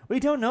 but we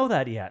don't know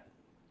that yet.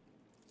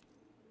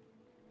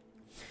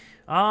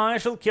 I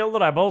shall kill the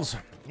rebels.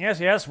 Yes,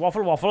 yes,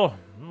 waffle, waffle.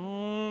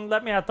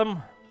 Let me at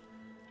them.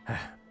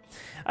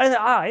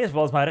 I, as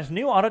well as my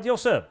retinue, are at your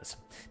service.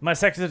 My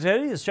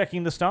secretary is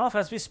checking the staff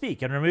as we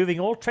speak and removing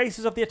all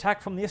traces of the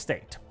attack from the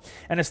estate.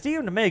 An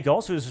esteemed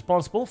Magos, who is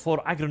responsible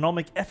for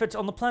agronomic efforts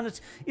on the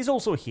planet, is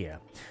also here.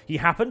 He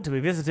happened to be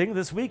visiting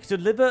this week to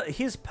deliver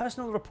his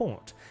personal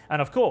report.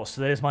 And of course,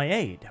 there is my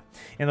aide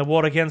in the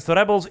war against the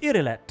rebels,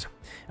 Irilet.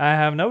 I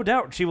have no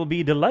doubt she will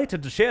be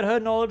delighted to share her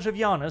knowledge of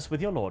Giannis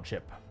with your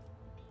lordship.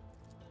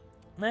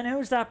 And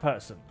who's that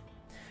person?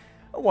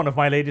 One of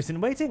my ladies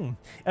in waiting,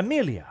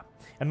 Amelia.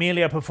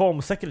 Amelia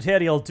performs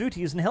secretarial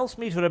duties and helps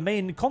me to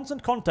remain in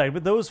constant contact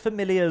with those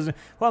familiars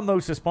who are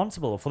most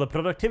responsible for the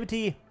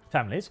prosperity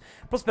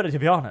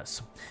of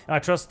Giannis. I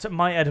trust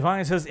my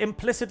advisors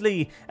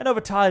implicitly, and over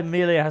time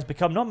Amelia has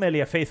become not merely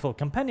a faithful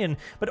companion,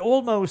 but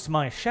almost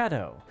my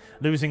shadow.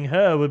 Losing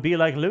her would be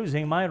like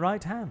losing my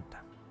right hand.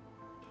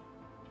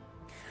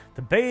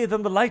 To bathe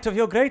in the light of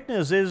your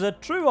greatness is a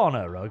true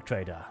honor, rogue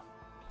trader.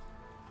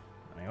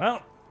 Very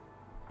well.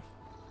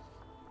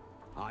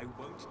 I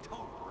won't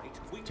tolerate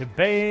weakness. To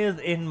bathe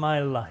in my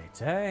light,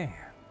 eh?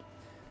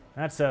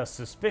 That's a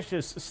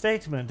suspicious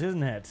statement,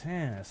 isn't it?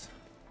 Yes.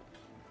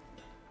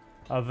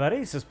 A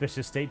very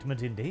suspicious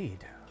statement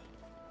indeed.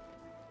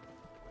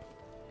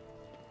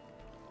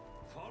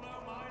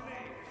 Follow my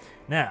lead.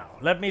 Now,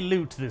 let me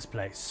loot this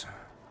place.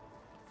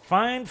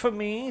 Find for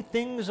me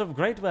things of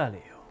great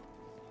value.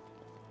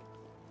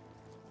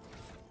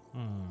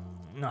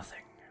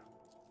 Nothing.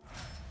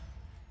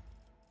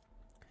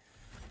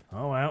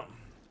 Oh well.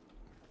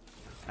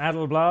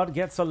 Adelblad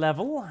gets a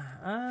level.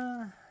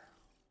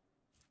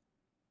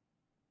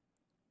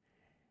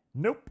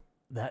 Nope.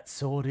 That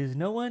sword is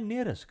nowhere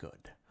near as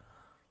good.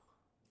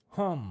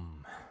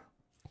 Yum,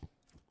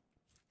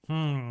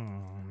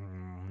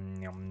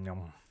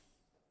 yum.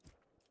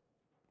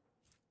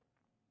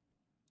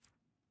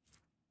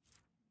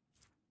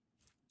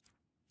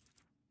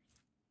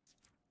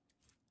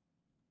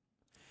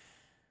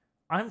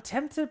 I'm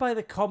tempted by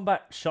the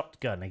combat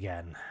shotgun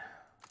again.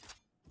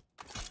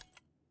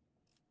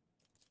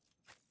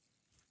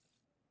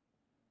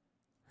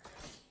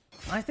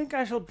 I think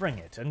I shall bring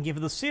it and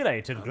give the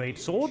serrated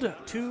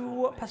greatsword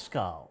to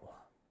Pascal.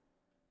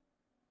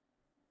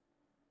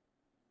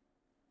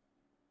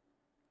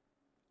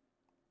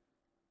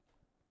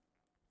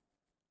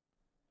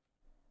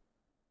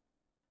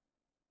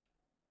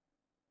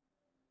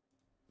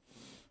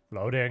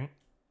 Loading.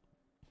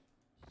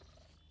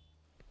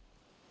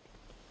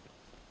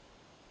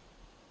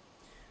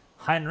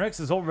 Heinrichs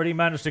has already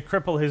managed to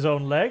cripple his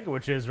own leg,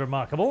 which is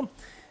remarkable.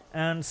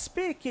 And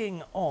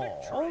speaking of...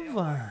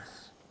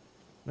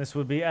 this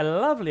would be a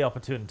lovely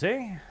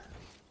opportunity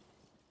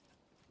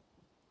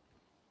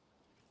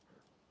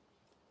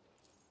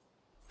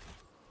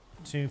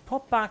to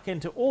pop back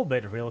into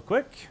orbit real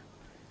quick,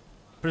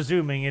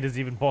 presuming it is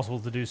even possible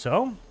to do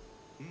so.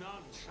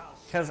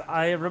 Because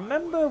I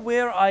remember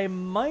where I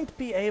might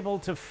be able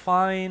to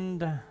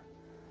find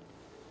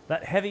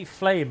that heavy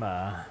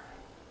flamer.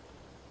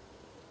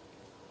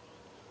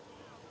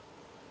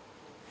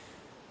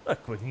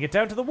 Look, we can get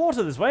down to the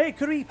water this way.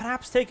 Could we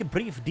perhaps take a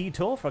brief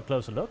detour for a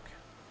closer look?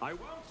 I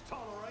won't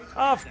tolerate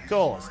Of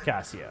course,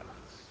 Cassio.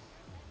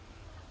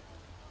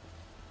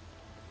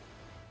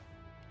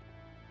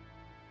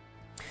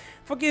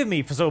 Forgive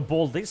me for so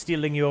boldly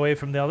stealing you away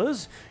from the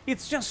others.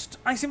 It's just,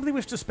 I simply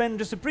wish to spend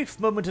just a brief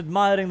moment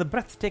admiring the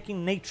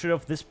breathtaking nature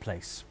of this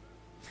place.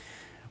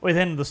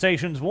 Within the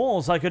station's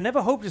walls, I could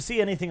never hope to see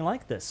anything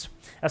like this.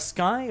 A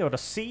sky or a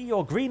sea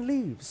or green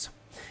leaves.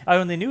 I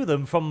only knew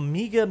them from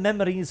meager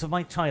memories of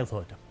my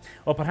childhood.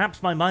 Or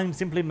perhaps my mind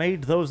simply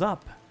made those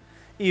up.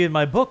 Even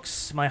my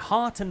books, my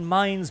heart and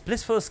mind's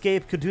blissful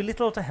escape could do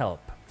little to help.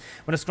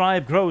 When a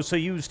scribe grows so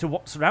used to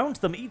what surrounds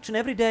them each and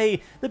every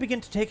day, they begin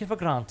to take it for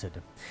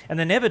granted. And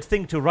they never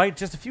think to write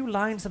just a few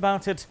lines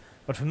about it.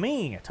 But for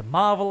me, to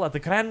marvel at the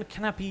grand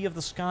canopy of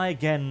the sky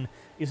again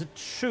is a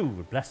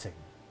true blessing.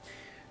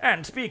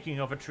 And speaking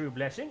of a true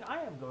blessing,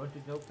 I am going to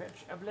go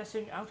fetch a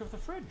blessing out of the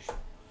fridge,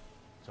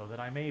 so that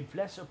I may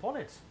bless upon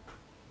it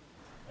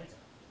later.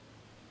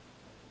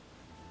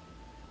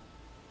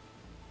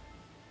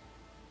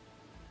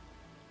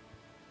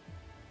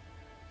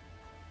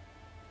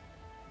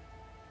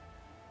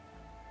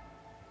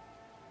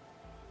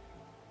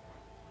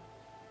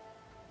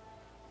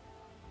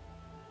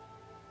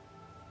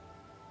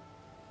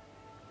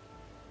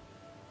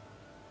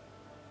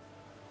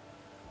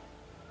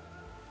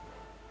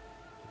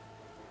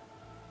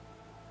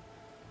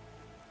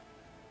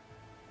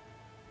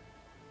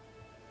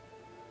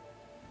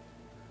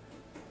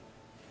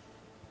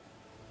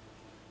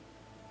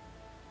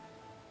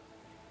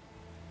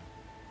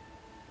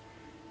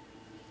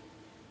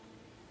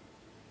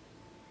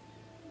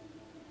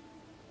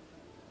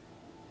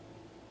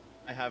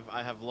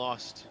 I have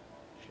lost.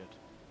 Shit.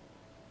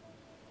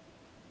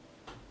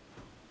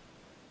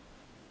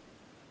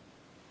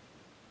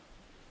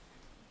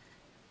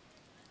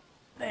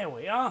 There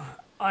we are.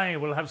 I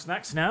will have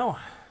snacks now.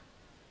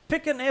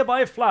 Pick a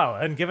nearby flower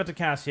and give it to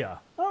Cassia.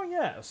 Oh,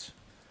 yes.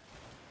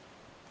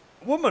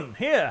 Woman,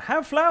 here,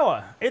 have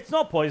flower. It's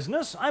not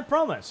poisonous, I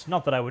promise.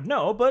 Not that I would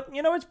know, but,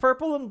 you know, it's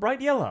purple and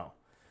bright yellow.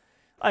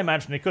 I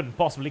imagine it couldn't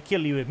possibly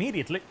kill you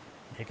immediately.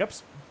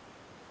 Hiccups.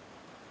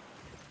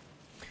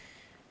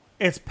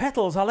 Its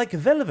petals are like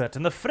velvet,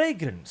 and the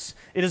fragrance,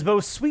 it is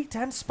both sweet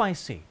and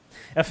spicy.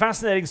 A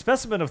fascinating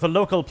specimen of the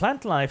local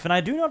plant life, and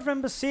I do not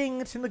remember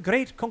seeing it in the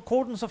great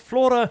concordance of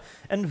flora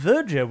and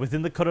verdure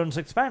within the current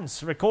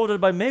expanse, recorded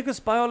by Magus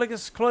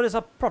Biologus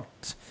Clarissa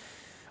Prot.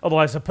 Although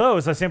I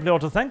suppose I simply ought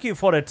to thank you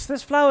for it.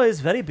 This flower is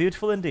very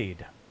beautiful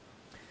indeed.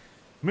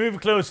 Move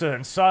closer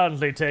and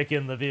silently take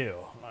in the view.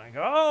 Like,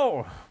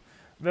 oh,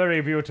 very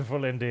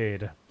beautiful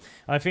indeed.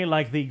 I feel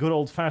like the good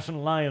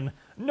old-fashioned line,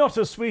 not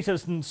as sweet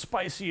and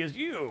spicy as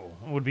you,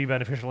 would be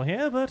beneficial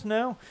here, but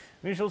no,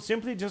 we shall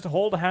simply just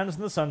hold hands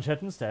in the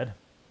sunset instead.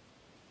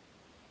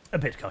 A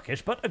bit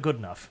cockish, but good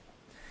enough.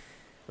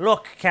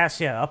 Look,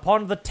 Cassia,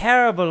 upon the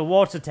terrible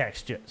water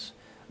textures.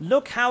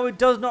 Look how it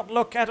does not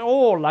look at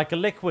all like a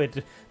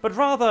liquid, but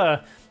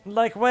rather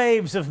like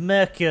waves of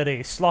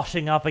mercury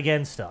sloshing up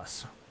against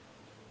us.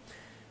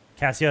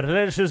 Cassia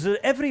relishes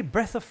every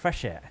breath of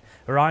fresh air,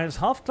 her eyes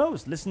half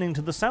closed, listening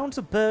to the sounds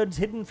of birds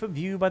hidden from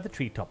view by the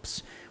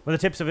treetops. When the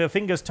tips of her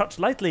fingers touch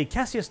lightly,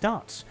 Cassia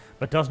starts,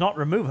 but does not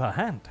remove her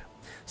hand.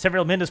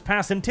 Several minutes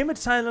pass in timid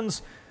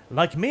silence,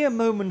 like mere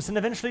moments, and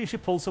eventually she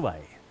pulls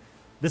away.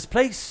 This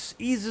place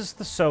eases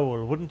the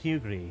soul, wouldn't you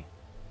agree?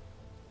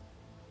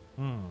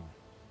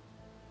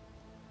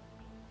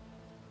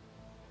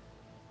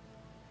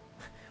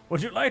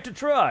 Would you like to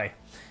try?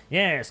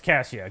 Yes,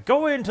 Cassia,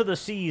 go into the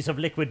seas of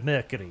liquid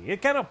mercury.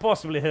 It cannot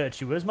possibly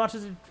hurt you as much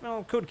as it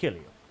could kill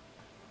you.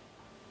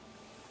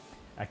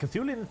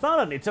 Cthulian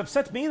Tharan, it's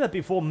upset me that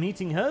before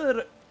meeting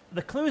her,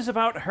 the clues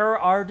about her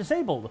are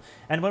disabled,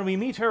 and when we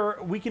meet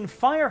her, we can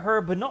fire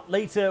her, but not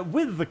later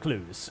with the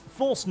clues.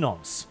 False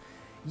nonce.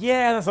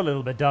 Yeah, that's a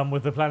little bit dumb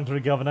with the planetary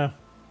governor.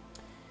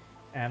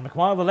 And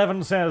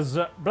McWild11 says,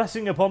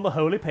 blessing upon the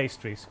holy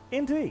pastries.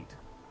 Indeed.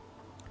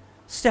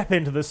 Step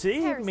into the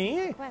sea, Heresy's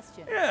me? the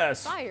question.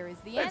 Yes. Fire is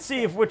the Let's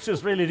see answer. if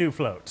witches really do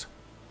float.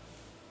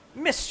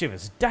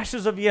 Mischievous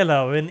dashes of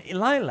yellow and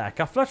lilac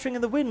are fluttering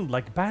in the wind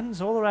like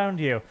bands all around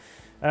you.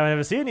 I've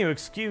never seen you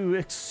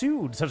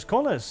exude such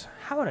colours.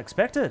 How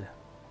unexpected.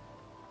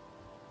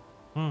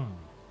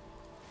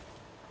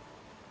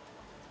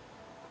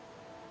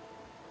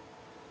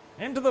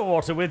 Into the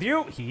water with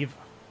you. Heave.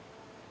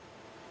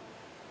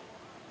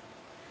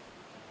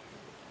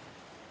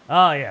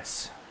 Ah,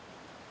 yes.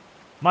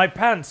 My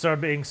pants are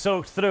being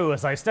soaked through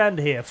as I stand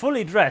here,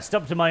 fully dressed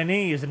up to my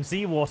knees in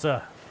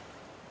seawater.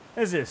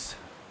 Is this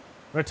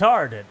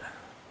retarded?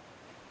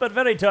 But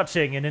very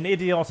touching in an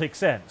idiotic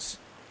sense.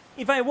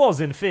 If I was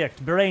in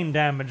fact brain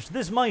damaged,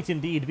 this might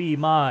indeed be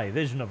my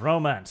vision of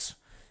romance.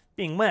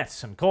 Being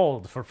wet and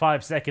cold for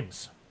 5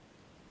 seconds.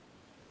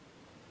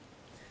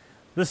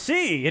 The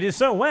sea, it is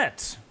so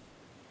wet.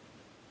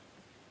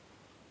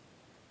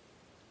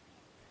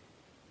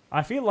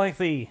 I feel like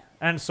the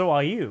 "and so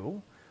are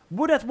you"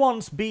 would at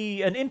once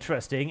be an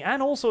interesting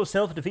and also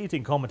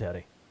self-defeating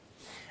commentary.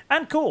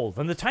 And cold,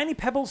 and the tiny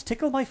pebbles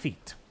tickle my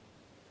feet.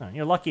 Oh,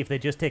 you're lucky if they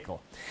just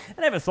tickle.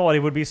 I never thought it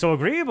would be so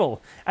agreeable,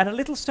 and a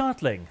little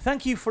startling.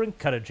 Thank you for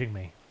encouraging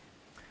me.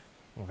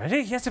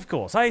 Ready? Yes, of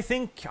course. I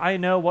think I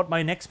know what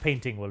my next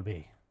painting will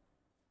be.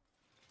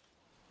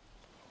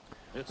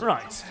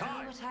 Right. See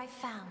what I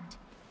found.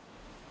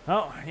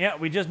 Oh, yeah,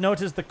 we just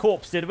noticed the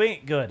corpse, did we?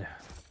 Good.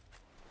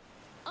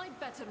 I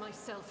better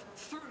myself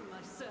through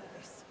my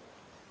service.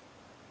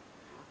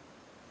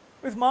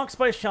 With marks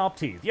by sharp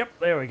teeth. Yep,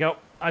 there we go.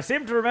 I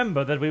seem to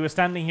remember that we were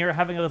standing here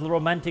having a little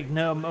romantic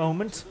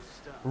moment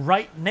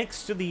right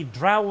next to the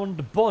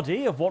drowned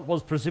body of what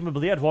was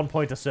presumably at one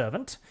point a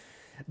servant.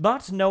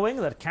 But knowing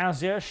that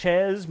Cassia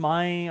shares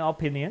my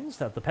opinions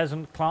that the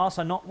peasant class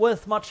are not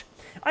worth much,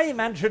 I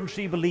imagine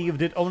she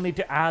believed it only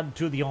to add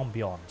to the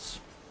ambiance.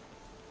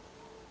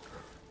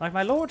 Like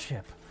my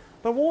lordship,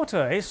 the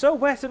water is so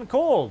wet and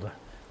cold,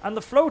 and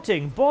the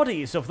floating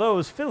bodies of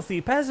those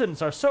filthy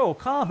peasants are so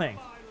calming.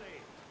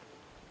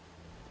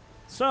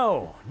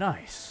 So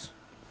nice.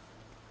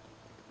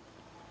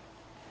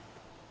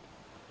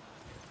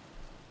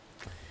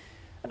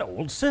 An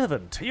old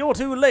servant. You're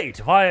too late.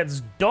 Why,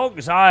 it's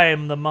dogs.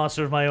 I'm the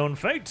master of my own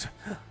fate.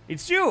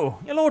 It's you,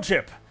 your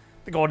lordship.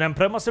 The God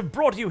Emperor must have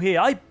brought you here.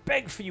 I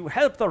beg for you,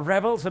 help the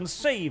rebels and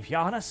save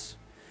Giannis.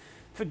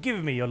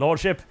 Forgive me, your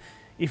lordship.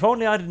 If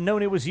only I'd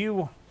known it was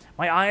you.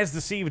 My eyes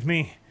deceived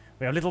me.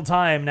 We have little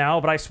time now,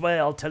 but I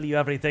swear I'll tell you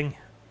everything.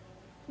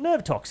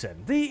 Nerve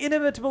toxin. The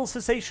inevitable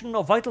cessation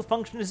of vital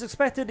function is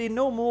expected in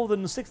no more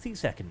than 60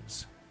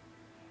 seconds.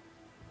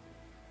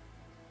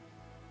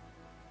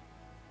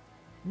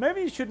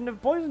 Maybe you shouldn't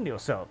have poisoned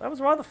yourself. That was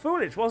rather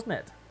foolish, wasn't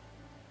it?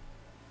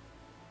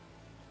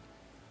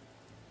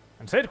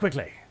 And say it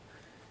quickly.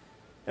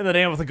 In the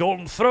name of the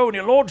Golden Throne,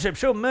 your lordship,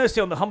 show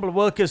mercy on the humble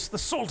workers, the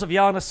salt of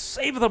Yarnus,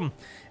 save them!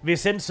 We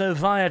sent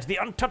Servia to the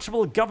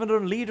untouchable governor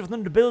and leader of the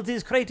nobility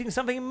is creating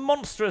something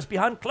monstrous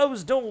behind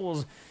closed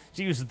doors.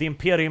 She uses the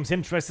Imperium's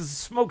interest as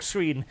a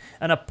smokescreen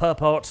and a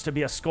purports to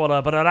be a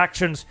scholar, but her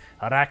actions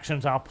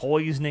are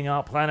poisoning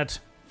our planet.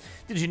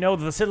 Did you know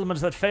that the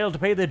settlements that fail to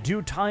pay their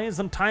due tithes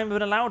and time have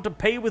been allowed to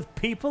pay with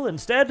people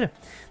instead?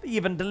 They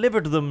even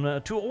delivered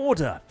them to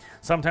order,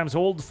 sometimes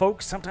old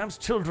folks, sometimes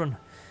children.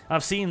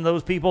 I've seen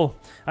those people.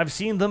 I've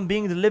seen them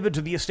being delivered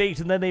to the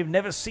estate and then they've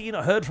never seen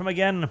or heard from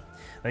again.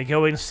 They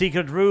go in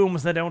secret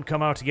rooms, they don't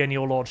come out again,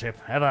 your lordship,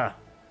 ever.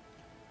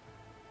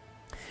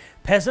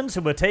 Peasants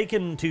who were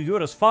taken to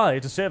Eurus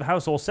 5 to serve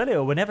House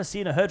Orselio were never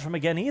seen or heard from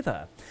again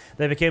either.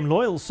 They became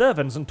loyal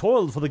servants and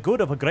toiled for the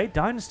good of a great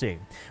dynasty.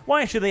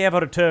 Why should they ever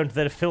return to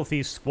their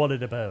filthy,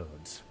 squalid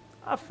abodes?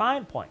 A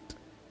fine point.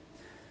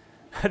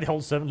 The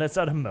old servant lets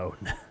out a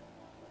moan.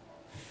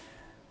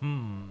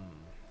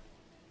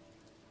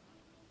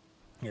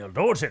 Your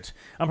lordship,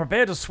 I'm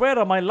prepared to swear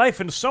on my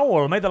life and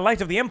soul, may the light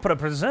of the Emperor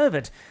preserve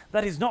it.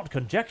 That is not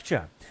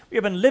conjecture. We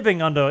have been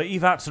living under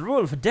Evat's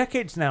rule for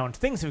decades now, and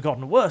things have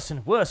gotten worse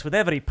and worse with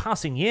every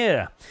passing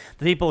year.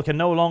 The people can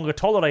no longer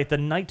tolerate the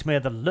nightmare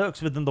that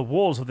lurks within the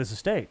walls of this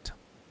estate.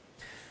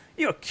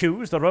 You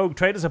accuse the rogue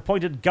traders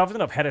appointed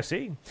governor of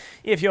heresy?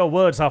 If your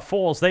words are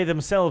false, they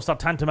themselves are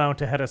tantamount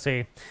to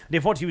heresy. And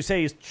if what you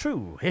say is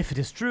true, if it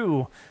is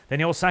true, then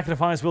your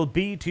sacrifice will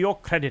be to your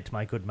credit,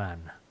 my good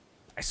man.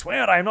 I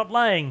swear I am not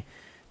lying.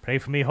 Pray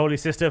for me, holy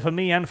sister, for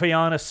me and for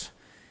Yarnus.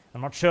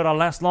 I'm not sure I'll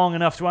last long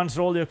enough to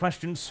answer all your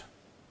questions.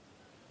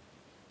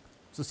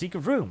 It's the secret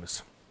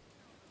rooms.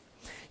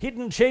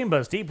 Hidden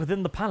chambers deep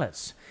within the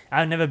palace.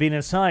 I've never been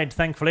inside,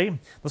 thankfully.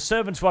 The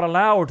servants who are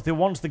allowed, the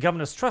ones the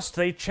governors trust,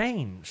 they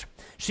change.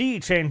 She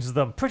changes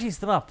them, pretties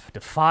them up,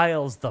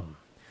 defiles them.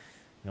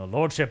 Your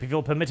lordship, if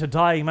you'll permit a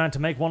dying man to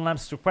make one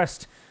last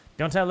request,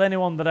 don't tell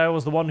anyone that I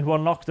was the one who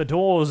unlocked the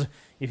doors.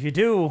 If you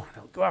do,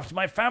 they'll go after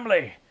my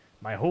family.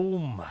 My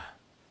home.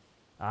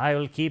 I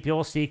will keep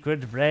your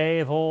secret,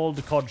 brave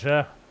old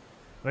codger,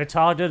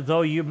 retarded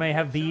though you may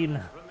have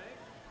been.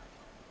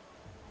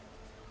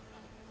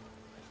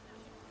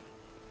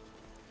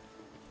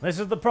 This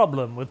is the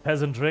problem with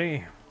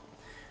peasantry.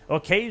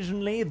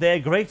 Occasionally their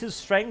greatest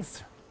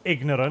strength,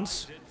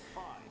 ignorance,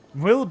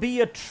 will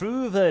be a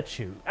true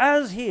virtue,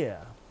 as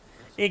here.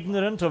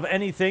 Ignorant of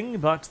anything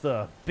but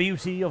the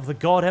beauty of the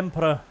God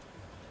Emperor,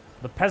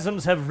 the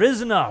peasants have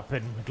risen up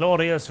in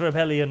glorious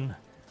rebellion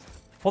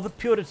for the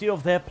purity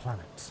of their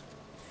planet.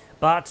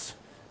 But,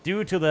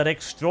 due to their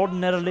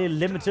extraordinarily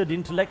limited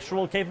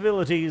intellectual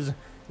capabilities,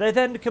 they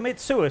then commit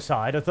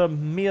suicide at the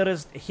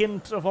merest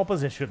hint of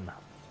opposition.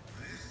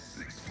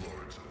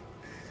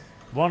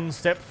 One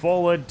step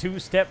forward, two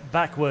steps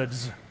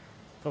backwards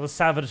for the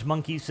savage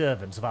monkey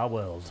servants of our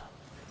world.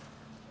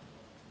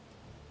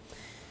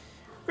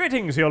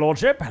 Greetings, your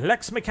lordship.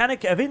 Lex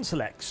Mechanic of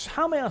Insulex.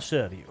 How may I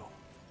serve you?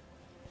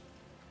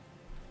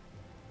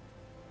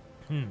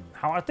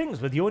 How are things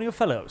with you and your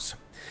fellows?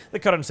 The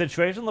current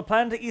situation on the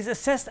planet is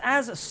assessed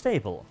as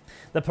stable.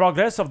 The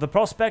progress of the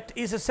prospect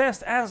is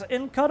assessed as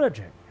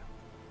encouraging.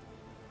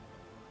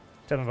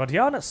 Tell me about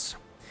Yarnus.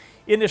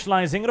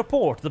 Initializing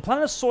report. The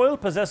planet's soil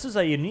possesses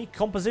a unique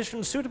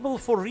composition suitable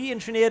for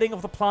re-engineering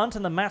of the plant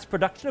and the mass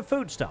production of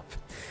foodstuff.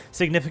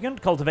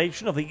 Significant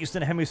cultivation of the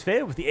Eastern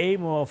Hemisphere with the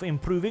aim of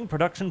improving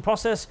production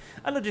process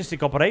and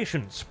logistic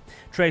operations.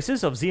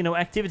 Traces of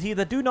xenoactivity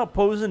that do not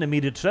pose an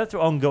immediate threat to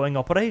ongoing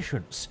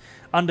operations.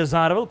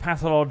 Undesirable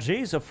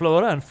pathologies of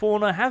flora and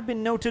fauna have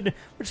been noted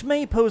which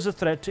may pose a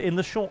threat in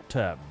the short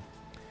term.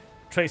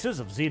 Traces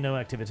of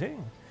xenoactivity.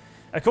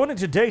 According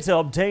to data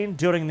obtained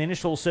during the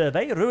initial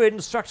survey,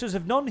 ruined structures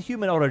of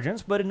non-human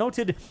origins were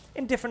noted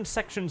in different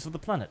sections of the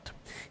planet,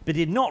 but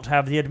did not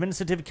have the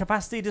administrative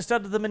capacity to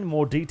study them in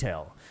more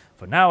detail.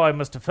 For now, I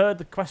must defer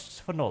the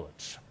quest for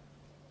knowledge.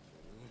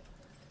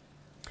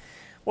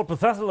 What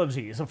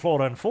pathologies of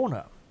flora and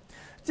fauna?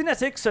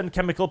 Genetics and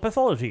chemical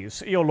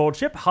pathologies. Your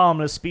lordship,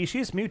 harmless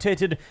species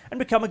mutated and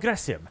become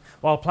aggressive,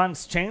 while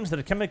plants change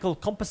their chemical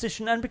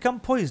composition and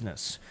become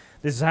poisonous.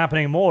 This is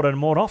happening more and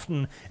more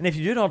often, and if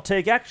you do not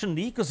take action,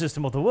 the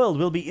ecosystem of the world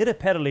will be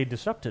irreparably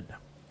disrupted.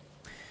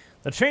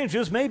 The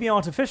changes may be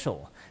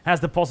artificial. Has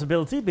the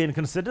possibility been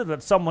considered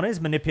that someone is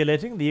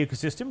manipulating the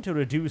ecosystem to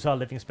reduce our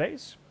living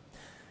space?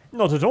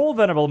 Not at all,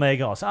 Venerable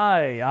Magos.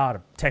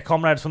 Our tech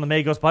comrades from the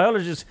Magos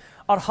biologists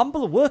are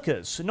humble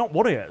workers, not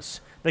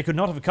warriors. They could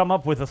not have come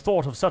up with a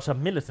thought of such a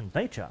militant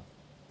nature.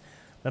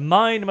 The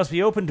mind must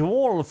be open to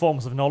all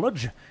forms of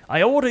knowledge.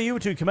 I order you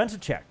to commence a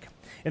check.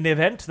 In the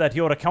event that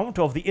your account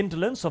of the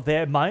indolence of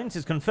their minds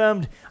is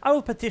confirmed, I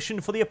will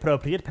petition for the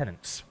appropriate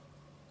penance.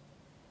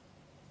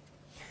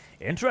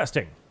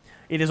 Interesting.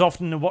 It is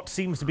often what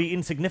seems to be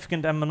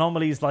insignificant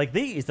anomalies like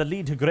these that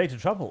lead to greater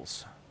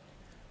troubles.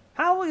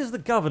 How is the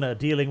governor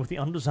dealing with the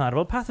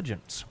undesirable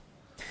pathogens?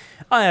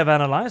 I have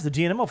analyzed the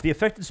genome of the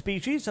affected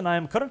species, and I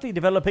am currently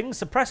developing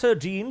suppressor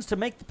genes to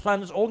make the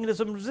planet's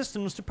organism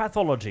resistant to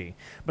pathology,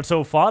 but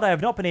so far I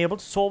have not been able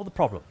to solve the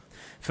problem.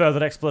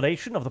 Further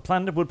exploration of the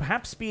planet would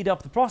perhaps speed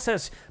up the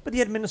process, but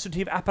the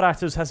administrative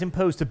apparatus has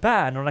imposed a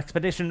ban on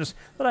expeditions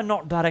that are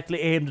not directly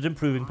aimed at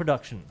improving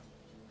production.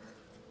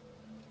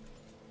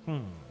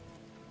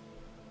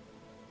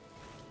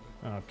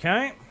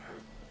 Okay.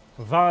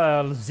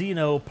 Vile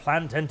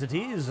xenoplant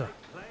entities.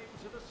 Claim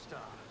to the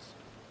stars.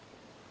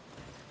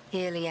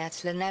 Iliad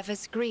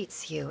Lenevis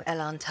greets you,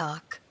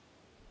 Elantark.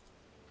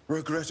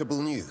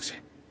 Regrettable news.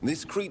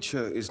 This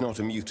creature is not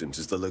a mutant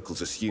as the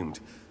locals assumed,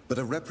 but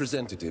a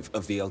representative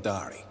of the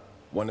Eldari,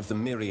 one of the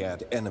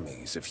myriad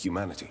enemies of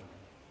humanity.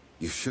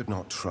 You should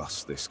not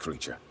trust this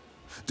creature.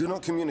 Do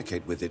not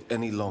communicate with it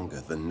any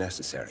longer than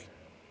necessary.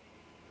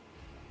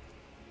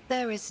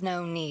 There is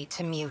no need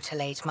to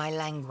mutilate my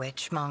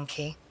language,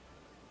 monkey.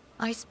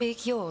 I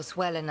speak yours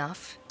well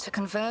enough to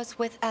converse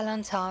with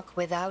Elantark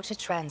without a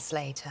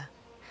translator.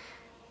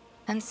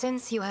 And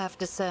since you have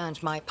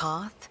discerned my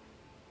path,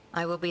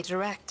 I will be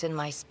direct in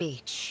my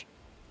speech.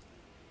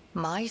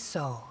 My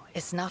soul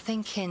is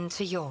nothing kin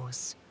to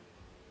yours.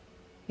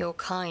 Your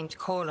kind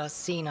call us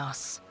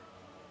Xenos,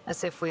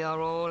 as if we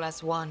are all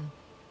as one.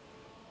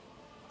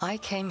 I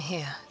came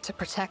here to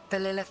protect the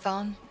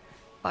Lilithon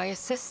by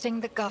assisting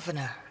the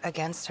governor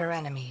against her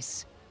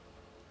enemies.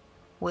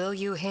 Will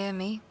you hear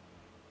me,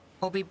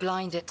 or be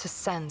blinded to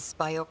sense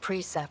by your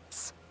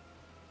precepts?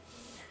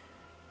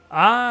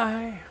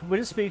 I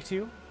will speak to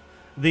you.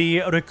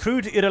 The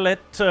Recruit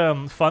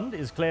Iralet fund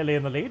is clearly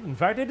in the lead. In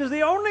fact, it is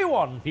the only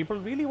one. People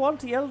really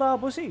want the Eldar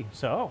Bussy,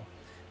 so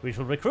we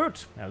shall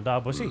recruit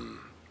Eldar Bussy.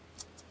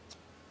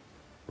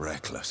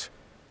 Reckless.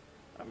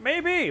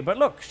 Maybe, but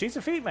look, she's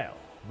a female.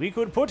 We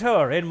could put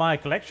her in my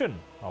collection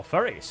of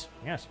furries.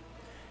 Yes,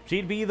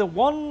 she'd be the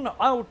one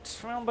out,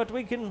 well, but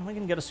we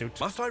can get a suit.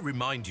 Must I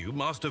remind you,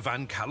 Master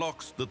Van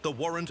Calox, that the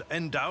warrant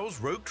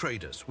endows rogue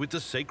traders with the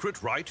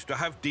sacred right to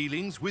have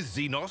dealings with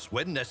Xenos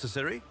when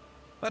necessary?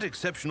 That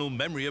exceptional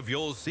memory of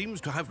yours seems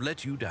to have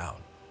let you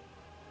down.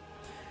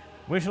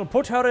 We shall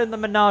put her in the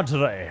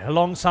menagerie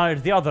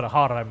alongside the other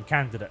harem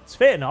candidates.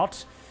 Fear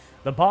not,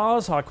 the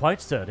bars are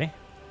quite sturdy.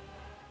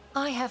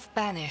 I have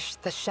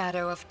banished the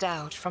shadow of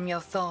doubt from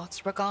your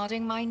thoughts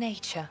regarding my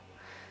nature.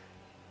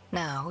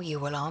 Now you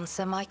will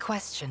answer my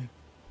question.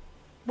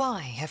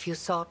 Why have you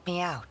sought me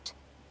out?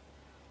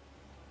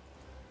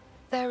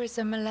 There is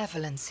a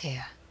malevolence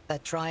here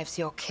that drives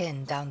your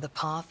kin down the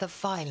path of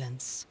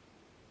violence.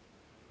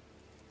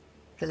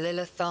 The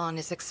Lilithon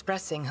is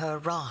expressing her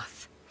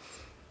wrath.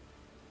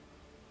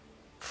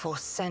 For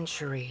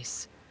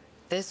centuries,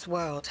 this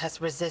world has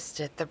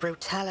resisted the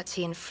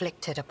brutality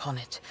inflicted upon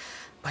it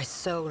by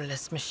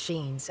soulless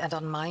machines and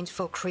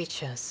unmindful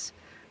creatures.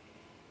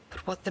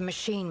 But what the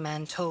machine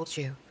man told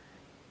you,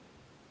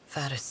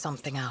 that is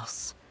something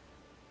else.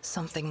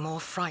 Something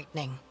more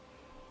frightening.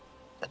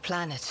 The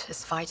planet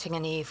is fighting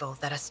an evil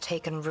that has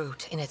taken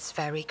root in its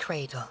very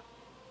cradle.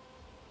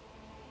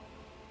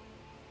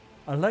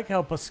 I like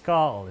how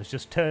Pascal is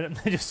just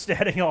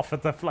staring off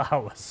at the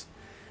flowers.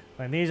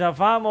 And these are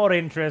far more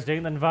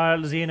interesting than vile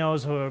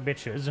Xenos who are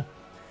bitches.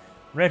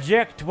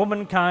 Reject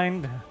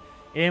womankind,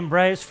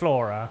 embrace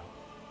flora.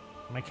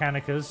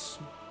 Mechanicus,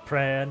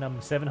 prayer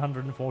number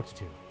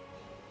 742.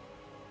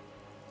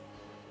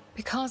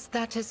 Because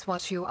that is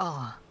what you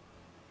are.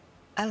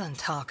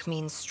 Elantark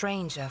means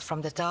stranger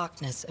from the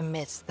darkness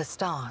amidst the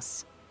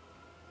stars.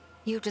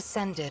 You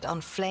descended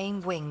on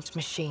flame-winged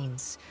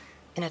machines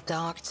in a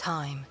dark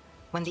time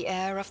when the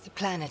air of the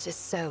planet is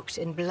soaked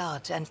in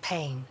blood and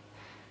pain.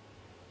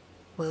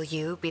 Will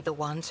you be the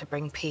one to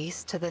bring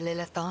peace to the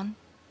Lilithon?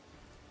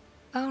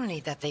 Only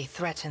that they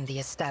threaten the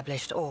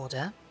established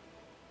order.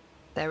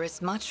 There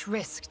is much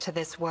risk to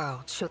this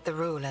world should the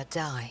ruler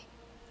die.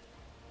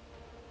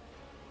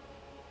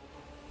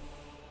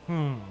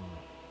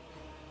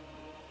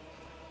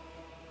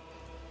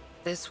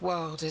 This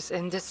world is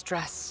in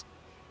distress.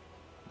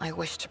 I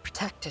wish to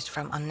protect it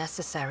from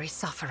unnecessary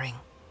suffering.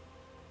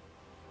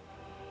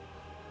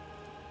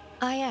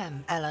 I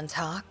am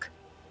Elantark.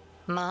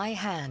 My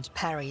hand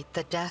parried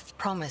the death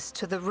promised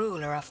to the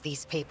ruler of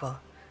these people,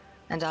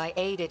 and I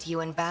aided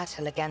you in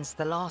battle against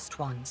the Lost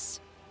Ones.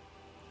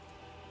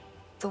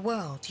 The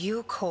world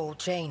you call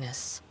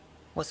Janus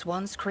was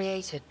once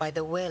created by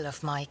the will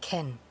of my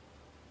kin.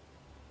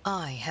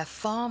 I have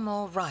far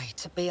more right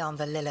to be on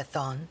the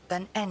Lilithon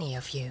than any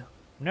of you.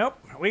 Nope,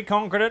 we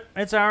conquered it.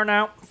 It's our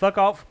now. Fuck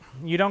off.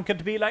 You don't get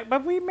to be like,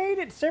 but we made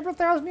it several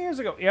thousand years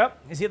ago.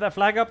 Yep, you see that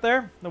flag up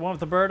there? The one with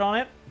the bird on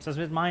it? It says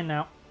it's mine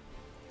now.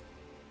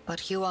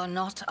 But you are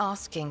not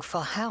asking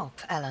for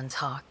help,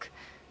 Elantark.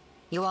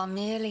 You are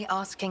merely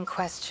asking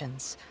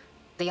questions,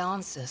 the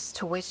answers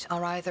to which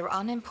are either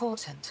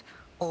unimportant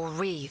or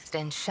wreathed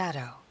in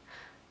shadow.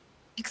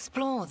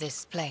 Explore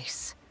this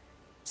place.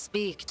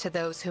 Speak to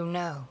those who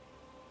know.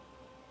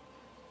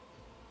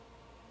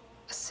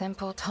 A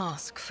simple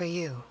task for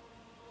you,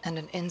 and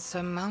an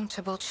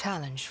insurmountable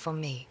challenge for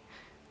me,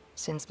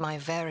 since my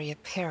very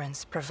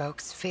appearance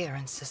provokes fear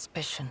and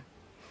suspicion.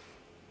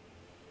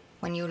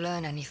 When you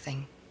learn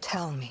anything,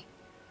 tell me.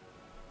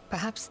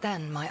 Perhaps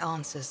then my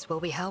answers will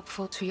be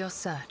helpful to your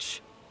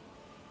search.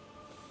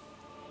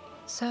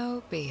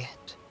 So be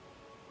it.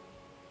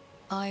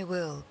 I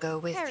will go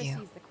with you.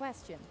 Heresy's the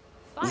question.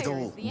 With Fire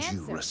all is the due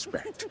answer.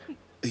 respect,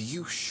 are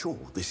you sure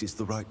this is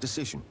the right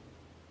decision?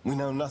 We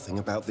know nothing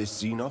about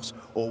this Xenos,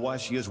 or why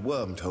she has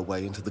wormed her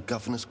way into the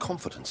Governor's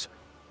confidence.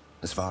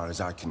 As far as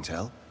I can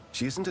tell,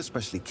 she isn't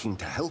especially keen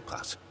to help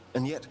us,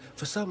 and yet,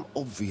 for some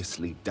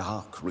obviously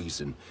dark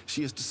reason,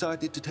 she has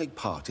decided to take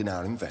part in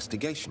our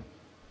investigation.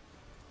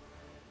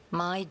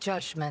 My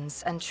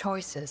judgments and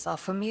choices are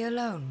for me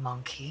alone,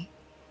 Monkey.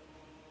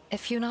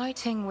 If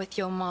uniting with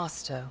your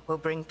master will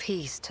bring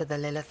peace to the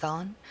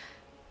Lilithon,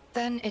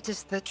 then it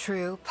is the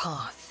true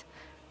path.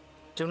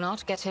 Do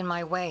not get in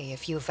my way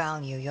if you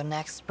value your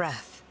next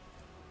breath.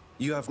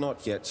 You have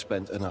not yet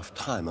spent enough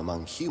time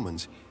among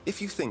humans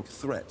if you think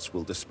threats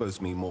will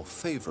dispose me more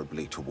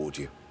favorably toward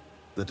you.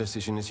 The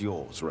decision is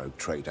yours, Rogue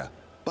Trader.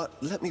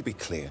 But let me be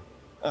clear.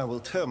 I will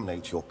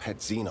terminate your pet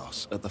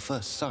Xenos at the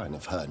first sign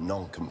of her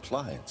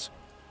non-compliance.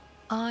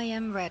 I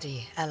am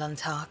ready,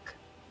 Elantark.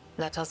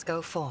 Let us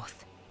go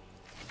forth.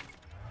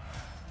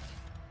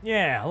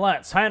 Yeah,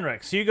 let's.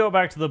 Heinrichs, you go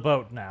back to the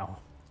boat now.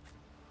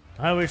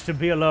 I wish to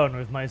be alone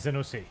with my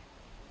Xenosi.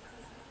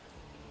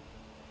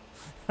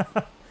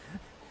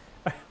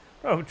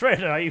 Rogue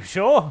Trader, are you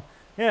sure?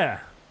 Yeah.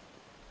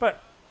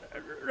 But,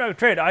 Rogue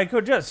Trader, I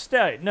could just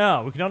stay.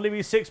 No, we can only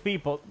be 6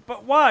 people.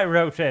 But why,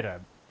 Rogue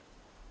Trader?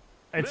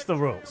 It's the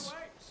rules.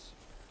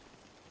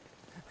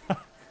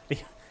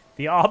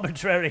 the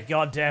arbitrary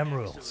goddamn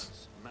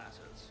rules.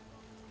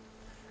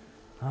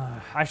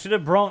 I should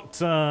have brought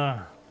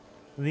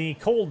the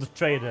cold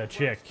trader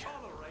chick.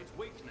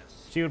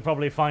 She would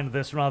probably find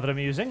this rather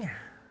amusing.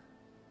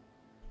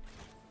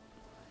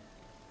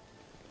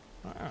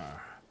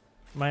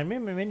 My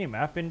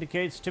mini-map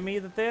indicates to me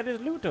that there is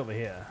loot over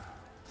here.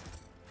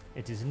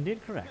 It is indeed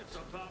correct.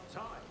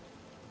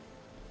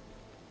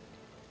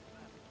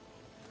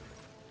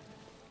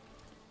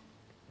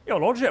 Your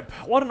Lordship,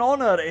 what an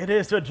honor it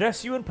is to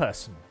address you in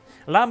person.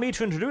 Allow me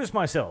to introduce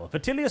myself,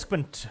 Vitellius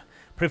Quint,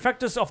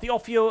 Prefectus of the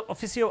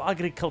Officio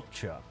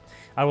Agriculture.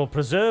 I will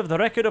preserve the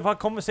record of our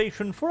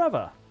conversation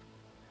forever.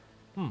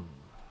 We're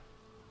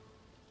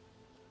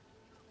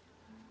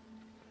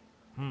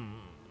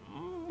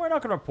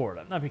not going to report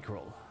it. That'd be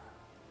cruel.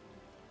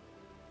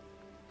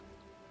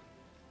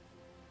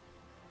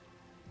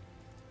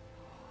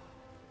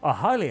 A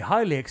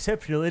highly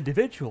exceptional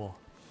individual.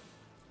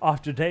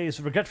 After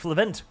today's regretful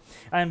event,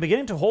 I am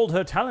beginning to hold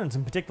her talents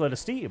in particular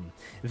esteem.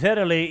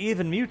 Verily,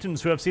 even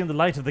mutants who have seen the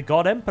light of the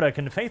God Emperor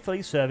can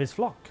faithfully serve his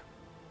flock.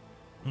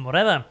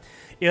 Moreover,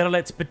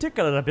 Irelet's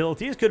particular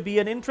abilities could be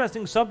an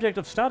interesting subject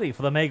of study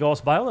for the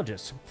Magos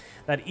biologists.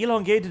 That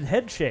elongated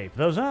head shape,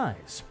 those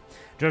eyes.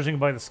 Judging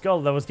by the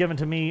skull that was given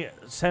to me,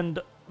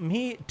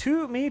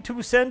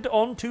 to send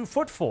on to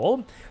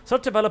Footfall,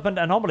 such development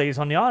anomalies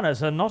on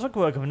Yarnas are not a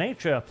quirk of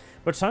nature,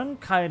 but some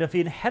kind of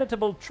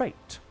inheritable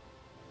trait.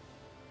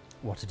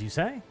 What did you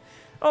say?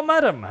 Oh,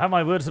 madam, have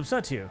my words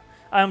upset you?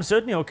 I am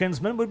certain your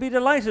kinsman would be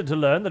delighted to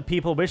learn that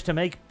people wish to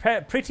make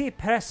pretty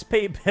press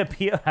paper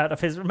out of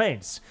his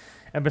remains.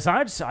 And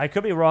besides, I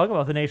could be wrong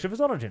about the nature of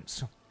his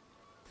origins.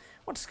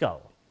 What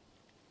skull?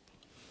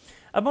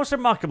 A most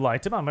remarkable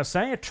item, I must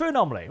say. A true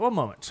anomaly. One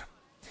moment.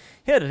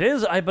 Here it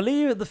is. I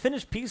believe the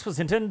finished piece was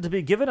intended to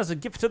be given as a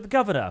gift to the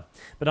governor,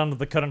 but under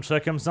the current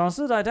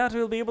circumstances, I doubt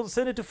we'll be able to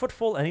send it to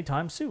Footfall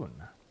anytime soon.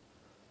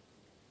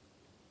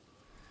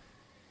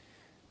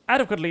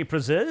 Adequately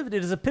preserved,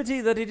 it is a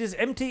pity that it is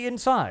empty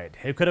inside.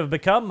 It could have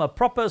become a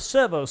proper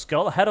servo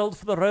skull herald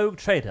for the rogue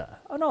trader.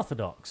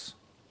 Unorthodox.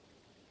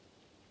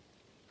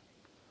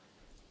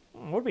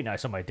 Would be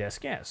nice on my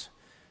desk, yes.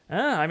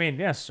 I mean,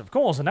 yes, of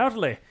course,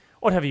 undoubtedly.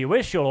 Whatever you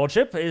wish, your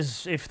lordship,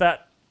 is if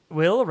that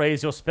will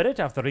raise your spirit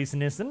after the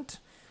recent incident.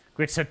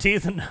 Grits her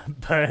teeth and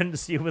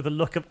burns you with a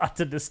look of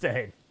utter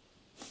disdain.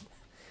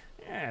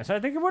 Yes, I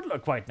think it would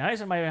look quite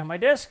nice on my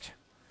desk.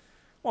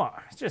 What?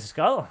 It's just a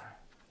skull.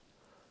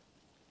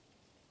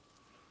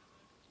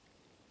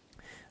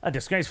 A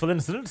disgraceful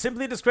incident,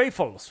 simply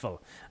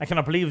disgraceful. I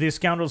cannot believe these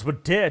scoundrels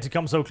would dare to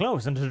come so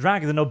close and to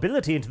drag the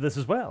nobility into this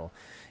as well.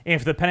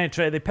 If they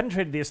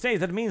penetrated the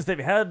estate, that means they've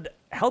had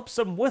helped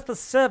some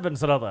worthless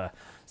servants or other.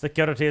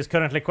 Security is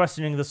currently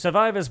questioning the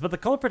survivors, but the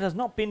culprit has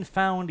not been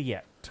found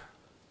yet.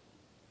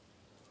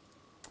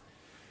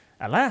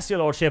 Alas, your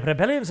lordship,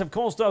 rebellions have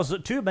caused us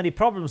too many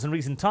problems in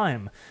recent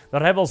time. The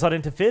rebels are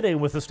interfering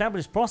with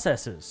established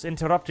processes,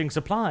 interrupting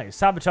supplies,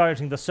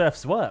 sabotaging the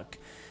serfs' work.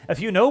 A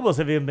few nobles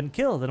have even been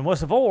killed, and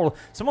worst of all,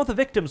 some of the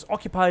victims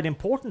occupied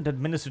important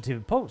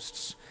administrative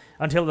posts.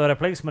 Until their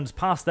replacements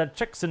pass their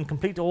checks and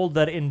complete all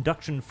their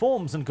induction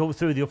forms and go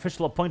through the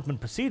official appointment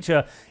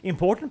procedure,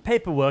 important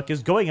paperwork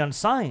is going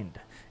unsigned.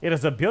 It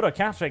is a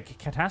bureaucratic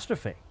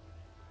catastrophe.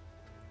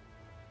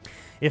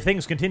 If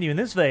things continue in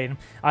this vein,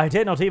 I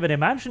dare not even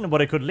imagine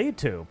what it could lead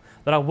to.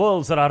 There are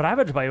worlds that are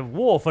ravaged by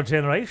war for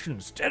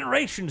generations.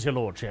 Generations, your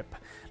lordship.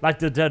 Like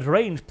the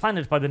deranged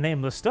planet by the name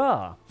of the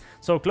Star.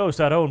 So close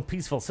to our own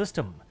peaceful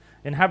system.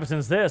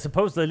 Inhabitants there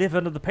supposedly live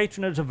under the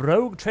patronage of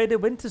rogue trader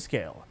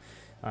Winterscale.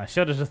 I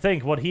shudder to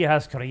think what he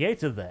has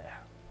created there.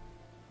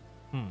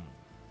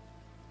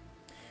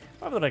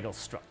 Of the Regal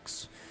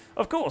Strux.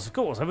 Of course,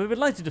 I would be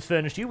delighted to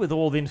furnish you with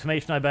all the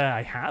information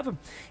I have.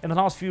 In the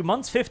last few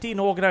months, 15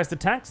 organized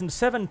attacks and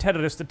 7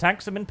 terrorist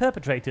attacks have been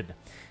perpetrated.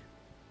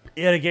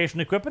 Irrigation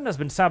equipment has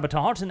been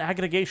sabotaged in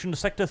aggregation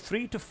sector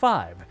 3 to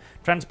 5,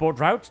 transport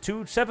route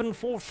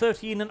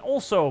 27413, and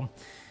also,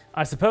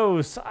 I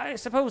suppose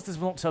this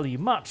will not tell you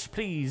much,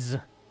 please.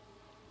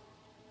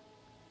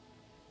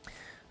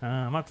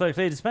 Mark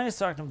clearly dismissed,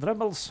 Sergeant of the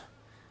Rebels.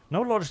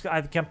 No logic to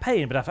either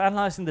campaign, but after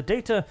analysing the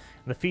data and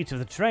the feats of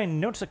the terrain,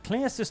 notice a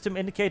clear system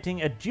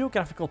indicating a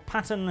geographical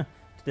pattern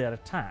to their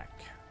attack.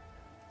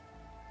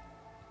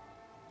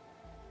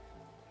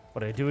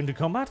 What are you doing to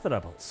combat the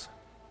rebels?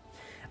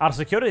 Our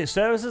security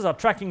services are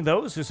tracking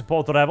those who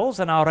support the rebels,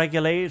 and our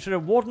regulatory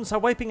wardens are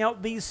wiping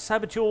out these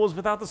saboteurs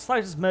without the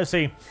slightest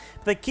mercy.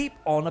 But they keep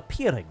on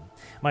appearing.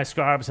 My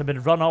scribes have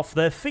been run off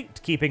their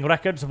feet, keeping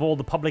records of all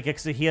the public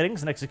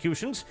hearings and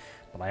executions,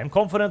 but I am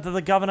confident that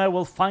the governor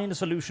will find a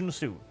solution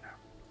soon.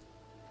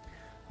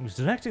 Who's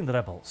directing the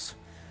rebels?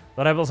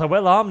 The rebels are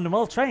well armed and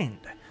well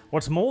trained.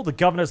 What's more, the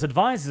governor's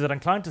advisors are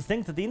inclined to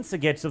think that the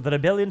instigators of the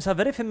rebellions are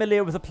very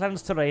familiar with the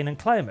planet's terrain and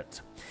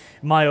climate.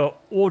 My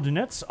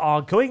ordinates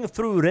are going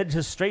through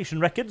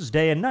registration records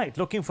day and night,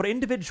 looking for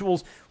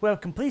individuals who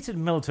have completed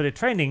military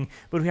training,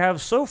 but who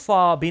have so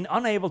far been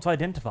unable to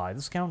identify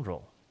the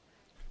scoundrel.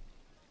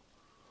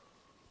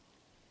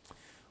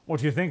 What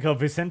do you think of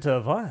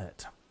Vicenta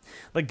Violet?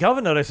 The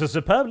governor is a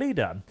superb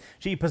leader.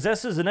 She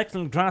possesses an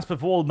excellent grasp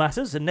of all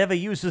matters and never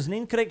uses an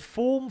incorrect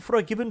form for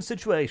a given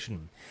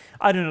situation.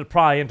 I do not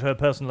pry into her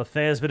personal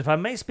affairs, but if I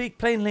may speak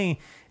plainly,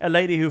 a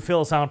lady who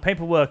fills out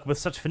paperwork with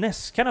such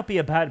finesse cannot be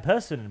a bad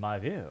person in my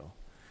view.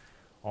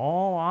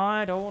 Oh,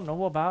 I don't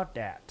know about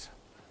that.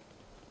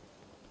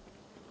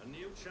 A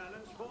new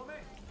challenge for me?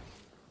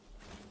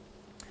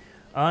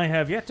 I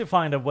have yet to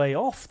find a way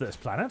off this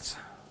planet.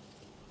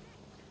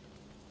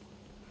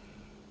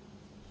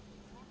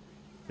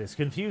 This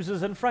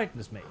confuses and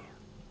frightens me,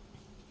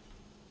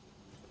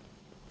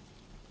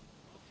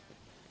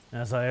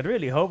 as I had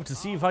really hoped to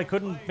see if I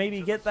couldn't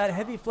maybe get that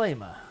heavy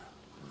flamer.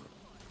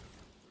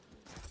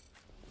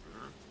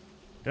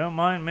 Don't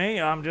mind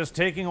me, I'm just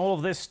taking all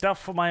of this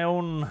stuff for my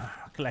own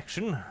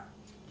collection.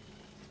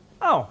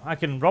 Oh, I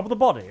can rob the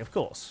body, of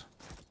course.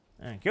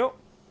 Thank you.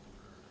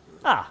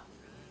 Ah,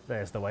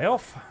 there's the way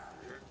off.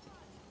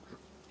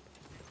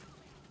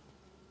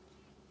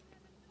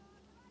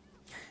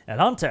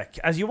 Elantek,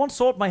 as you once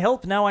sought my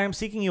help, now I am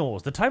seeking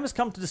yours. The time has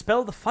come to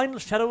dispel the final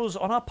shadows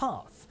on our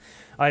path.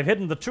 I have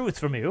hidden the truth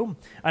from you.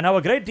 I know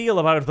a great deal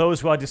about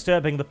those who are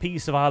disturbing the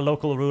peace of our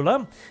local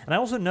ruler, and I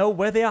also know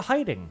where they are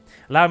hiding.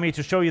 Allow me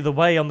to show you the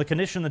way on the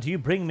condition that you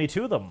bring me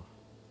to them.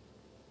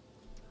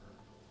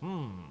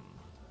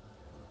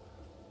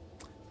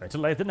 Better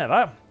late than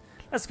never.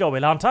 Let's go,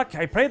 Elantek.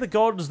 I pray the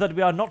gods that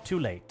we are not too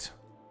late.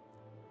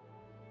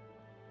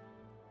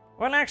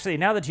 Well, actually,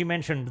 now that you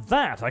mentioned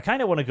that, I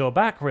kind of want to go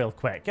back real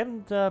quick,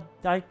 and I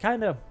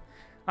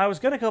was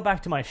going to go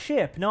back to my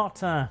ship, not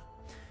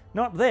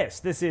this.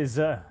 This is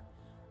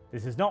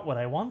not what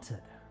I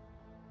wanted.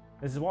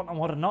 This is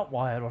not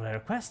what I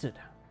requested.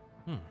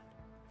 And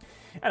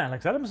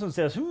Alex Adamson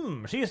says,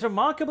 she is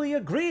remarkably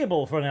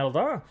agreeable for an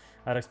elder.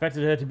 I'd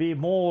expected her to be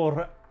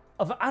more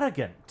of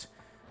arrogant.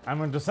 I'm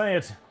going to say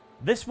it,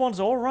 this one's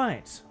all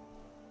right.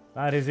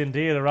 That is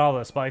indeed a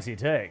rather spicy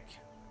take.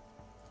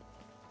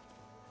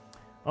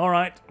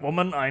 Alright,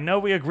 woman, I know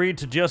we agreed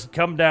to just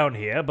come down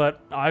here, but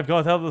I've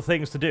got other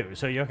things to do,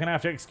 so you're going to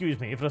have to excuse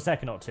me for a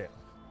second or two.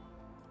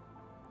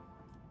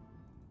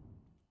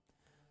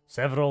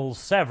 Several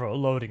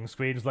loading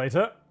screens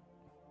later.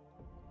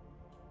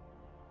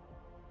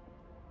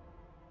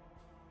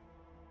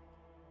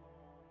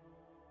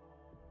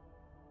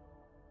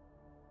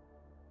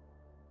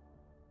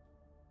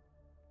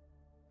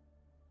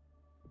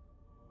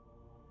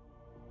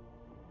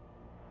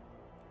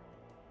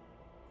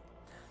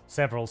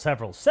 Several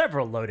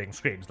loading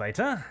screens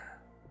later.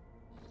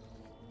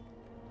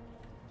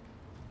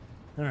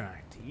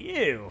 Alright,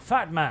 you,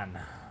 fat man.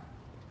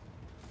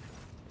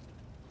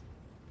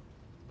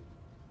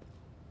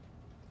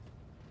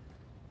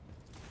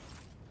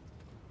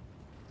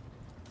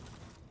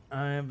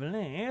 I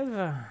believe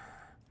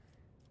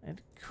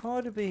it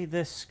could be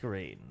this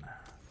screen.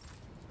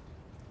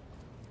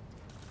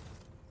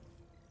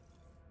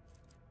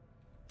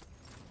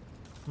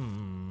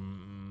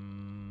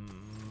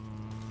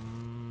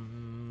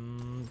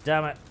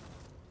 Damn it.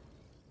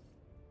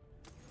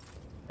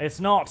 It's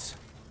not.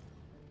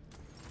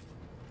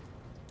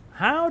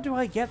 How do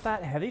I get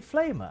that heavy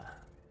flamer?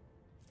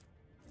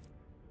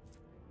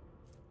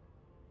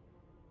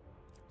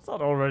 It's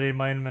not already in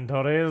my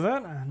inventory, is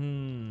it?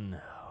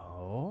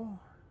 No.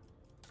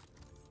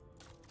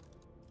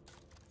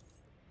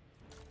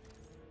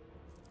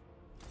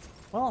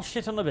 Well,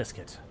 shit on the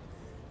biscuit.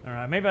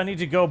 Alright, maybe I need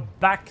to go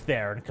back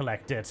there and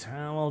collect it.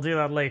 We'll do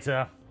that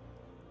later.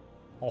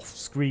 Off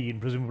screen,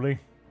 presumably.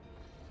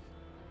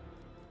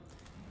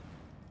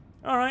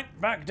 Alright,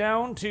 back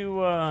down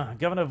to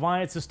Governor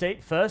Wyatt's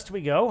estate first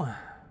we go.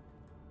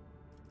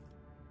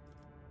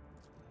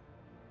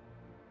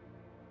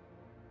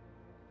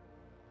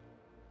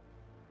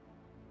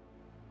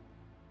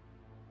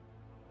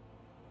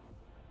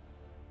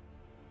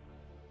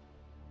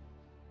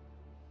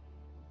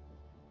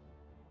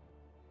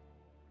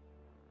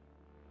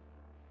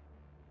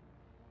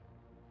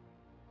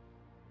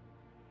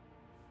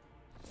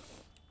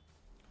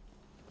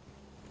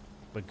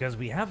 Because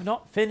we have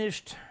not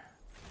finished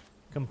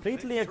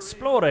completely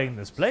exploring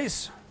this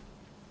place.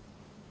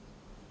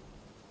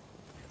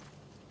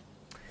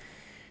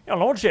 Your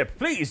Lordship,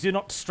 please do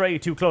not stray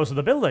too close to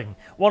the building.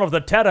 One of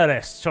the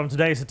terrorists from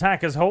today's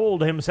attack has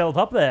holed himself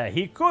up there.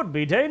 He could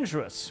be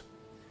dangerous.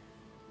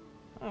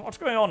 What's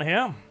going on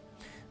here?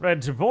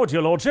 Read report,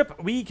 Your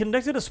Lordship. We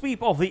conducted a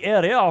sweep of the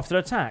area after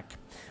attack.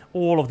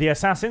 All of the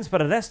assassins were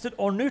arrested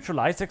or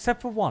neutralized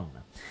except for one.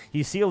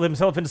 He sealed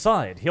himself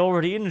inside. He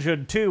already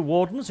injured 2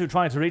 wardens who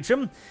tried to reach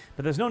him,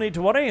 but there's no need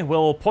to worry.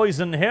 We'll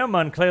poison him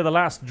and clear the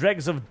last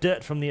dregs of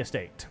dirt from the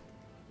estate.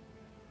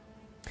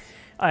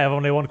 I have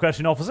only one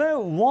question, officer.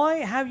 Why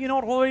have you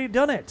not already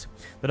done it?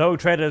 The rogue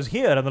trader is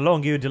here, and the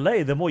longer you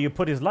delay, the more you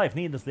put his life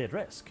needlessly at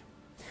risk.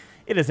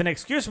 It is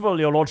inexcusable,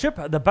 Your Lordship.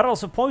 The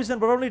barrels of poison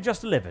were only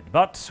just delivered,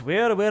 but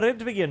we're ready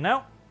to begin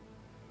now.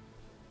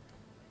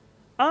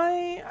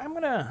 I'm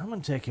gonna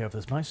take care of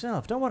this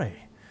myself, don't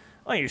worry.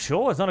 Are you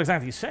sure? It's not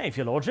exactly safe,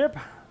 Your Lordship.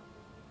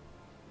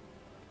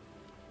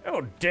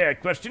 Oh, dare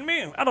question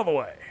me? Out of the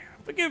way.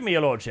 Forgive me,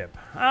 Your Lordship.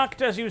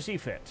 Act as you see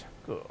fit.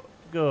 Good,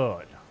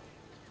 good.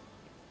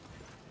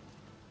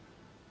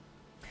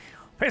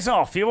 Piss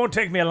off, you won't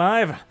take me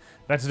alive.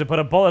 Better to put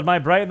a bullet in my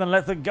brain than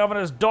let the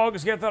governor's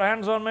dogs get their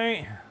hands on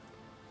me.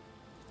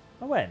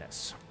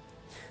 Awareness.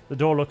 The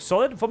door looks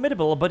solid and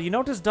formidable, but you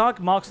notice dark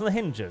marks on the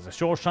hinges, a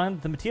sure sign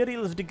that the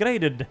material is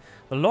degraded.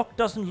 The lock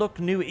doesn't look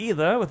new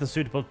either. With a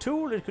suitable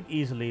tool, it could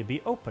easily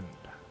be opened.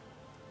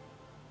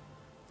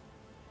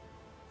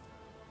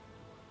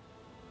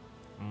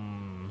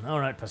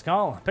 Alright,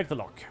 Pascal, pick the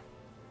lock.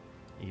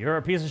 You're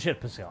a piece of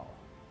shit, Pascal.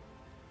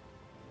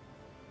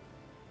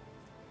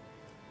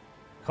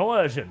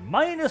 Coercion,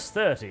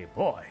 -30,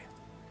 boy.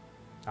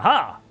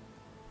 Aha!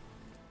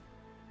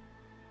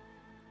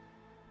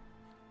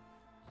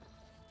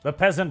 The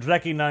peasant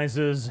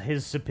recognizes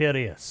his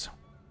superiors.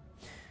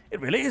 It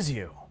really is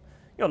you.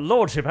 Your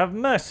Lordship, have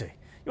mercy.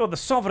 You're the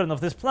sovereign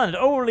of this planet.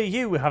 Only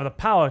you have the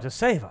power to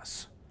save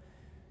us.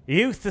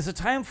 Youth is a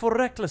time for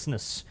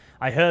recklessness.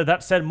 I heard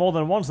that said more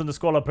than once in the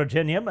Schola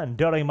Progenium and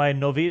during my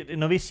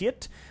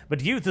novitiate,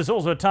 but youth is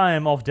also a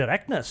time of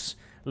directness.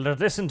 Let us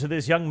listen to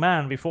this young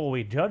man before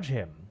we judge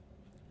him.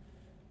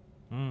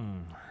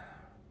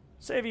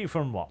 Save you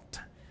from what?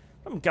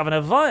 From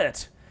Governor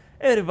Wyatt.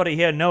 Everybody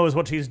here knows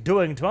what she's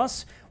doing to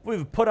us.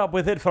 We've put up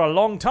with it for a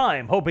long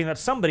time, hoping that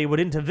somebody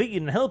would intervene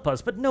and help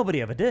us, but nobody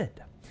ever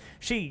did.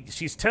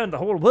 She's turned the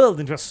whole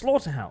world into a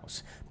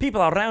slaughterhouse. People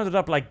are rounded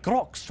up like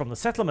groks from the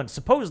settlements,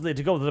 supposedly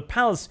to go to the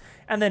palace,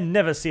 and then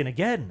never seen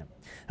again.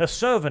 Her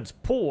servants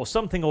pour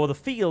something over the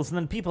fields, and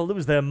then people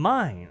lose their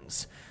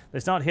minds. They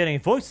start hearing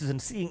voices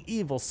and seeing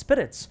evil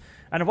spirits.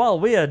 And while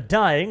we're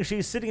dying,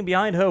 she's sitting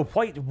behind her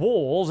white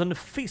walls and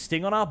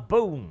feasting on our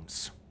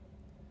bones.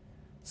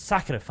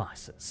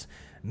 Sacrifices,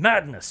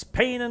 madness,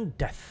 pain, and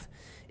death.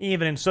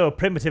 Even in so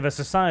primitive a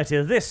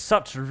society,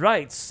 such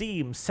rites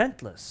seem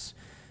senseless.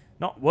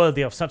 Not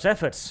worthy of such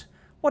efforts.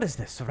 What is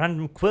this, a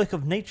random quirk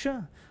of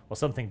nature? Or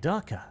something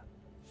darker?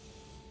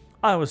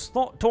 I was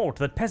taught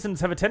that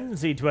peasants have a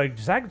tendency to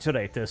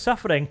exaggerate their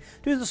suffering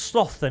due to the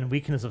sloth and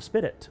weakness of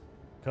spirit.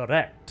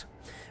 Correct.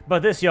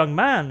 But this young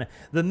man,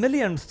 the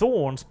million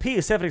thorns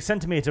pierce every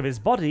centimeter of his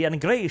body, and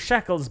grey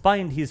shackles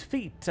bind his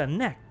feet and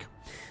neck.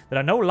 There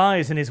are no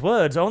lies in his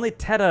words, only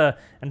terror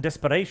and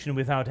desperation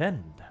without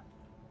end.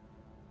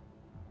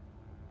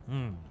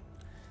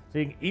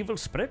 Seeing evil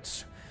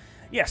spirits?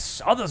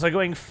 Yes, others are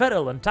going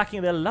feral and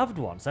attacking their loved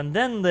ones. And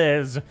then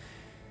there's...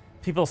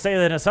 people say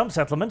that in some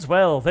settlements,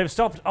 well, they've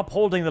stopped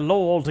upholding the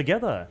law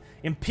altogether.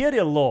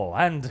 Imperial law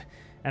and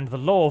the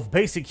law of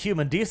basic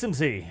human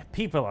decency.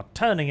 People are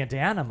turning into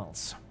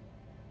animals.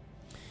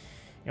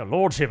 Your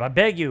Lordship, I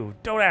beg you,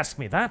 don't ask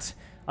me that.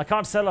 I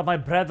can't sell up my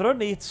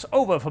brethren. It's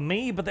over for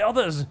me, but the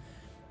others,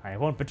 I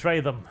won't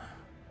betray them.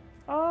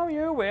 Oh,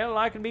 you will.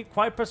 I can be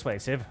quite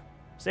persuasive.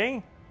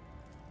 See?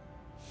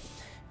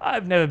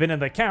 I've never been in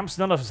the camps.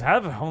 None of us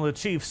have. Only the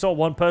chief saw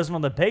one person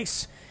on the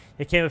base.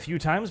 He came a few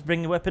times,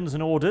 bringing weapons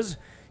and orders.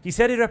 He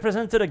said he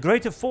represented a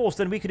greater force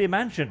than we could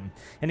imagine,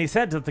 and he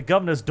said that the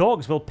governor's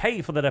dogs will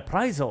pay for their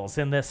reprisals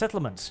in their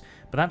settlements.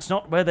 But that's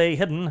not where they're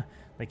hidden.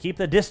 They keep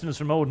their distance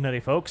from ordinary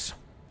folks.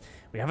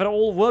 We have it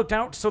all worked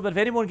out so that if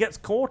anyone gets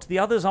caught, the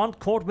others aren't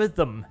caught with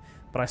them.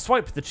 But I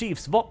swiped the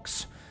chief's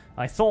vox.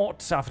 I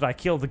thought, after I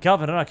killed the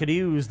governor, I could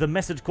use the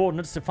message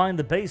coordinates to find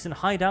the base and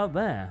hide out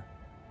there.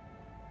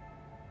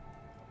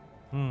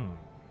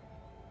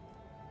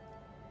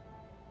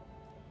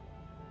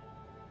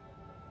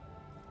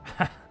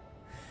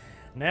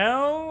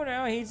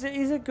 No, he's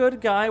a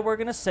good guy. We're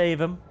gonna save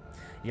him.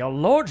 Your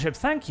Lordship,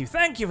 thank you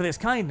for this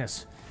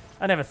kindness.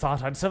 I never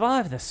thought I'd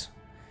survive this.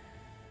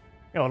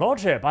 Your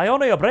lordship, I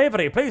honor your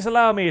bravery. Please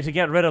allow me to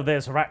get rid of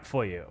this rat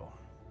for you.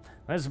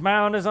 This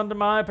mound is under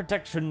my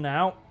protection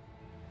now.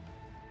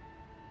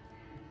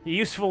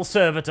 Useful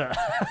servitor.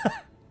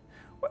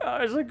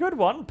 Well, it's a good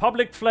one.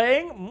 Public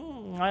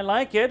flaying. I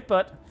like it,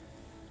 but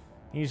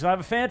you shall have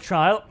a fair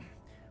trial.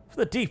 For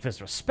the deepest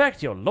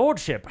respect, your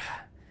lordship.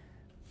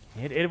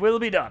 It will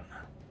be done.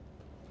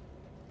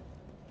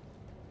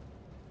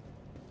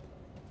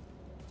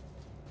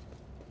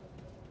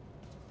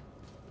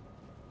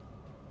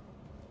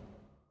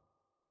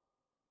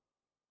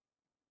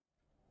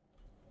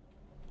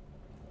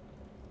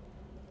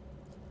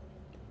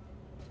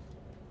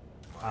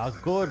 A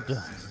good,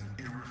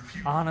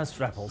 honest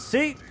rebel.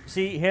 See,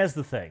 here's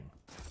the thing.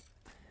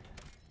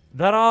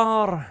 There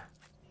are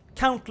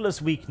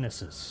countless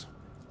weaknesses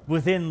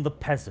within the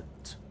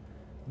peasant.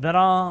 There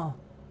are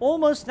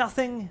almost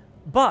nothing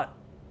but,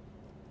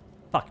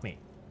 fuck me,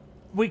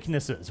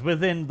 weaknesses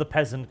within the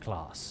peasant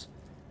class.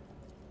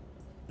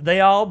 They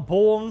are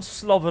born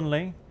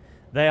slovenly.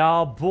 They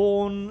are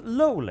born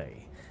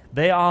lowly.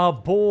 They are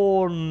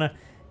born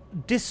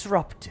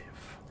disruptive.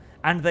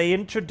 And they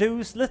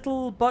introduce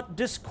little but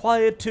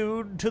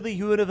disquietude to the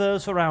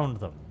universe around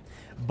them.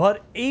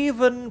 But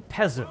even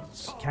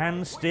peasants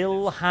can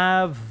still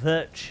have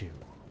virtue.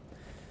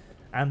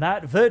 And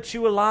that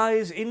virtue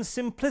lies in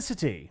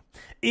simplicity,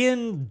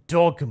 in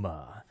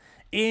dogma,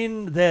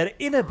 in their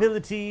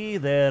inability,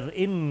 their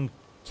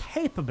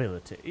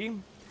incapability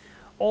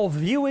of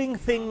viewing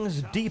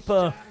things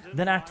deeper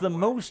than at the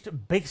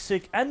most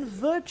basic and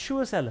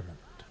virtuous element.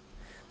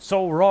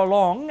 So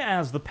long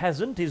as the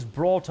peasant is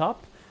brought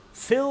up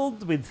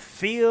filled with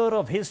fear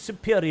of his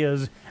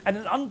superiors and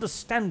an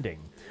understanding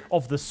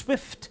of the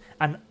swift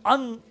and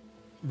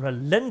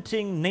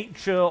unrelenting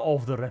nature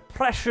of the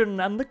repression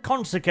and the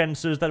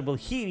consequences that will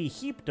be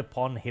heaped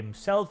upon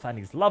himself and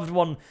his loved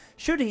one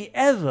should he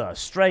ever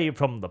stray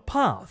from the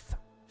path,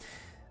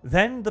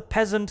 then the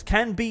peasant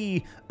can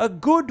be a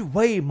good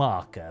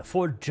waymarker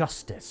for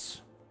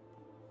justice.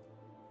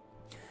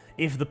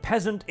 If the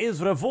peasant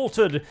is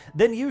revolted,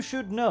 then you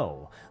should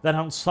know that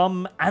on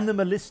some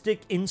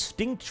animalistic,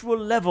 instinctual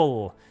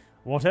level,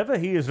 whatever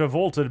he is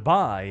revolted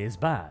by is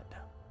bad.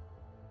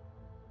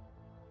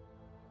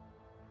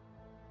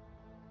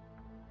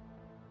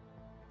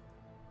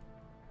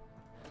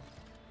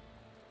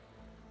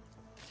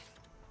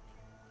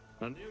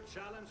 A new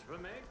challenge for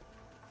me?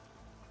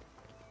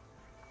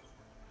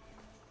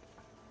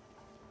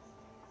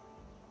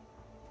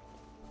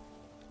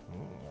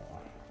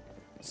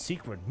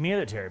 Secret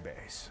military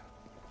base.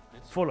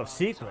 Full of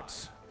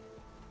secrets.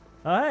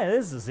 Oh, hey,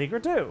 this is a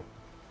secret too.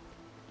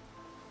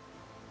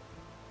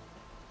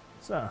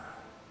 So,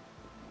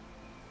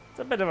 it's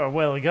a bit of a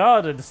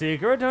well-guarded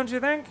secret, don't you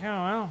think? Oh,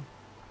 well.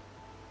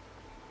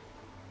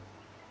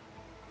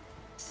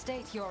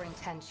 State your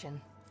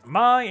intention.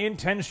 My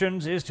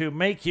intentions is to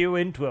make you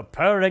into a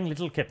purring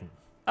little kitten.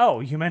 Oh,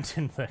 you meant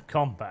in the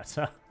combat.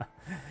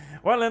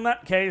 Well, in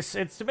that case,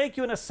 it's to make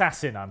you an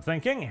assassin, I'm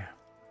thinking.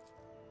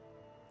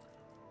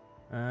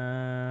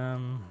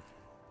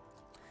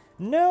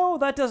 No,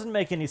 that doesn't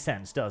make any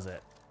sense, does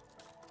it?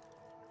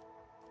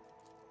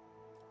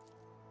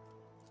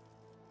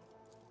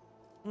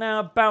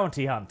 Now,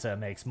 bounty hunter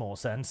makes more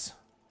sense.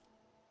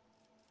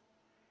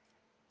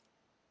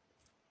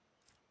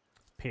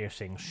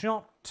 Piercing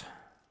shot.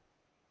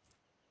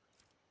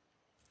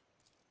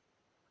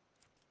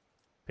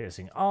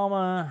 Piercing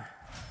armor.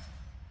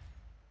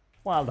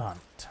 Wild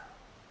hunt.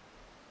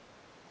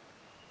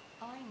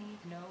 I need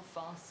no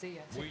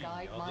farseer to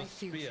guide my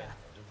future.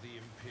 Of the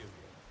Imperium.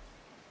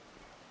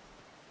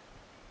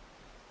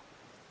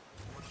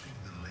 Watching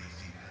the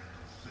lazy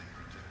handle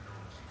sacred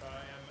technology.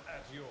 I am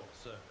at your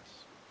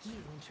service. You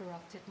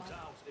interrupted my...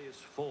 Doubt is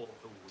for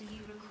the Do weak.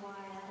 you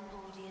require an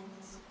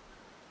audience?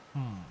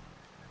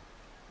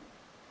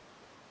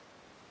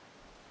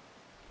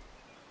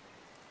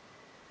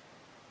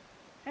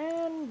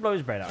 And blow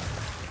his brain out.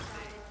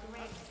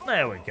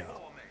 There we go.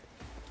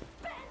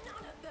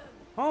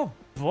 Oh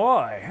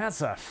boy,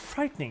 that's a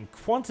frightening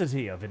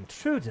quantity of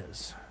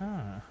intruders.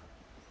 Huh.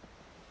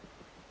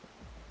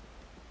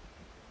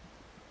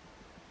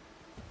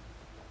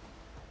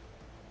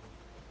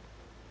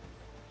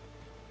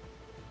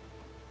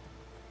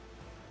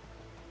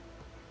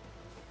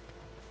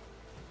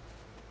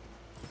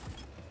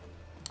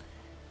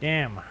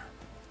 Damn.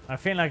 I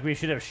feel like we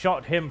should have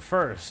shot him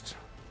first.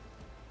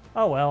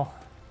 Oh well.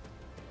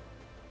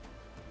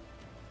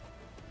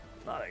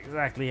 Not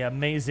exactly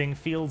amazing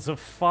fields of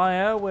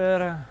fire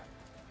we're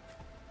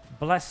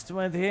blessed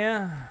with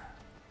here.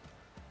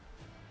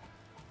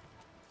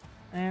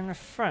 In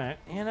fact,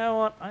 you know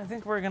what? I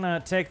think we're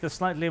gonna take the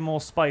slightly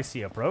more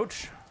spicy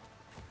approach.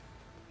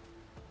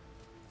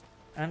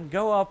 And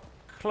go up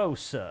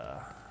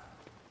closer.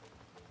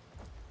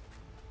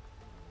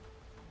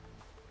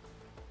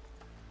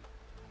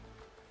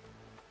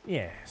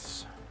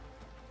 Yes.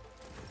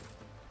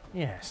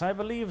 Yes, I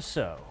believe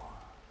so.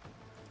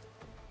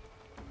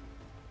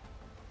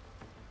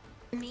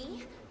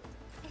 Me?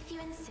 If you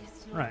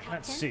insist, Lord Right, Captain.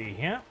 let's see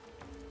here.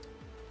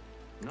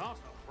 Not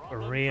a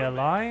problem. Rear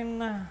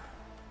line.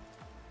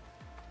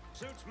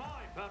 Suits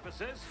my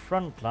purposes.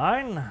 Front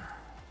line.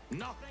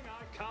 Nothing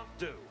I can't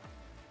do.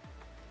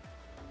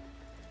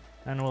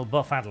 And we'll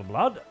buff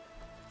Adelblood.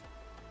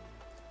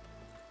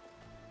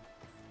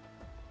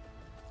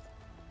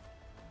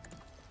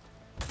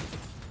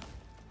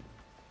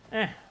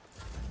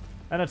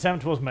 An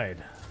attempt was made.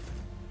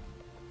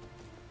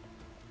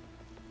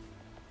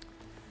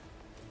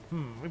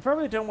 We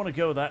probably don't want to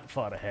go that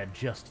far ahead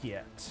just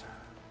yet.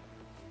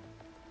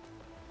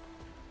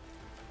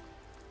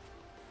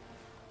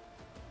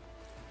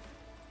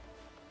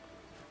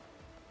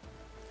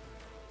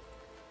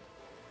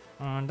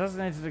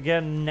 Designated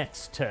again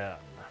next turn.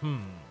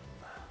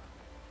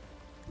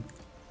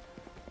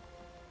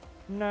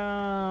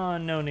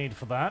 No need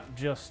for that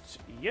just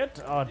yet.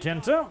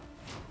 Argenta.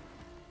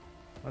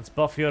 Let's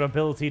buff your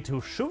ability to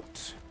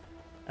shoot.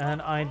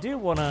 And I do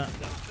want to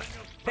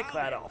pick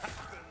that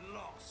off.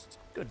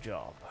 Good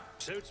job.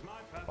 Suits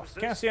my purposes.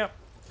 Cassia.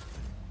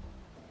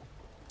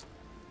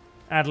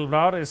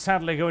 Adelblood is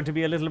sadly going to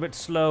be a little bit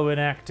slow in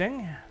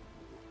acting.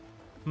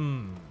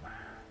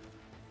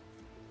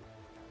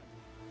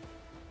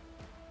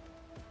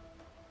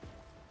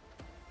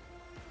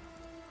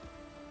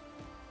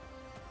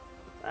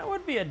 That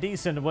would be a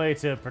decent way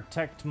to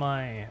protect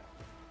my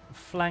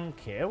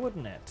flank here,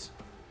 wouldn't it?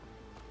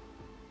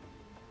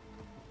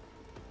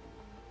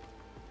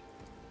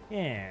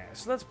 Yeah,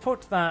 so let's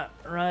put that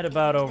right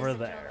about over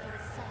there.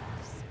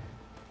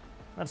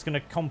 That's going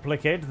to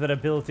complicate their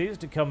abilities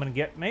to come and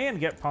get me and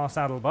get past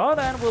Adelblood,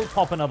 and we'll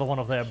pop another one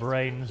of their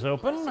brains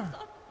open.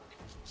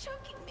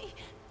 Choking me.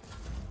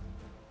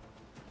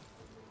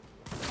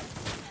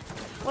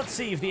 Let's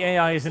see if the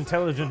AI is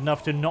intelligent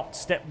enough to not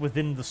step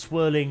within the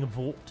swirling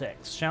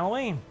vortex, shall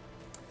we?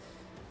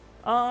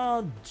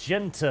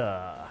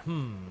 Argenta.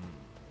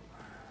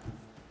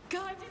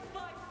 Guided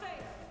by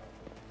faith.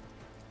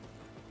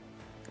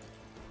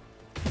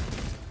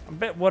 I'm a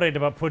bit worried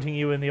about putting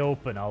you in the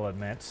open, I'll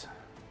admit.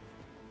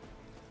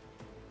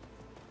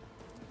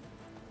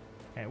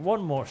 Okay,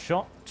 one more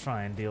shot.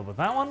 Try and deal with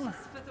that one.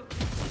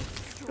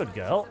 Good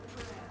girl.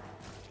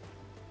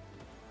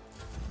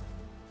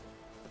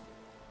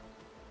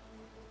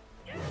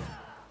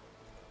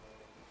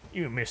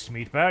 You missed,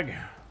 meatbag.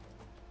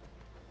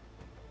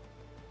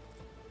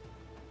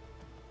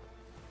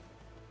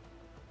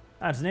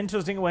 That's an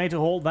interesting way to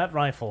hold that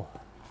rifle.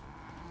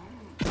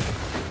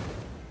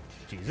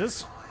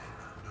 Jesus.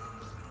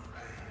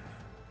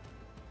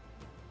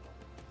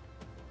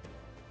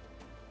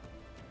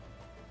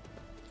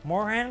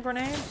 More hand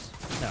grenades?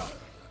 No.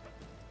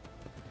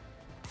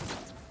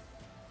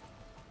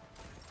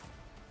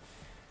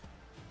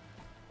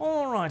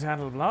 Alright,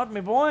 Adelblood,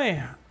 me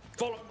boy.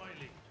 Follow my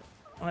lead.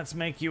 Let's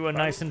make you a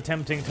nice and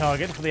tempting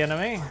target for the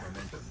enemy.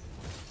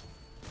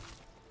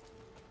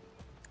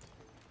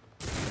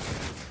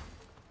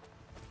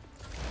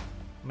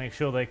 Make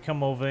sure they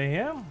come over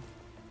here.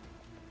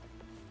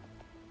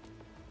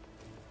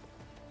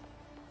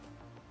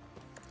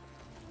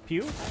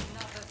 Pew.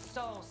 Another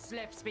soul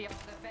slips beyond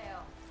the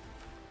veil.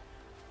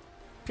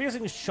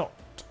 Piercing shot.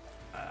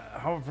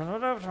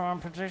 However,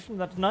 protection,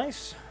 that's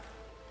nice.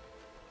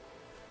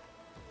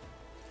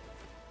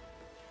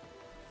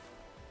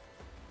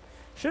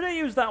 Should I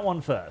use that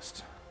one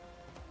first?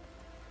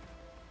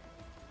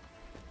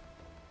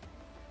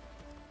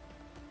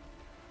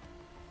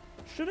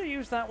 Should I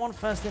use that one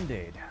first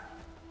indeed?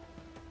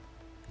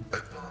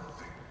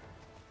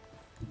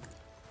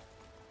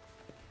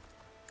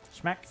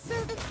 Smack.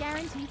 Service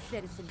guarantees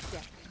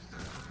citizenship.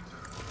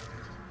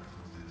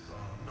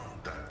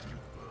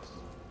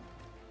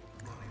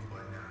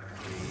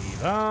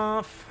 Leave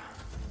off.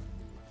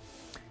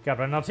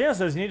 Captain Nautier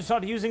says you need to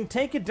start using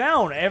Take It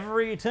Down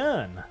every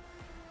turn.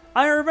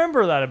 I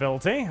remember that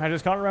ability. I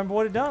just can't remember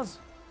what it does.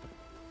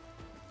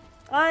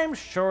 I'm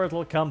sure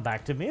it'll come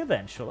back to me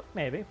eventually.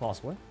 Maybe,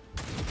 possibly.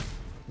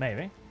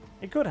 Maybe.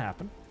 It could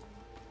happen.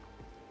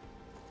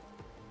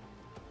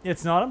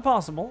 It's not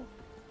impossible.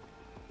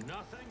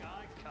 Nothing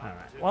I can't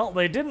Alright. do. Well,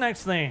 they didn't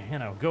actually,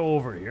 go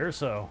over here,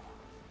 so...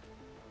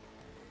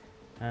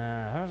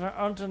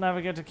 on to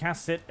navigate to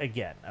cast it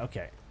again.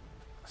 Okay.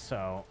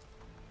 So...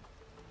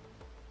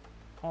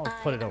 I'll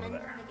put it over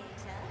there.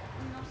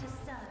 Not a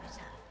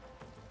servitor.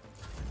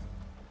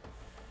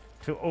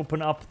 To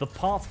open up the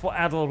path for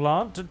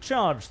Adelblood to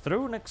charge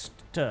through next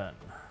turn.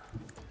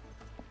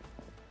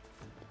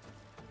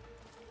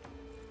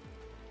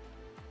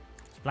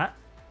 Splat.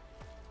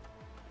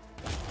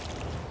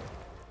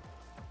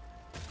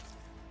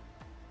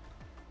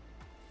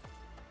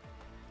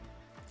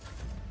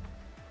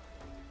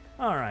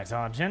 Alright,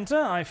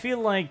 Argenta, I feel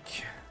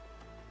like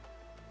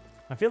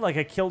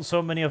I killed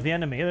so many of the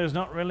enemy, there's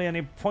not really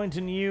any point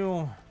in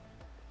you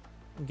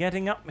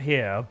getting up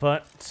here,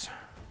 but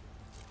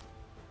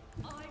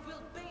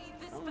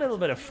a little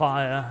bit of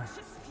fire.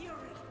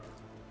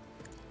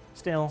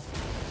 Still.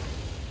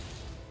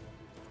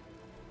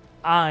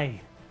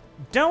 I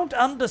don't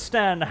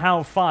understand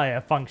how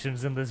fire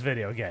functions in this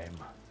video game.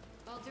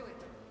 I'll do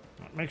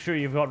it. Make sure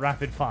you've got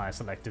rapid fire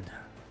selected.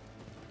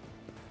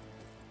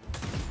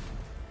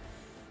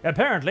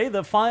 Apparently,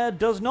 the fire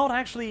does not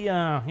actually,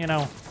 you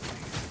know,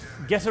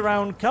 get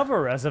around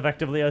cover as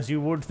effectively as you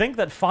would think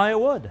that fire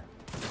would.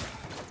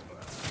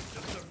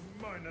 Just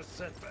a minor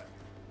setback.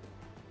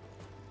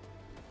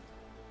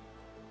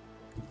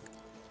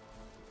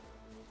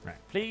 Right,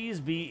 please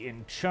be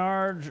in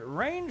charge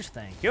range,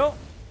 thank you.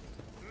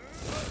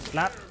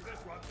 Slap.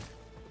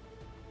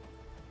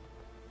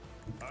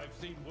 I've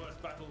seen worse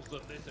battles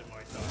than this in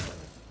my time.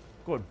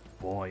 Good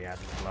boy,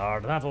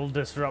 Adlard. That'll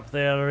disrupt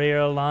their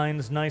rear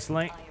lines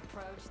nicely. I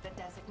approach the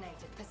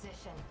designated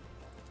position.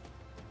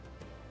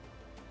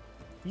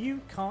 You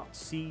can't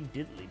see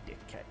diddly dick,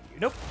 can you?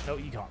 Nope, no,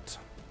 you can't.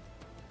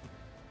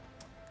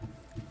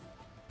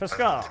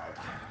 Pascal.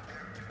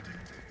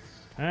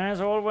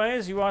 As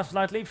always, you are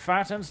slightly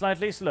fat and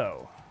slightly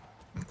slow.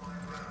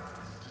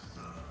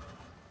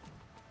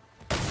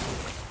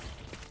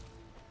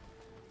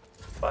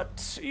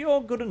 But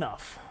you're good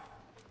enough.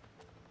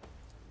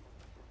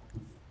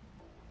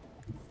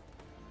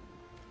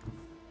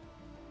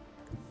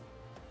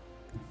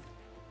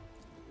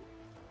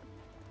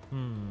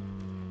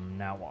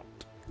 Now what?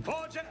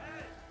 Forge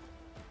ahead!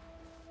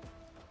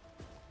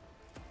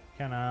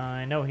 Can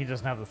I... No, he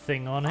doesn't have the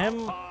thing on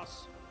him.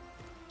 Pass.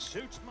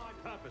 Suits my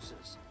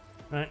purposes.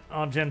 Right,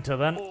 Argenta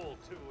then. All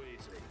too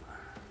easy.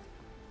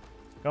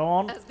 Go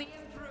on. As the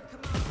Emperor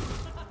commands.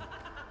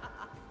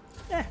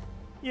 Eh,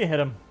 you hit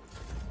him.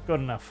 Good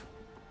enough.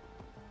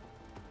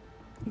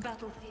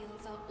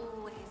 Battlefields are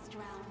always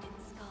drowned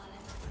in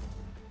scarlet.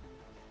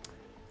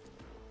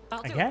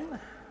 I'll do Again? it.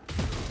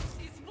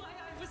 Is why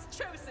I was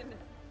chosen.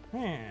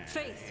 Yeah.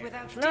 Faith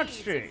without Let's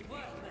deeds see. is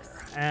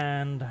worthless.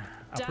 And a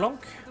Death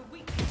plunk. for the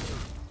weak.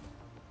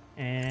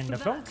 And a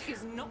plunk. That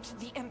is not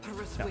the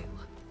Emperor's No. will.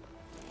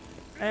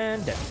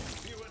 And dead.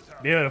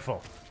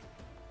 Beautiful.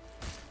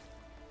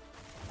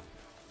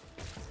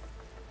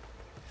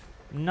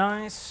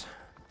 Nice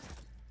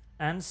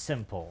and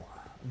simple.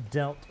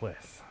 Dealt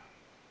with.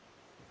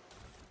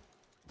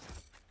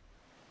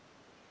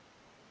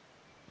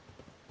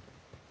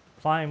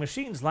 Flying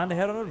machines land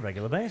ahead on a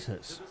regular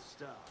basis. To the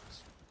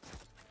stars.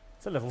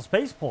 It's a little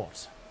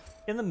spaceport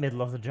in the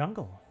middle of the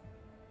jungle.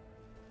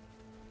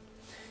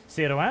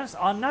 Zero asks,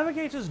 are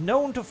navigators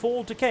known to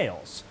fall to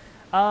chaos?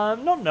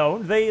 Not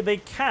known.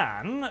 They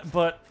can,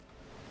 but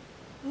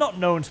not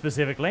known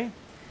specifically.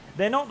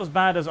 They're not as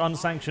bad as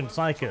unsanctioned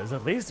psychers,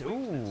 at least.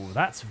 Ooh,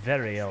 that's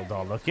very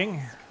Eldar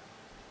looking.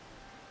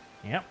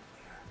 Yep.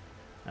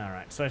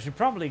 Alright, so I should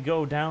probably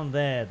go down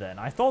there then.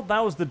 I thought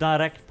that was the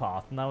direct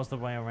path, and that was the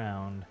way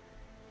around.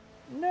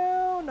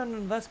 No,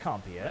 that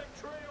can't be it.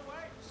 Victory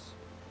awaits.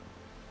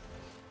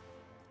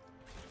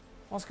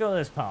 Let's go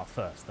this path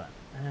first then.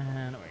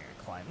 And we're going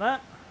to climb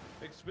that.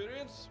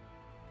 Experience?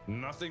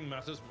 Nothing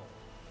matters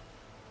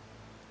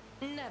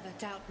more. Never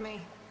doubt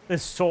me.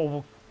 This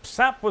soul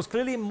sap was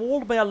clearly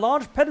mauled by a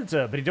large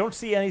predator, but you don't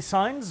see any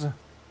signs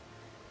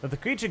that the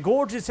creature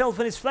gorged itself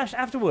in his flesh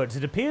afterwards.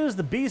 It appears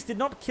the beast did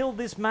not kill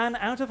this man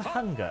out of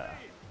hunger.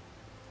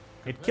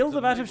 It killed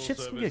him out of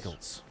shits and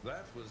giggles.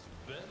 That was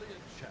barely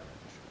a challenge.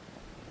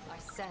 I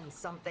sense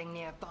something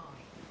nearby.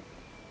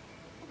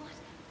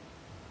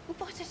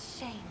 What a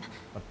shame.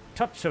 A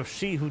touch of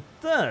she who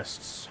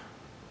thirsts.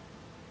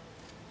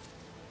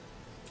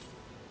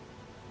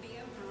 The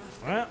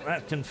Emperor. Well,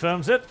 that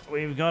confirms it.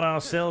 We've got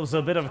ourselves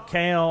a bit of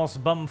chaos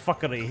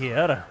bumfuckery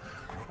here.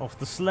 Of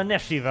the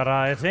Slaneshi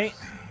variety.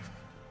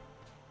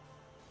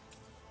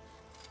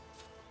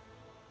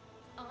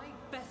 I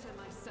better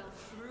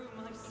myself through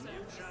my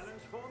service.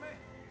 Challenge for me?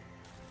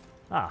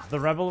 Ah, the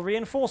rebel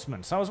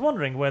reinforcements. I was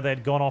wondering where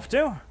they'd gone off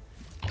to.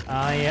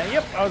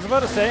 Yep, I was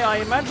about to say, I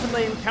imagine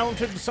they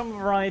encountered some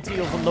variety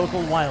of the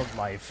local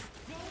wildlife.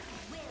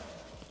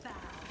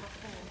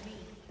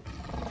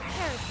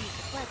 Heresy's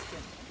the question.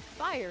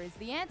 Fire is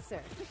the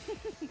answer.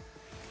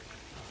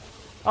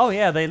 Oh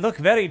yeah, they look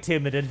very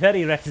timid and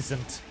very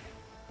reticent.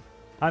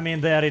 I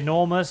mean, they're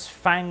enormous,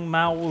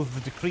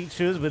 fang-mouthed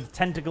creatures with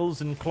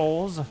tentacles and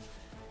claws.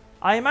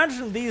 I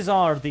imagine these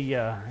are the,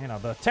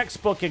 the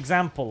textbook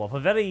example of a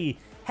very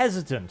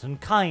hesitant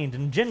and kind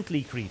and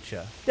gently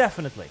creature.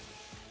 Definitely.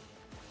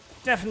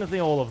 Definitely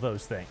all of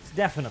those things.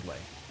 Definitely.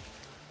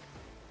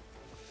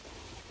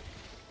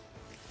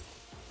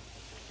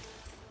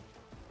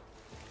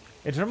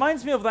 It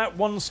reminds me of that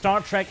one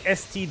Star Trek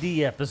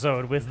STD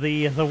episode with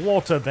the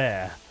water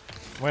bear.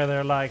 Where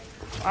they're like,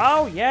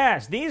 oh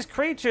yes, these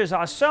creatures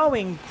are so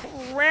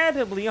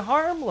incredibly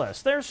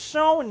harmless. They're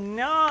so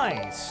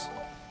nice.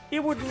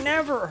 It would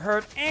never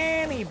hurt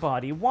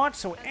anybody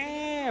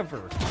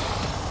whatsoever.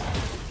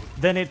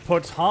 Then it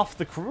puts half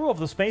the crew of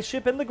the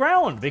spaceship in the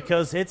ground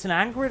because it's an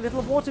angry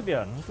little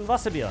waterbjörn, little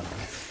Wasserbjörn.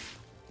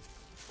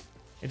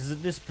 It is a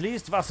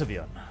displeased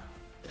Wasserbjörn.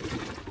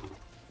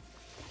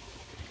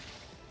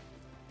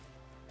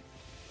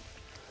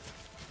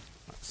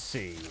 Let's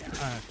see.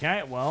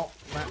 Okay, well,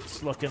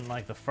 that's looking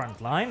like the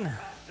front line.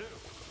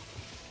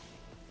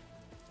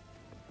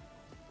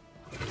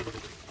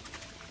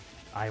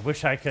 I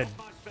wish I could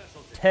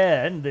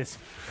turn this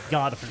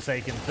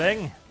godforsaken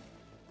thing.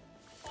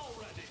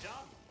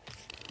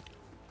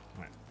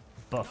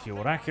 Buff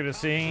your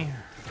accuracy.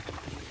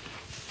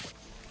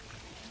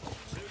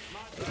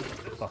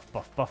 Buff,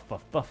 buff, buff,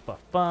 buff, buff,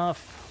 buff,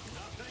 buff.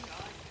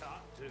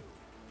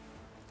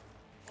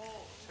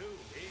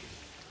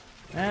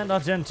 And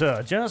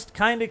Argenta, just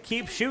kind of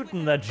keep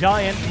shooting the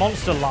giant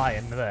monster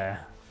lion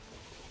there.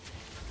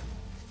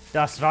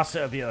 Das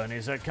Wasserbjörn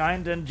is a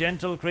kind and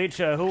gentle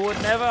creature who would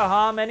never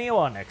harm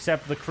anyone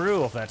except the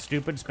crew of that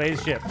stupid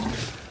spaceship.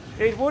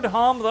 It would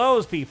harm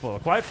those people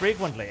quite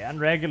frequently and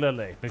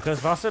regularly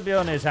because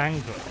Wasserbjörn is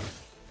angry.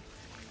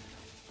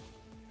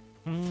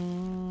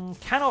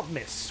 Cannot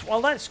miss.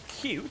 Well, that's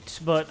cute,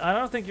 but I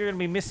don't think you're going to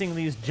be missing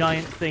these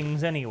giant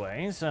things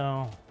anyway,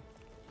 so...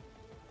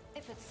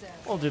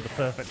 We'll do the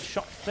perfect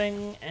shot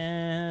thing,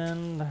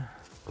 and...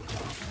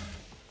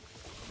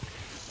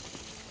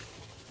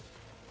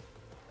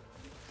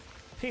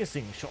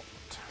 Piercing shot.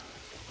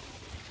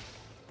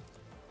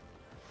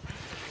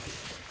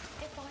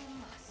 If I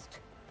must.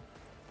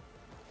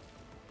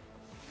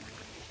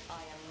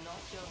 I am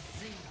not your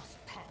Xenos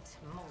pet,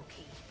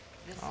 monkey.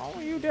 Oh,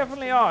 you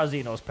definitely are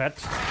Xenos pet.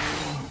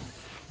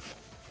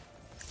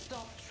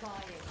 Stop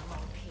trying,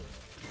 monkey.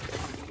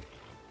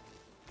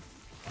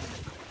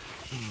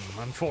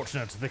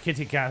 Unfortunate, the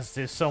kitty cat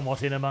is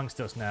somewhat in amongst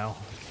us now.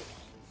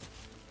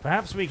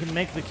 Perhaps we can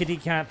make the kitty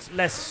cat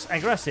less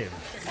aggressive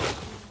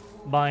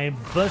by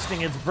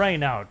bursting its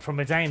brain out from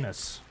its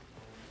anus.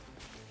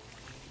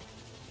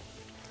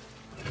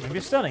 Maybe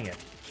stunning it.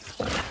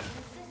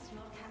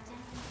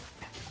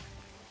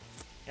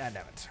 God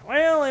damn it.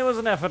 Well, it was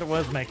an effort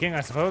worth making,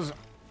 I suppose.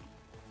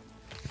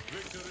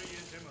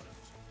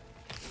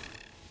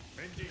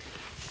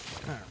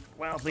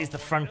 Well, at least the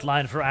front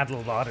line for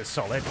Adelbard is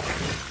solid.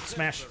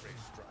 Smash.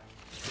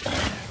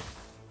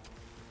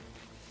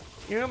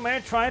 You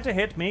may try to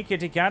hit me,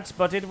 kitty cats,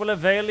 but it will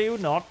avail you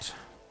not.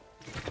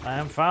 I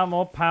am far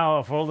more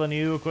powerful than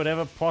you could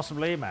ever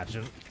possibly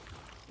imagine.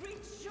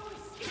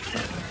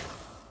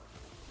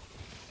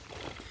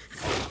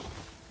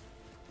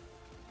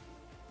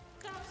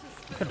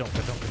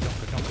 Ka-donka.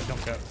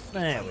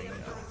 There we go.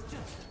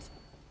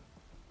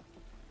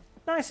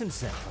 Nice and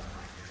simple.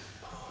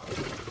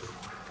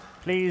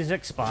 Please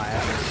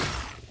expire.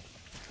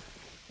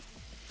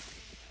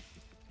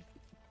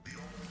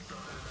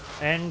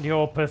 End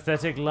your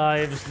pathetic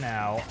lives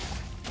now.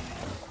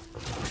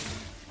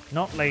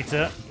 Not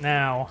later,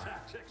 now.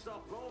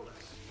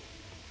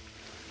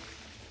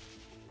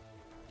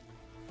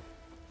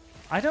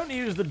 I don't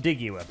use the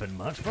diggy weapon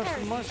much, but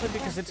mostly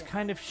because it's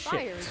kind of shit.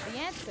 Fire is the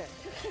answer.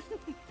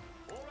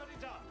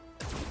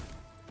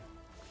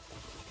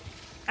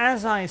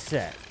 As I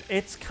said,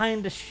 it's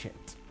kind of shit.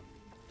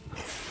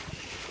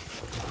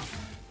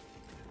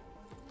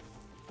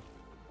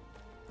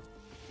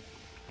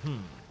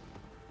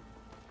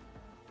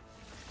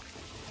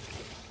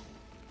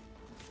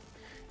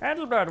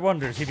 Adelbard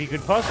wonders if he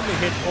could possibly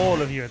hit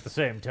all of you at the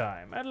same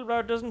time.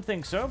 Adelbard doesn't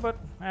think so, but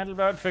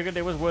Adelbard figured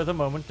it was worth a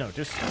moment's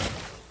notice.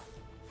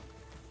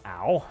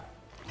 Ow.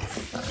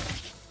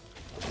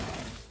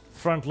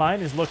 Front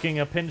line is looking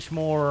a pinch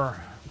more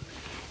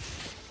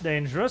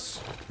dangerous.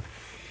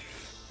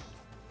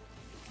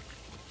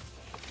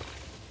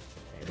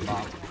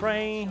 Mark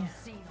prey.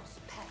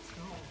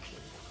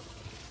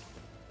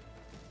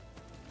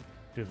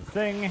 Do the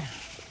thing.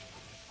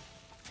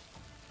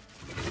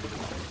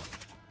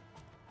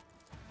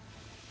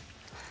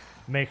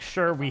 Make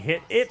sure we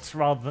hit it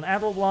rather than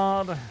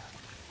Adelblad.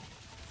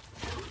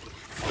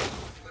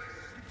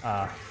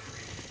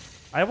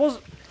 I was...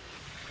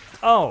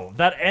 Oh,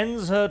 that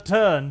ends her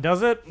turn,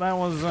 does it? That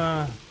was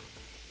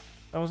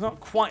not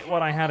quite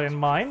what I had in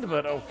mind,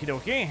 but okie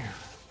dokie.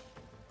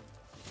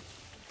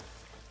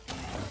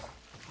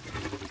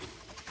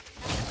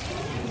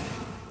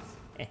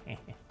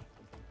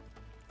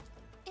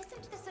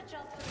 Isn't this a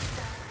job for the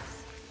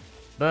stars?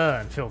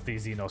 Burn, filthy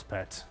Xenos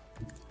pet.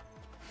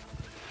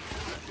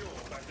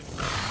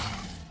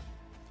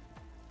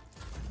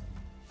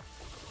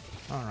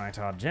 Alright,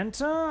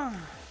 Argenta.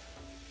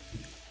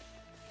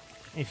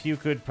 If you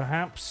could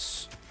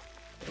perhaps,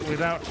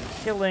 without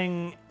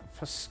killing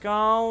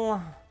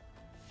Pascal,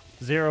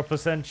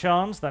 0%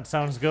 chance, that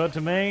sounds good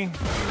to me.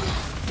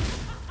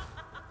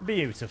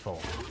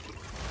 Beautiful.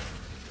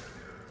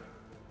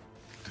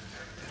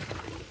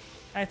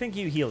 I think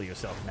you heal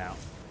yourself now.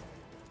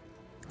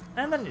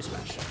 And then you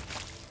smash.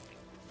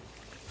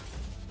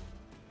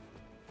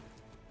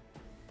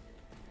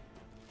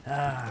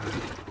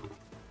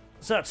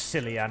 Such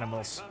silly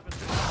animals.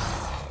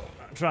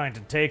 Trying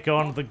to take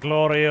on the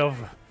glory of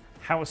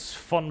House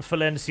von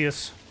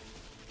Valencius.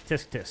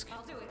 Tisk tisk.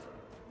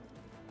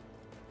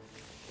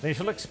 They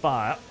shall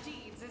expire.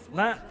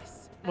 That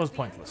was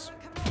pointless.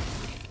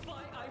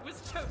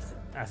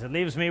 As it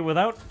leaves me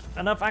without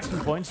enough action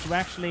points to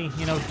actually,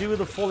 you know, do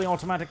the fully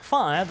automatic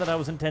fire that I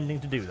was intending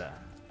to do there.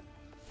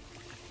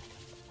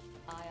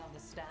 I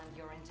understand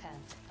your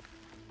intent.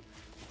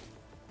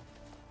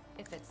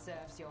 If it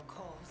serves your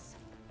cause.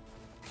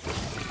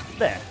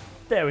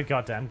 There we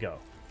goddamn go.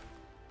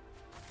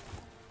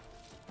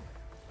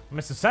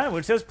 Mr.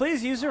 Sandwich says,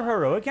 please use your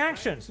heroic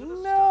actions.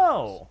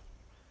 No!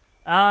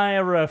 I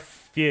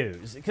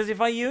refuse. Because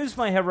if I use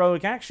my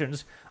heroic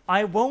actions,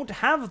 I won't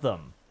have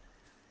them.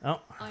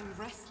 Oh. I'm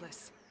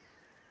restless.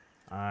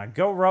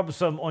 Go rub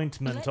some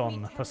ointment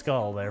on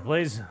Pascal there,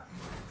 please.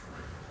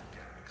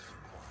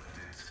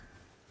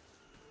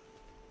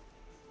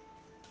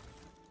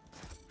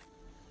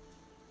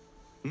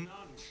 None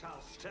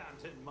shall stand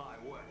in my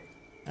way.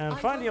 And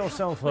find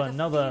yourself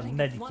another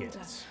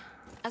medkit.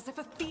 As if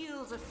a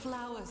field of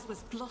flowers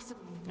was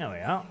blossoming. There we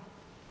are.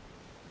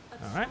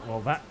 Alright, well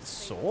that's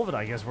solved.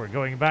 I guess we're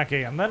going back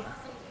again then.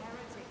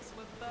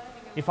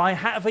 If I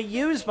ever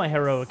use my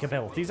heroic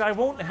abilities, I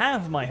won't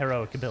have my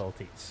heroic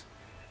abilities.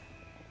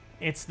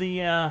 It's the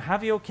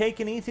have your cake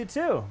and eat it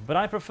too. But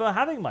I prefer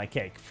having my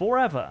cake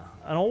forever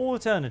and all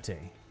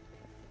eternity.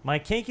 My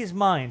cake is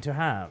mine to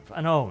have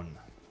and own.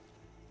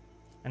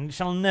 And it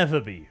shall never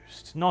be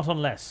used. Not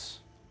unless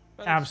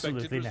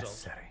absolutely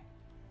necessary.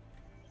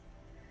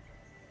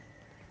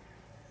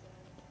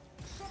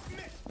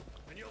 Submit,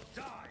 and you'll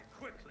die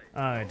quickly.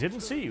 I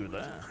didn't see you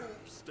there.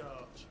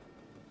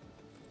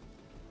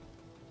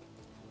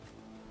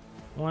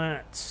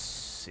 Let's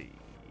see.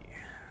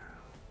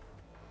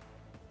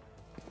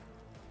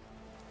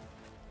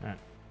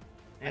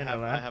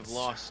 I have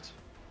lost.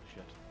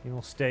 Shit.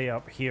 You'll stay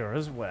up here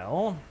as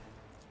well.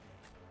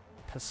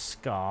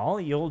 Pascal,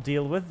 you'll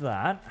deal with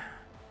that.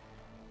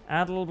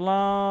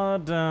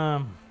 Adelblad,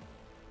 I'm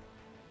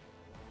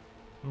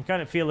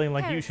kind of feeling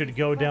like you should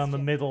go down the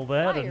middle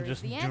there and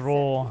just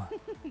draw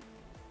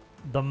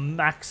the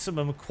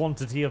maximum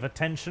quantity of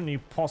attention you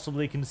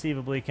possibly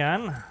conceivably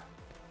can.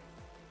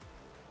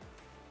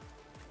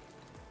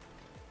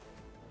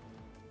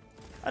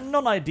 A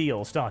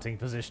non-ideal starting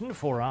position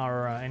for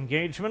our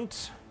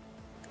engagement.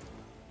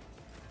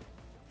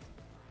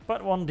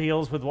 But one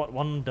deals with what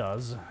one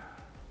does.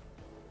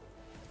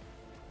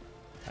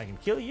 I can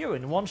kill you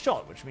in one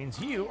shot, which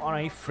means you are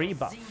a free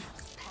buff.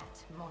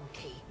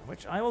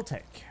 Which I will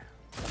take.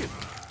 Good.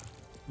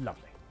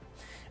 Lovely.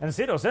 And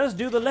Ciro says,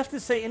 do the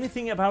leftists say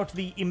anything about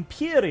the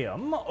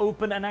Imperium,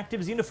 open and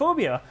active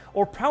xenophobia,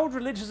 or proud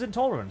religious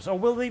intolerance, or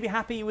will they be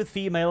happy with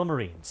female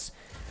Marines?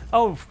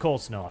 Oh, of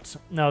course not.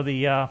 No,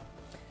 the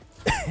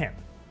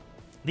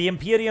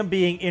Imperium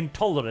being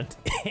intolerant,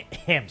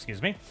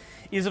 excuse me,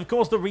 is of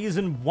course the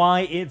reason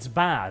why it's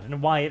bad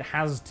and why it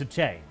has to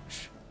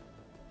change.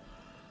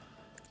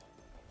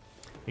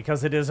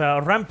 Because it is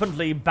a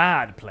rampantly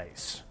bad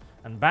place,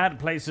 and bad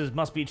places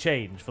must be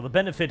changed for the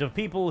benefit of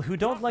people who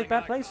don't like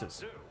bad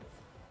places.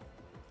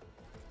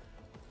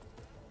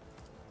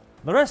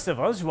 The rest of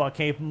us who are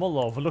capable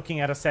of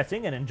looking at a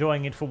setting and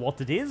enjoying it for what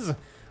it is,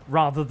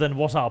 rather than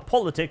what our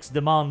politics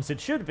demands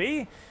it should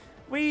be,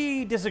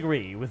 we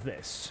disagree with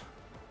this.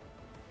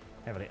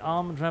 Heavily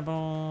armed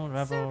rebel.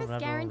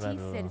 Service guarantees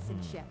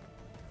citizenship.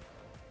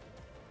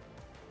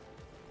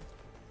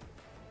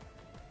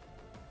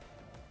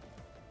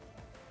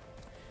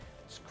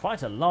 There's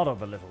quite a lot of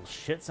the little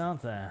shits,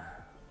 aren't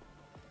there?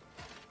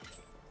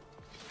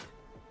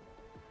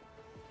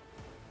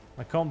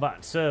 A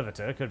combat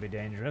servitor could be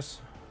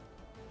dangerous.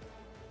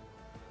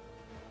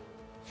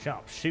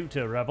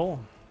 Sharpshooter rebel.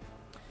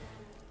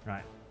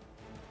 Right.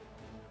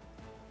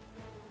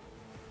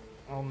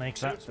 I'll make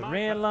that the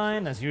rear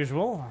line, as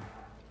usual.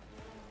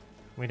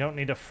 We don't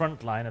need a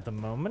front line at the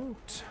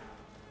moment.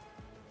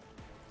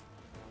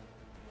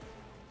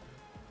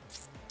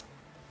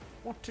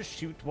 What to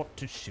shoot, what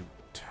to shoot.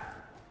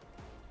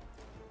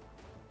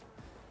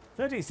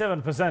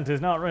 37%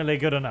 is not really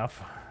good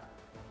enough.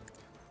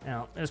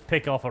 Now, let's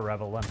pick off a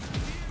rebel then.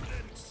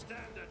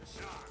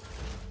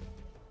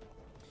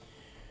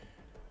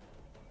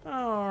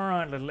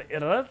 Alright, little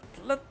idiot.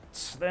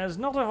 There's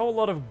not a whole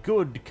lot of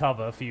good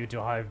cover for you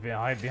to hide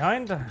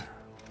behind.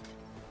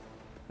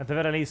 At the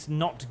very least,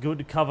 not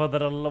good cover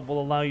that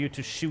will allow you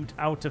to shoot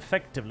out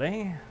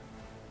effectively.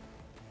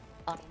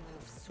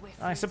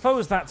 I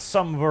suppose that's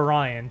some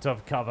variant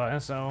of cover,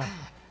 so...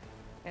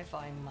 If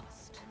I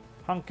must.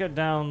 Hunker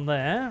down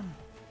there.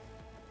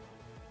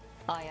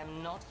 I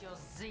am not your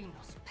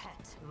Xenos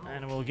pet.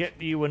 And we'll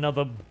get you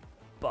another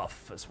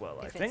buff as well,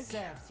 I think. It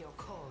serves your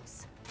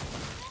cause.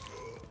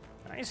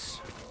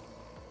 Nice.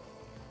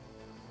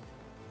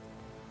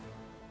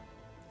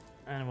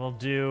 And we'll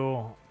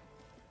do...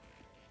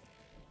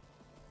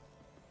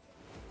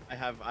 I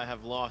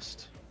have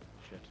lost.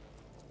 Shit.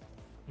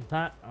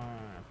 That...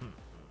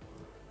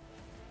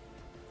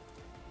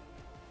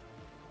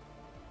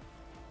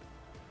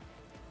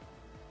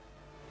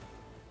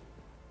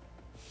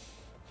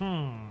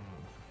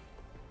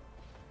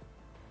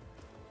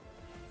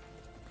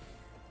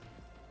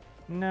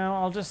 No,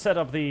 I'll just set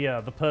up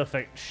the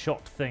perfect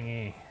shot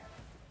thingy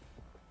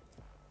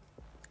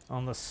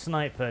on the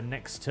sniper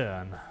next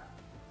turn.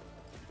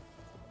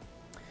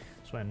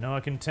 So I know I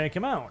can take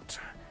him out.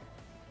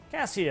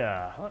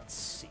 Cassia, let's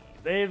see.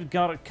 They've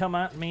got to come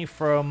at me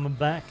from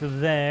back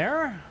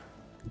there.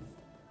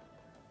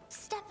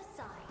 Step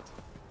aside.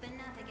 The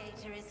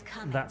navigator is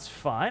coming. That's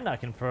fine. I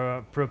can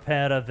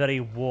prepare a very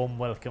warm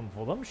welcome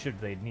for them,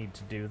 should they need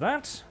to do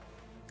that.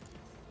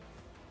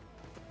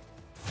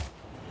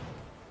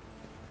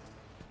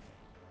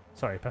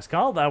 Sorry,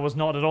 Pascal, that was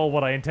not at all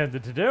what I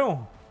intended to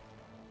do.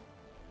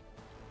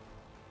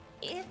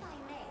 If I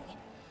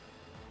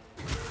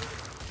may.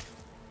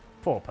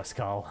 Poor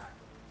Pascal.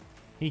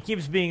 He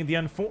keeps being the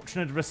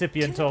unfortunate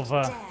recipient of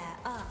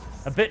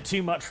a bit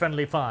too much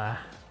friendly fire.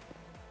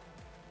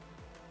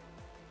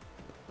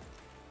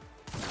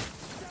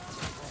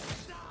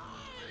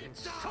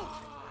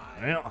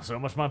 Yeah, so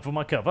much mind for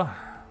my cover.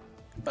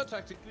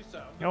 Tactically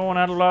sound. Go on,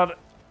 Adelard.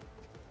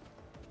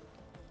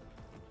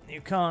 You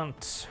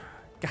can't.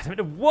 God damn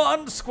it,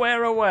 one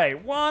square away.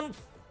 One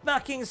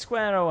fucking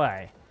square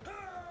away.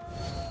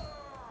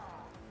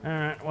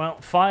 Alright,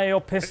 well, fire your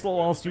pistol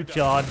whilst you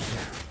charge.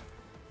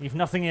 If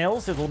nothing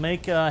else, it'll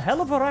make a hell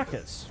of a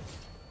ruckus.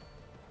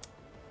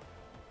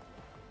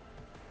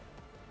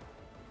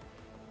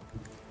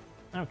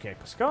 Okay,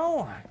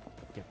 Pascal.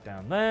 Get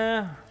down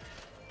there.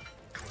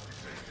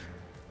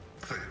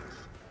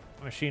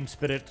 Machine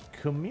Spirit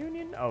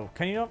Communion? Oh,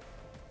 can you not?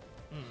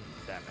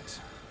 Damn it.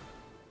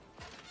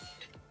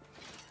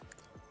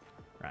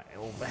 Right,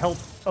 it'll help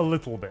a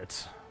little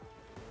bit.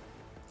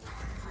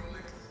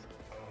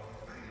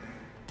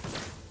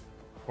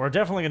 We're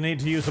definitely going to need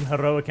to use some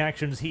heroic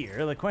actions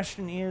here. The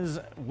question is,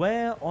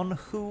 where, on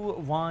who,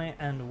 why,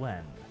 and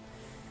when?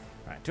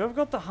 Right, do I've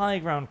got the high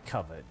ground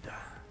covered?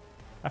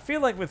 I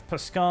feel like with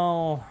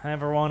Pascal and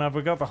everyone,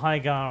 I've got the high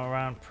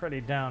ground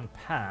pretty down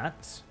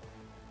pat.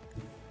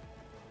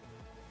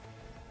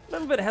 A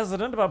little bit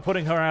hesitant about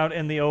putting her out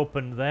in the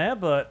open there,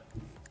 but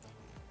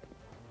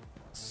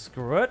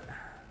screw it.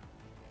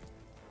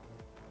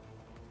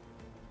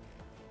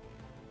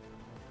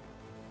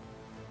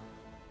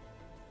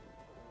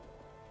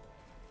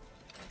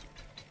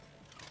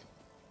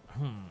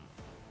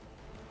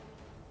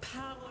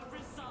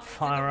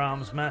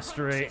 Firearms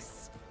mastery.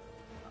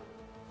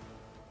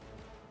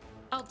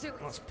 I'll do it.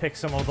 Let's pick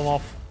some of them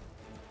off.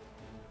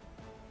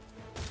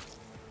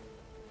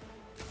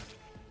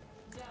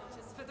 Doubt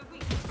is for the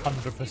weak.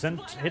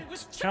 100% hit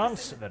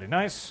chance. Very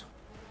nice.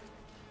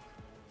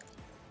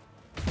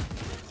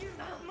 You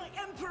are my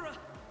emperor.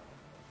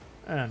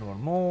 And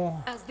one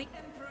more. As the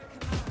emperor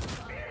commands,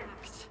 I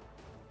act.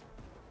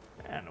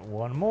 And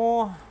one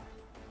more.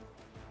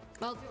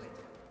 I'll do it.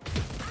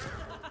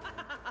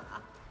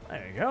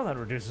 There you go. That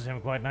reduces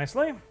him quite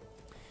nicely.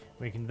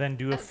 We can then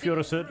do a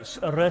Furious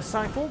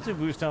Recital to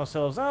boost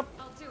ourselves up.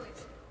 I'll do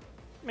it.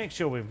 Make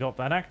sure we've got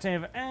that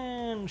active,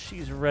 and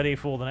she's ready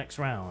for the next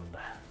round.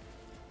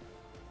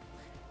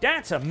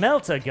 That's a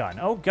melter gun.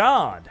 Oh,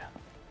 God.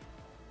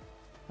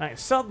 Right,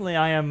 suddenly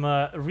I am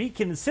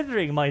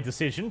reconsidering my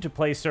decision to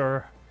place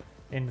her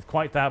in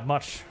quite that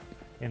much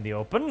in the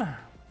open.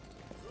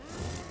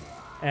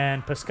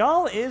 And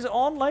Pascal is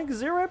on like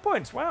 0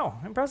 points. Wow,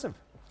 impressive.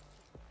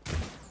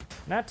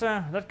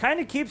 That kind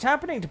of keeps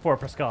happening to poor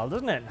Pascal,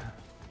 doesn't it?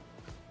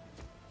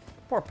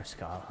 Poor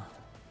Pascal.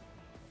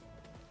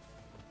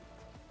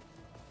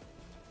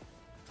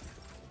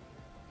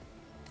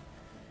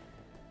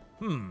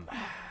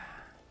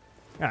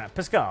 Alright,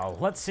 Pascal,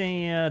 let's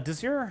see,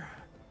 does your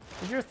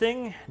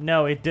thing?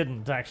 No, it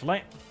didn't,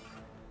 actually.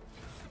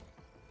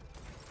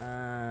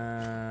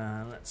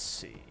 Let's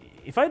see.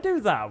 If I do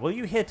that, will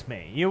you hit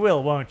me? You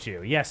will, won't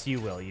you? Yes,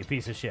 you will, you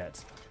piece of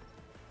shit.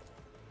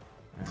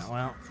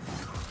 Well.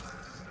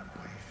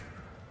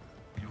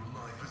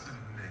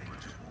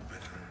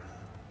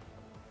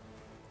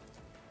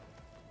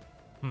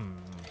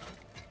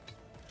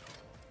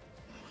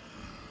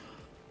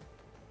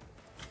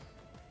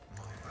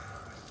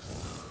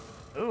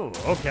 Ooh,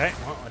 okay.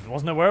 Well, I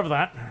wasn't aware of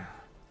that.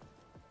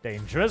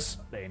 Dangerous,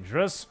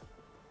 dangerous.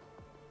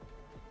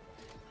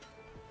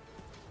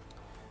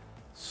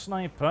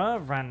 Sniper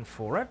ran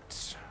for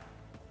it.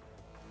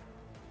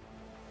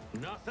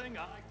 Nothing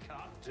I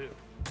can't do.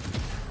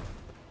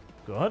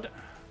 Good.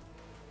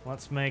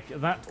 Let's make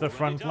that the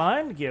front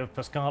line. Give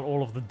Pascal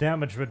all of the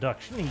damage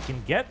reduction he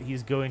can get.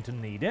 He's going to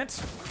need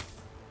it.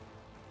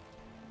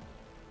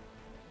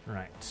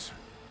 Right.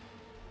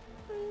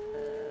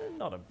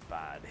 Not a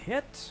bad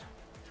hit.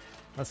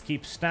 Let's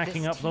keep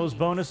stacking up those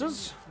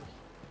bonuses.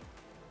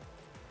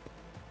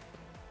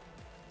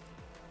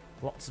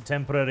 Lots of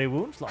temporary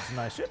wounds, lots of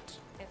nice shit.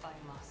 If I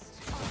must.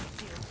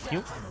 Thank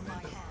you.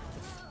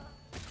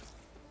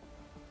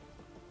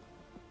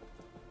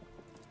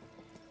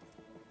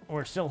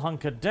 We're still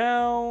hunkered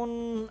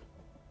down.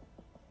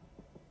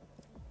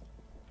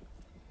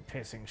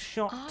 Pacing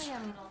shot. I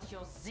am not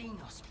your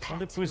Xenos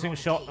Only pet. pacing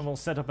shot, and we'll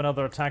set up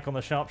another attack on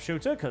the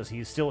sharpshooter because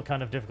he's still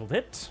kind of difficult to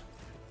hit.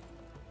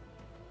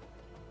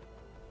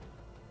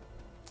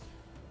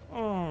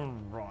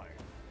 Alright.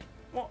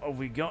 What have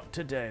we got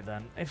today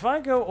then? If I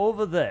go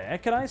over there,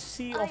 can I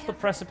see off the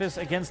precipice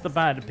against the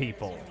bad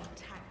people?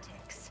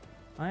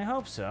 I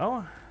hope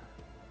so.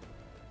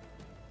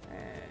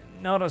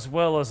 Not as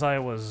well as I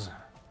was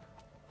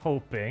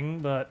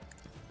hoping, but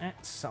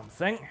it's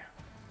something.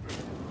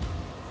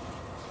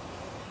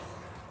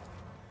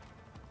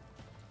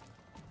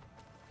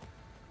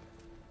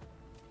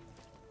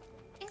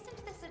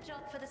 Isn't this a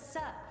job for the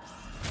serfs?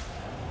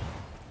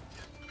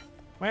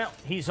 Well,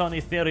 he's on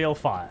ethereal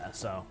fire,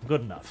 so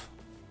good enough.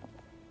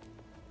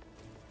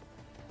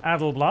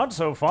 Adelblad,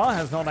 so far,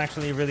 has not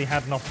actually really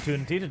had an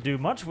opportunity to do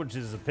much, which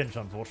is a pinch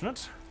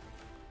unfortunate.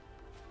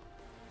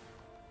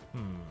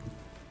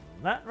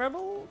 That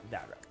rebel?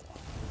 That rebel.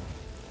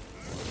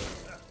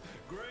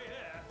 Grey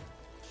hair,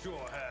 sure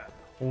hair.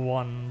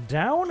 One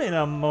down in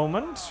a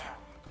moment.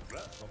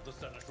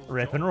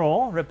 Rip and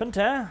roll, rip and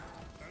tear.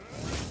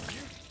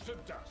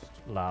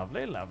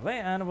 Lovely, lovely.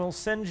 And we'll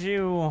send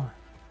you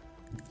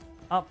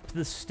up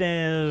the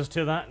stairs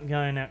to that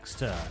guy next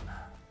turn.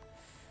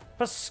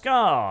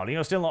 Pascal,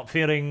 you're still not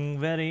feeling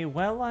very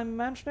well, I'm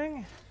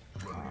imagining?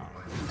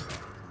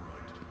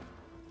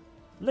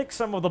 Lick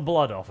some of the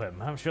blood off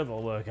him. I'm sure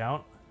that'll work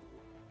out.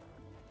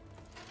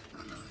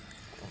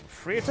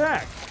 Free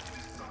attack.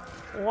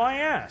 Why,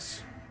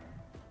 yes.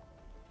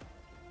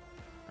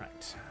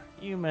 Right.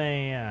 You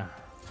may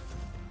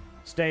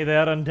stay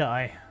there and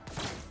die.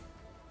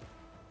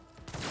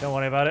 Don't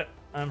worry about it.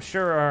 I'm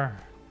sure our...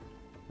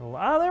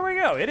 Ah, there we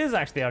go. It is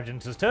actually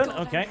Argenta's turn.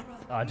 Okay.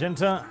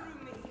 Argenta.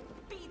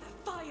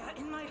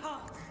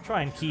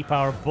 Try and keep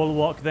our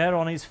bulwark there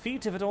on his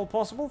feet if at all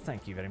possible.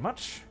 Thank you very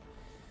much.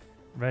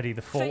 Ready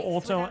the full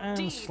auto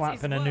and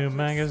slap in a new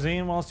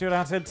magazine whilst you're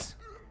at it.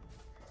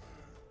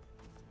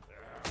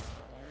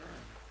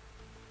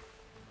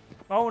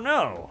 Oh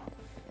no!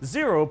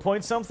 0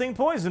 point something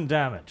poison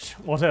damage.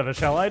 Whatever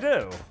shall I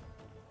do?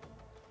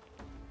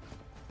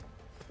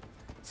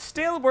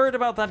 Still worried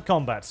about that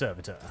combat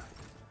servitor.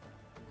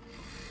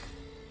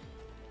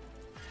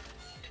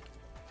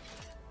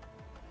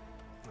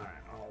 Alright,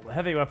 well, the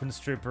heavy weapons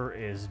trooper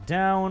is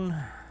down.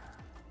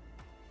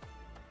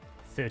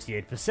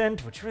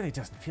 38%, which really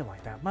doesn't feel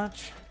like that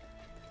much.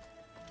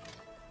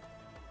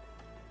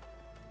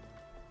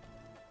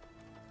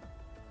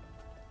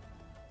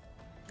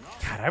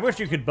 God, I wish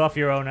you could buff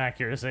your own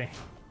accuracy.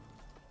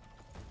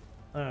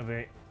 That would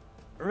be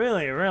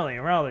really, really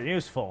rather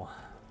useful.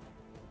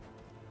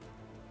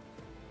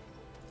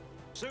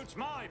 Suits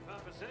my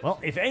purposes. Well,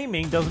 if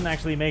aiming doesn't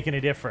actually make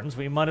any difference,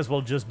 we might as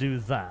well just do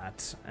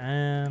that.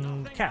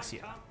 And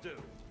Cassia.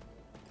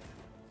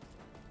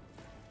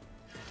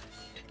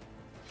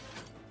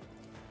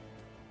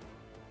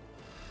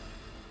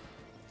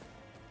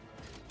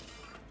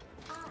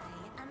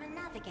 I am a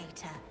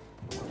navigator.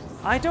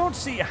 I don't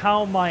see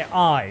how my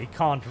eye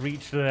can't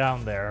reach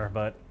down there,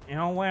 but, you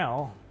know,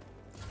 well.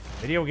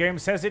 Video game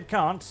says it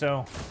can't,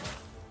 so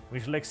we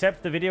shall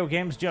accept the video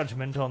game's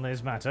judgment on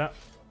this matter.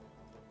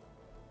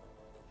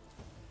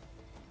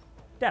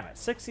 Damn it,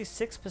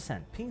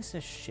 66%. Piece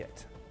of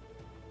shit.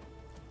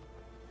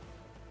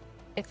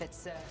 If it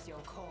serves your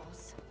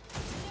cause.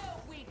 No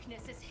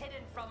weakness is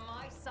hidden from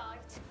my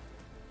sight.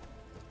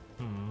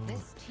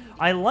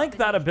 I like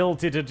that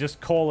ability to just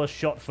call a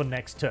shot for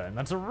next turn.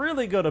 That's a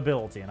really good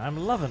ability, and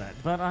I'm loving it,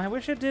 but I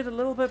wish it did a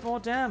little bit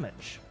more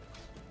damage.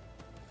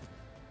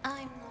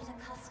 I'm not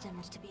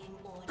accustomed to being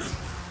ordered.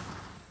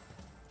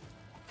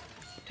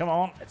 Come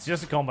on, it's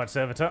just a combat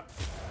servitor.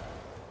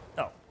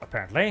 Oh,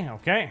 apparently,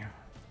 okay.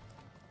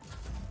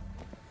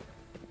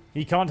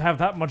 He can't have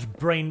that much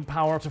brain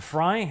power to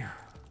fry.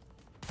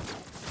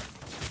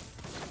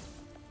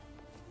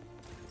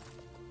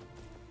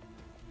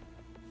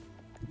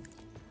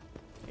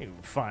 You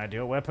fired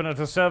your weapon at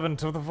a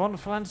servant of the Von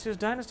Flancius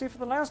dynasty for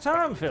the last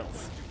time,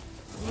 filth.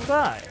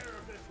 Die.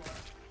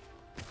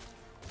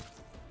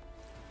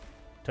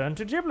 Turn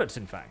to giblets,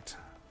 in fact.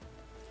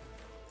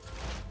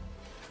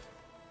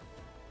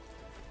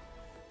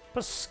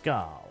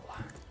 Pascal.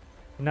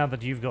 Now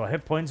that you've got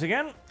hit points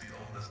again.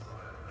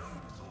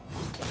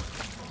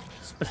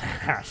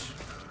 Splash.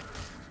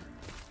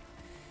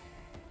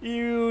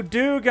 You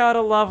do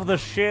gotta love the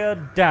sheer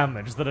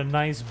damage that a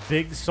nice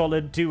big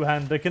solid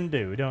two-hander can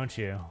do, don't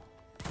you?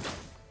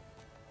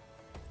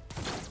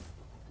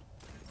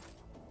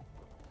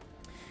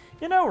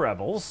 You know,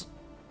 Rebels,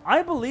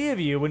 I believe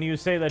you when you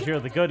say that you're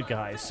the good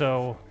guy,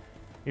 so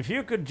if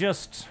you could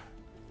just,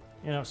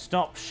 you know,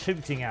 stop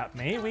shooting at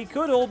me, we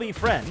could all be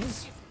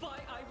friends.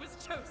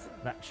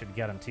 That should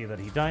guarantee that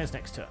he dies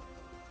next turn.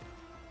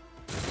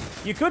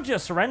 You could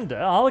just surrender.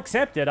 I'll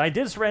accept it. I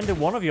did surrender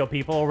one of your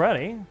people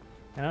already.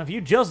 You know, if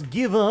you just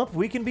give up,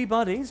 we can be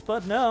buddies,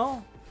 but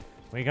no.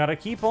 We gotta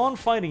keep on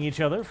fighting each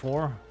other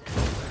for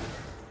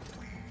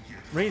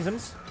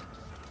reasons.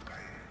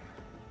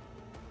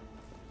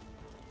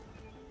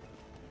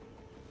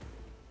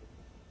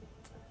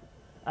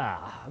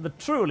 Ah, the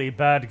truly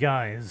bad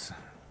guys.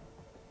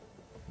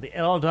 The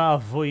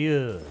Eldar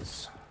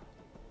Voyeurs.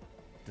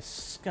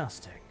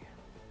 Disgusting.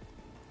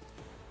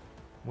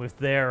 With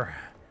their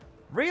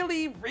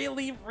really,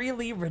 really,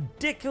 really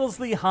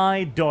ridiculously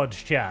high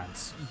dodge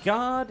chance.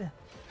 God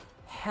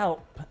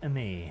help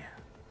me.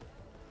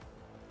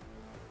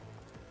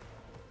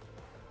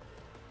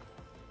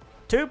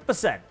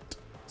 2%.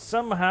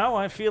 Somehow,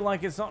 I feel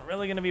like it's not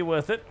really going to be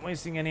worth it,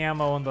 wasting any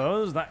ammo on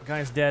those. That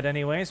guy's dead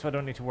anyway, so I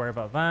don't need to worry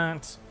about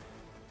that.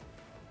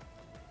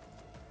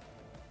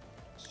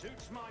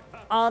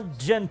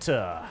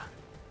 Argenta.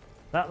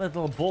 That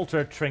little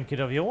bolter trinket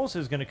of yours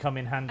is going to come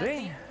in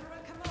handy.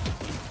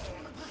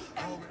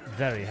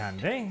 Very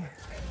handy.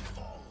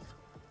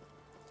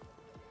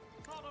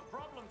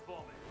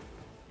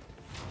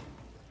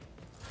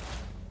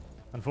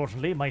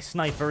 Unfortunately, my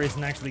sniper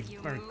isn't actually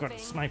very good at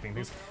sniping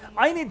things.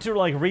 I need to,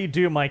 like,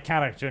 redo my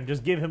character and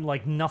just give him,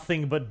 like,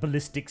 nothing but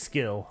ballistic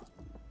skill.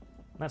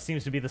 That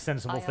seems to be the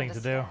sensible thing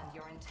to do.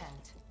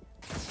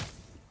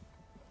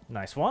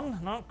 Nice one.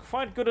 Not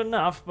quite good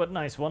enough, but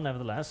nice one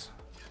nevertheless.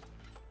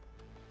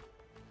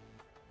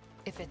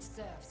 If it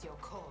serves your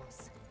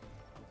cause.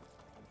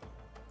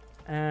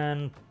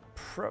 And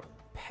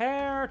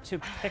prepare to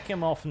pick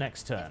him off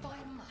next turn.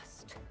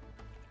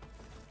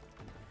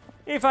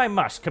 If I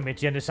must commit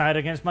genocide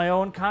against my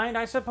own kind,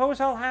 I suppose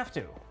I'll have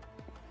to.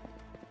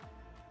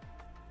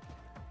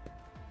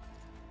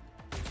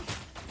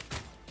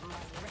 My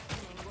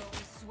reckoning will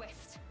be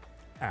swift.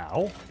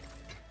 Ow.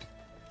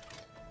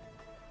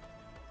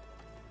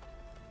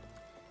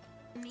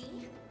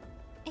 Me?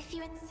 If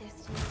you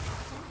insist,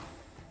 Captain.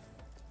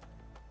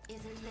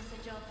 Isn't this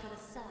a job for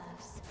the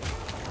serfs?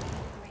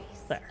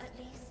 Grace, There. at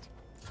least.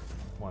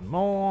 One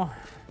more.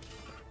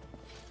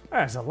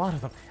 There's a lot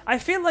of them. I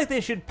feel like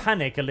they should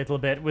panic a little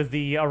bit with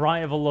the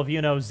arrival of,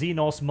 you know,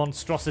 Xenos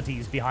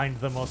monstrosities behind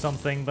them or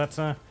something, but,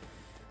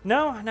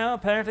 no,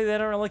 apparently they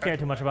don't really care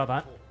too much about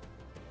that.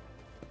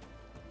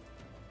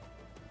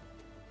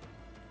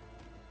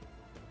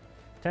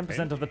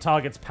 10% of the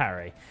target's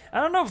parry. I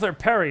don't know if their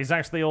parry is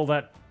actually all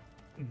that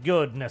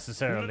good,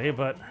 necessarily,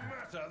 but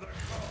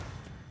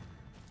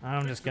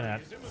I'm just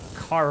gonna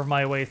carve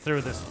my way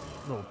through this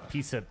little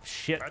piece of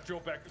shit.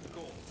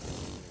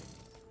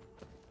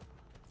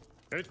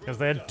 Because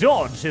their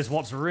dodge is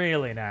what's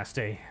really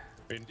nasty.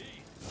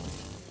 Indeed.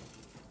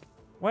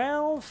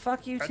 Well,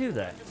 fuck you too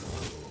then.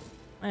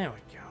 There we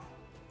go.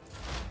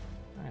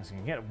 I was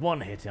gonna get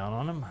one hit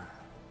on him.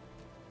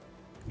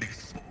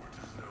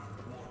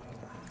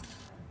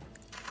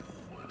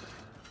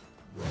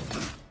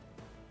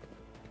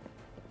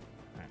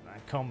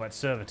 That combat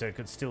servitor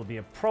could still be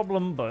a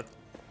problem, but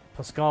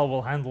Pascal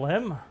will handle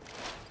him.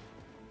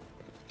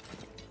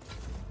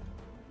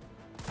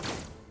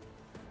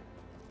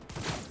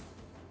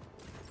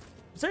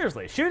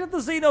 Seriously, shoot at the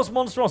Xenos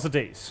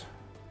monstrosities.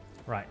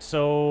 Right,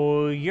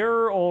 so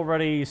you're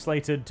already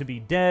slated to be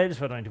dead,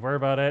 so I don't need to worry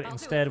about it.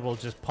 Instead, we'll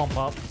just pump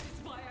up.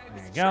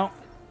 There you go.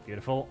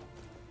 Beautiful.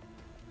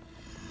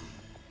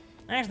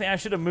 Actually, I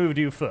should have moved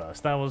you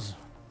first. That was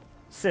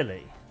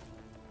silly.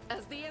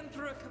 As the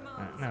Emperor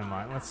commands. Never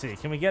mind. Let's see.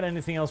 Can we get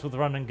anything else with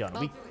run and gun?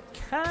 We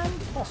can,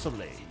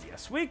 possibly.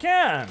 Yes, we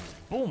can.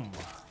 Boom.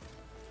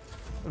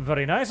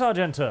 Very nice,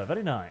 Argenta.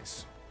 Very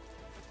nice.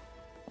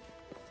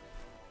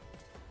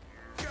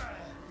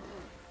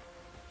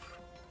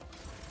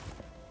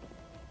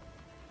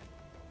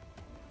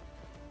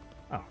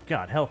 Oh,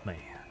 God, help me.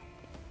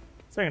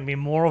 Is there going to be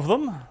more of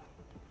them?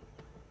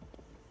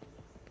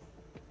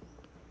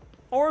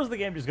 Or is the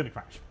game just going to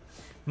crash?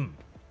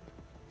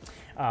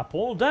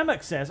 Paul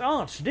Damek says,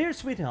 Arch, dear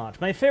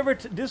sweetheart, my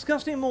favorite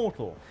disgusting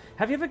mortal,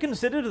 have you ever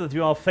considered that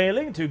you are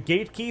failing to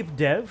gatekeep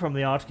Dev from the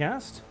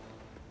ArchCast?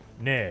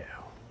 No.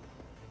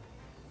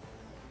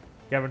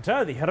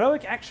 Guarantor, the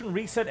heroic action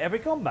reset every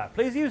combat.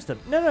 Please use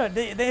them. No,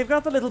 they've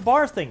got the little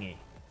bar thingy.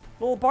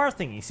 Little bar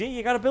thingy, see?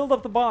 You gotta build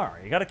up the bar.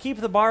 You gotta keep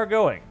the bar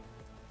going.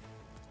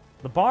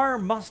 The bar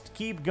must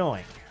keep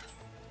going.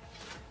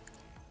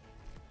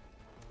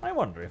 I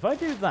wonder, if I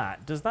do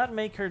that, does that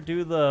make her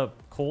do the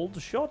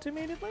cold shot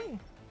immediately?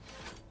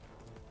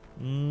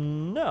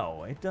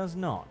 No, it does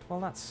not. Well,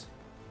 that's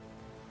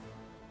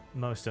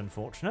most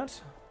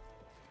unfortunate.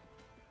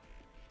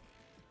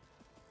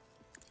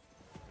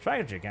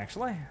 Tragic,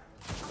 actually.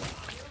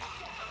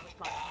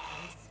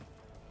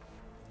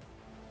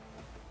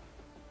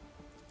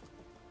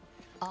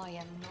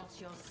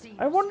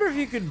 I wonder if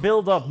you could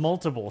build up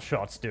multiple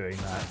shots doing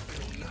that.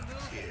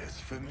 Tears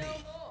for me.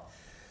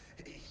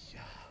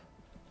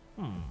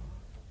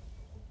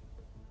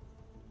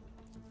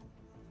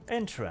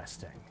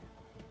 Interesting.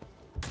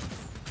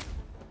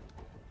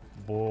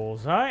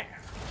 Bullseye.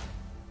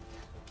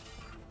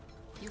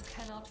 You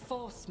cannot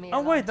force me.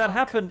 Oh wait, that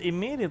happened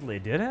immediately,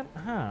 did it?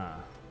 Huh.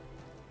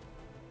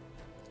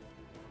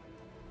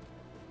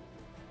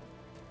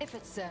 If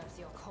it serves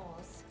your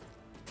cause.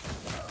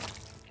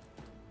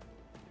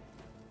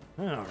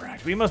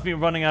 Alright, we must be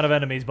running out of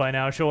enemies by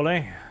now,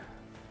 surely.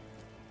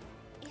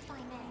 If I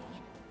may.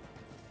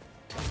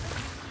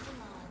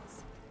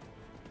 Demands.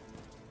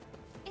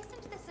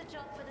 Isn't this a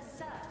job for the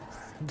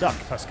serfs? Duck,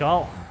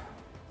 Pascal.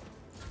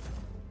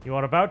 You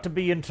are about to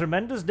be in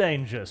tremendous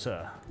danger,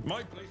 sir.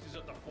 My place is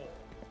at the fore.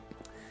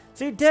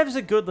 See, Dev's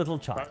a good little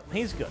child.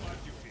 He's good.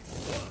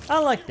 I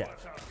like Dev.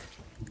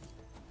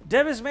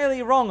 Dev is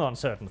merely wrong on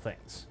certain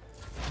things.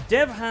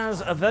 Dev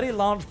has a very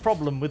large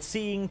problem with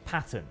seeing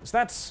patterns.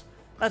 That's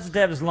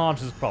Dev's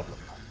largest problem.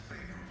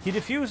 He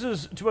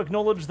refuses to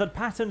acknowledge that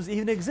patterns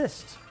even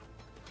exist.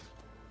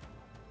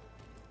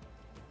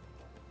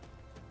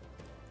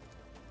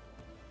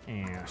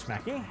 Yeah,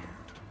 smacky.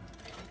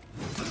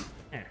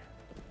 Yeah.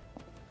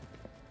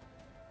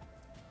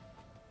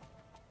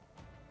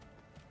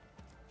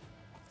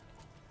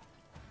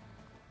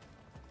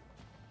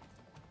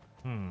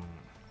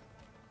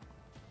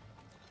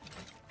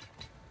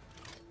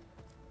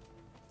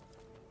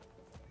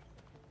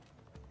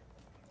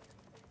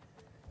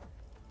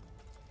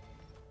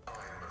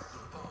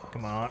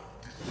 Come on.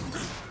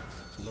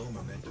 Low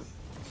momentum.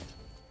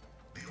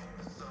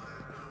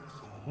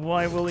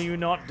 Why will you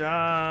not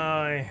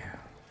die?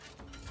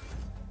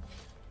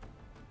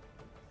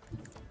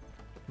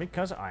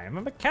 Because I am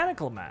a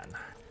mechanical man.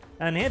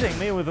 And hitting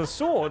me with a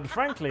sword,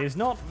 frankly, is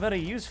not very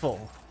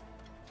useful.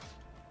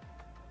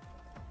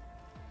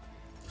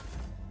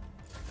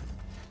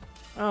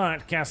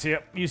 Alright,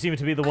 Cassia, you seem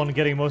to be the one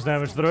getting most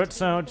damage through it,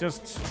 so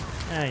just...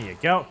 There you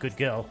go. Good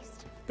girl.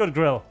 Good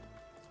grill.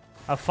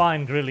 A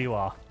fine grill you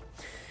are.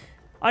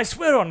 I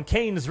swear on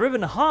Cain's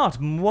riven heart,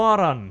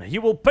 Mwaran,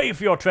 you will pay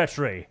for your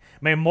treachery.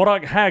 May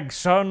Morag Hag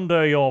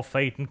sunder your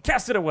fate and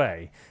cast it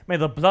away. May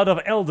the blood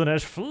of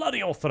Eldenesh flood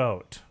your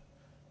throat.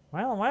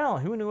 Well, well,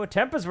 who knew her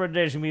tempers were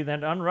dashing me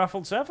that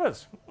unruffled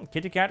surface?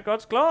 Kitty cat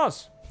God's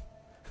claws.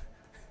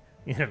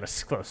 You never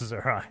closes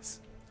her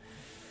eyes.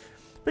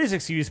 Please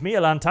excuse me,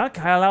 Elantak.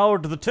 I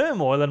allowed the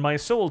turmoil in my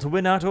soul to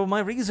win out over my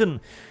reason.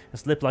 A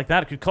slip like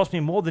that could cost me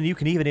more than you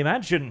can even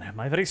imagine.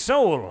 My very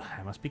soul.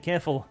 I must be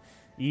careful,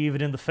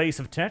 even in the face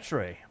of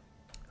treachery.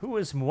 Who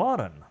is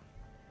Mwaran?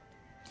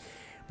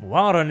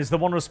 Mwaran is the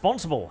one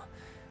responsible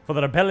for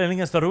the rebellion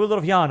against the ruler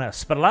of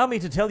Yarnus. But allow me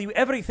to tell you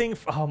everything.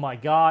 Oh my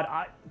God!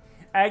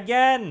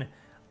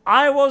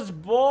 I was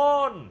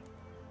born.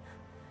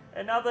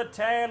 Another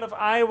tale of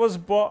I was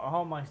born.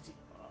 Oh my.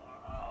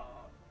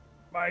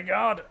 My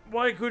God,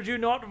 why could you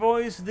not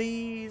voice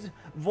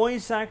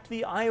act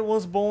the I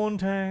was born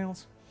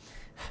tales?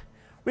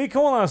 We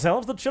call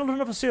ourselves the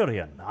Children of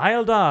Assyrian.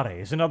 Eldari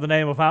is another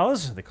name of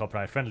ours, the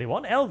copyright-friendly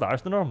one. Eldar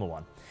is the normal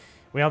one.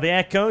 We are the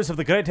echoes of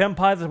the great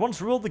empire that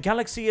once ruled the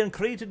galaxy and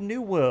created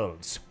new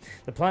worlds.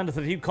 The planet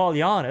that you call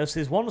Yarnus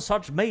is one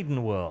such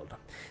maiden world,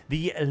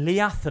 the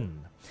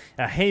Leathan,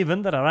 a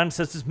haven that our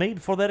ancestors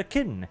made for their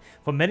kin.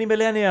 For many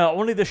millennia,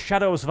 only the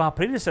shadows of our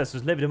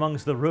predecessors lived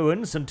amongst the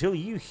ruins until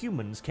you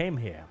humans came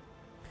here.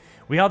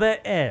 We are their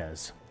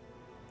heirs,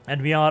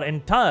 and we are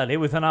entirely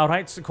within our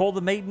rights to call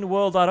the maiden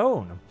world our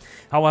own.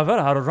 However,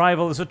 our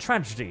arrival is a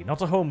tragedy,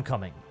 not a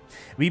homecoming.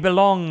 We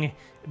belong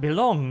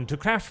to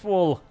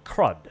Craftwall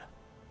Crud,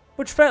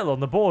 which fell on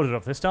the border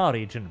of the Star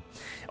region.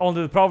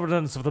 Only the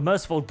providence of the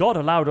merciful God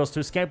allowed us to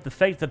escape the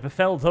fate that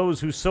befell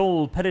those whose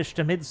soul perished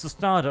amidst the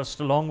stardust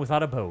along with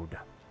our abode.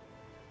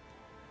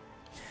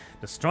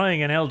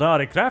 Destroying an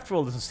Eldari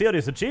Craftworld is a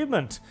serious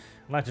achievement.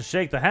 I'd like to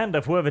shake the hand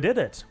of whoever did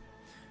it.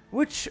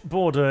 Which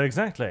border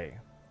exactly?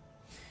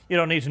 You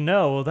don't need to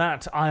know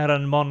that,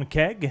 Iron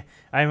Monkeg.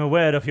 I am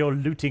aware of your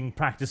looting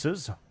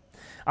practices.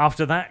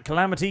 After that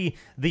calamity,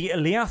 the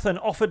Leathan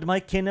offered my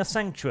kin a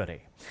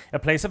sanctuary, a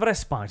place of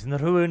respite in the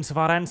ruins of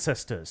our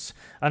ancestors,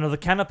 under the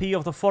canopy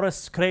of the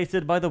forests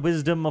created by the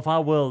wisdom of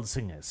our world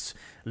singers,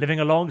 living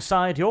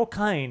alongside your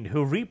kind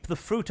who reap the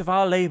fruit of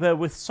our labor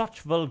with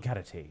such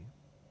vulgarity.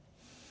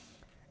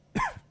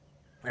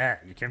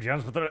 You came to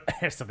terms with the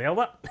rest of the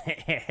elder?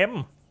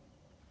 Him?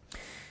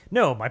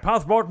 No, my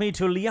path brought me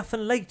to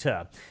Leathan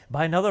later,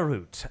 by another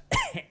route.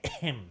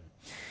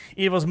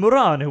 It was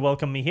Muran who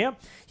welcomed me here.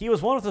 He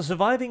was one of the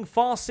surviving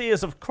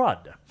Farseers of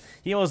Crud.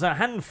 He was a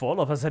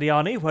handful of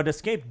Azariani who had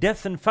escaped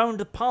death and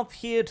found a path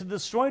here to the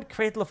destroyed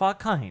cradle of our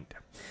kind.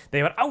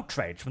 They were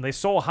outraged when they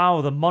saw how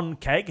the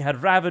Monkeg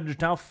had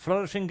ravaged our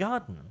flourishing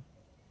garden.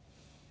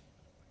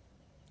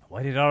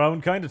 Why did our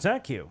own kind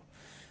attack you?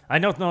 I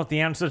know not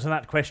the answer to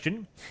that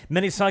question.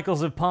 Many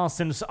cycles have passed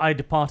since I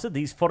departed.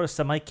 These forests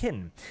are my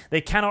kin.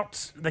 They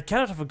cannot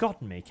have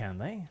forgotten me, can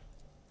they?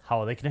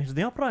 How are they connected to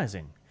the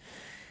uprising?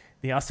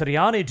 The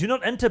Assyriani do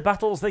not enter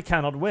battles they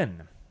cannot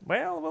win.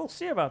 Well, we'll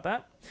see about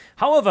that.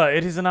 However,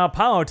 it is in our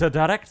power to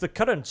direct the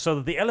current so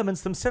that the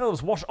elements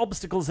themselves wash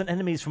obstacles and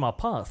enemies from our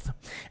path.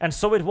 And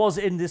so it was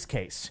in this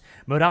case.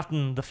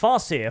 Muratan, the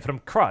Farseer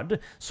from Crud,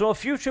 saw a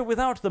future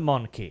without the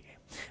Monkey,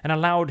 and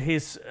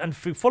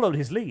followed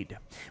his lead.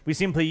 We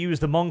simply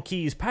used the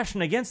Monkey's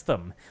passion against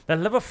them, their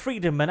love of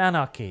freedom and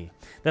anarchy,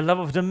 their love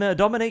of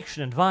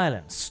domination and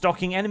violence.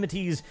 Stocking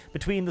enmities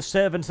between the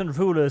servants and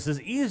rulers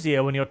is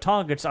easier when your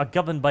targets are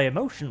governed by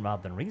emotion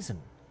rather than reason.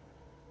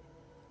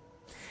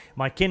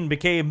 My kin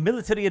became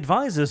military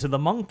advisors to the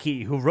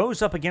Monkey who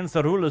rose up against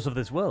the rulers of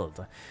this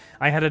world.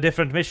 I had a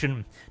different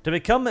mission, to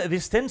become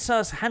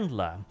Vistensa's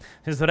handler,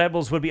 since the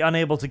rebels would be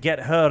unable to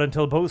get her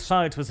until both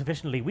sides were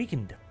sufficiently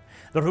weakened.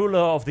 The ruler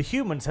of the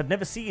humans had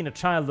never seen a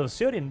child of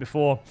Assyrian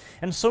before,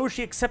 and so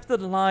she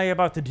accepted a lie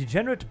about the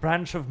degenerate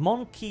branch of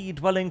Monkey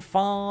dwelling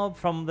far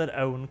from their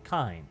own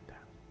kind.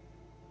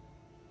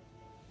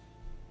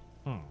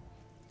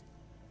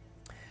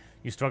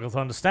 You struggle to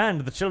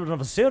understand the children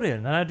of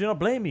Assyrian, and I do not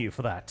blame you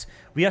for that.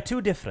 We are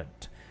too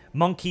different.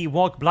 Monkey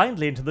walk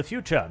blindly into the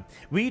future.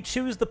 We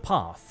choose the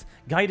path,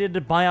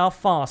 guided by our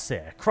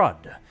Farseer.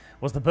 Crud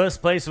was the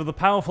birthplace of the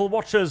powerful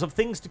watchers of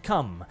things to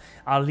come.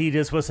 Our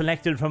leaders were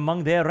selected from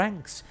among their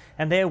ranks,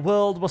 and their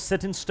world was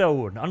set in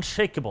stone,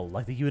 unshakable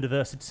like the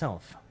universe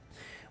itself.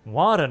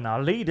 Warren,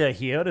 our leader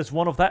here, is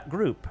one of that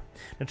group.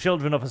 The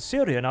children of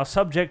Assyrian are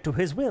subject to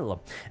his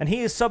will, and he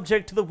is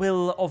subject to the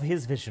will of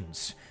his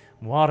visions.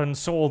 Warren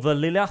saw the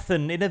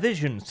Lelathan in a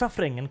vision,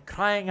 suffering and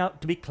crying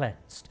out to be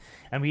cleansed.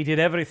 and we did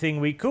everything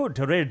we could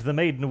to rid the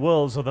maiden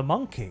worlds of the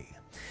monkey.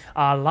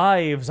 Our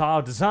lives,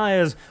 our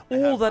desires,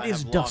 all that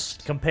is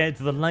dust compared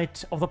to the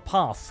light of the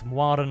path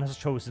Moiran has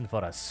chosen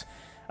for us.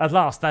 At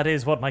last, that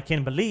is what my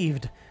kin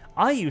believed.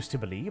 I used to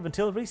believe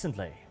until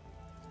recently.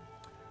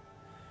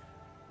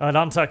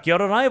 Alantak,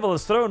 your arrival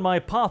has thrown my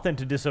path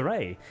into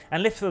disarray,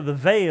 and lifted the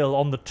veil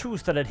on the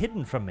truth that had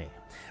hidden from me.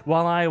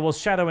 While I was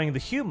shadowing the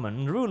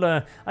human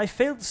ruler, I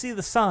failed to see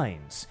the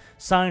signs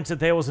that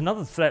there was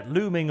another threat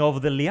looming over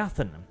the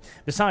Leathan,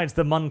 besides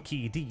the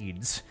monkey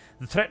deeds.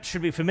 The threat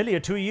should be familiar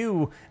to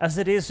you, as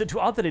it is to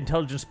other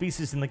intelligent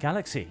species in the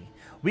galaxy.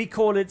 We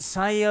call it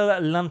Sael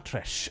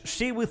Lantresh,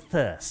 she with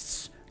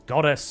thirsts,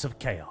 goddess of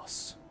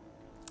chaos.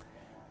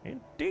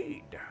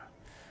 Indeed.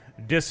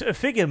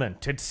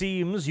 Disfigurement, it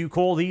seems you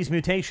call these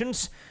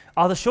mutations,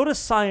 are the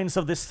surest signs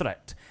of this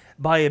threat.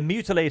 By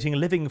mutilating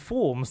living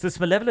forms, this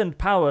malevolent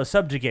power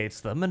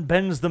subjugates them and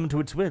bends them to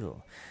its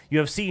will. You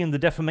have seen the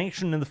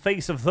deformation in the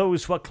face of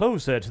those who are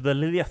closer to the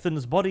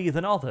Liliathan's body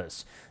than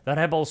others, the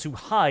rebels who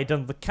hide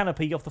under the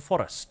canopy of the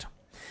forest.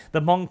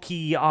 The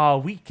monkey are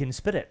weak in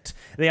spirit.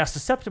 They are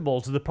susceptible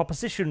to the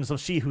propositions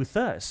of she who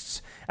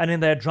thirsts, and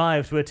in their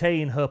drive to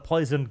attain her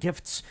poisoned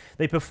gifts,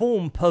 they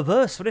perform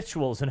perverse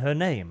rituals in her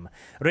name,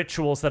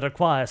 rituals that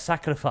require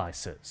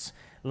sacrifices,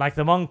 like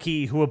the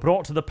monkey who were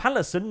brought to the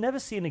palace and never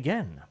seen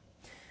again.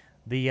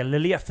 The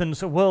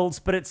Liliathan's world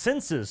spirit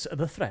senses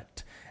the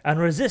threat, and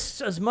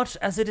resists as much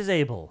as it is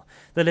able.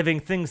 The living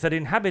things that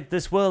inhabit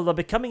this world are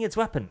becoming its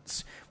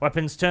weapons,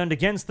 weapons turned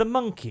against the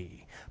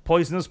monkey,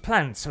 poisonous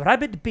plants,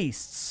 rabid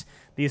beasts.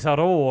 These are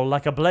all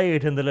like a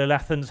blade in the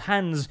Liliathan's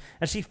hands,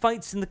 as she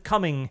fights in the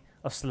coming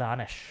of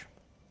Slaanesh.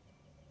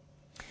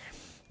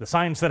 The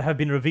signs that have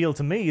been revealed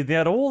to me, they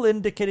are all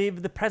indicative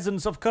of the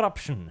presence of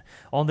corruption.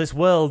 On this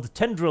world,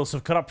 tendrils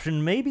of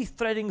corruption may be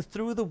threading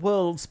through the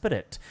world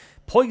spirit,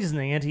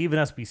 poisoning it even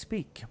as we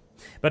speak.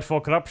 But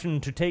for corruption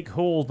to take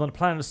hold on a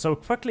planet so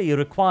quickly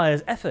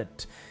requires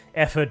effort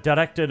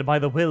directed by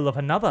the will of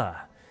another.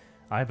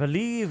 I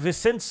believe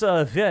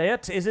Vicenza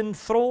Viet is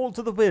enthralled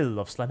to the will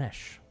of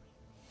Slaanesh.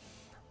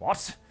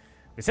 What?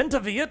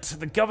 Vicenta Viet,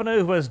 the governor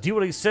who has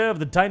duly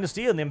served the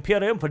dynasty and the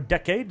Imperium for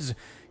decades,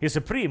 his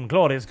supreme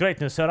glorious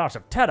greatness her art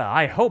of terror,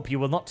 I hope you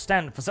will not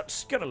stand for such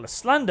scurrilous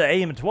slander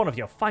aimed at one of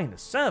your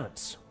finest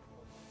servants.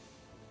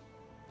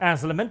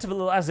 As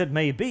lamentable as it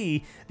may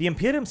be, the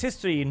Imperium's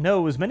history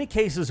knows many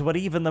cases where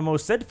even the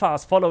most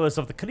steadfast followers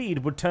of the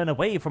Creed would turn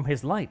away from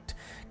his light.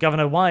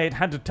 Governor Wyatt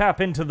had to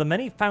tap into the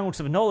many founts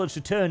of knowledge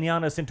to turn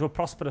Giannis into a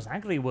prosperous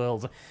Agri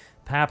world.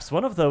 Perhaps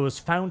one of those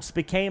founts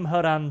became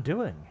her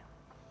undoing.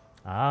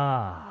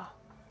 Ah,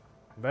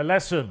 the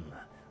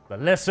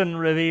lesson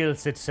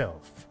reveals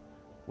itself.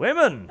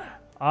 Women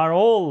are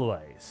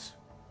always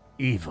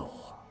evil.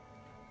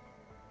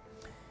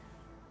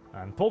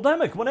 And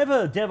Poldamic,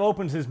 whenever Dev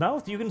opens his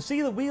mouth, you can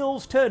see the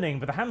wheels turning,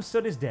 but the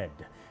hamster is dead.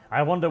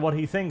 I wonder what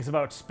he thinks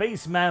about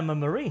spaceman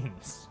and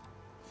marines.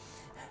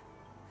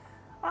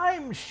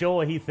 I'm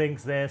sure he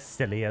thinks they're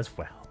silly as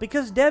well,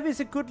 because Dev is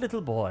a good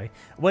little boy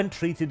when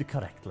treated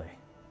correctly.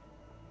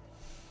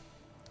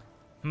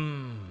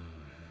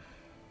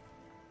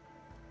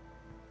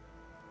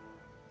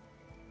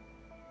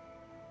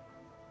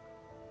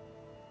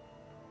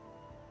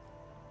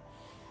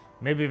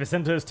 Maybe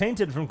Vicenta is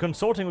tainted from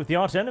consorting with the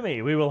arch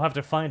enemy. We will have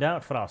to find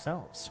out for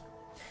ourselves.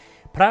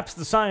 Perhaps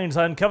the signs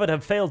I uncovered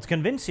have failed to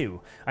convince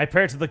you. I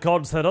pray to the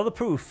gods that other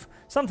proof,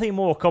 something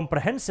more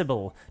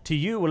comprehensible to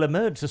you, will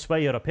emerge to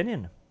sway your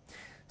opinion.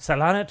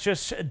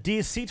 Salanach's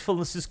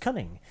deceitfulness is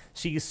cunning.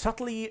 She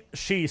subtly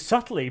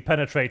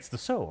penetrates the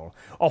soul,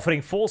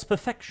 offering false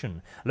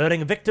perfection,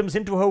 luring victims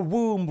into her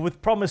womb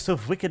with promise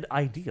of wicked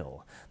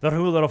ideal. The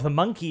ruler of the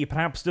monkey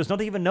perhaps does not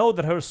even know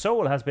that her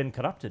soul has been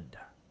corrupted.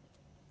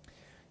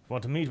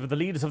 Want to meet with the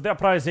leaders of the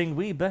uprising,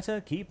 we better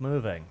keep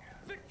moving.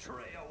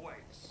 Victory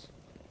awaits.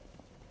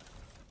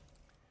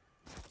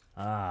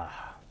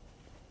 Ah,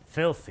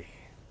 filthy,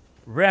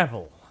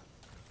 rebel,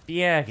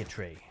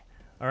 bigotry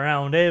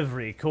around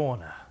every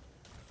corner.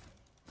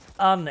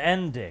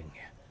 Unending,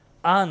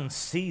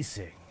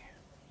 unceasing.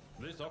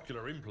 This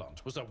ocular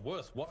implant was a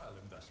worthwhile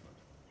investment.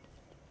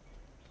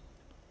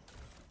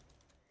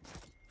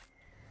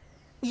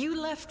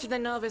 You left the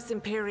Navis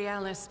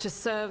Imperialis to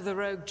serve the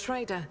rogue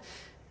trader.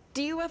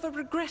 Do you ever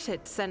regret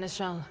it,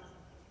 Seneschal?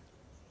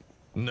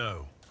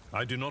 No,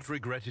 I do not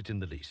regret it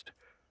in the least.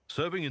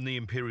 Serving in the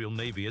Imperial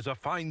Navy is a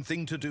fine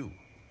thing to do.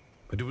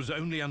 But it was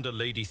only under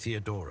Lady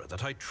Theodora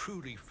that I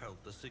truly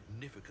felt the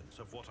significance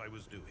of what I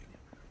was doing.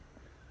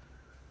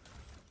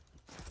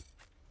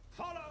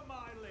 Follow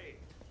my lead.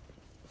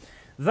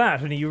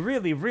 That, and you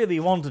really, really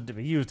wanted to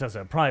be used as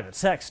a private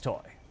sex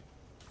toy.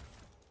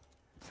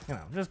 You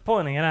know, just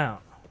pointing it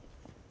out.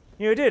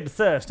 You did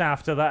thirst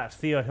after that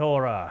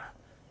Theodora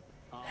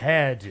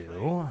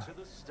hairdo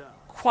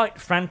quite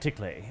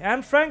frantically,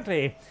 and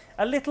frankly,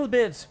 a little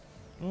bit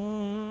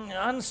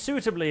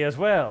unsuitably as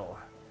well.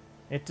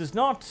 It does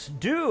not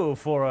do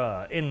for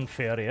an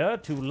inferior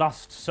to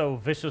lust so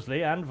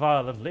viciously and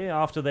violently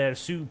after their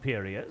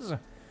superiors.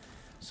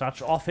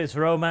 Such office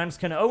romance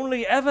can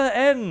only ever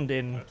end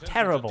in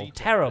terrible,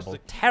 terrible,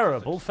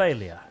 terrible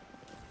failure.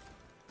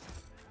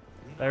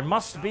 There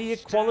must be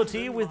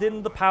equality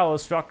within the power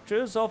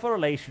structures of a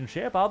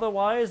relationship,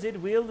 otherwise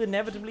it will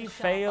inevitably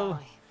fail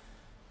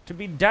to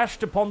be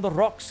dashed upon the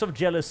rocks of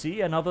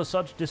jealousy and other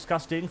such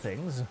disgusting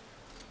things.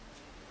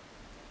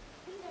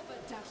 Never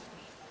doubt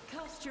me.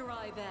 Cast your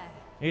eye there.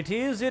 It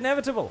is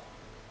inevitable.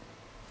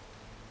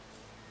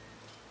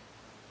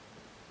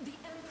 The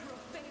Emperor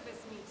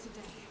favors me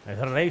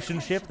today. A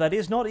relationship that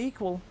is not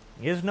equal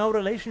is no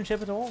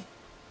relationship at all.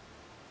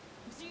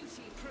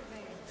 Duty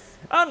prevails.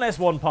 Unless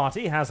one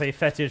party has a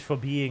fetish for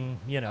being,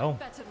 you know,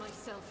 Better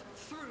myself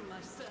through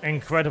myself.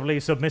 incredibly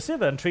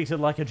submissive and treated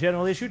like a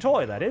general issue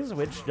toy, that is,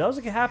 which does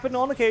happen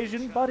on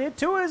occasion, but it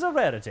too is a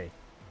rarity.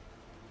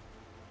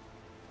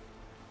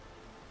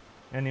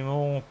 Any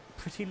more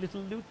pretty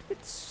little loot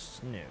bits?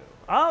 No.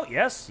 Oh,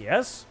 yes,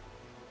 yes.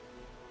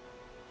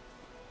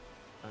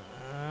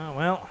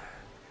 Well,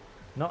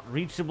 not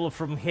reachable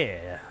from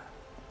here.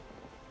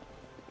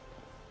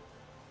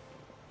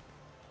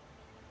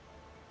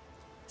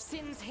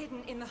 Sins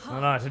hidden in the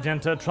heart. Alright,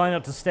 Agenta, try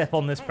not to step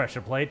on this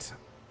pressure plate.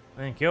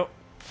 Thank you.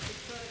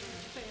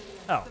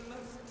 Oh.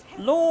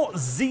 Law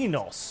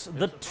Xenos.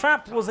 The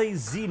trap was a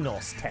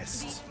Xenos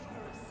test.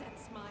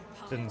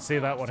 Didn't see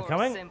that one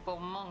coming. Simple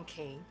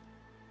monkey.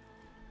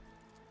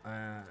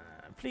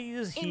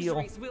 Please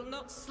heal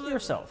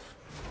yourself.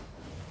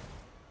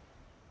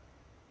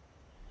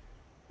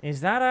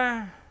 Is that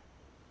a...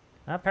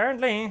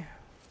 Apparently.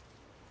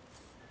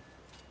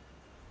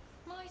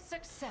 My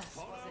success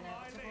was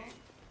inevitable.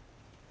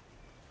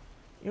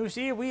 You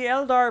see, we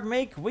Eldar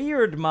make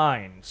weird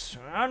minds.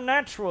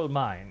 Unnatural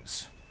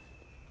minds.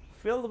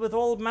 Filled with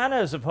all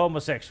manners of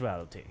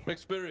homosexuality.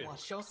 Experience.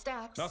 What's your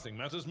stats? Nothing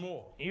matters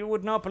more. You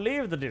would not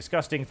believe the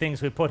disgusting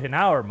things we put in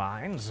our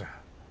minds.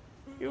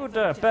 You'd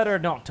better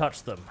not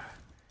touch them.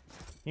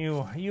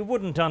 You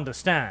wouldn't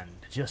understand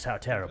just how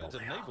terrible The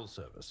they are. naval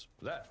service.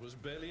 That was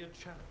barely a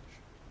challenge.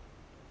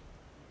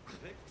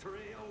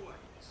 Victory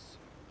awaits.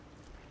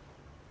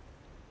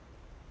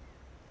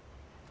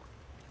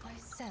 I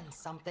sense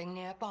something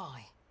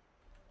nearby.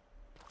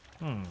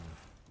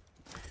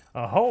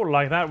 A hole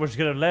like that was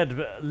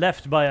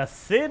left by a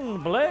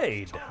thin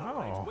blade.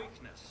 Oh.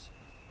 Weakness.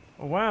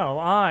 Well,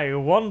 I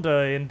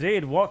wonder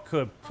indeed what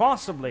could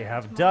possibly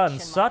have done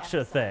such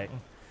a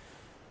thing.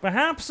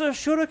 Perhaps a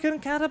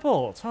shuriken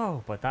catapult.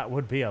 Oh, but that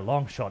would be a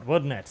long shot,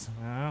 wouldn't it?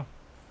 No,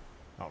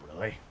 not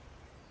really.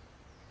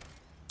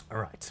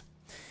 Alright.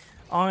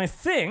 I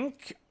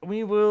think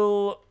we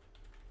will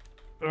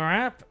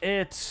wrap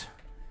it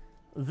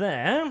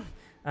there,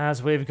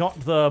 as we've got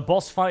the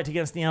boss fight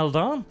against the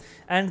Eldar,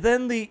 and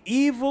then the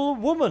evil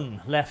woman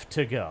left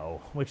to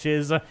go, which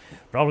is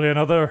probably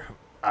another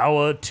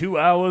hour, 2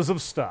 hours of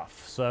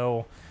stuff.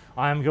 So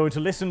I'm going to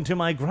listen to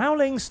my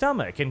growling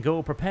stomach and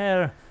go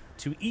prepare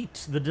to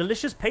eat the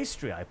delicious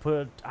pastry I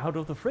put out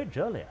of the fridge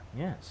earlier.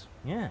 Yes,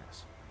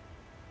 yes.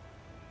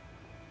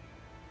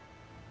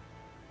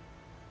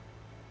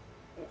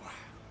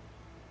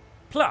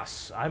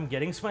 Plus, I'm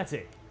getting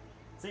sweaty.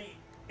 See,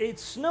 it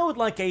snowed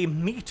like a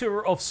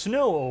meter of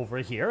snow over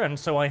here, and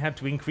so I had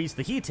to increase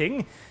the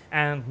heating,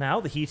 and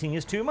now the heating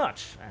is too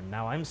much, and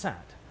now I'm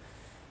sad.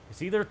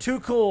 It's either too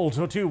cold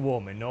or too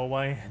warm in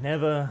Norway,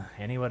 never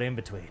anywhere in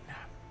between.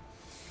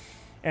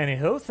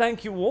 Anywho,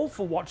 thank you all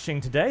for watching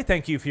today.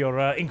 Thank you for your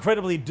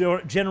incredibly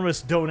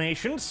generous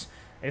donations,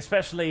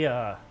 especially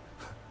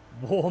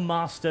War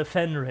Master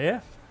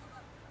Fenrir.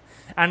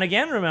 And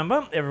again,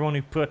 remember, everyone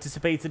who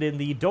participated in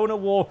the donor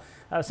war,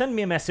 send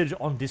me a message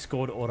on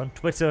Discord or on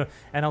Twitter,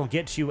 and I'll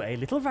get you a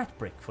little rat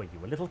brick for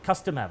you, a little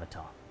custom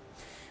avatar.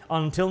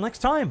 Until next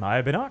time,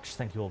 I've been Arch.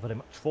 Thank you all very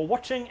much for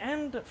watching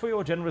and for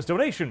your generous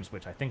donations,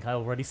 which I think I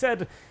already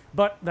said,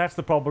 but that's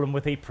the problem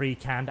with a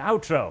pre-canned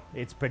outro.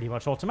 It's pretty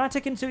much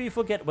automatic until you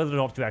forget whether or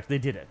not you actually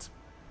did it.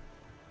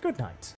 Good night.